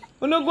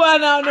 We don't go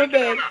on out the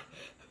bed.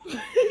 When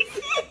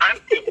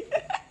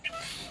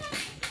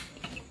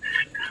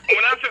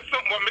I say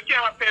something, but I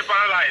can't say it on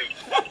live.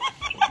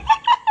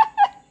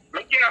 I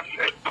can't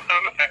say it on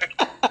live.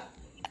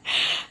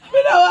 I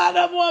don't want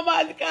want no more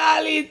man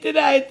calling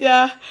tonight,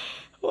 yeah.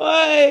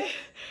 Boy,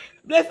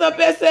 bless up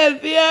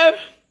yourself, yeah.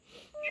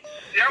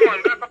 Yeah,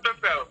 man, bless up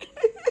yourself.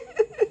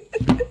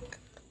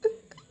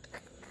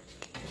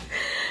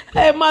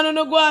 Hey, man, you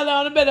no go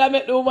on the bed and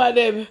make the woman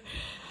them.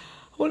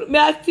 Me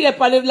I stay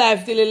up on the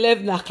live till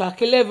 11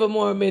 o'clock, 11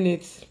 more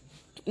minutes.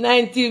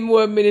 19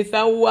 more minutes,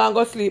 and who want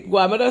to go sleep, go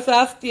on. I just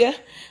have to stay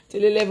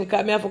till 11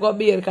 because I have to go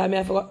bail, because I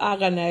have to go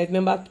organize.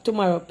 Remember,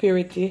 tomorrow,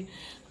 purity,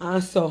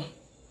 and so.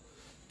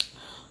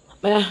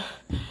 I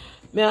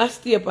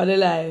stay up on the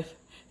live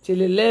till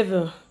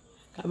 11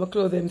 because I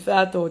close them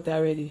start out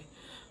already.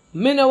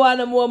 Me no want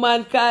no more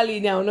man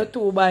calling now, no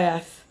too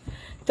biased.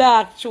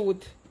 Talk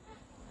truth.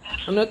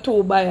 I'm not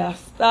too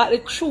biased. Start the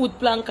truth,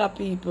 Planka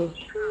people.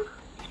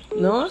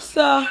 No,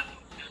 sir.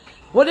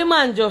 What the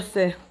man just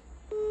say?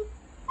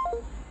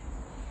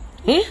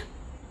 Eh?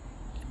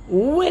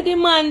 What the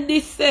man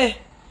this say?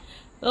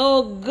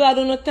 Oh God,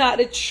 don't talk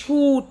the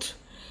truth.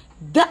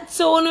 That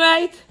sound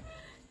right?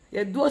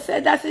 You do say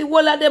that's the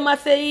whole of them are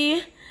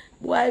saying.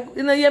 Why,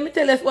 you know, me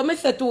tell us what me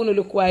say to you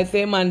look why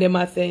say man them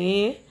are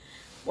saying.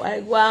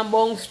 Why go and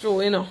bounce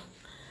through, you know.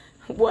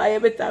 Boy, you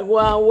better go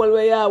and hold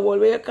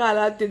where you call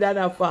Auntie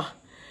Dana for.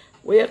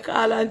 Where you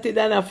call Auntie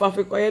Dana for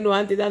because you know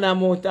Auntie Dana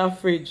out of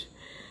fridge.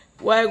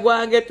 Why go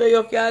and get to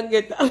you can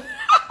get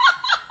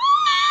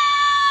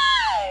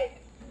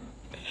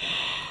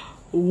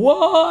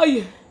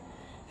Why?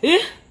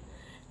 Eh?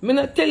 Me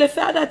not tell you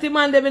so that the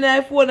man them in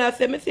the phone and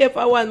say me say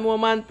for one more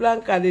man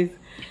Planka this.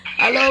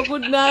 Hello,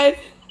 good night.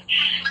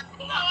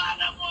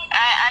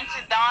 Hi,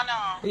 Auntie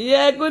Donna.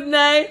 Yeah, good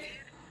night.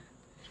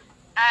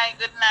 Hi,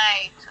 good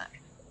night.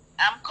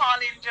 I'm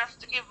calling just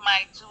to give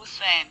my 2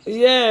 cents.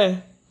 Yeah.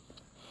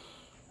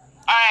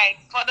 Alright,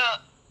 for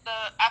the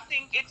I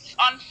think it's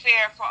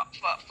unfair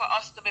for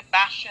us to be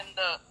bashing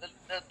the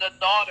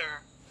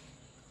daughter.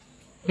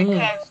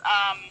 Because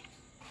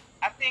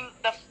I think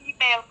the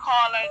female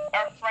caller,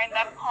 our friend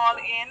that called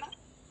in,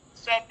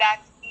 said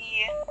that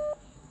he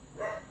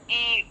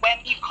when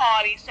he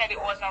called, he said it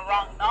was a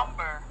wrong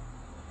number.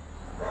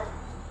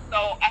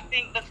 So I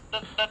think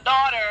the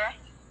daughter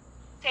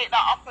take the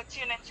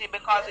opportunity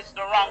because it's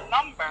the wrong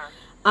number.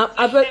 So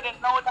she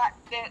didn't know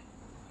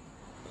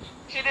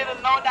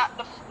that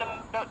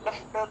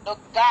the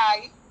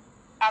guy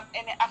have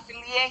any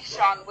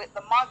affiliation with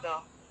the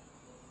mother.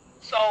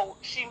 So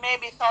she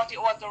maybe thought it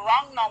was the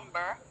wrong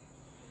number,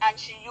 and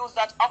she used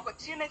that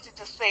opportunity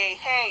to say,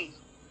 hey,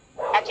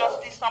 I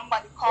just see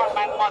somebody call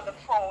my mother's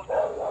phone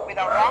with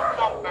a wrong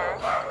number,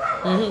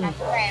 and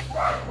then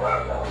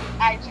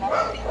I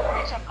just see the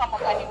picture come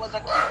up and he was a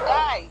cute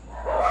guy.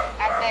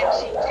 And then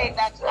she take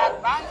that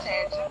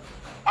advantage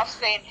of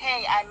saying,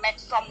 hey, I met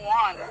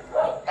someone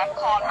that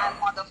called my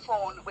mother's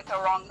phone with a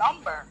wrong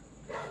number.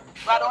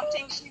 But I don't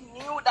think she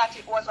knew that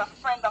it was a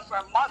friend of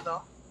her mother.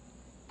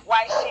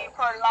 Why she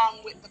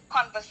prolonged with the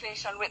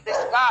conversation with this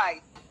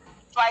guy.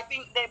 So I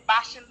think they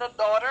bashing the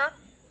daughter.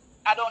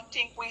 I don't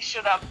think we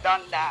should have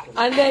done that.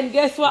 And then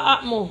guess what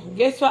happened?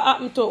 Guess what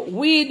happened to?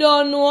 We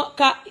don't know.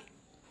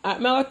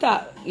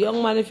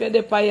 Young man, if you're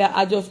the fire,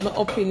 I just my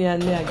opinion.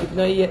 Me, I give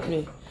no yet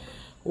me.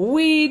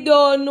 We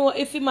don't know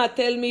if he might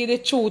tell me the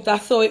truth. I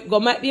saw it go.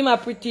 Might be my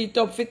pretty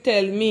tough to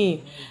tell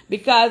me.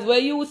 Because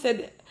when you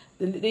said,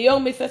 the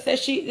young mister said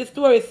the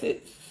story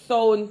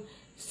sound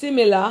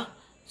similar.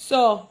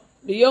 So,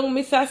 the young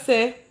mister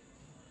said,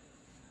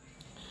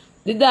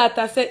 the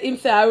daughter said him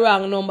say a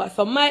wrong number.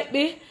 So, might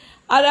be,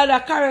 another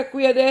correct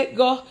way they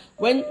go.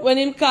 When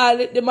him call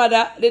it,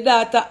 the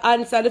daughter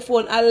answer the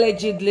phone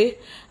allegedly.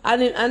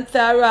 And him answer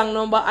a wrong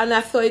number. And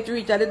I saw it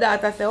reach and the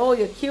daughter say, oh,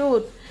 you're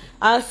cute.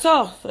 And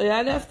so you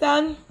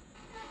understand?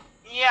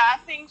 Yeah, I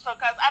think so,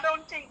 because I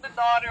don't think the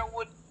daughter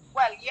would,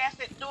 well, yes,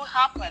 it do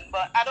happen,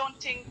 but I don't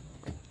think,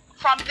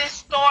 from this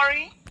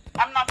story,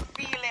 I'm not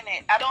feeling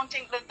it. I don't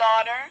think the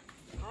daughter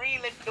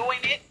really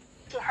doing it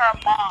to her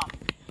mom,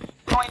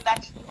 knowing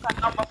that she took a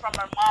number from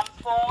her mom's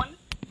phone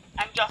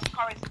and just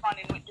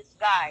corresponding with this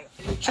guy.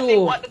 True. I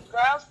think what the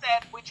girl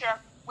said, which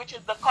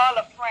is the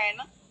caller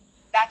friend,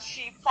 that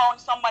she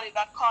found somebody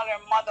that called her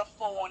mother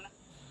phone,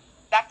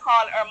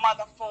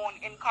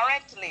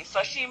 incorrectly.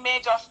 So she may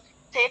just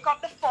take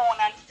up the phone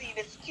and see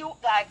this cute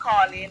guy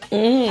calling,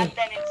 and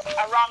then it's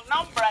a wrong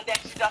number, and then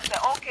she just say,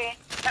 okay,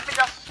 let me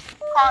just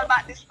call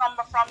back this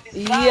number from this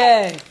guy.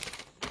 Yeah.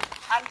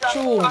 And just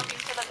talking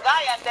to the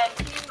guy, and then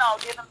he now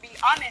didn't be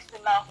honest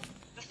enough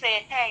to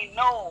say, hey,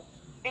 no,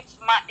 it's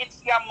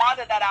your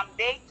mother that I'm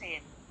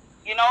dating.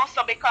 You know,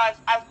 so because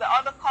as the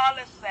other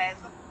caller says,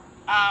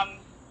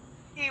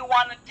 he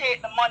wanna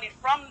take the money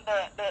from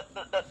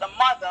the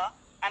mother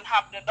and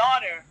have the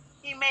daughter.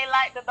 He may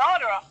like the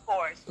daughter, of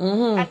course.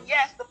 And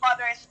yes, the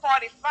mother is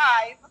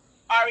 45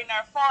 or in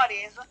her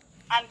 40s,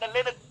 and the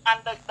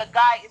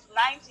guy is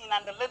 19,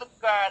 and the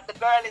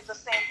girl is the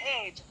same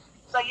age.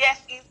 So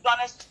yes, he's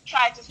gonna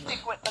try to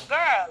stick with the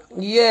girl.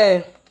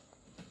 Yeah,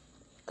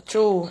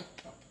 true.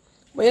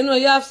 But you know,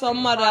 you have some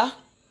mother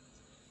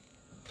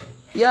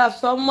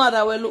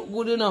will look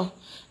good, you know,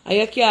 and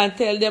you can't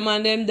tell them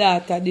and them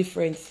daughter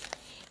difference.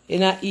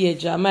 in a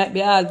age. I might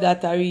be all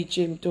that I reach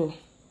him too.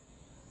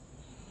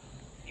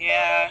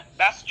 Yeah,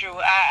 that's true.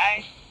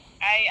 I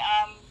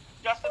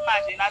just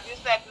imagine, as you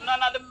said,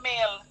 none of the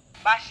male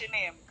bashing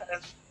him,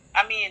 because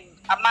I mean,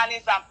 a man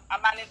is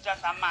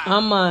just a man.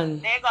 A man.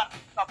 They're gonna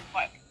pick up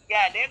for him.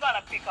 Yeah, they're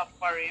gonna pick up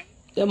for him.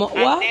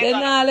 What? They're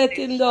not let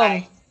him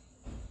down.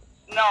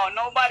 No,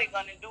 nobody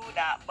gonna do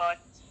that. But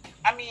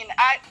I mean,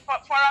 for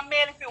a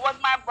male, if it was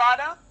my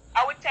brother,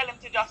 I would tell him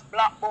to just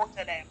block both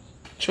of them.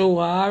 True.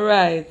 All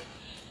right.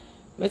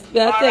 Let's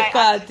take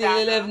call till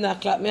 11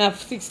 o'clock. Me have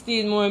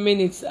 16 more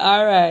minutes.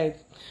 All right.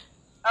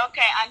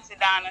 Okay, Auntie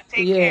Donna,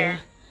 take care.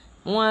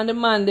 I want the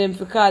man them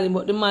to call him,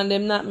 but the man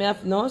them not me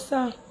have. No,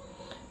 sir.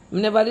 I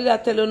never did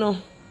that tell you no.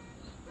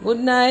 Good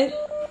night.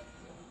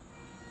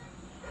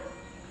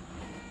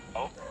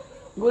 Hello?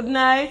 Good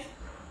night.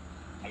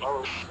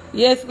 Hello?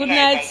 Yes, good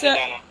night, sir.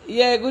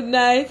 Yeah, good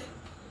night.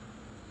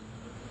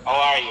 How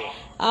are you?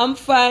 I'm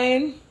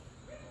fine.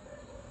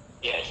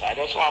 Yes, I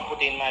just want to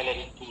put in my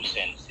little 2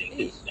 cents in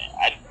this.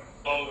 I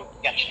don't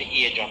catch the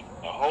age of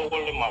how old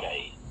the mother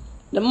is.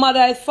 The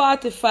mother is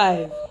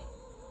 45.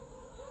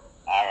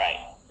 Alright.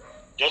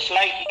 Just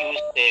like you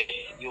said,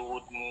 you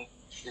wouldn't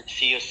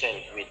see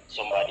yourself with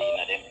somebody in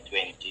them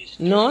 20s.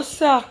 No,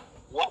 sir.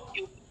 What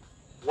you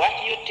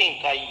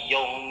think a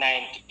young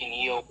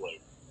 19-year-old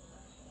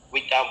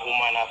with a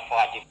woman of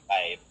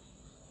 45,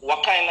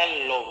 what kind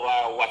of love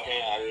or what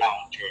kind of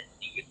long-term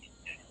thing you think?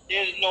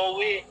 There's no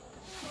way.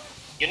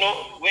 You know,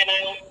 when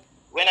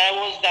I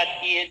was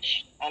that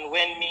age and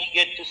when me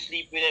get to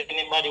sleep with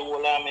anybody who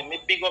allow me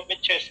big up my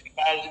chest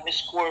because me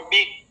score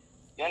big.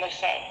 You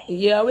understand?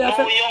 Yeah, we have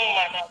no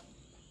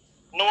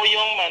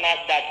young man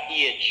at that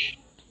age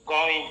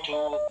going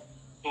to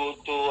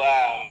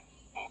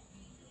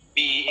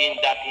be in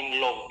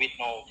love with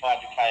no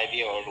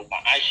 45-year-old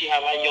woman. And she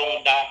have a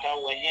young daughter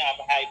when he have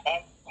a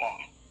hyper. Come on.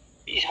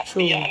 Be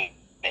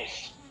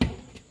honest.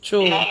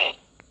 True. Be honest.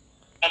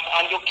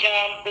 And you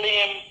can't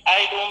blame,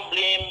 I don't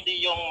blame the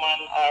young man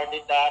or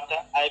the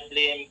daughter, I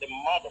blame the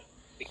mother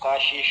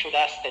because she should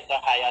have set a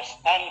higher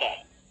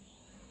standard.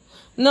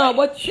 No,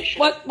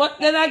 but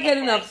then again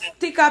enough,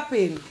 stick up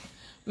in.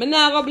 Me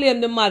not gonna blame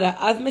the mother.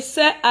 As me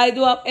say, I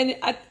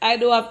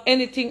don't have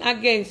anything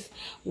against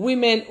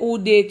women who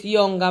date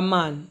younger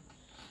man.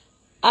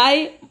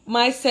 I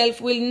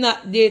myself will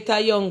not date a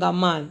younger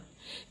man.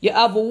 You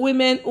have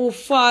women who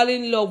fall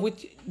in love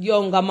with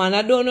younger man.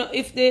 I don't know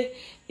if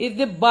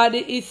the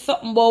body is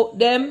something about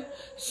them.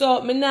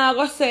 So me not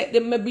gonna say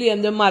them me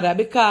blame the mother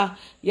because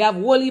you have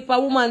whole heap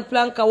of woman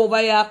plank over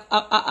here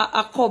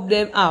a cup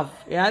them have.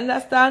 You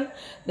understand?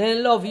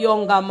 Then love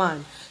younger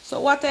man. So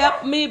what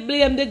me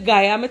blame the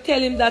guy, I'm tell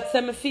him that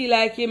so me feel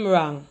like him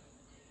wrong.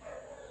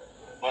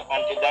 But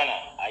Auntie Donna,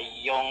 a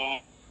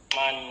young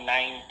man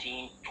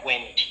 19,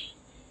 20,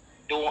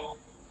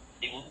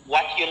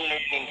 what you're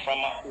learning from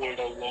an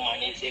older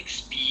woman is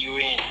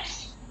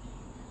experience.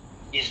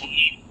 Is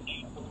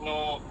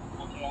no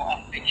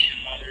affection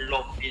or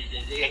love,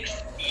 is the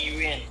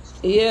experience.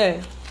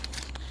 Yeah.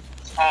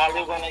 All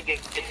you're gonna get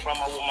from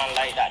a woman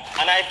like that.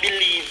 And I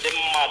believe the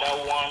mother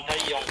wants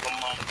a younger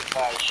man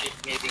because she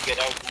maybe get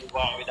a move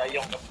on with a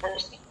younger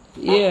person.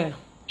 Yeah. But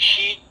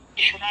she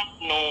should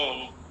have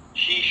known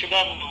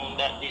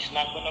that it's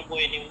not gonna go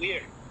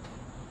anywhere.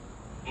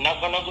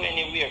 Not gonna go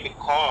anywhere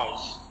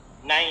because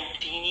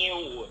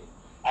 19-year-old,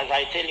 as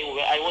I tell you,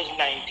 I was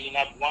 19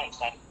 at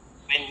once, and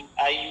when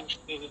I used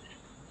to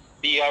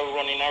be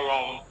running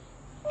around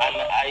and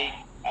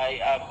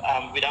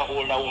I'm with a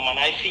older woman,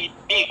 I feel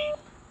big.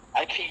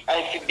 I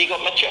feel big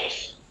on my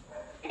chest.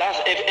 That's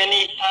if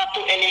talk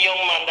to any young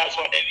man, that's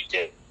what they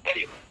will tell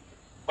you.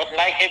 But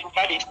like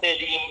everybody said,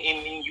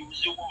 him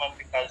use the woman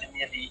because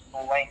maybe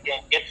no one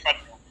can get from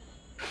him.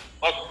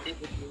 But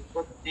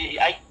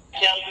I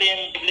can't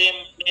blame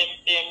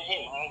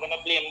him. I'm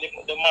gonna blame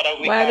the mother.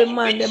 Why the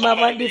man? They have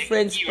a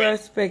different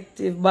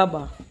perspective,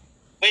 Baba.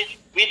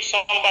 With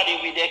somebody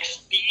with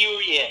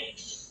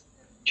experience,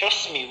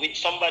 trust me, with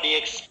somebody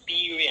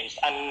experienced,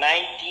 a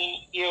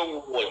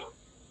 19-year-old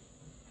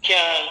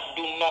can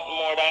do not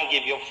more than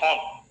give you fun,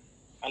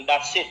 and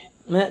that's it.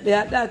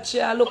 That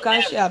chair look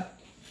and sharp.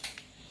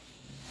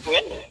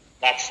 Well,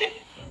 that's it.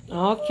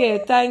 Okay,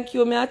 thank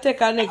you. May I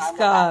take a next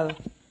call?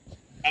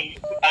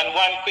 And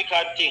one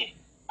quicker thing,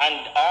 and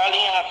all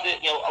you have to,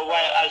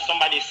 as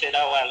somebody said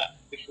a while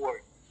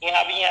before, you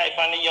have your eye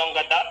on the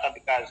younger daughter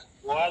because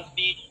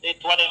they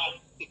told them to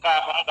pick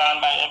up and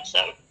gone by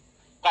themselves.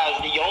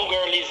 Because the young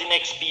girl is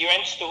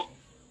inexperienced too,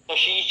 so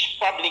she's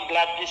probably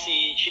glad to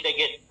see she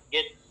get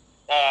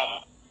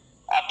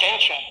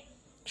attention.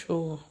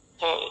 True.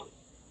 So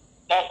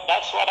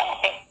that's what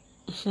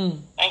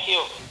happened. Thank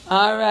you.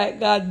 All right,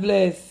 God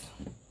bless.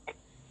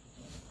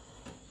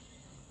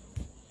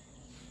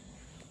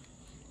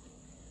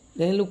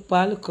 Then look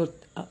at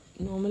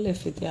no, I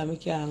left it here, I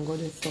can't go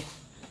there. So.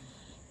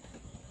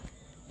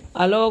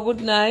 Hello,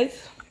 good night.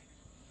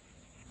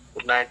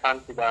 Good night,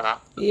 Auntie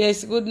Donna.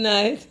 Yes, good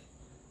night.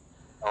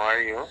 How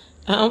are you?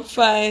 I'm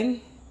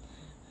fine.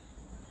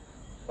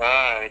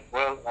 Alright,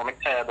 well, I'm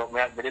tired, but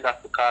I did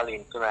have to call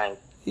in tonight.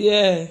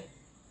 Yeah.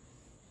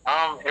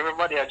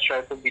 Everybody has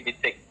tried to be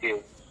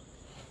detective,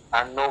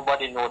 and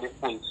nobody know the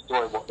full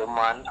story about the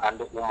man and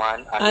the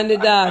woman and the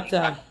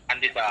daughter.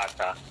 And the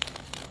daughter.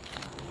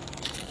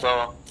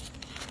 So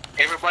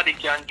everybody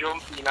can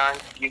jump in and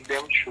give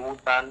them truth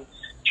and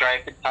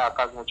try to talk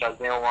as much as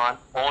they want.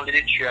 Only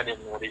the three of them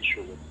know the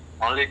truth.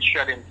 Only the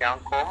three of them can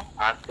come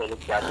and tell the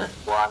cat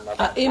one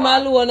another. Him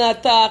alone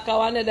attack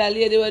one other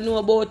lady will know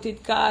about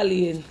it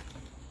calling.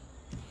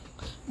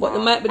 But it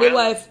might be the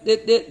wife,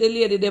 the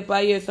lady there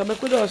per year, so I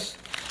could just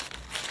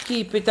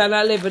keep it on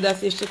a level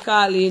that if she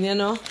calling, you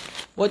know.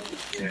 But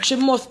she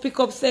must pick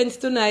up sense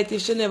tonight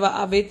if she never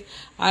have it,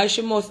 or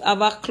she must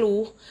have a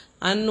clue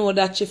and know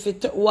that she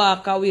fit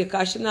walk away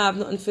because she don't have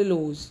nothing to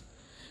lose.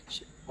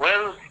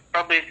 Well,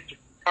 probably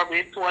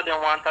two of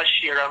them want to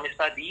share a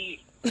Mr. D.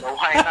 So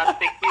why not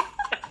take it?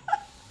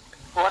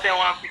 Two of them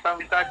want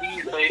Mr.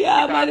 D. So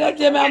yeah, man, you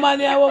tell me I'm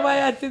money over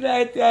here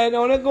tonight. I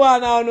don't want to go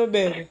on now, no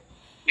bed.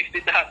 If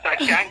the doctor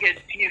can't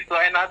get peace,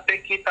 why not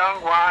take it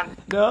and go on?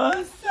 No,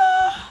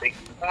 sir. Take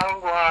it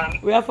and go on.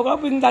 We have to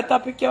bring that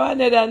topic here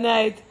another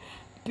night.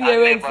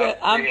 Parents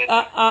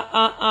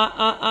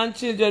and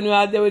children who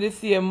are there with the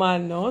same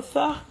man, no,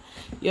 sir.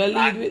 You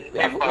lead with, we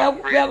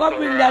are going to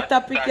bring that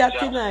topic here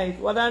tonight.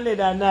 What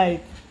another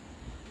night?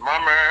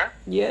 Mama.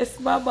 Yes,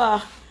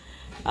 Baba.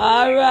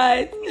 All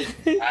right.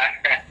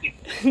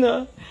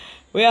 No.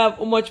 We have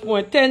much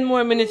more. 10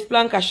 more minutes.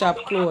 Planka shop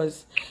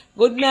close.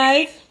 Good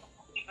night.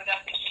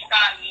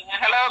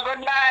 Hello,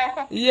 good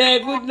night. Yeah,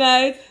 good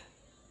night.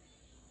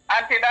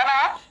 Auntie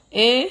Dana?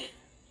 Eh?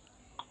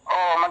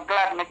 Oh, I'm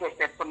glad I get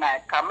it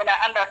tonight. Because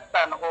I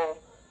understand how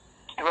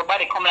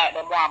everybody come like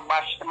them want to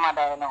bash the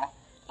mother, you know.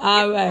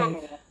 All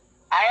right.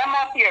 I am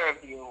a peer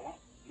review.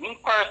 Me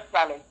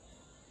personally,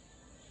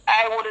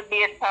 I would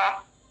date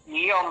a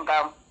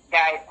younger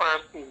guy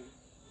person.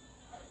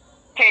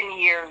 10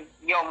 years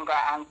younger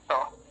and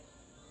so.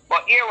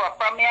 But here,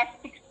 from me a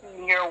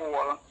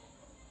 16-year-old,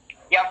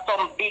 you have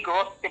some big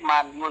rusty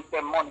man use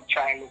their money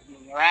try with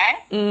me, right?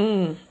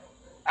 Mm-hmm.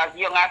 As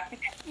young as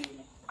 16.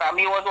 Because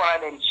me was one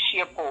of them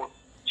shape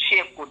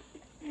good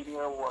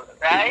 16-year-old,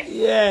 right?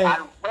 Yeah.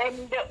 And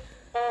when the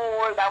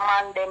older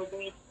man them do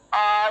it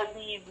all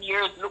these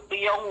years, look the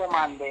young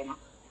woman them.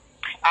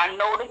 And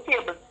now the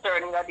table's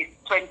turning at this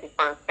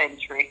 21st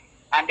century.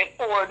 And the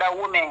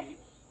older women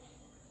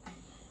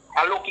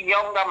are looking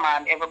younger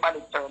man, everybody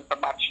turns to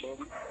match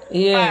them.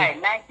 Yeah.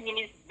 19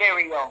 is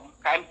very young.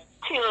 I'm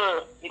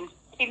still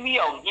in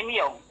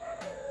young.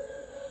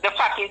 The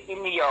fact is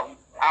in young.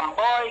 And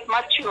boys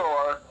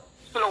mature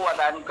slower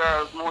than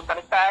girls most of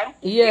the time.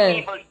 Yeah.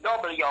 People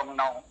double young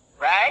now.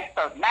 Right?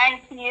 So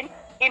 19,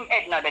 him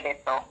head not the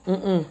so.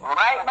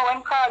 Right now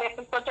when call it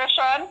a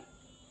suggestion,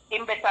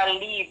 him better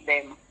leave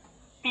them.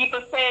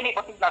 People saying it,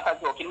 but it's not a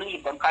joke. Him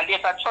leave them because there's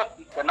a trust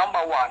is the number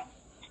one.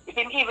 If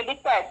him even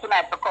decide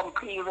tonight to come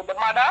clear with the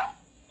mother,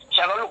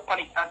 shall I look on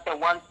it and say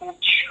 1, 2,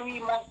 3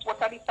 months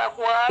what are this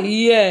go on?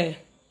 Yeah.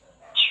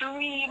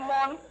 3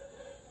 months.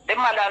 The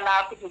mother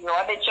now to give you,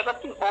 and then she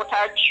got to think about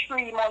her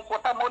 3 months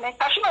what a money.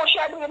 Because she knows she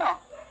do, you know.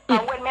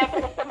 And when me I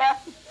tell her, I'm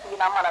 16, and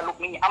mother look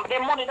me. And the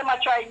money them I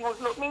try to use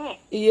look me.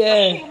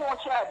 Yeah. So she knows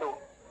she do.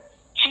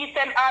 She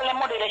send all the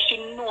money that she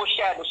knows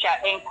she do.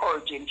 She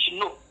encourage him. She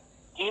know.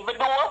 Even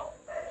though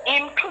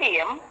him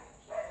claim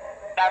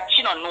that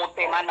she don't know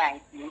them at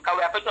 19, because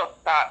we have to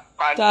just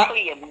start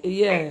claim.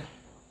 Yeah.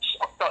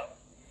 So,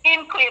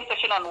 him claim that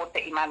she don't know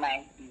them at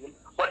 19,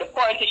 but the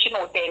point is she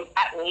knows them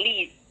at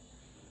least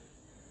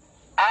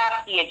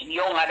her age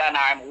younger than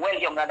her, well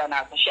younger than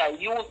her, so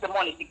she use the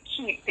money to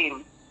keep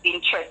him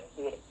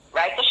interested,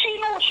 right? So she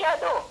knows she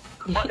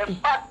do. But the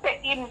fact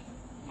that him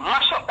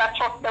mash up that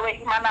trust the way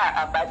him and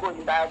her by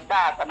going to her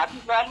daughter, and that's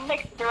the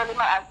next girl in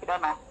my answer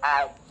than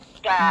her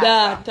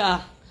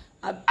daughter.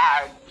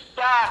 Our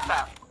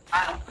daughter.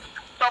 And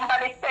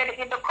somebody said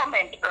in the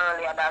comment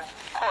earlier that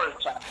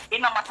culture,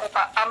 in no matter if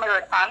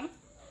American,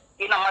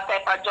 in no matter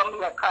if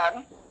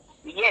Jamaican,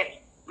 yes,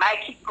 my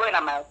kids going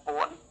on my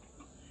phone,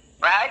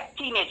 right?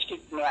 Teenage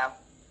kids may have.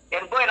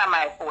 Them going on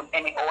my phone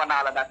anyhow and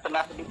all of that, so I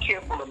have to be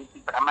careful when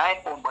people on my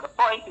phone. But the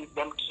point is,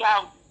 them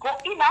can't go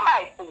in on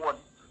my phone,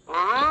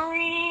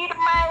 read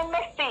my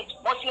message,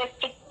 much less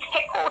to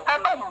take out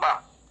a number.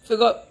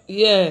 Forgot,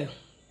 yeah.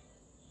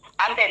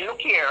 And then look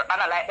here, and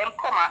I like them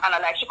come and I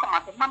like she come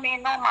and say, Mommy,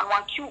 no man,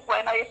 one cute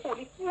boy, now you food,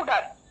 it's food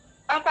that.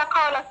 As I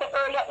called her said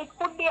earlier, it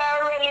could be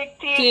a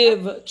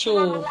relative.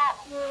 True.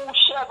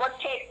 She got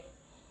take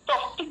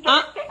stuff to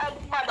get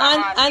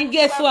and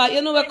guess what?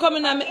 You know what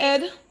coming on my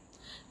head?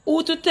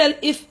 Who to tell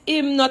if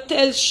him not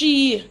tell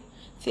she?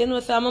 Say, you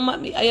know, so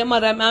your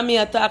mother, mommy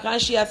attack, and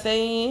she is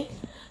saying,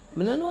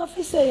 I don't know what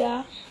to say,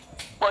 yeah.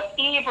 But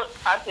even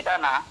Auntie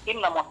Dana,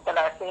 him no must tell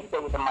her same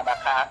thing with the mother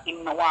car.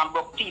 Him no want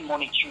broke tea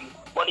money tree.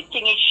 But the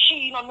thing is,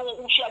 she don't know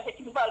who she has get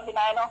involved in,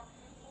 you know.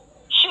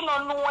 She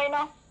don't know, you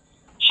know.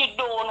 She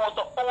don't know,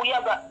 so oh, you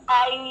have to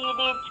hide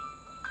it.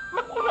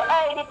 I could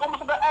hide it,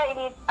 almost hide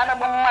it. And I'm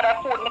mother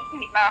phone me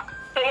sleep now.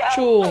 So you have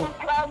some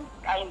plans,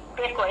 and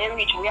guess what, you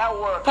reach, we are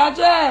work.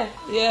 Kaje,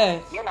 yeah.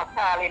 You're not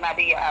calling at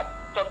the yard.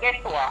 So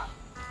guess what?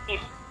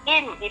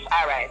 if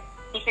alright,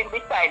 if him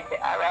decides say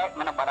alright,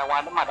 I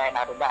want the mother and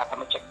the daughter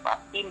to check for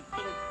him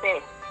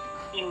say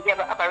him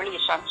never have a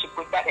relationship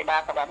with that the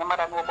daughter and the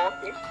mother know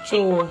about it.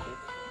 True.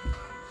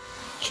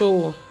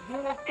 True. You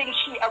think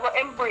she ever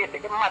embrace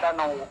it, the mother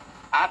know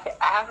and say,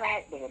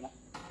 alright then,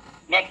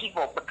 I give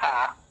up the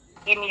car.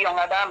 In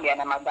younger than me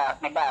and my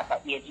daughter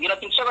age. You don't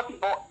think she was to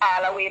go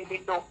all the way in the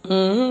door? You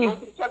don't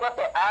think she was to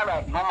say,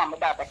 alright, no, my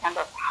daughter can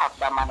just have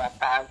the man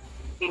as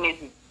in his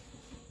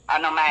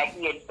and my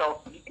age.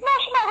 So, no,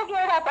 she never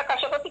get that because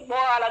she was to go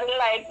all of the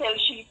line till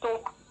she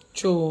took.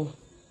 True.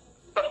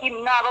 So,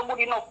 him never good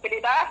enough for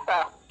the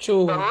daughter.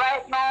 True. So,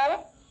 right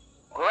now,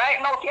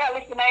 if you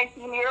listen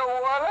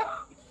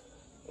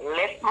 19-year-old,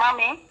 less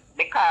mommy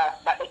because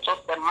that they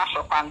just them mash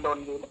up and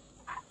done with.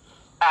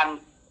 And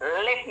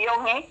less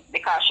young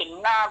because she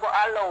not going to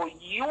allow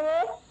you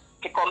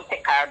to come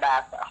take her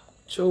daughter.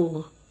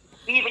 True.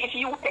 Even if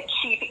you take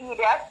she to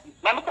idiot,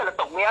 let me tell you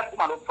something, we have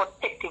to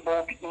protective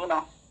of it, you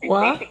know.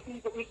 What? If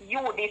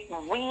you this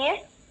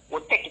way,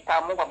 will take it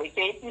and move up. If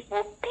this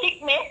will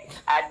pick me,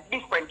 a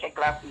different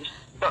classes.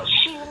 So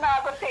she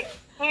not going to take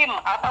him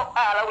out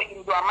all the way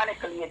into a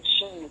manipulate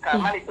she,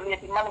 because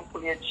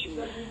manipulate she.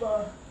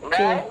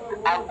 Right?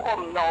 And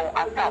come now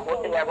and talk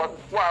about the level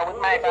war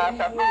with my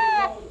daughter.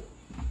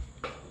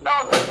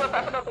 No, because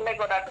I don't let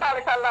go that call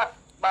it a lot,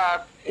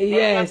 but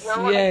yes.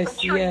 You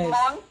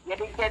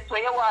didn't get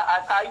where you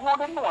are, you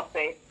didn't know,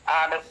 say,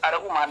 the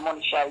woman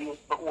money shall use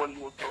for all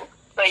you too.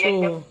 So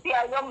you see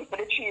a young for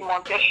the 3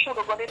 months, you should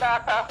have got the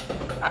daughter,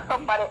 and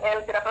somebody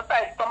else did have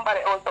somebody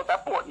else to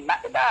support,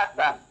 not the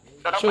daughter.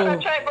 So don't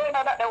want to try going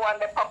on that they want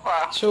the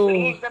papa.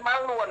 Leave them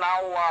alone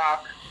and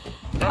walk.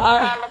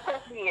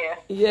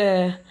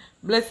 Yeah.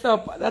 Bless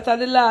up. That's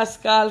the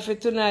last call for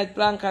tonight,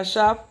 Blanca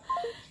Shop.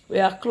 We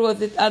are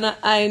close it on a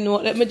high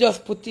note. Let me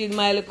just put in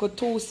my little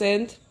 2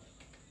 cents.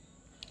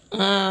 You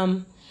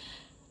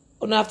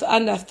have to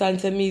understand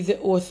that me is the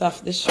host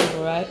of the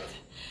show, right?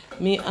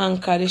 Me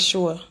anchor the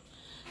show.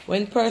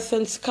 When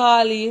persons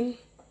call in,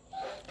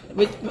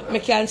 me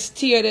can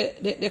steer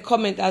the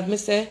comment as me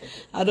say,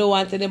 I don't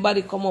want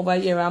anybody come over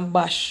here and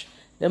bash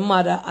the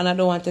mother, and I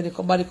don't want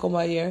anybody come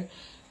over here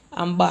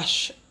and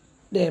bash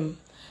them.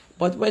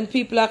 But when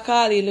people are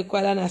calling, look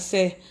what I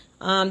say,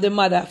 the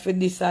mother for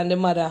this and the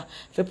mother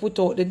for put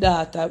out the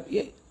daughter.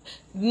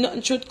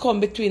 Nothing should come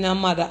between a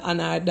mother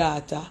and her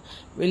daughter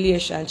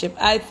relationship.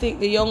 I think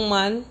the young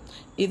man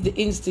is the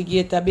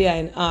instigator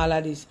behind all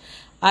of this.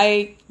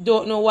 I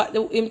don't know what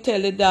him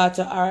tell the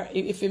daughter or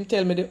if him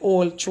tell me the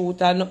whole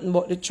truth or nothing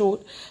but the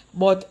truth.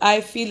 But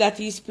I feel that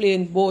he's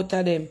playing both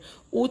of them.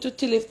 Who to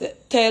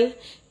tell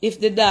if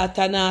the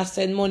daughter now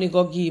send money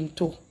go give him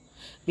to?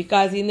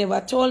 Because he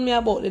never told me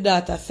about the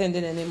daughter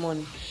sending any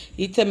money.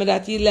 He tell me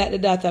that he like the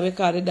daughter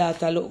because the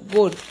daughter look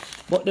good,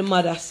 but the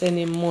mother send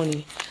him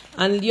money.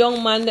 And the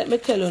young man, let me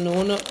tell you,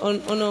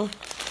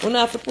 you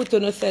have to put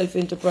yourself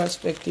into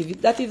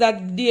perspective. That is a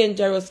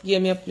dangerous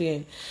game you're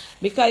playing.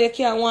 Because you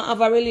can't want to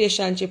have a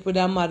relationship with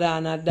a mother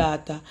and a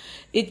daughter.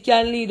 It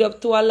can lead up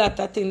to a lot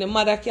of things. The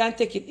mother can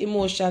take it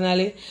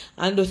emotionally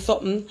and do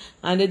something,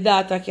 and the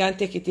daughter can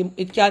take it.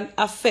 It can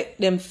affect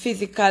them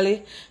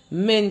physically,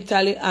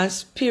 mentally, and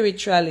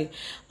spiritually.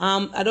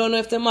 I don't know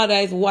if the mother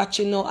is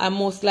watching now, and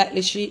most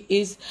likely she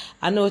is.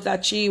 I know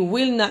that she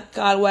will not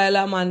call while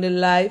I'm on the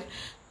live.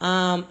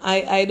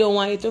 I don't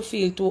want you to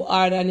feel too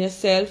hard on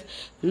yourself.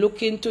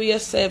 Look into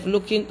yourself.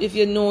 If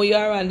you know you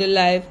are on the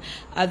live,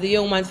 as the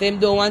young man said,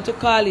 don't want to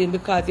call in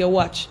because you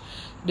watch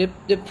the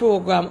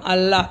program a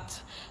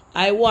lot.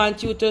 I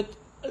want you to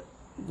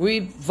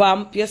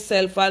revamp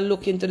yourself and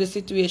look into the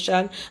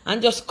situation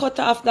and just cut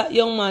off that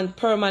young man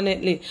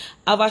permanently.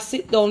 Have a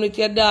sit down with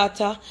your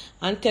daughter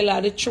and tell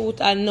her the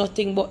truth and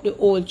nothing but the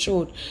whole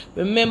truth.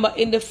 Remember,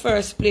 in the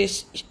first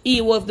place,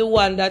 he was the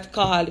one that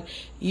called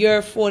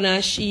your phone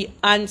and she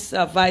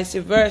answered, vice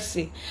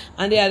versa.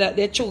 And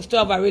they chose to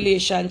have a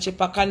relationship,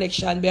 a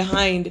connection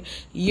behind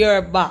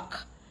your back.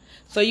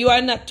 So you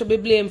are not to be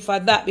blamed for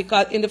that,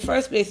 because in the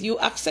first place, you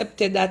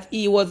accepted that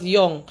he was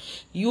young.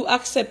 You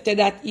accepted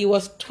that he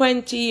was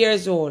 20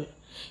 years old.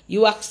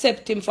 You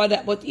accept him for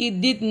that, but he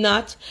did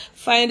not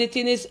find it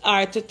in his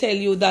heart to tell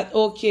you that,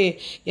 okay,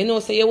 you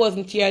know, say you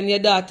wasn't here and your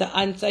daughter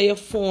answer your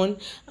phone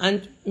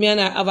and me and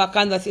her have a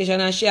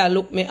conversation and she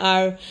look me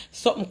or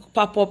something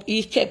pop up.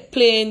 He kept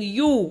playing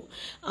you.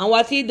 And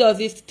what he does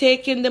is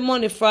taking the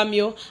money from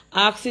you,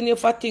 asking you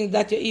for things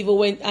that you even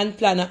went and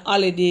planned a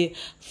holiday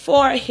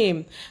for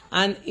him.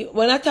 And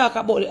when I talk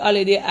about the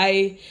holiday,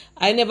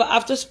 I never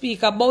have to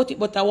speak about it,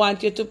 but I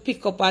want you to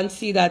pick up and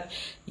see that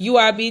you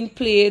are being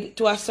played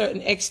to a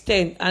certain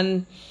extent.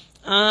 And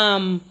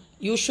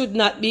you should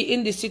not be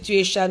in this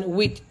situation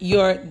with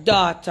your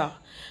daughter.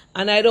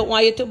 And I don't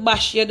want you to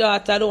bash your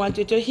daughter. I don't want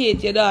you to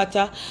hate your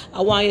daughter.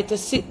 I want you to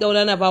sit down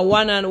and have a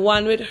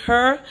one-on-one with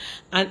her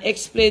and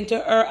explain to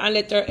her and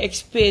let her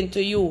explain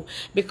to you.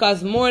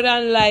 Because more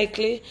than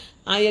likely,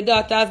 and your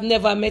daughter has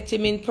never met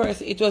him in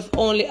person. It was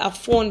only a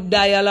phone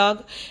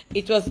dialogue.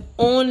 It was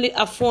only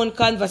a phone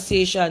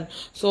conversation.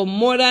 So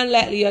more than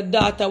likely your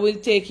daughter will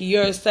take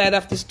your side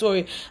of the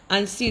story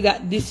and see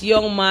that this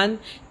young man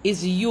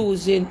is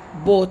using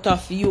both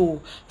of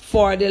you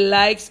for the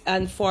likes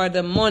and for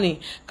the money.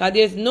 Because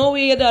there's no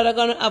way your daughter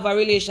going to have a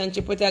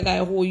relationship with a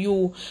guy who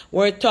you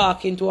were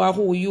talking to or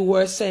who you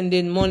were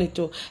sending money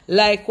to.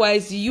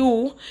 Likewise,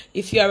 you,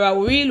 if you're a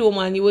real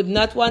woman, you would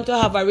not want to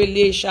have a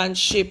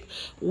relationship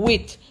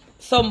with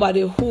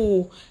somebody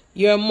who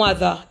your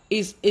mother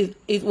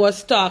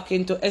was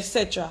talking to,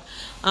 etc.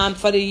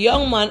 For the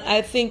young man,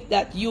 I think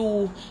that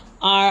you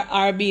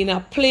are being a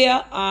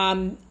player.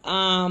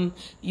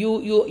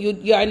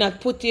 You are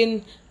not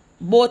putting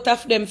both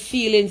of them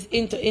feelings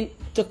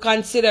into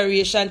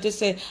consideration to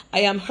say, I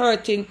am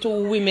hurting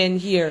two women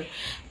here.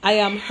 I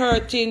am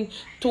hurting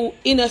two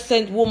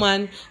innocent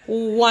women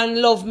who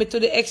one love me to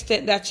the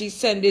extent that she's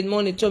sending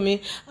money to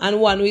me and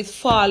one who is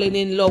falling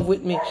in love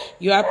with me.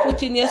 You are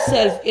putting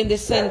yourself in the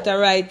center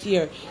right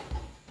here.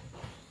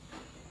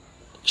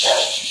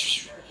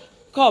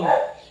 Come.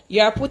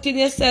 You are putting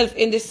yourself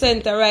in the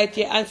center right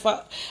here, and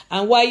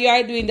why you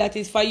are doing that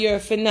is for your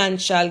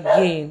financial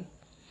gain.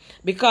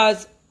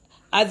 Because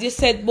as you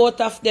said, both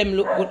of them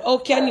look good. How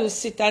can you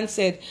sit and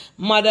say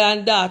mother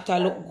and daughter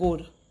look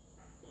good?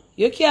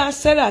 You can't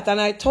say that, and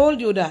I told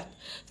you that.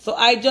 So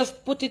I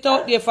just put it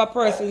out there for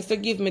persons to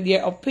give me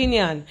their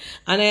opinion.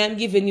 And I am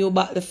giving you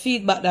back the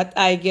feedback that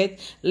I get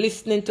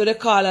listening to the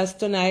callers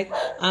tonight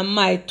and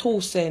my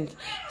 2 cents.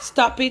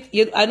 Stop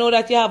it. I know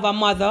that you have a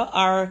mother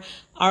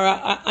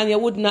and you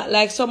would not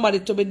like somebody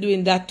to be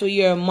doing that to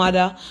your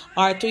mother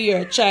or to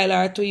your child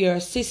or to your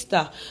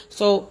sister.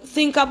 So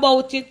think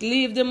about it.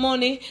 Leave the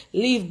money.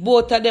 Leave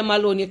both of them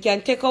alone. You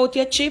can take out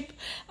your chip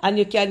and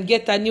you can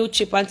get a new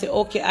chip and say,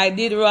 okay, I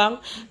did wrong.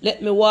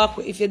 Let me walk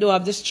if you don't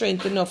have the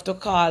strength enough to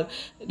call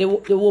the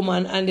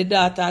woman and the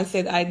daughter and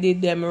said, I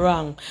did them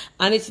wrong.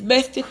 And it's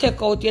best to take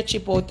out your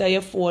chip out of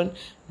your phone,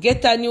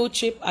 get a new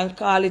chip and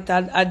call it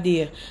a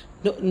day.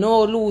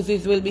 No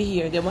losers will be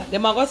here. They are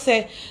going to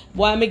say,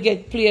 boy, me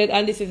get played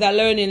and this is a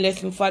learning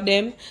lesson for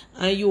them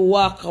and you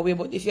walk away.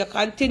 But if you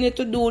continue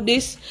to do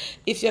this,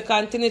 if you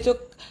continue to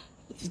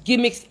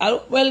gimmicks,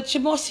 well, she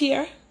must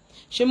hear.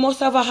 She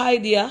must have an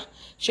idea.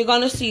 She's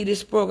going to see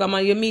this program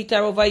and you meet her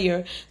over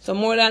here. So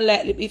more than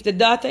likely, if the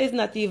daughter is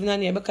not even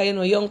on here, because you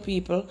know young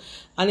people,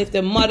 and if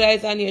the mother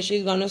is on here,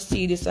 she's going to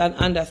see this and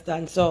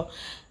understand. So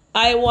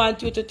I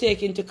want you to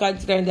take into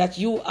consideration that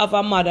you have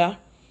a mother,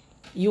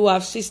 you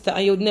have sister,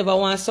 and you'd never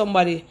want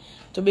somebody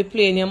to be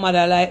playing your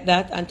mother like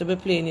that and to be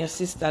playing your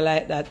sister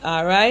like that.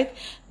 Alright?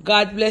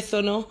 God bless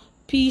you now.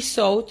 Peace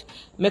out.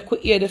 Make we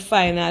hear the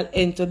final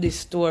end to this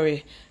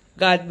story.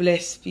 God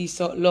bless. Peace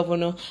out. Love you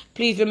now.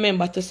 Please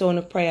remember to say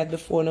a prayer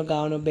before you go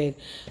on to bed.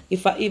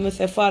 If I even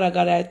say, Father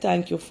God, I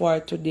thank you for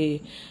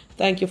today.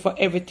 Thank you for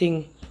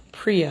everything.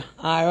 Prayer.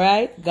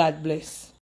 Alright? God bless.